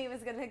Vinley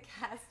was going to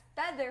cast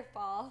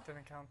Featherfall.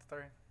 Didn't count to 3.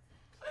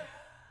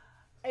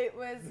 It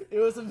It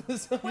was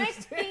was a quick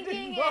misunderstanding,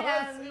 thinking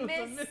boss. and It a was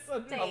a mistake. A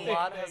misunderstanding.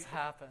 lot has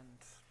happened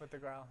with the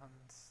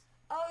Growlhounds.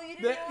 Oh, you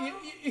didn't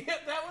know?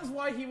 That was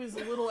why he was a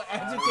little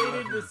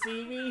agitated to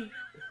see me.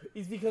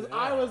 Is because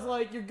I was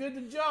like, "You're good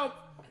to jump,"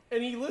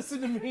 and he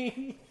listened to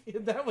me.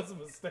 And that was a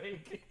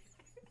mistake.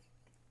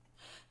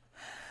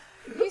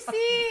 You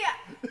see,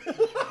 they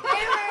were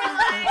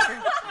like,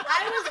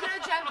 I was going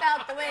to jump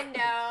out the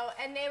window,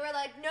 and they were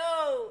like,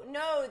 no,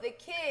 the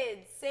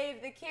kids,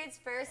 save the kids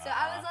first. So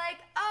I was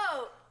like,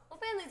 oh, well,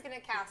 Finley's going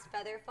to cast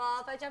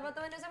Featherfall. If I jump out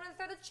the window, so I'm going to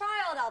throw the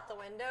child out the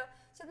window,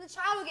 so the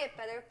child will get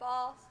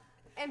Featherfall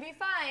and be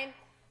fine.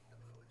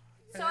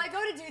 So I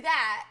go to do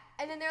that,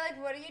 and then they're like,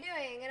 what are you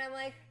doing? And I'm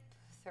like,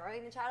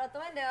 throwing the child out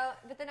the window.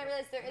 But then I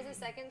realized there is a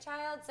second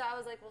child, so I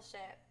was like, well,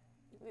 shit.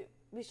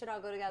 We should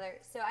all go together.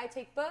 So I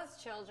take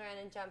both children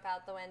and jump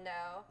out the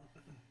window.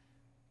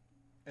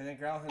 And then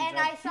Growlhound And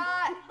I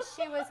thought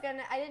she was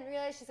gonna. I didn't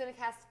realize she's gonna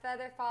cast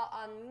Featherfall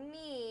on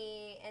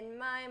me. In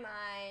my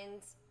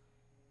mind,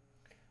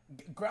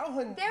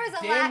 Growlhound there was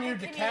a damn lack near of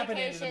decapitated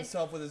communication.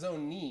 himself with his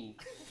own knee.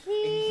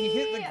 He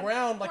hit the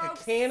ground like a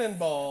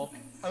cannonball.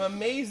 I'm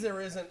amazed there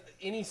isn't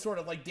any sort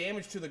of like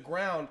damage to the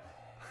ground.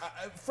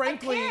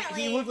 Frankly,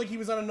 Apparently- he looked like he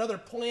was on another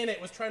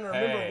planet, was trying to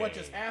remember what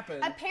just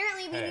happened.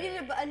 Apparently, we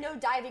needed a no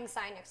diving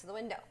sign next to the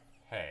window.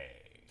 Hey.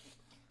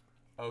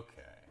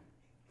 Okay.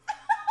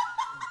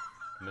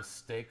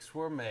 Mistakes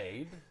were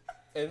made.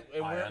 And I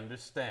we're-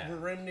 understand. We're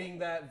remedying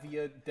that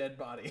via dead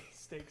body.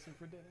 Steaks are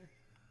for dinner.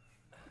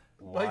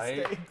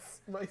 Why?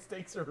 My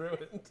steaks are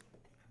ruined.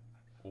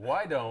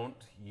 Why don't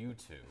you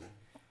two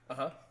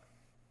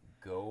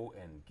go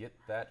and get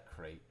that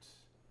crate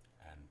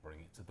and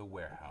bring it to the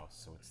warehouse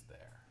so it's there?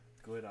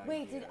 Good idea.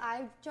 Wait, did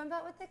I jump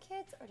out with the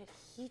kids, or did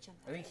he jump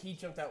out? I think he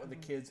jumped out with the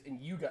kids, and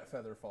you got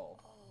Featherfall.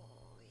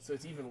 So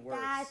it's even worse.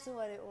 That's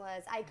what it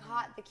was. I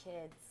caught the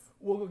kids.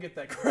 We'll go get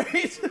that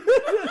crate.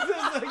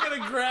 I'm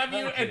gonna grab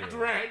you Thank and you.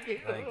 drag you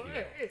Thank you.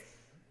 away.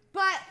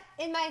 But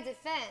in my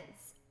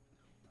defense,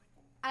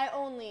 I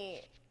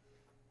only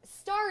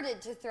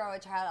started to throw a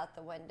child out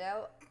the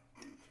window.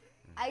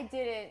 I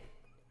didn't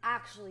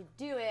actually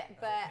do it,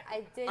 but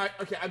I did.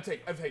 Okay, I'm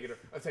taking her.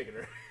 I'm taking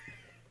her.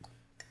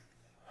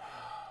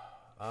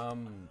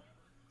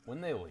 When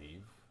they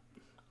leave,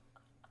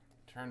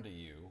 turn to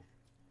you.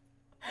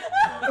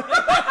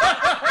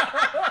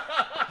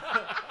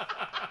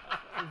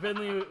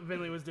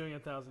 Vinley was doing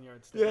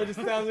 1,000-yard stare. Yeah, just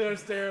 1,000-yard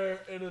stare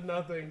into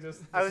nothing.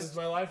 Just this is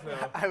my life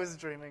now. I was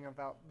dreaming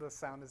about the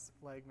sound his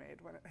leg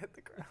made when it hit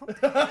the ground.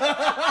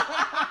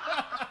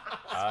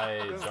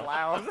 It was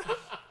loud.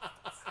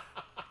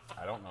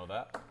 I don't know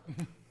that.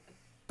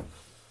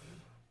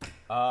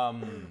 Wow.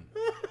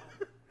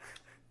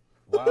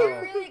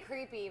 You're really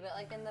creepy, but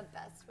like in the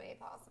best way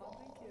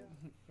possible.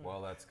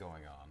 While that's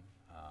going on,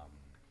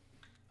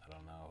 I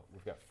don't know.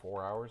 We've got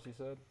 4 hours, you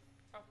said?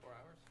 About 4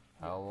 hours.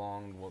 How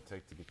long will it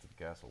take to get to the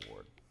Castle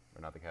Ward?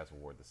 Or not the Castle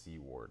Ward, the Sea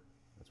Ward.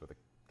 That's where the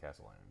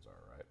Castle Lanterns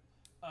are, right?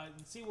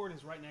 The Sea Ward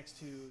is right next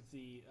to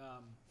the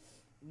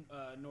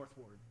North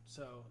Ward,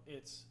 so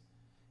it's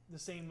the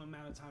same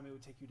amount of time it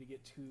would take you to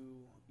get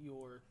to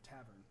your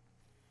tavern.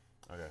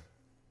 Okay.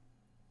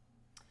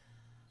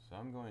 So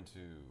I'm going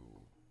to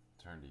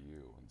turn to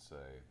you and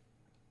say,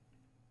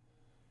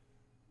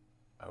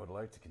 I would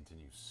like to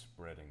continue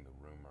spreading the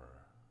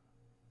rumor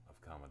of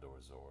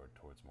Commodore Zord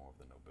towards more of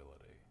the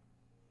nobility.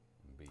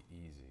 It would be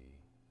easy,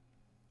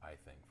 I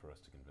think, for us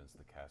to convince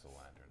the Castle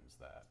Lanterns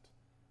that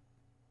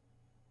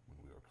when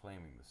we were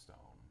claiming the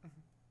stone,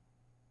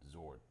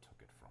 Zord took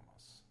it from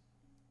us.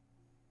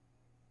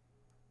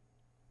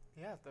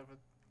 Yeah, that would.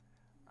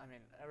 I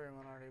mean,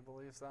 everyone already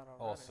believes that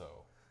already.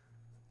 Also,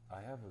 I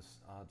have an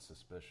odd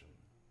suspicion.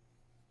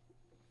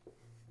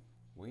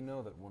 We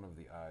know that one of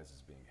the eyes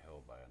is being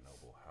held by a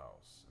noble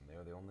house, and they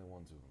are the only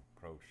ones who have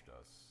approached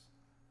us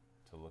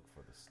to look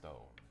for the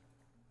stone.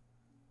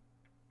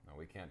 Now,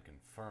 we can't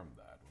confirm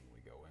that when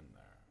we go in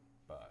there,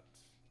 but...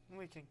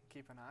 We can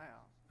keep an eye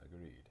out.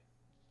 Agreed.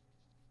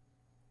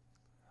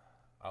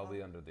 I'll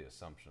be under the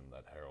assumption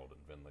that Harold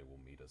and Vinley will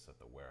meet us at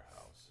the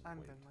warehouse. And I'm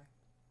wait. Vinley.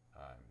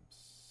 I'm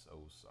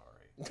so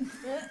sorry.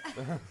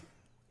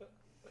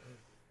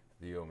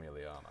 Vio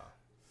Emiliana.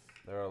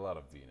 There are a lot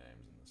of V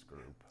names in this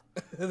group.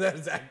 That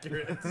is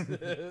accurate.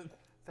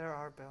 There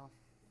are, Bill.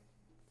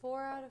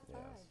 4 out of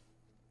 5.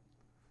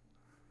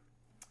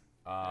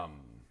 Yes.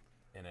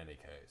 In any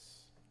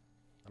case,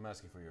 I'm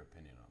asking for your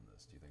opinion on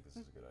this. Do you think this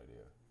is a good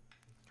idea?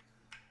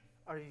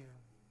 Are you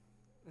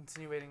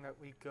insinuating that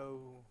we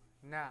go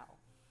now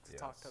to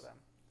talk to them?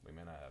 We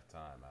may not have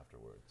time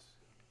afterwards.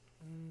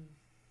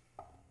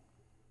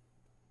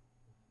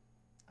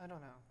 I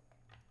don't know.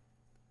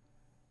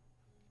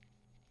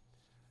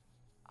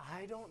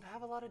 I don't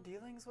have a lot of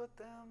dealings with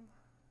them,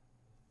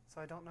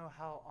 so I don't know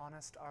how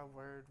honest our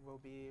word will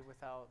be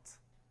without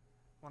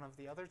one of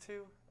the other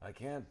two.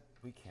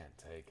 We can't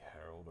take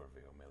Harold or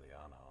Vio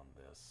Emiliana on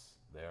this.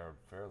 They are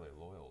fairly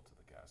loyal to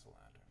the Castle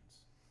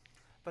Lanterns.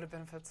 But it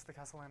benefits the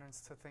Castle Lanterns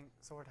to think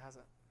Zord has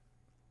it.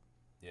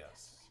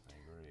 Yes, I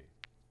agree.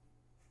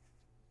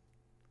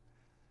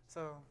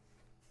 So...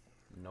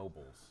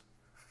 Nobles.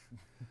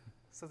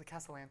 So the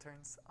Castle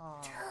Lanterns,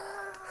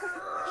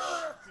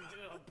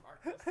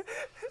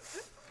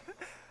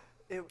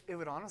 it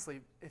would honestly,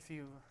 if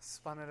you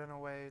spun it in a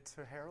way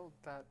to Harold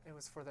that it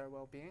was for their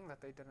well-being, that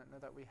they didn't know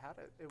that we had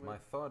it, it would... My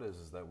thought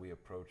is that we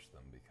approached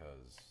them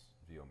because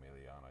Vio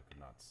Emiliana could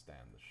not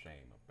stand the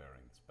shame of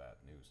bearing this bad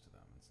news to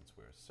them, and since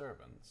we're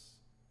servants...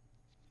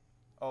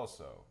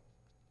 Also,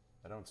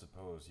 I don't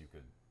suppose you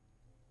could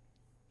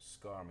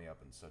scar me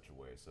up in such a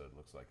way so it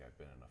looks like I've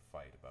been in a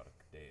fight about a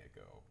day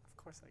ago. Of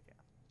course I can.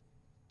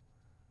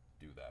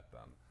 Do that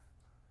then.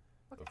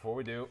 Okay. Before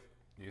we do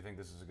you think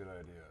this is a good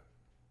idea?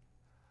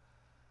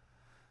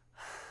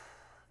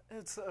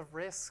 It's a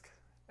risk,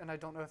 and I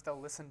don't know if they'll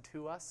listen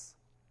to us,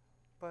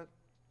 but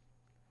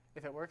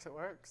if it works, it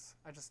works.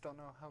 I just don't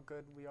know how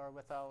good we are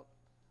without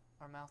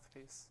our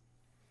mouthpiece.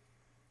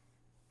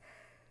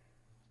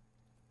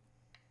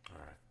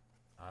 Alright.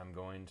 I'm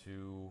going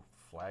to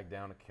flag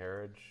down a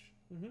carriage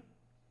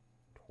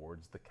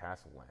towards the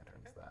Castle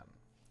Lanterns then.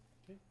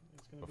 Okay.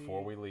 It's gonna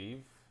Before we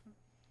leave,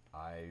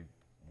 I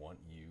want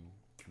you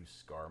to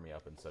scar me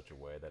up in such a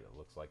way that it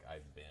looks like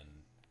I've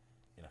been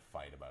in a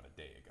fight about a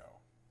day ago.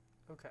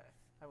 Okay,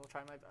 I will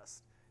try my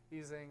best.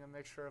 Using a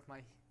mixture of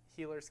my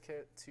healer's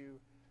kit to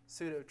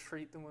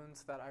pseudo-treat the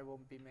wounds that I will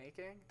be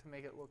making to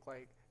make it look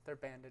like they're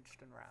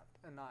bandaged and wrapped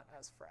and not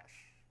as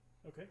fresh.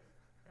 Okay.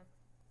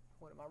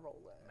 What am I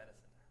rolling?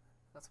 Medicine.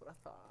 That's what I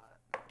thought.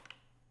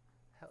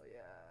 Hell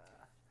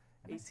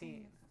yeah.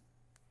 18.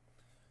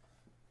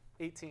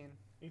 18.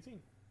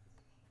 18.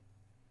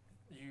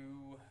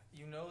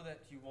 You know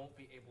that you won't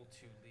be able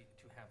to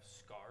have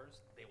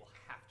scars. They will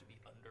have to be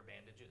under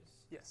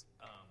bandages. Yes.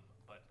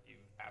 But you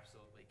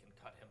absolutely can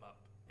cut him up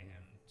and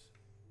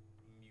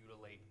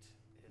mutilate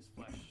his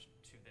flesh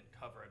to then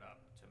cover it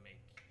up to make,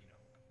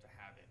 to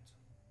have it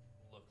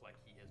look like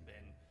he has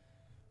been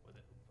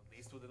at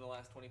least within the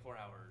last 24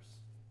 hours.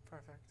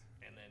 Perfect.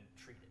 And then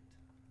treat it.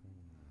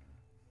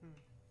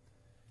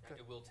 Good.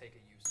 It will take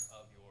a use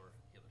of your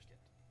healer's kit.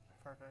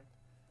 Perfect.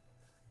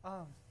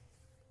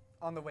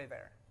 On the way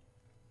there,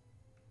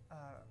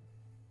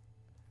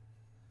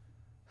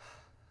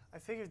 I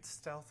figured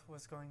stealth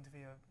was going to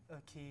be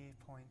a key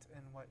point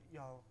in what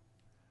y'all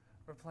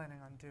were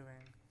planning on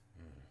doing.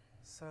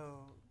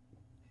 So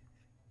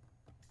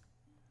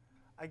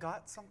I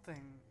got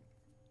something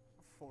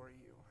for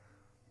you.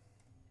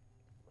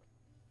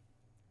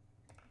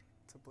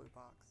 It's a blue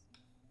box.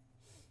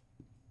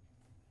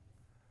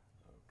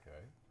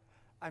 Okay.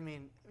 I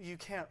mean, you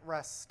can't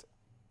rest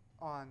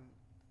on.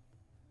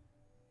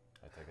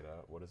 I take it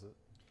out. What is it?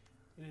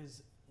 It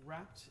is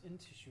wrapped in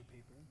tissue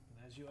paper,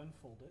 and as you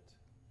unfold it,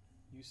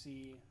 you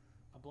see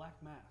a black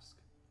mask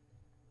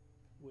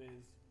with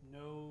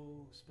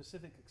no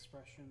specific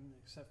expression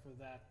except for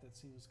that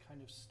seems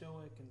kind of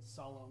stoic and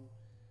solemn.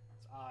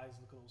 Its eyes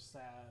look a little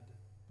sad,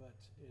 but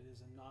it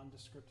is a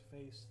nondescript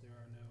face. There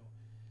are no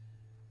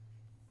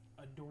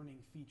adorning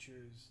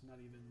features, not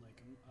even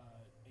like a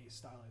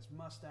stylized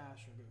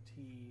mustache or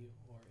goatee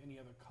or any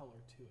other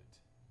color to it.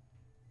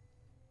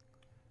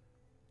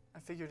 I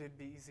figured it'd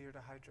be easier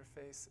to hide your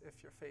face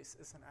if your face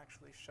isn't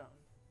actually shown.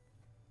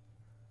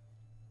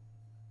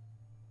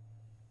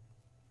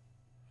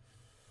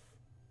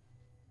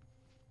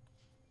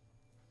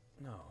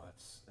 No,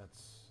 it's a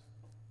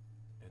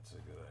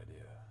good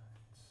idea.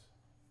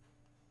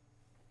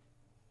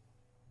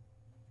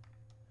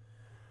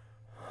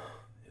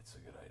 It's a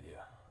good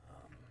idea.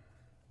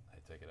 I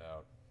take it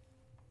out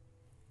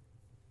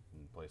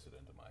and place it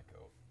into my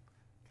coat.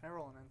 Can I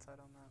roll an insight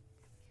on that?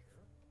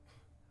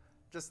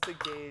 Just to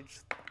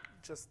gauge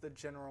just the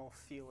general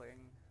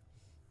feeling.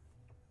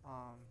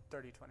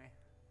 Dirty 20.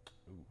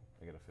 Ooh,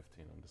 I get a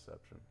 15 on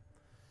deception.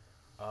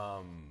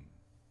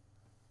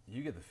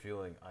 You get the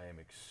feeling I am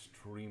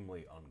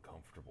extremely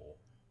uncomfortable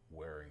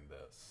wearing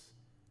this.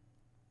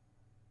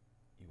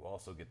 You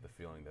also get the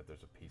feeling that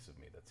there's a piece of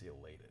me that's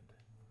elated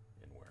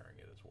in wearing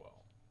it as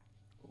well.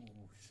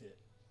 Ooh, shit.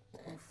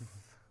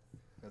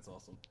 That's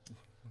awesome.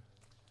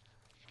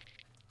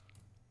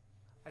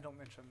 I don't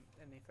mention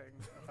anything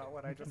about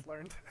what I just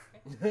learned.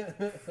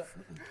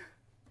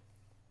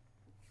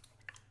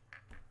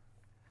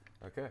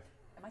 Okay.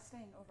 Am I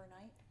staying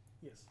overnight?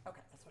 Yes.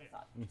 Okay, that's what I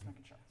thought. Just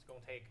making sure. It's going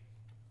to take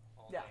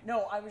all Yeah, night.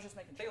 no, I was just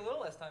making sure. Take a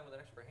little less time with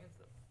an extra hands,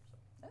 though.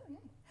 So. Oh, yeah.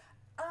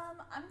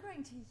 I'm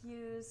going to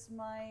use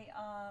my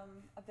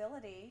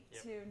ability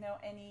Yep. to know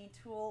any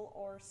tool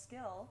or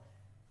skill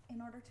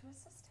in order to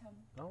assist him.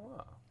 Oh,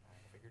 wow. I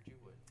figured you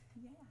would.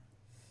 Yeah.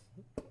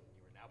 You are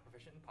now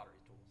proficient in pottery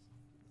tools.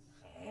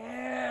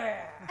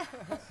 Yeah.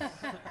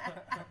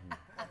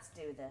 Let's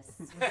do this.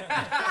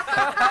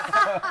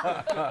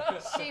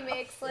 She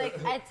makes like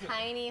a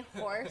tiny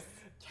horse.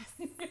 Yes.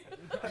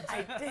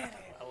 I did it.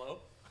 Hello?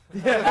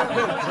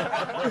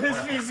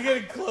 Yeah. He's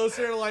getting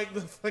closer, like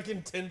the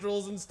fucking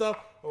tendrils and stuff.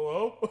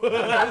 Hello?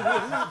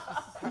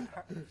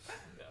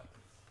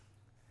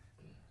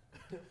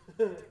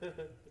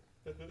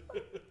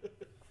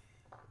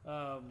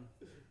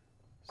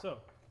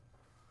 So,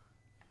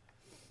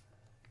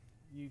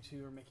 you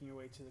two are making your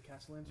way to the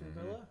Castellanter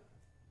Villa.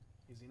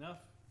 Easy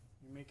enough.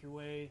 You make your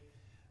way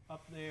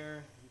up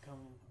there. You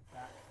come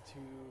back to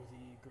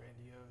the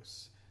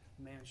grandiose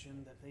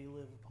mansion that they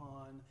live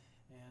upon.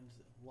 And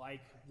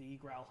like the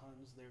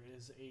Growlhuns, there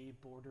is a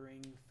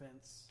bordering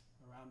fence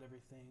around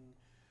everything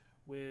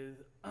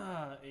with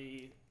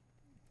a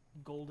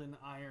golden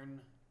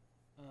iron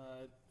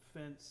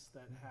fence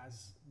that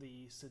has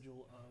the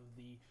sigil of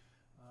the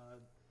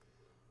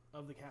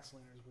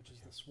Castellaners, which is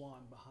the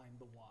swan behind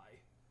the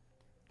Y,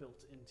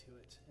 built into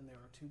it. And there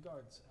are 2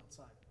 guards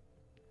outside.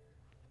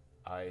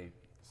 I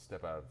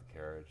step out of the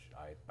carriage.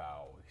 I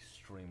bow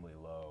extremely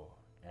low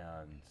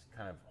and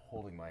kind of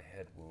holding my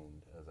head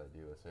wound as I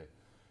do. I say,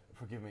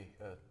 "Forgive me,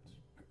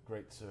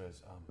 great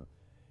sirs.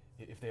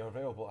 If they are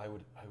available, I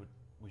would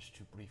wish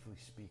to briefly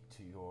speak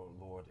to your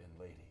lord and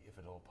lady, if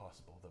at all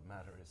possible. The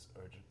matter is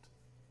urgent."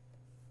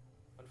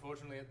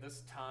 Unfortunately, at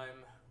this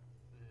time,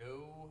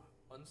 no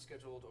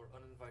unscheduled or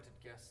uninvited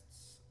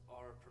guests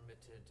are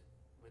permitted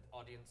with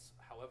audience.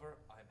 However,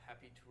 I'm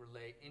happy to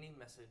relay any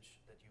message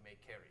that you may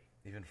carry.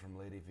 Even from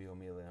Lady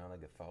Viomiliana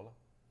Gathala?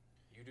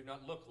 You do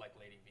not look like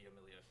Lady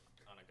Viamelia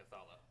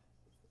Gathala.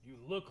 You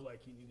look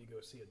like you need to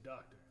go see a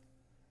doctor.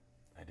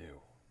 I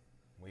do.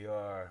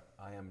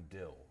 I am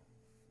Dill,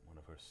 one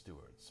of her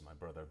stewards. My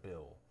brother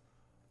Bill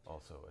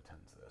also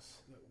attends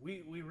this.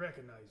 We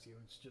recognize you.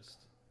 It's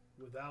just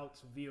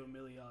without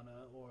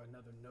Viomiliana or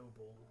another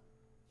noble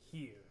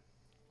here.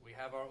 We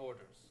have our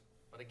orders.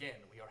 But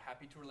again, we are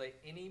happy to relay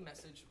any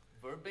message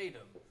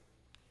verbatim.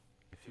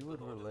 If you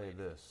would relay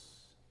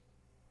this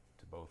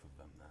to both of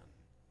them, then.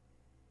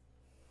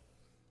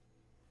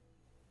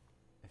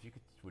 If you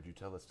could, would you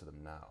tell this to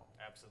them now?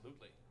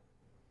 Absolutely.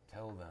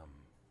 Tell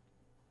them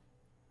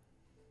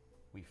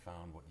we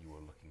found what you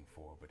were looking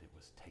for, but it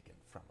was taken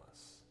from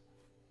us.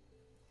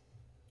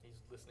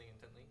 He's listening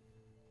intently.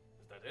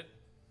 Is that it?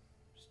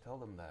 Just tell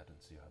them that and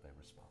see how they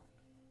respond.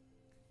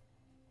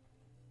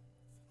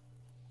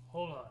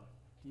 Hold on.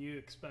 Do you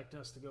expect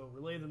us to go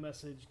relay the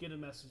message, get a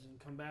message, and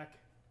come back?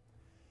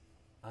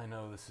 I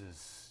know this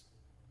is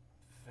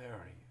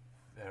very,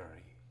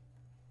 very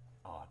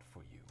odd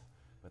for you,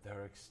 but there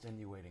are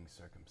extenuating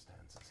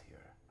circumstances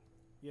here.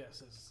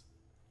 Yes, as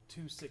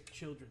 2 sick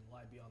children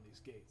lie beyond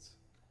these gates.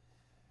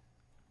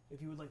 If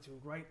you would like to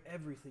write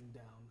everything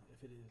down,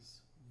 if it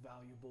is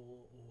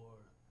valuable or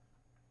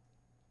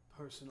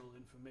personal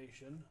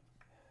information,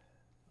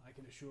 I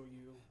can assure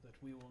you that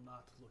we will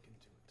not look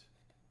into it.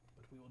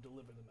 but we will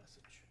deliver the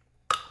message.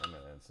 I'm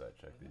gonna insight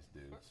check these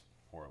dudes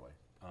poorly.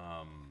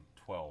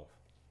 12.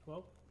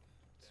 12?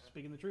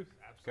 Speaking the truth.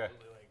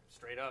 Absolutely, like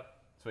straight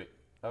up. Sweet.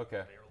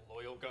 Okay. They are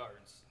loyal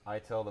guards. I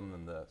tell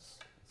them this.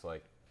 It's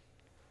like,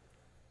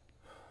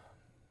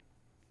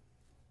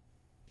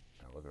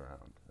 I look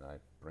around and I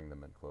bring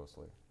them in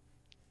closely.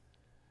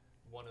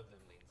 One of them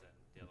leans in.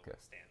 The other Okay.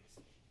 one stands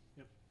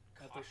Yep.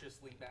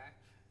 cautiously back.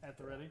 At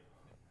the ready.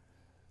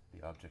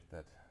 The object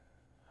that,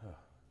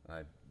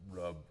 I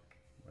rub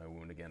my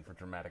wound again for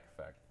dramatic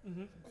effect.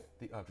 Mhm.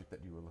 The object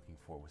that you were looking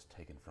for was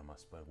taken from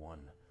us by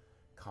one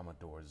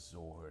Commodore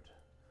Zord,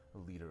 a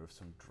leader of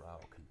some drow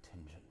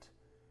contingent.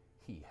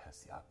 He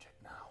has the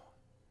object now.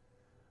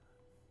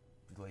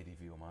 Lady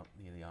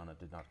Liliana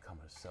did not come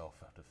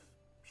herself out of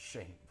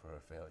shame for her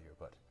failure,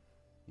 but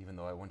even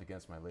though I went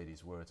against my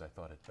lady's words, I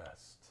thought it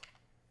best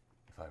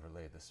if I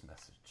relayed this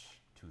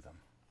message to them.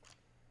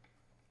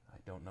 I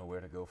don't know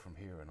where to go from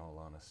here, in all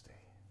honesty,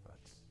 but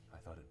I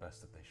thought it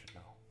best that they should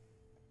know.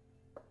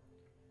 Go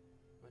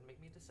ahead and make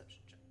me a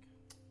deception check.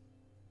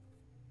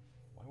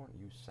 Why weren't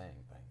you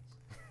saying things?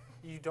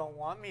 You don't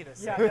want me to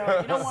say. Yeah,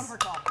 no, you don't want her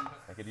talking.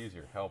 I could use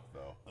your help,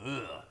 though.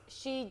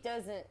 She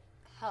doesn't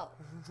help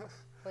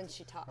when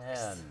she talks.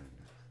 And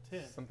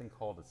something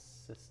called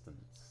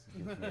assistance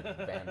gives me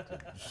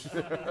advantage.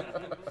 He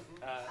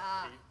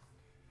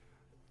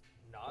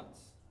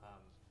nods,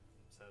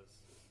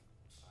 says,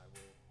 I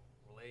will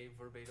relay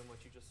verbatim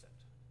what you just said.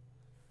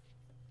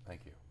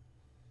 Thank you.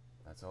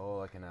 That's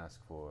all I can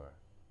ask for.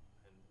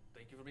 And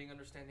thank you for being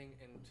understanding,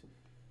 and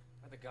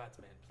by the gods,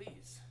 man,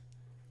 please,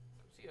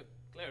 see a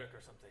cleric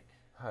or something.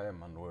 I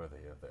am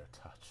unworthy of their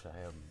touch.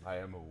 I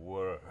am a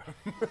worm.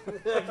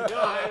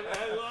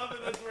 I love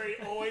it. That's where he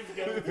always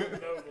goes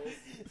with nobles.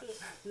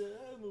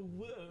 I'm a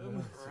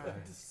worm.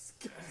 Right.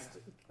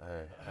 Disgusting.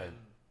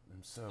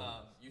 I'm so.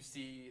 You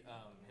see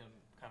him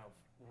kind of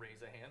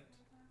raise a hand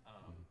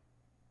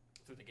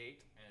through the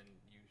gate, and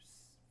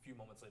a few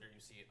moments later,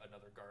 you see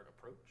another guard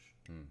approach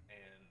and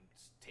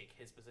take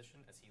his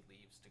position as he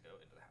leaves to go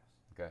into the house.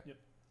 Okay. Yep.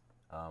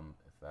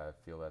 If I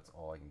feel that's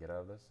all I can get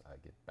out of this, I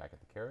get back at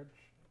the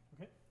carriage.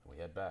 Okay. We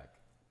head back.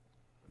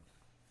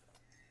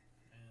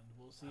 And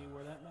we'll see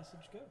where that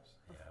message goes.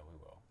 Yeah, we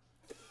will.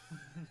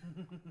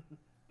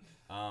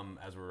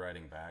 As we're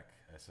riding back,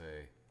 I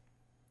say,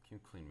 can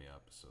you clean me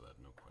up so that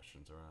no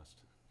questions are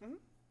asked? Mm-hmm.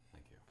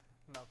 Thank you.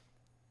 No.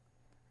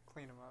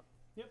 Clean them up.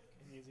 Yep.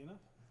 Easy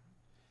enough.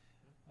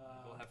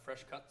 We'll have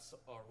fresh cuts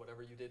or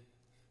whatever you did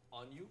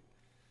on you.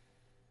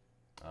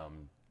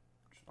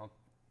 I'll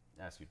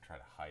ask you to try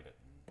to hide it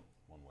in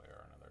one way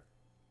or another.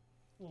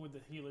 Well, with the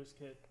healer's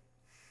kit.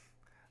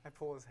 I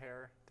pull his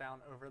hair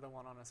down over the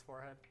one on his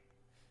forehead.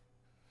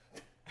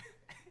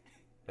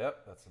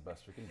 Yep, that's the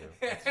best we can do.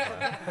 That's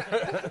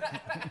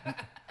fine.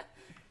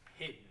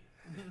 Hidden.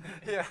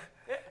 Yeah.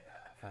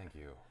 Thank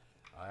you.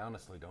 I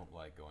honestly don't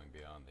like going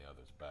beyond the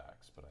others'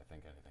 backs, but I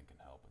think anything can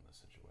help in this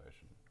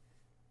situation.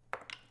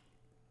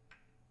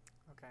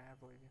 Okay, I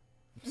believe you.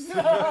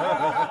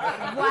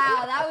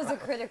 Wow, that was a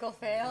critical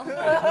fail.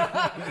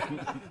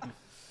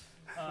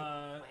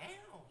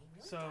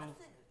 So,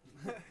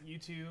 you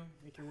two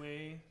make your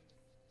way.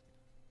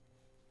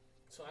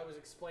 So I was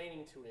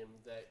explaining to him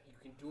that you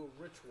can do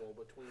a ritual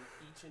between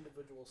each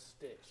individual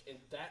stitch, and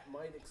that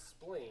might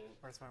explain.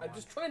 Where's my I'm wand?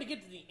 just trying to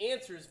get to the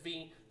answers,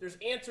 V. There's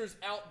answers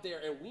out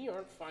there, and we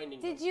aren't finding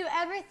them. Did you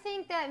ever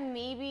think that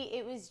maybe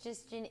it was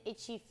just an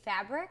itchy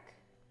fabric?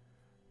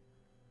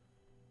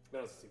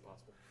 That doesn't seem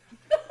possible.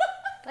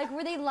 Like,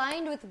 were they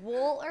lined with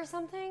wool or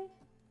something?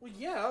 Well,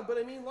 yeah, but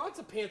I mean, lots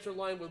of pants are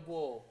lined with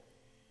wool.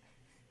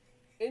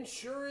 And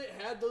sure, it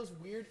had those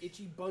weird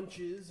itchy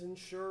bunches, and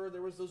sure,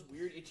 there was those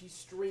weird itchy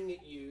string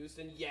it used,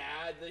 and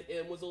yeah, the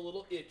hem was a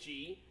little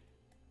itchy.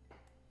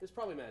 It's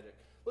probably magic.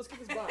 Let's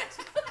get this box.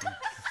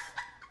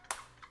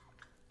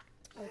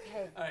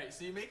 Okay. All right,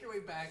 so you make your way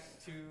back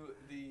to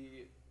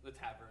the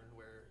tavern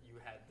where you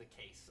had the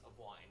case of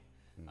wine,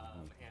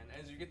 and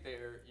as you get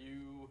there,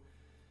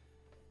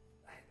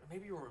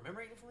 maybe you were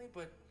remembering it differently,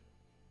 but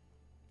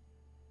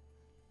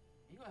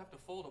you're gonna have to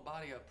fold a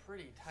body up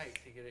pretty tight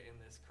to get it in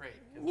this crate.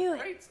 'Cause Knew the it.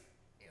 crate's,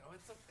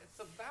 it's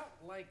about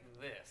like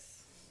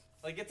this.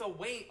 Like it's a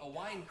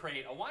wine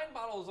crate. A wine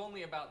bottle is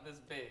only about this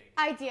big.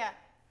 Idea.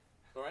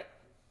 All right.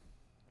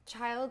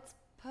 Child's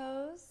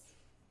pose,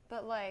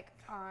 but like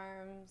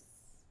arms.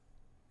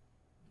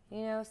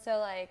 You know, so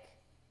like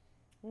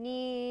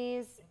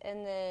knees,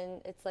 and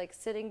then it's like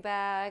sitting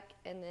back,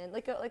 and then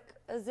like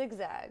a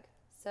zigzag.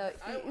 So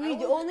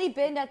we only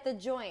bend at the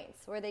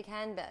joints where they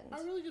can bend.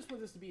 I really just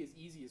want this to be as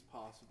easy as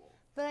possible.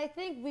 But I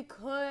think we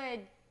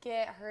could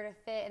get her to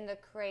fit in the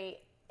crate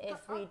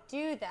if we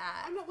do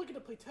that. I'm not looking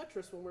to play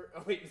Tetris when we're...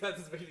 Oh, wait, that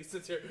doesn't make any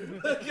sense here.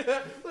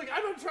 Look,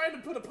 I'm not trying to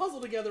put a puzzle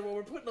together when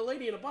we're putting a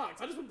lady in a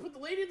box. I just want to put the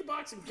lady in the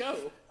box and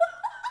go.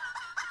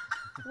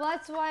 Well,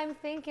 that's why I'm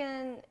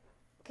thinking,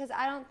 because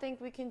I don't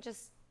think we can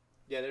just...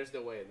 Yeah, there's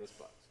no way in this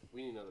box.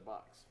 We need another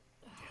box.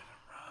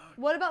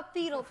 What about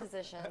fetal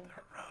position?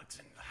 Rugs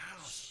in the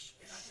house.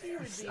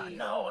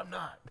 No, I'm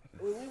not.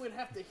 we would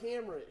have to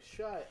hammer it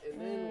shut, and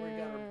then we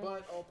got her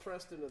butt all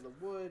pressed into the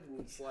wood, and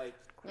it's like,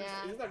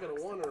 he's not going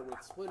to want her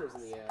with splinters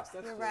in the ass.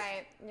 That's You're just-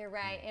 right. You're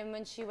right. And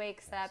when she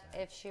wakes up,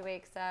 if she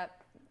wakes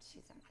up,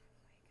 she's not gonna wake up.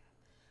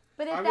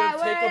 But if I'm that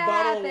going to take were a to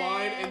bottle of happen,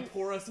 wine and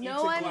pour us no each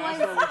a one glass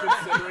wants-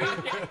 while we're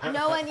considering.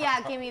 No one,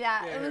 give me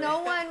that. Yeah,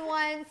 No one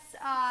wants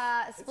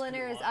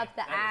splinters up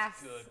the That ass.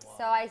 is good wine.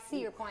 So I see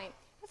your point.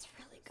 That's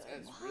really good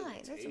That's really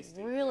wine. That's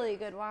tasty. really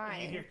good You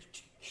wine. hear.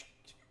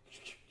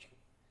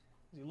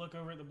 You look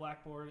over at the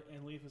blackboard,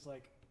 and Leaf is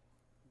like,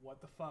 "What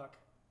the fuck?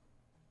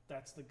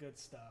 That's the good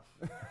stuff.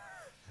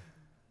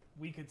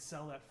 We could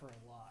sell that for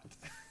a lot."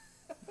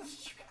 You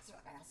guys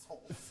are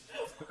assholes.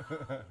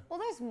 Well,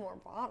 there's more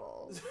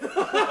bottles.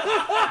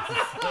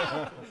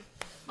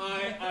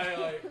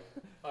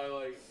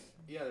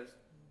 There's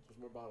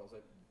more bottles.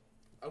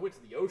 I went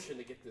to the ocean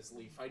to get this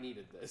leaf. I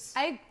needed this.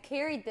 I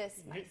carried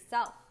this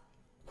myself.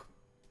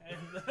 And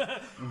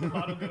the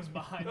bottle goes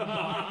behind the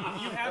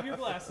body. You have your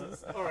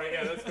glasses. All right,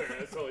 yeah, that's fair.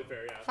 That's totally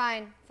fair, yeah.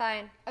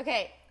 Fine.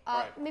 Okay,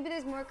 Alright. maybe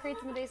there's more crates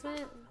in the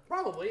basement?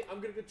 Probably. I'm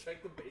going to go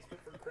check the basement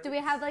for crates. Do we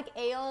have, like,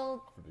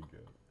 ale Pretty good.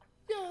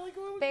 Yeah, like,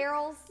 well,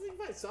 barrels? we can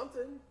find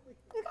something.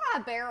 We gotta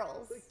have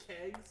barrels. Like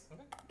kegs.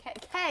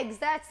 Kegs,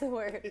 that's the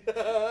word.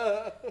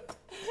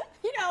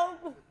 You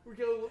know.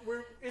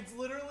 It's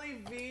literally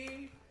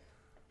V.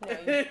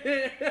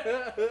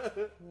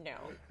 No.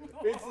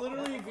 It's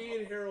literally V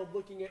and Harold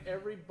looking at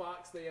every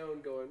box they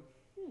own going,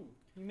 You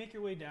make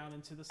your way down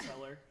into the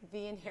cellar.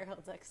 V and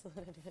Harold's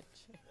Excellent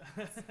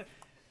Adventure.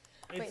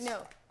 Wait, It's-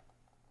 no.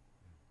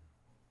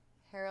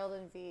 Harold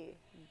and V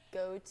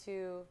go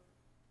to...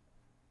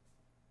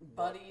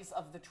 Buddies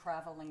of the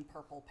Traveling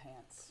Purple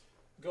Pants.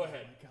 Go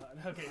ahead. Oh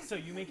my God. Okay, so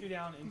you make your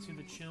down into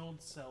the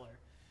chilled cellar,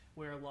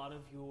 where a lot of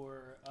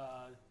your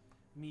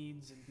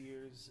meads and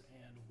beers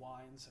and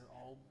wines are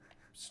all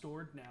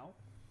stored now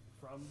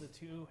from the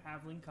two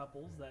Havling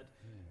couples that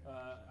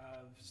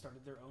have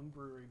started their own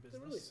brewery business.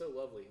 They're really so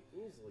lovely.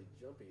 Easily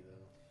jumpy,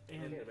 though. I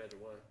And can't imagine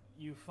why.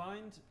 you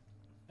find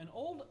an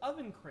old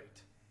oven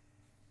crate.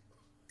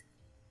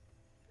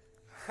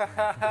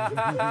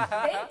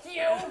 Thank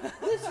you.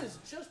 This is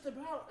just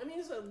about,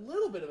 it's a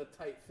little bit of a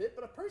tight fit,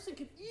 but a person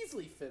could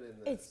easily fit in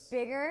this. It's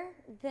bigger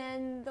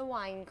than the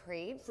wine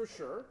crate. For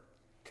sure.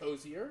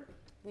 Cozier.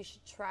 We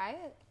should try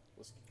it.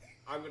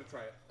 I'm going to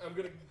try it. I'm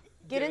going to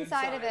Get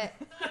inside of it.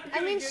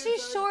 I mean,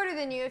 she's shorter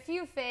than you. If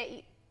you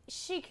fit,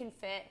 she can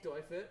fit. Do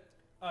I fit?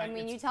 I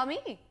mean, you tell me.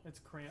 It's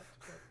cramped.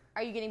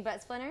 Are you getting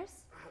butt splinters?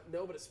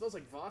 No, but it smells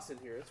like Voss in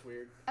here. It's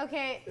weird.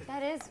 Okay,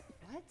 that is...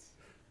 What?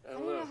 I I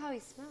don't don't know. know how he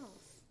smells.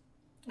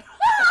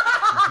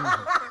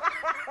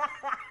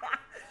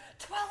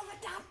 12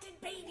 adopted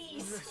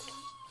babies.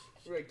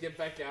 We're going to get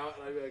back out,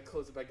 and I'm going to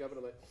close it back up, and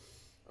I'm like,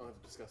 I don't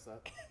have to discuss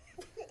that.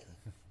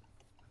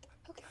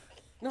 Okay.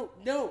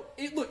 No.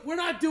 Look, we're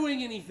not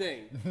doing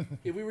anything.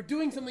 If we were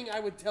doing something, I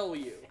would tell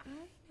you.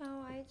 I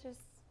know,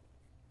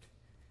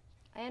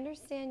 I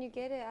understand you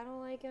get it. I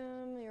don't like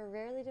him. You're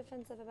rarely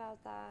defensive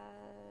about that.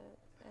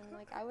 And,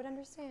 like, I would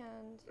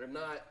understand. I'm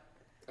not.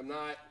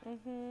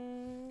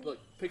 Mm-hmm. Look,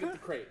 pick up the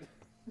crate.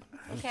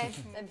 Okay,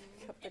 I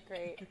pick up the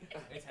crate.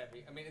 It's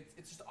heavy. I mean,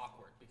 it's just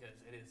awkward because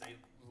it is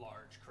a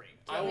large crate.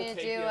 I will want me to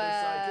take do, the other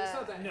side. It's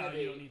not that No,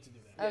 heavy. you don't need to do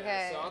that. Yeah,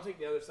 Okay. so I'll take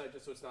the other side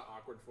just so it's not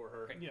awkward for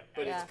her. Yeah.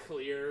 But Yeah. it's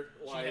clear.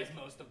 She Like, has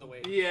most of the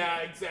weight. yeah,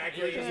 exactly.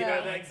 You're You just know,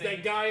 balancing.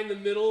 that guy in the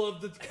middle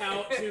of the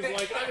couch who's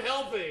like, I'm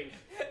helping.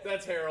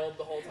 That's Harold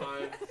the whole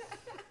time.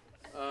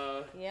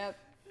 Yep.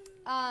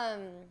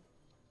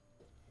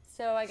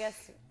 So I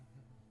guess,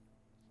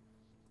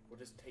 We'll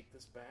just take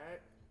this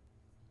back.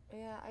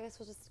 yeah, I guess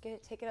we'll just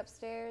take it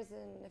upstairs,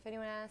 and if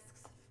anyone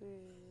asks,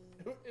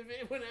 If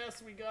anyone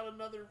asks, we got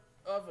another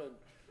oven.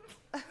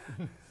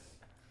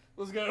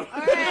 Let's go. All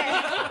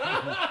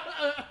right.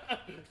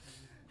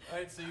 All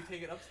right, so you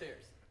take it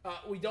upstairs.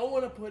 We don't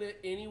want to put it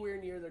anywhere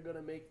near they're going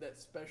to make that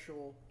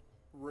special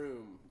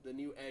room, the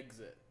new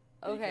exit.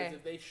 Okay. Because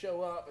if they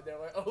show up and they're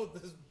like, oh,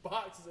 this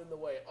box is in the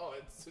way. Oh,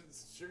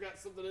 it's sure got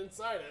something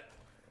inside it.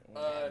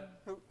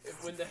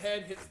 When the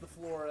head hits the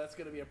floor, that's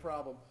going to be a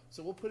problem.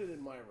 So we'll put it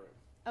in my room.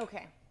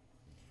 Okay.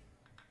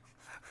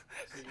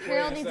 Wait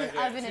Harold a needs an second.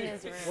 oven in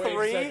his room.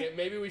 Wait a second.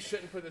 Maybe we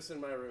shouldn't put this in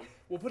my room.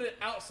 We'll put it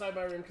outside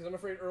my room because I'm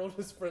afraid Earl and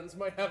his friends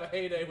might have a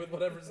heyday with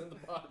whatever's in the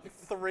box.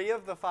 3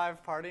 of the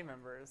 5 party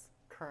members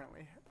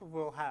currently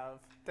will have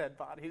dead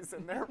bodies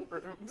in their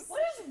rooms.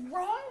 What is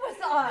wrong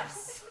with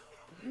us?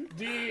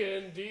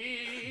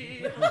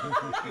 D&D.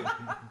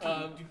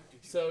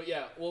 So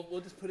yeah, we'll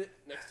just put it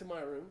next to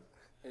my room,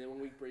 and then when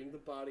we bring the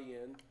body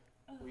in,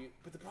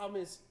 but the problem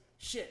is,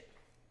 shit,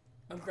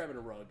 I'm grabbing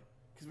a rug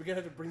because we're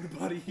gonna have to bring the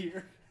body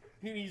here.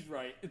 And he's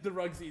right. The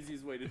rug's the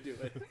easiest way to do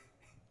it.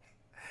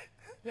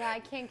 Yeah, I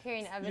can't carry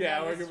an oven Yeah,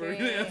 down we're the gonna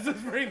street.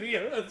 just bring the.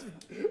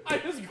 I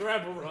just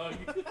grab a rug.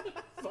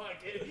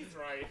 Fuck it, he's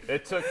right.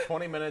 It took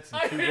 20 minutes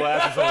and 2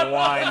 glasses of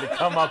wine to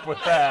come up with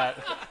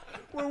that.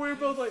 Where we were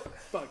both like,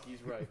 fuck,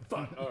 he's right.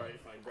 Fuck. All right,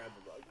 fine, grab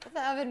the rug.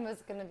 The oven was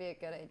gonna be a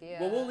good idea.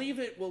 Well, we'll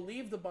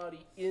leave the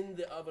body in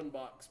the oven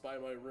box by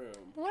my room.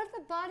 What if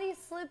the body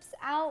slips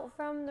out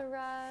from the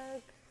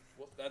rug?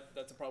 Well,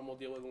 that's a problem we'll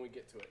deal with when we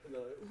get to it. And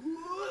they're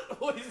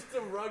like, hoist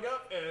the rug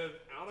up and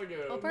out I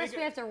go. Well, first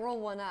we have to roll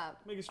one up.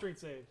 Make a straight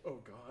save. Oh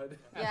God.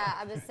 Yeah,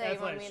 I'm just saying.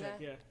 Athletics check,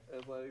 yeah.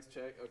 Athletics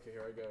check. Okay,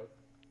 here I go.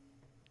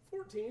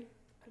 14.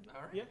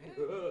 All right. Yeah.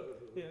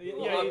 A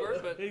little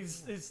awkward, but He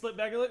slipped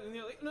back a little, and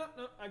you're like, no,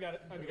 I got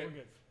it. Okay, we're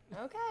good.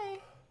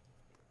 Okay.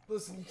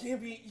 Listen, you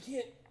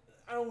can't.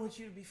 I don't want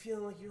you to be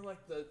feeling like you're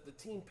like the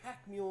team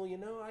pack mule. You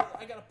know,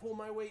 I gotta pull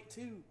my weight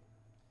too.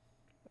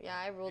 Yeah,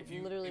 I rolled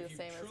literally the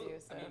same as you.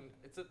 So. I mean,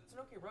 it's an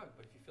okay rug,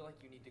 but if you feel like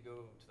you need to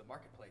go to the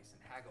marketplace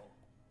and haggle,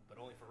 but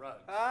only for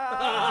rugs.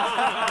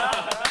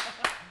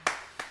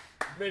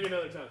 Maybe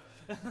another time.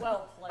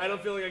 Well, I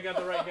don't feel like I got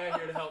the right guy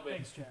here to help me.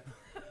 Thanks, Chad.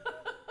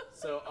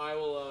 So I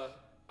will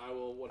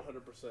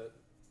 100%.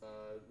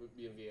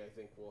 B&V, I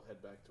think we'll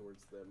head back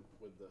towards them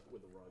with the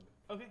rug.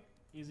 Okay,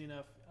 easy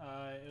enough.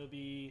 It'll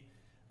be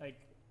like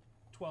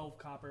 12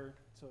 copper,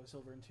 so a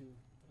silver and 2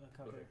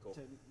 copper Okay, cool.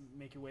 to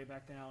make your way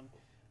back down.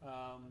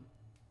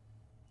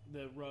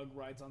 The rug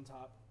rides on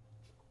top.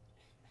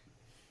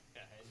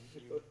 Yeah,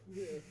 and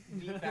you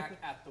meet back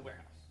at the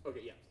warehouse.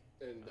 Okay,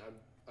 yeah. And I'm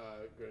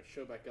going to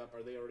show back up.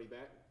 Are they already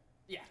back?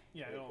 Yeah.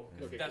 Yeah,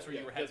 Okay, That's cool.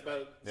 where you were That's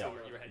headed. about- Yeah, so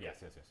you were headed.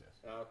 Yes.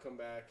 I'll come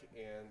back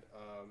and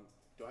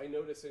do I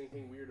notice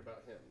anything weird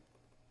about him?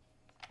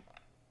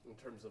 In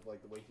terms of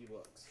like the way he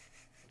looks.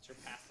 What's your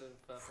passive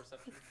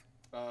perception?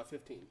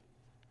 15.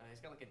 He's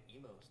got like an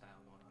emo style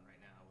going on right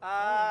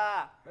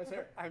now. Nice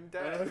hair. I'm I'm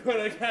dead.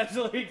 going to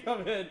casually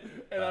come in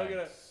and I'm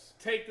going to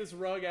take this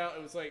rug out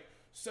and it's like,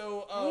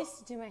 so. I used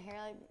to do my hair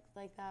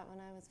like that when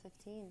I was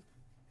 15.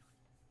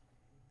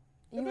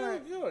 You very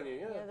were good on you,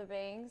 yeah. Yeah, the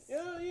bangs.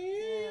 Yeah.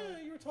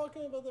 You were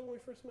talking about that when we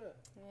first met.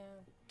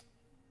 Yeah.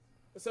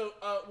 So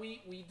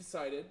we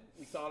decided,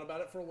 we thought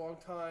about it for a long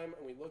time,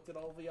 and we looked at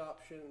all the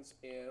options,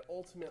 and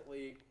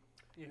ultimately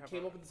we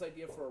came up with this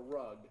idea for a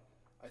rug.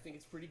 I think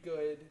it's pretty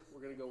good.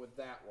 We're going to go with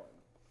that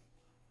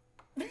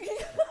one.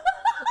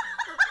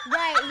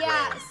 Right,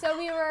 yeah. So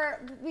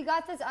we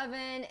got this oven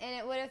and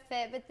it would have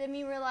fit, but then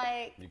we were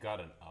like, You got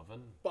an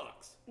oven?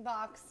 Box.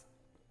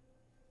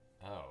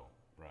 Oh,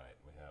 right.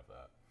 We have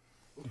that.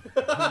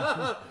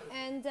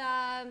 And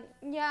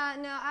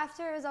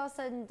after it was all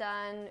said and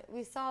done,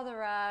 we saw the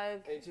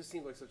rug. And it just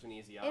seemed like such an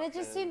easy option. And it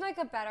just seemed like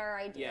a better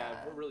idea.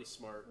 Yeah, we're really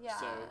smart. Yeah.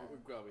 So we're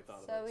glad we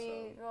thought So of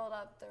it. we rolled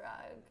up the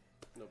rug.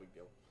 No big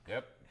deal.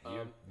 Yep.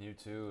 You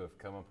two have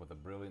come up with a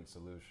brilliant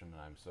solution,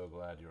 and I'm so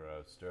glad you're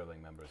sterling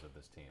members of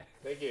this team.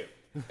 Thank you.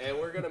 And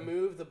we're going to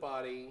move the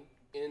body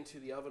into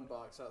the oven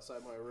box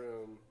outside my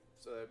room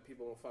so that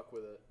people won't fuck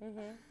with it.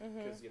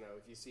 Because, you know,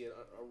 if you see a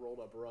rolled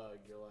up rug,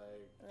 you're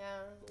like,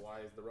 why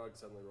is the rug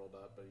suddenly rolled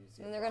up? But you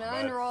see And they're going to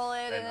unroll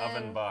it. An and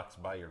oven box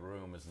by your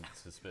room isn't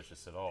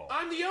suspicious at all.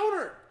 I'm the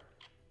owner!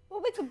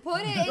 Well, we could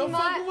put it in Don't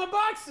fuck with my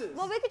boxes!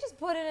 Well, we could just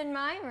put it in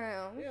my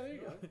room. Yeah, there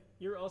you go.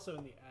 You're also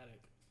in the attic.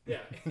 Yeah.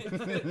 You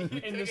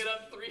take it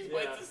up 3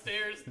 flights of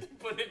stairs to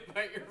put it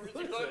by your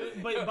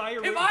room. But by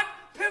your Pivot!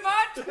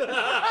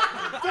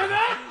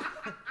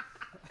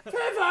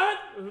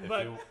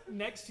 But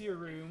next to your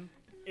room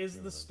is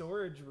the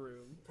storage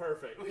room.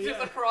 Perfect. Which is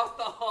across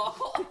the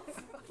hall.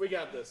 We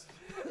got this.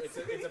 It's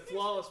a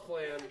flawless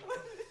plan.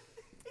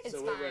 It's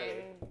so we're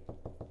ready.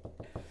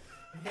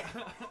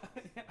 fine.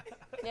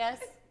 Yes?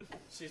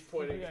 She's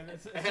pointing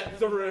at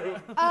the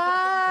room.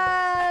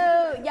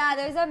 Oh, yeah,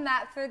 there's a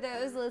map for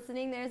those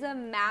listening. There's a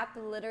map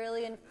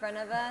literally in front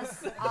of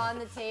us on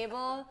the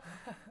table.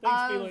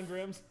 Thanks, Beetle and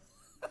Grimm's.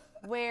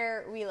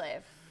 Where we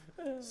live.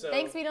 So,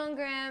 Thanks, Beetle and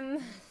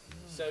Grimm.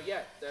 So,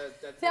 yeah,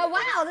 that's So,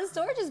 wow, this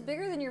storage is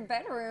bigger than your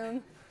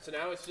bedroom. So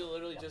now it's still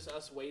literally just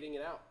us waiting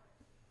it out.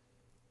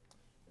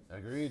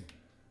 Agreed.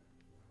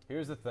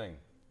 Here's the thing.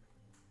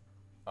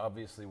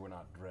 Obviously, we're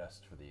not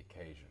dressed for the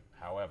occasion.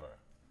 However,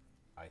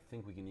 I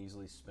think we can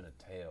easily spin a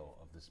tale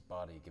of this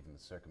body given the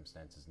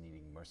circumstances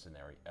needing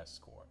mercenary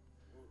escort.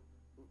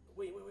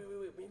 Wait.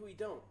 Maybe we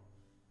don't.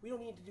 We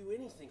don't need to do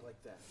anything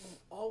like that.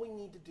 All we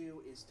need to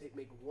do is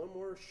make one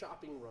more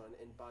shopping run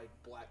and buy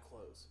black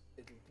clothes.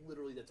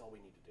 That's all we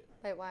need to do.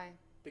 Wait, why?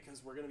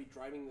 Because we're going to be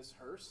driving this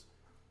hearse,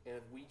 and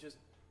if we just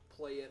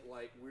play it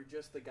like we're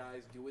just the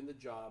guys doing the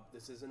job,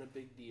 this isn't a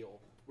big deal.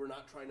 We're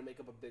not trying to make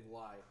up a big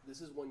lie.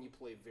 This is one you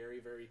play very,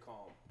 very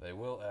calm. They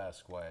will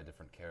ask why a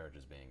different carriage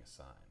is being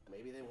assigned.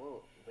 Maybe they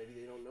won't. Maybe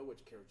they don't know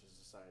which carriage is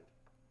assigned.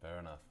 Fair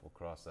enough. We'll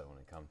cross that when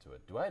we come to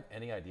it. Do I have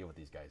any idea what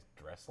these guys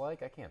dress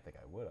like? I can't think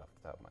I would off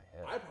the top of my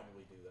head. I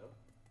probably do, though.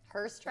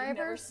 Hearse I've never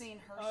drivers? seen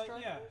hearse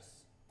drivers. Yeah.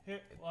 Here,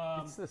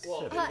 It's the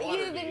well, city.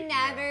 You've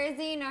never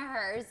seen a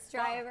hearse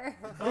driver?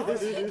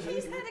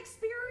 He's had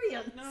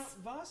experience. No,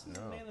 Voss is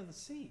No. a man of the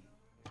sea.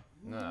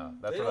 No,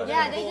 that's They what I don't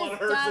Yeah, have they a lot of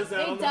just hearses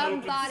dump, out they on the dump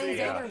open bodies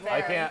sea. over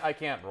there. I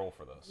can't roll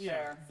for those.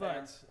 Yeah,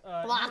 but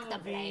Block the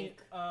MLB,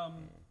 blank.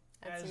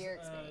 That's as, your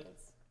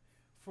experience.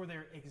 For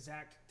their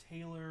exact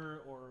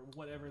tailor or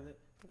whatever that.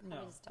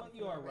 No, just dump but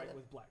you them are over right the-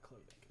 with black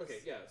clothing. Okay,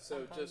 yeah, so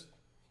Dump 'em. just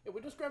Yeah,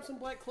 we just grab some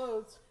black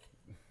clothes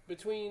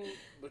between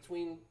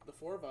the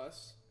four of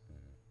us,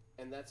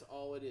 and that's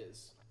all it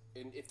is.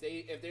 And if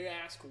they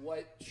ask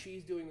what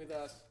she's doing with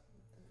us,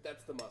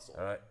 that's the muscle.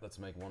 All right, let's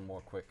make one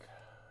more quick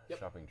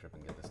shopping trip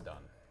and get this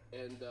done.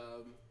 And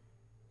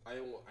I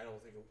don't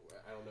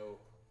know.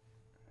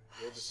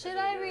 We'll just Should head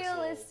I in there, so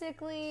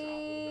realistically shop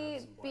and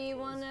grab some black be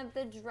clothes. one of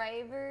the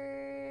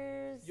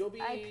drivers?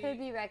 I could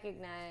be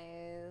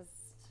recognized.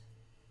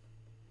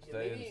 Yeah,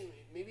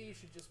 maybe you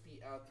should just be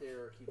out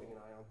there keeping an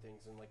eye on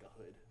things in like a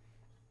hood.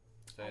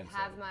 I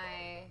have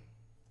my.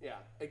 Yeah,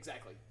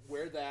 exactly.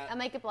 Wear that. I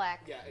make it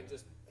black. Yeah, and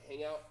just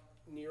hang out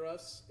near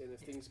us, and if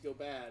things go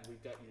bad,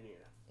 we've got you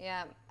near.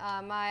 Yeah,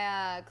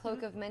 my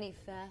cloak of many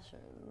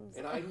fashions.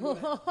 And I'm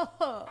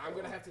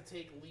gonna have to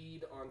take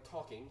lead on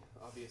talking,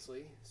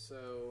 obviously.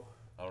 So.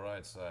 All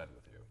right, side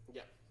with you.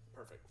 Yeah,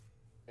 perfect.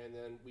 And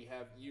then we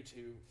have you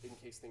two in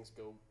case things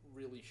go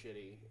really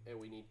shitty, and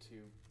we need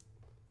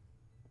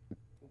to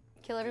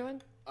kill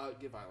everyone.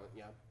 Get violent.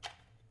 Yeah.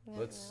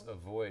 Let's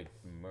avoid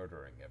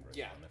murdering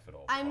everyone if at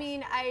all. I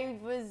mean, I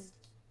was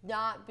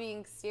not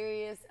being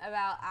serious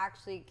about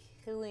actually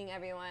killing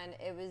everyone.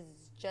 It was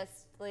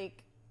just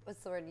like,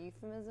 what's the word,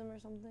 euphemism or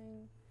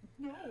something?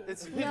 No.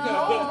 It's no.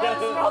 That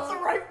is not the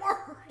right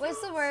word.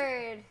 What's the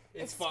word?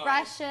 It's fine.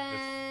 Expression.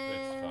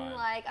 It's fine.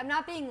 Like, I'm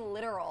not being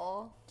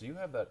literal. Do you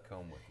have that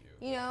comb with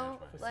you? You know,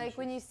 like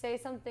when you say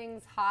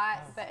something's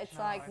hot, but it's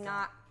like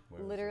not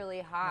literally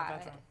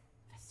hot.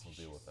 We'll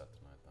deal with that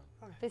tonight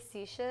then.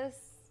 Facetious.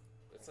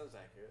 That sounds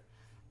accurate.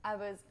 I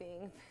was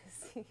being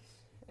facetious.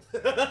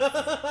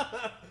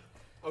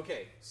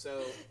 Okay,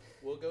 so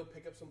we'll go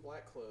pick up some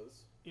black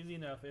clothes. Easy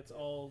enough. It's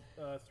all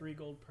 3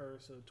 gold per,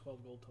 so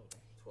 12 gold total.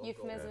 12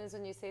 Euphemism gold. is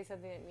when you say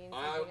something that means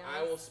something else.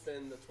 I will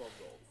spend the 12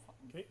 gold.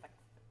 Okay.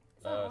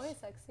 It's not always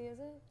sexy, is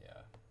it?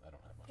 Yeah, I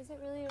don't have much. Is it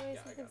really always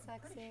something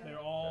sexy? They're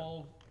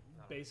all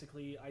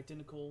basically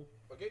identical.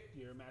 Okay.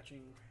 You're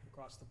matching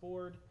across the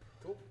board.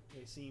 Cool.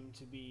 They seem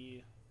to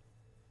be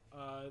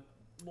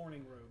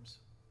morning robes.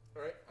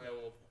 All right, I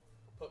will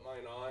put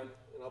mine on,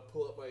 and I'll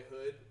pull up my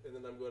hood, and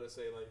then I'm going to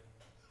say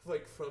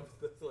like from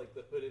the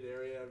hooded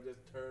area, I'm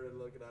just turn and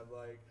look, and I'm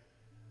like,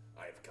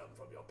 I've come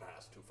from your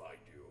past to find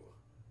you.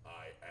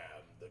 I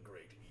am the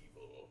great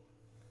evil.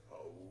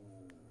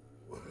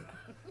 Oh.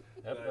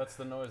 Yep, that's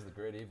the noise the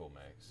great evil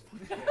makes.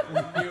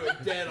 You were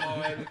dead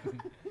on.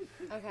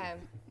 Okay.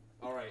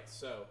 All right,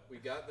 so we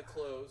got the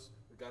clothes,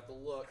 we got the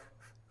look.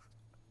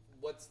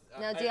 What's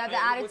now? Do you have the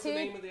What's the attitude?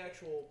 name of the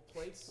actual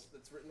place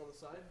that's written on the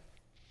side?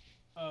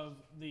 Of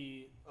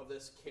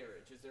this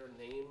carriage. Is there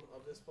a name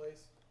of this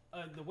place?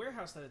 The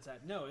warehouse that it's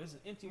at. No, it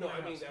isn't empty. No, I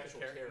warehouse. mean the actual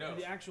carriage. No.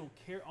 The actual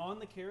on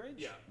the carriage.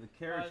 Yeah. The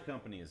carriage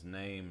company is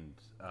named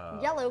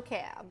Yellow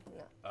Cab.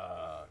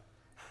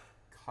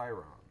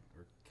 Chiron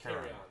or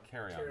Carrion. The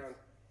Carrion.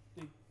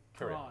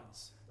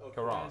 Carons. Okay.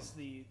 Caron. As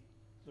the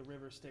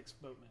river Styx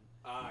boatman.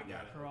 I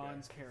got it.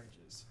 Caron's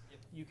carriages.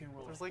 You can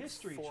roll There's a like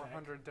history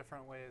 400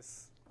 different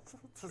ways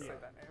to say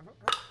that name.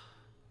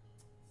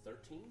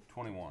 13?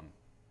 21.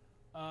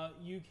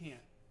 You can't,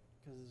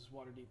 because it's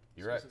water deep.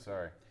 You're right,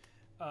 specifically.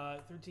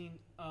 sorry. 13.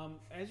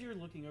 As you're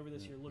looking over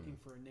this, you're looking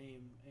for a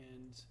name,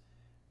 and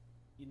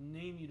your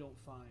name you don't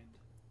find,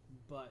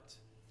 but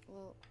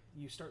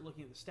you start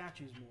looking at the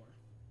statues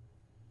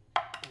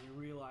more, and you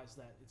realize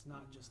that it's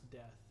not just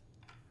death;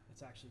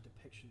 it's actually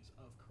depictions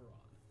of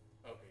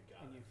Quran. Okay,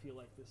 got and it. you feel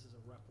like this is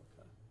a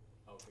replica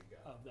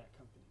of that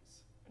company's.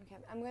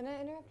 Okay, I'm gonna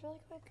interrupt really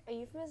quick. A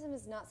euphemism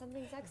is not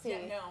something sexy.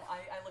 Yeah, no,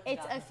 I looked it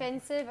It's up.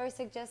 offensive or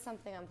suggests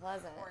something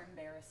unpleasant. Or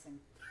embarrassing.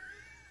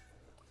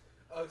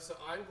 So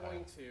I'm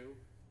going to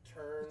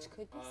turn Which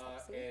could be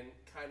sexy. and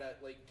kind of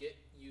like get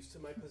used to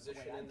my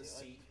position I in the do it.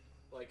 seat.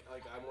 Like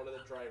I'm one of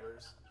the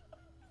drivers.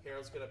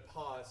 Harold's gonna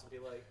pause and be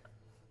like,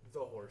 "The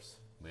horse."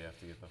 We have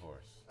to get the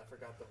horse. I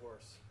forgot the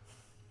horse.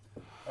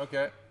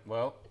 Okay,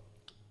 well,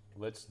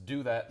 let's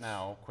do that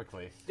now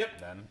quickly. Yep.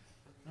 Then.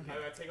 Okay.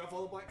 I take off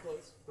all the black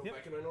clothes, go Yep.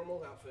 back in my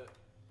normal outfit,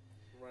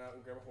 run out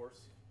and grab a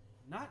horse.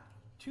 Not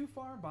too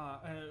far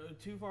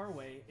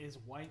away is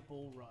White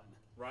Bull Run.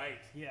 Right.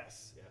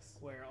 Yes. Yes.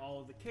 Where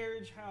all of the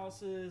carriage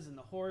houses and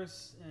the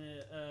horses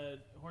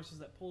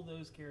that pull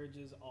those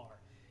carriages are.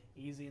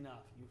 Easy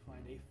enough. You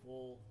find a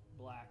full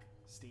black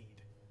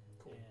steed.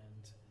 Cool.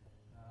 And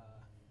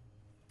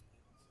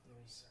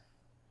there's.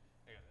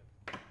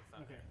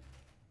 Okay.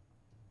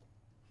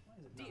 Why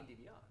is it not? D&D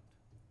Beyond.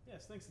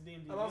 Yes, thanks to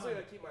D&D I'm also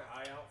Beyond. gonna keep my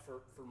eye out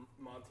for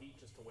Monty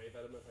just to wave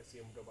at him if I see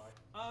him go by.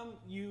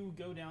 You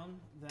go down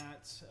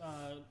that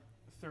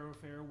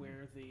thoroughfare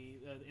where the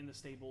in the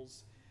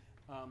stables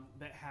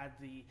that had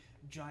the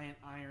giant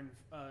iron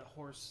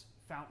horse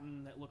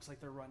fountain that looks like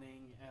they're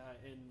running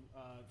in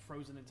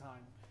frozen in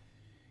time,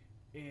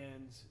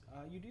 and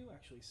you do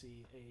actually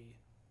see a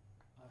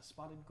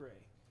spotted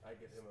gray. I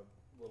give him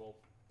a little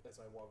as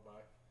I walk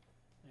by.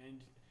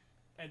 And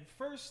at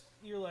first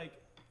you're like,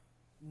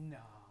 nah.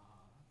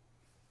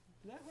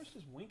 Did that horse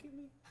just wink at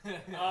me? Oh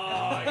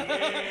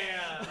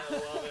yeah, I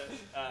love it.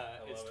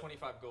 It's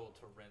 25 gold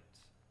to rent.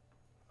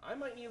 I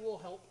might need a little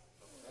help.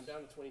 I'm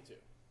down to 22.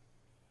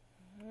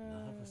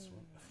 None of us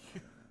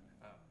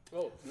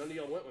of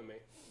y'all went with me.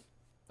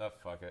 Oh,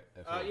 fuck it.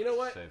 If You know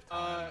what? save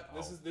time,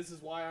 This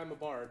is why I'm a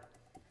bard.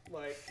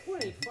 Like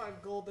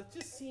 25 gold. That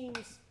just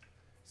seems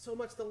so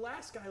much. The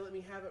last guy let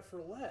me have it for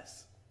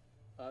less.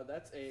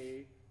 That's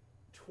a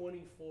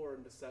 24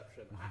 in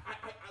deception.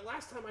 I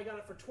last time I got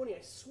it for 20. I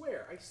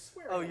swear. I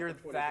Oh, got it you're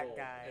for 20 that gold.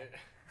 guy.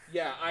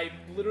 Yeah, I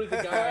literally the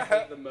guy I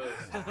hate the most.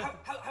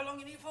 How long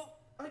you need it for?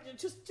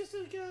 Just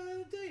like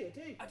a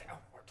day.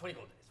 20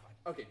 gold is fine.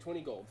 Okay,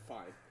 20 gold,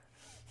 fine.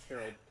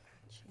 Harold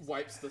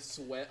wipes the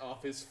sweat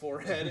off his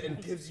forehead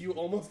and gives you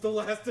almost the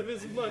last of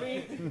his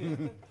money.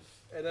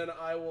 And then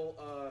I will,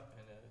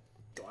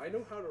 do I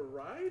know how to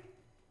ride?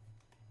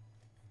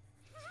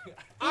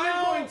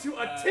 I'm going to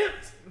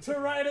attempt to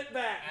ride it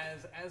back.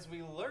 As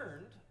we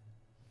learned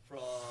from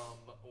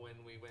when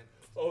we went.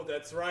 Oh,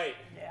 that's right.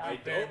 Yeah. I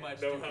Very don't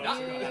much know do how not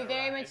to You ride.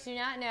 very much do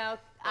not know.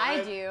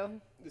 I do.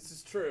 This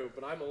is true,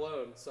 but I'm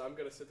alone, so I'm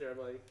going to sit there and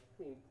be like,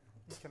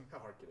 how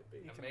hard can it be?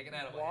 You can make an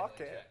animal walk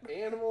handling it. check.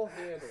 Animal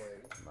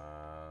handling. Come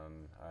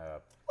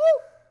on.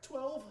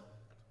 12.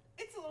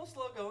 It's a little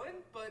slow going,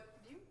 but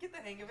you get the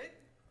hang of it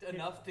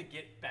enough to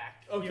get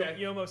back. Okay.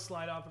 You almost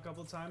slide off a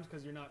couple times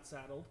because you're not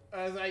saddled.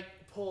 As I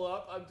pull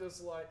up, I'm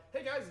just like,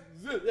 hey guys,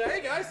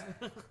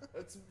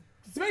 it's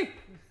me,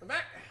 I'm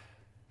back.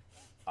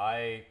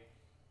 I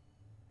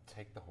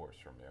take the horse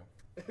from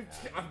you.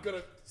 I'm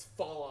gonna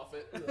fall off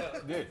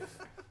it. Dude.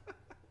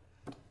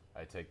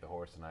 I take the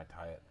horse and I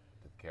tie it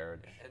to the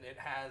carriage. And it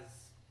has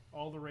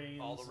all the reins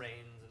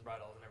and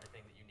bridles and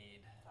everything that you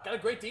need. Got a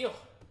great deal.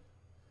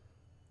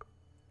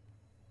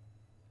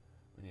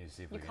 We need to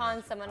see if we You can conned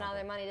ask for someone out of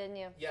their comment. money, didn't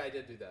you? Yeah, I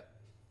did do that.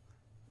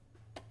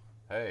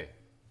 Hey.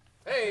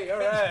 Hey, all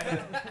right.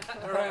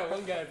 All right,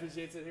 one guy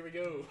appreciates it. Here we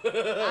go.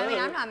 I mean,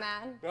 I'm not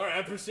mad. All right, I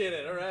appreciate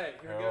it. All right,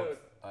 here we go. Harold,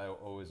 I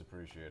always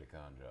appreciate a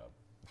con job.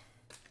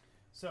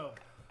 So,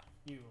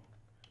 you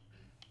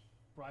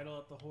bridle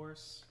up the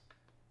horse.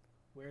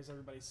 Where's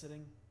everybody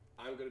sitting?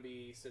 I'm going to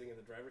be sitting in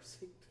the driver's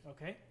seat.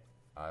 Okay.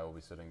 I will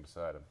be sitting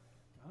beside him.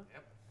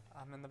 Yep.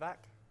 I'm in the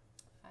back.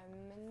 I'm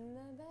in the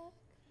back.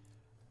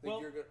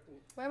 Well,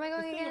 Where am I the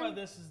going thing again? about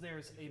this is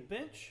there's a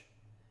bench,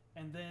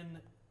 and then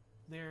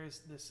there's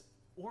this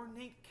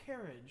ornate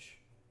carriage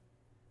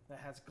that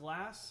has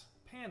glass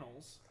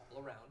panels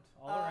all around.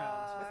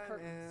 With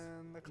curtains.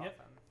 in the Yep.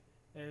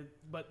 coffin.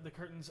 But the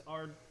curtains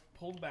are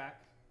pulled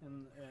back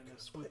and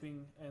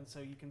swooping, and so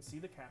you can see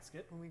the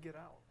casket. When we get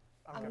out,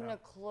 I'm gonna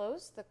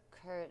close the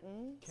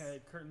curtains. Okay,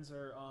 curtains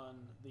are on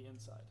the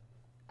inside.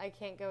 I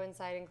can't go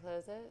inside and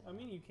close it. I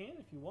mean, you can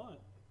if you want.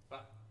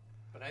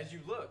 But as you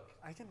look,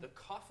 I can. the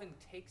coffin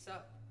takes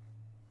up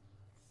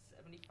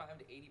 75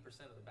 to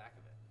 80% of the back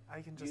of it.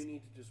 I can just. You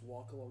need to just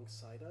walk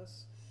alongside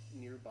us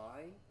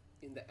nearby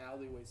in the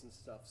alleyways and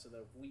stuff so that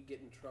if we get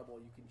in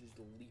trouble, you can just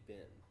leap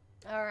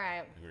in. All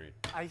right. Agreed.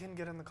 I can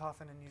get in the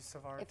coffin and use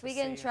Savard. If to we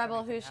get in see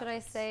trouble, who anything should I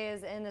happens. say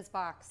is in this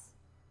box?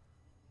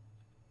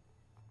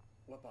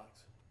 What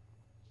box?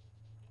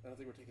 I don't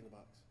think we're taking the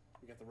box.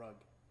 We got the rug.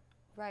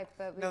 Right,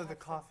 but we No, have the to-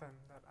 coffin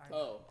that I.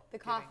 Oh. The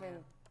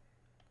coffin.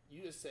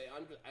 You just say,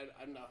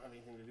 I'm not having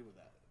anything to do with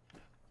that.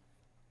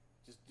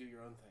 Just do your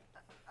own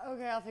thing.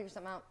 Okay, I'll figure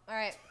something out. All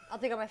right, I'll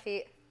think on my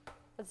feet.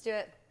 Let's do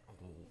it.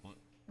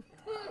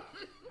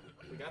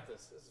 We got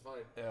this. This is fine.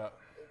 Yeah.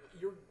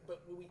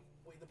 But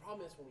the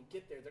problem is when we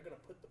get there, they're going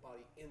to put the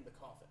body in the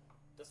coffin.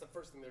 That's the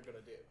first thing they're going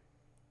to do.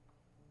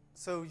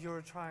 So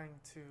you're trying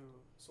to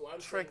So I'm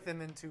trick saying-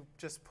 them into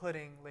just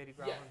putting Lady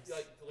Grauman's. Yeah,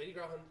 like the Lady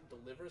Grauman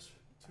delivers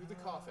to the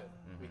coffin.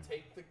 We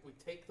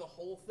take the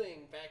whole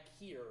thing back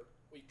here.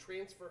 We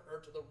transfer her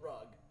to the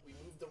rug. We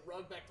move the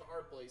rug back to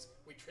our place.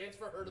 We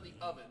transfer her to the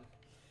oven.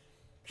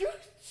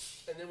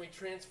 And then we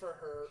transfer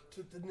her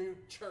to the new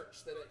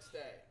church the next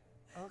day.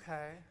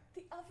 Okay.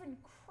 The oven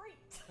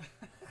crate.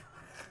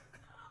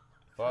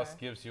 Boss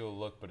gives you a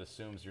look but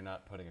assumes you're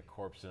not putting a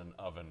corpse in an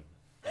oven.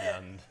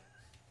 And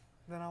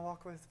Then I'll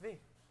walk with V.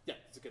 Yeah,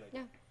 it's a good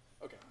idea.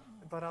 Yeah. Okay.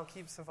 But I'll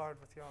keep Savard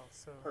with y'all,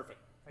 so Perfect.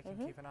 I can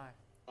keep an eye.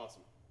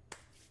 Awesome.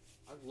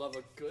 I love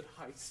a good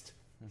heist.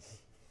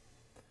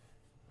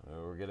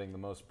 we're getting the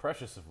most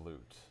precious of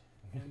loot.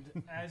 And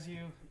as you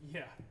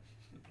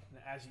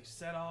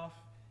set off,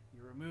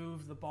 you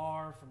remove the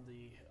bar from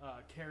the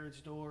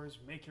carriage doors,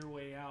 make your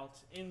way out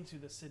into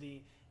the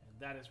city, and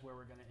that is where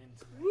we're going to end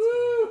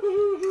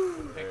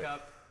tonight. Pick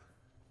up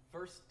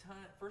first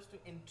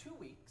in 2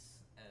 weeks.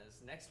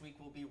 As next week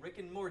will be Rick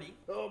and Morty.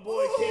 Oh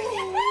boy,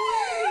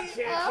 can't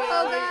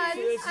God,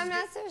 wait. I'm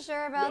not so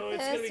sure about No,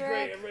 this, it's gonna be great.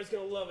 Rick. Everybody's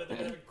gonna love it. They're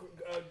gonna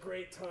have a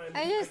great time.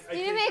 I just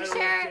need to make sure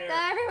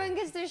that everyone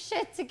gets their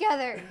shit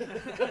together.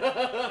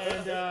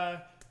 And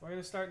we're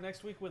going to start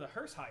next week with a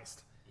hearse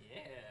heist. Yeah.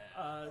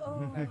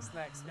 Next.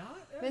 Not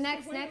The as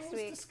next way it was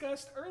week.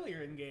 discussed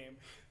earlier in game,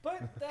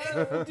 but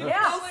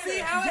Yeah, see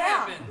how it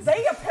happens.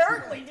 They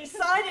apparently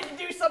decided to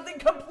do something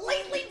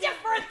completely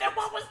different than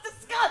what was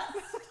discussed.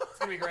 It's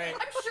gonna be great.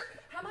 I'm sure.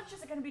 How much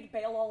is it going to be to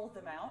bail all of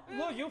them out?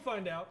 Well, you'll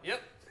find out.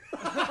 Yep.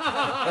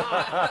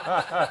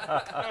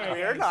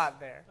 We're not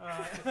there.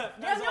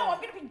 Yeah, no, I'm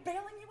going to be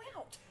bailing you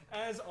out.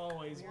 As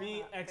always,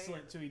 be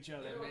excellent to each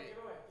other.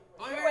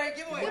 Oh, wait,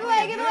 giveaway.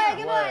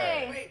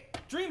 Giveaway. Wait,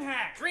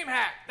 DreamHack.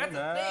 DreamHack. That's a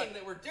DreamHack. thing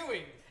that we're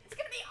doing. It's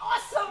gonna be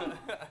awesome.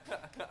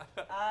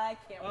 I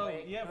can't Oh,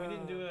 wait. yeah, we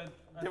didn't do a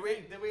Did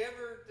we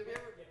ever?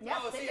 Yeah,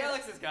 oh, they see, did.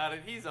 Alex has got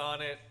it. He's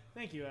on it.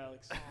 Thank you,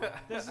 Alex.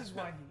 This is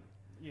why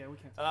yeah, we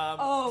can't.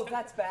 Oh,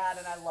 that's bad,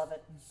 and I love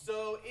it.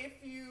 So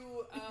if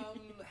you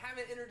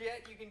haven't entered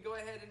yet, you can go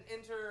ahead and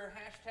enter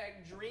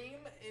 #Dream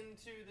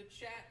into the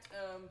chat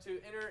to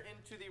enter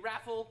into the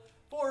raffle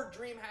for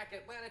DreamHack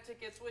Atlanta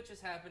tickets, which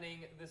is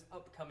happening this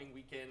upcoming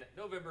weekend,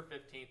 November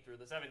 15th through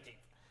the 17th.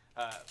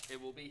 It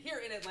will be here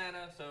in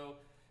Atlanta, so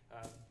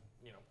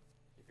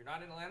if you're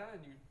not in Atlanta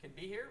and you can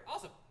be here,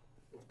 awesome.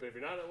 But if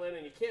you're not in Atlanta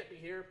and you can't be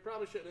here,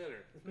 probably shouldn't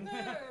enter.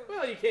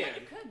 Well, you can.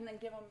 You could, and then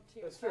give them to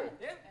your That's true. friend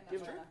Yeah, in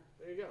give Atlanta.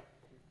 There you go.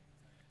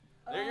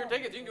 They're your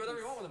tickets. You can do whatever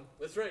you want with them.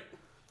 That's right.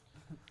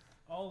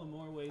 All the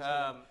more ways.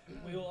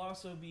 We will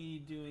also be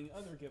doing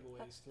other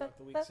giveaways throughout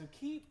the week, so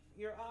keep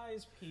your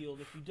eyes peeled.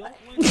 If you don't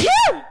win,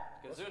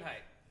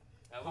 Gesundheit.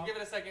 We'll give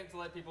it a second to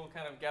let people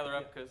kind of gather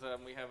up because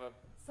we have a.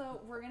 So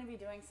we're going to be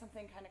doing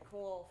something kind of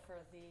cool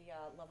for the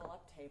level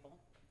up table.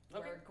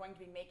 Okay. We're going to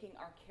be making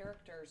our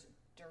characters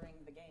during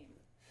the game.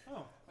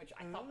 Oh. Which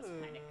I thought was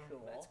kind of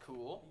cool. That's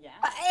cool. Yeah.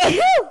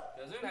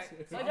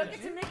 Gesundheit. So I don't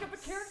get to make up a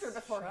character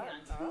beforehand.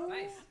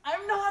 Nice.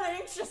 I'm not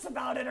anxious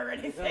about it or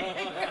anything.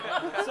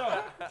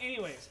 So,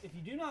 anyways, if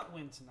you do not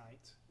win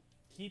tonight,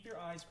 keep your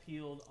eyes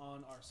peeled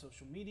on our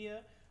social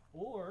media,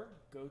 or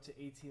go to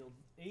ATL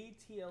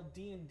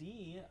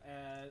D&D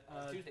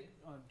at Tuesday.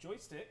 On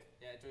Joystick.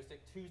 Yeah,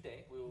 Joystick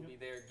Tuesday. We will be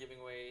there giving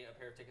away a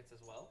pair of tickets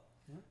as well.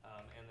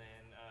 And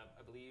then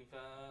I believe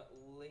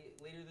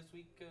later this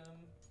week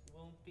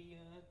we'll be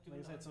doing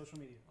Like I said, social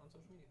media. On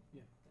social media.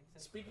 Yeah.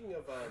 Speaking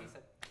of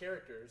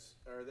characters,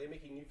 are they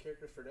making new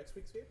characters for next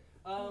week's game?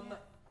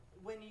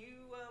 When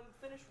you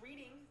finish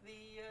reading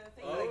the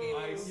thing Oh, that I gave you,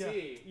 I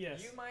see.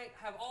 Yes. you might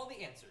have all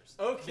the answers.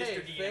 Okay,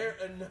 Mr. DM. fair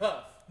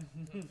enough.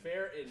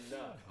 Fair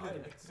enough.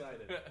 I'm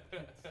excited.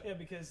 Yeah,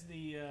 because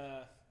the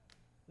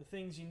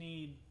things you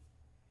need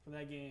for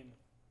that game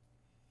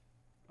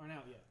aren't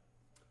out yet.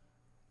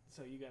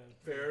 So you gotta.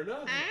 Fair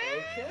enough.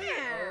 Okay.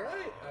 All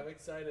right. I'm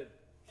excited.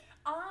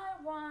 I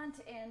want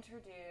to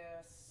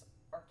introduce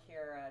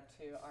Orkira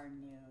to our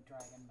new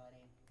dragon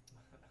buddy.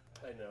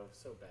 I know,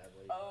 so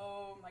badly.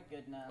 Oh my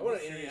goodness. I want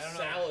to introduce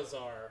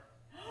Salazar.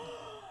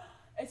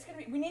 It's gonna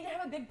be. We need to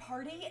have a big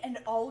party and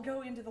all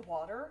go into the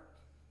water,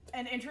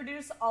 and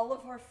introduce all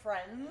of our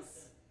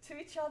friends to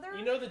each other.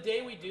 You know, the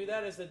day we do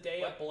that is the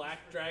day a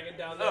black dragon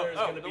down there is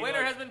going to be the winner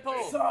like, has been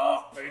pulled.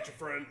 Sup? I ain't your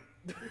friend.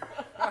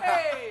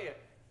 Hey!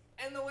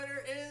 And the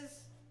winner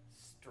is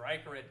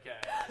Strike Red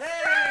Guy.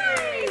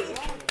 Hey!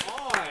 Come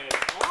on.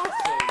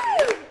 Awesome,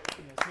 dude.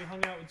 Yes, we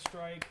hung out with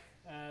Strike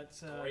at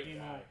Great Game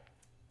guy. Hall.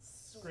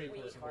 Great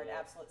person. Sweetheart,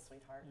 absolute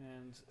sweetheart.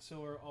 And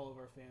so are all of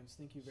our fans.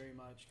 Thank you very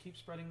much. Keep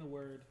spreading the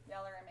word.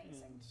 Y'all are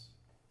amazing. And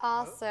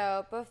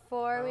Also,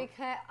 before we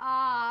cut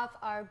off,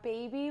 our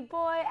baby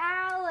boy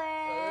Alex,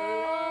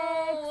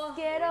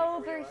 get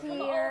over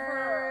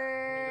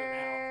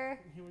here.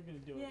 We're gonna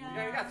do it.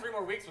 Yeah, you got 3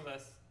 more weeks with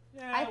us.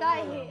 Yeah, I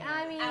thought we'll-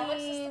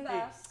 Alex is the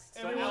best.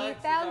 So we Alex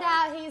is found our-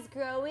 out he's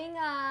growing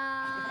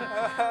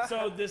up.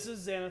 So this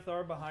is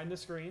Xanathar behind the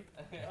screen.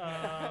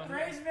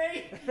 Praise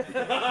me.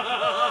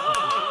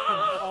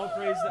 All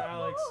praise to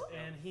Alex,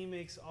 and he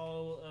makes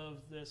all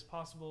of this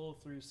possible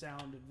through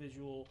sound and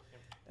visual.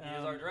 He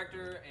is our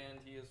director, and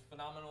he is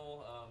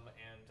phenomenal. And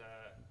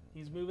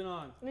he's moving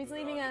on. He's we're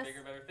leaving on to us.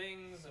 bigger, better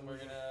things, and we're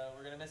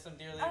gonna miss him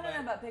dearly. I don't but know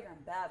about bigger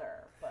and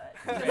better, but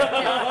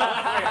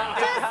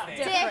Just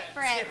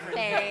different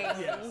things.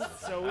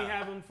 Yes. So we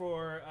have him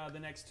for the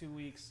next 2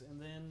 weeks, and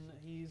then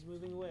he's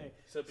moving away.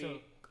 So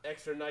be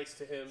extra nice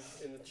to him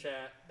in the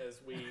chat as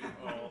we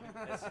all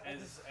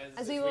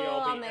As we we will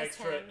all all be miss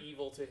extra him.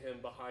 evil to him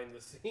behind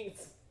the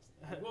scenes.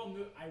 I will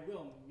mute your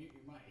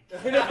mic.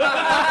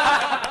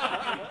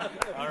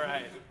 all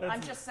right.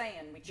 I'm just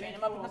saying, we chain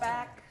him up in the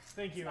back.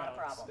 Thank you, It's not a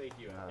Alex. problem. Thank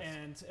you, Alex.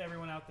 And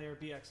everyone out there,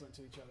 be excellent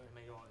to each other.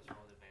 May you always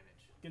roll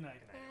advantage. Good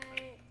night.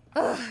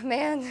 Ugh,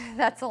 man,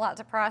 that's a lot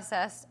to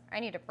process. I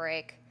need a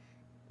break.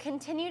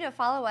 Continue to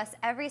follow us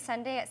every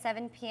Sunday at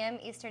 7 p.m.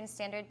 Eastern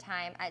Standard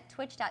Time at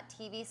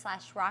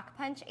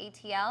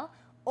twitch.tv/rockpunchatl,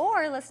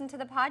 or listen to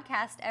the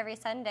podcast every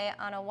Sunday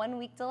on a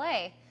 1-week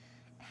delay.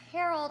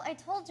 Harold, I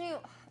told you.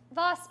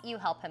 Voss, you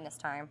help him this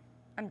time.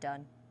 I'm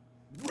done.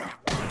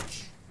 Rock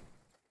Punch.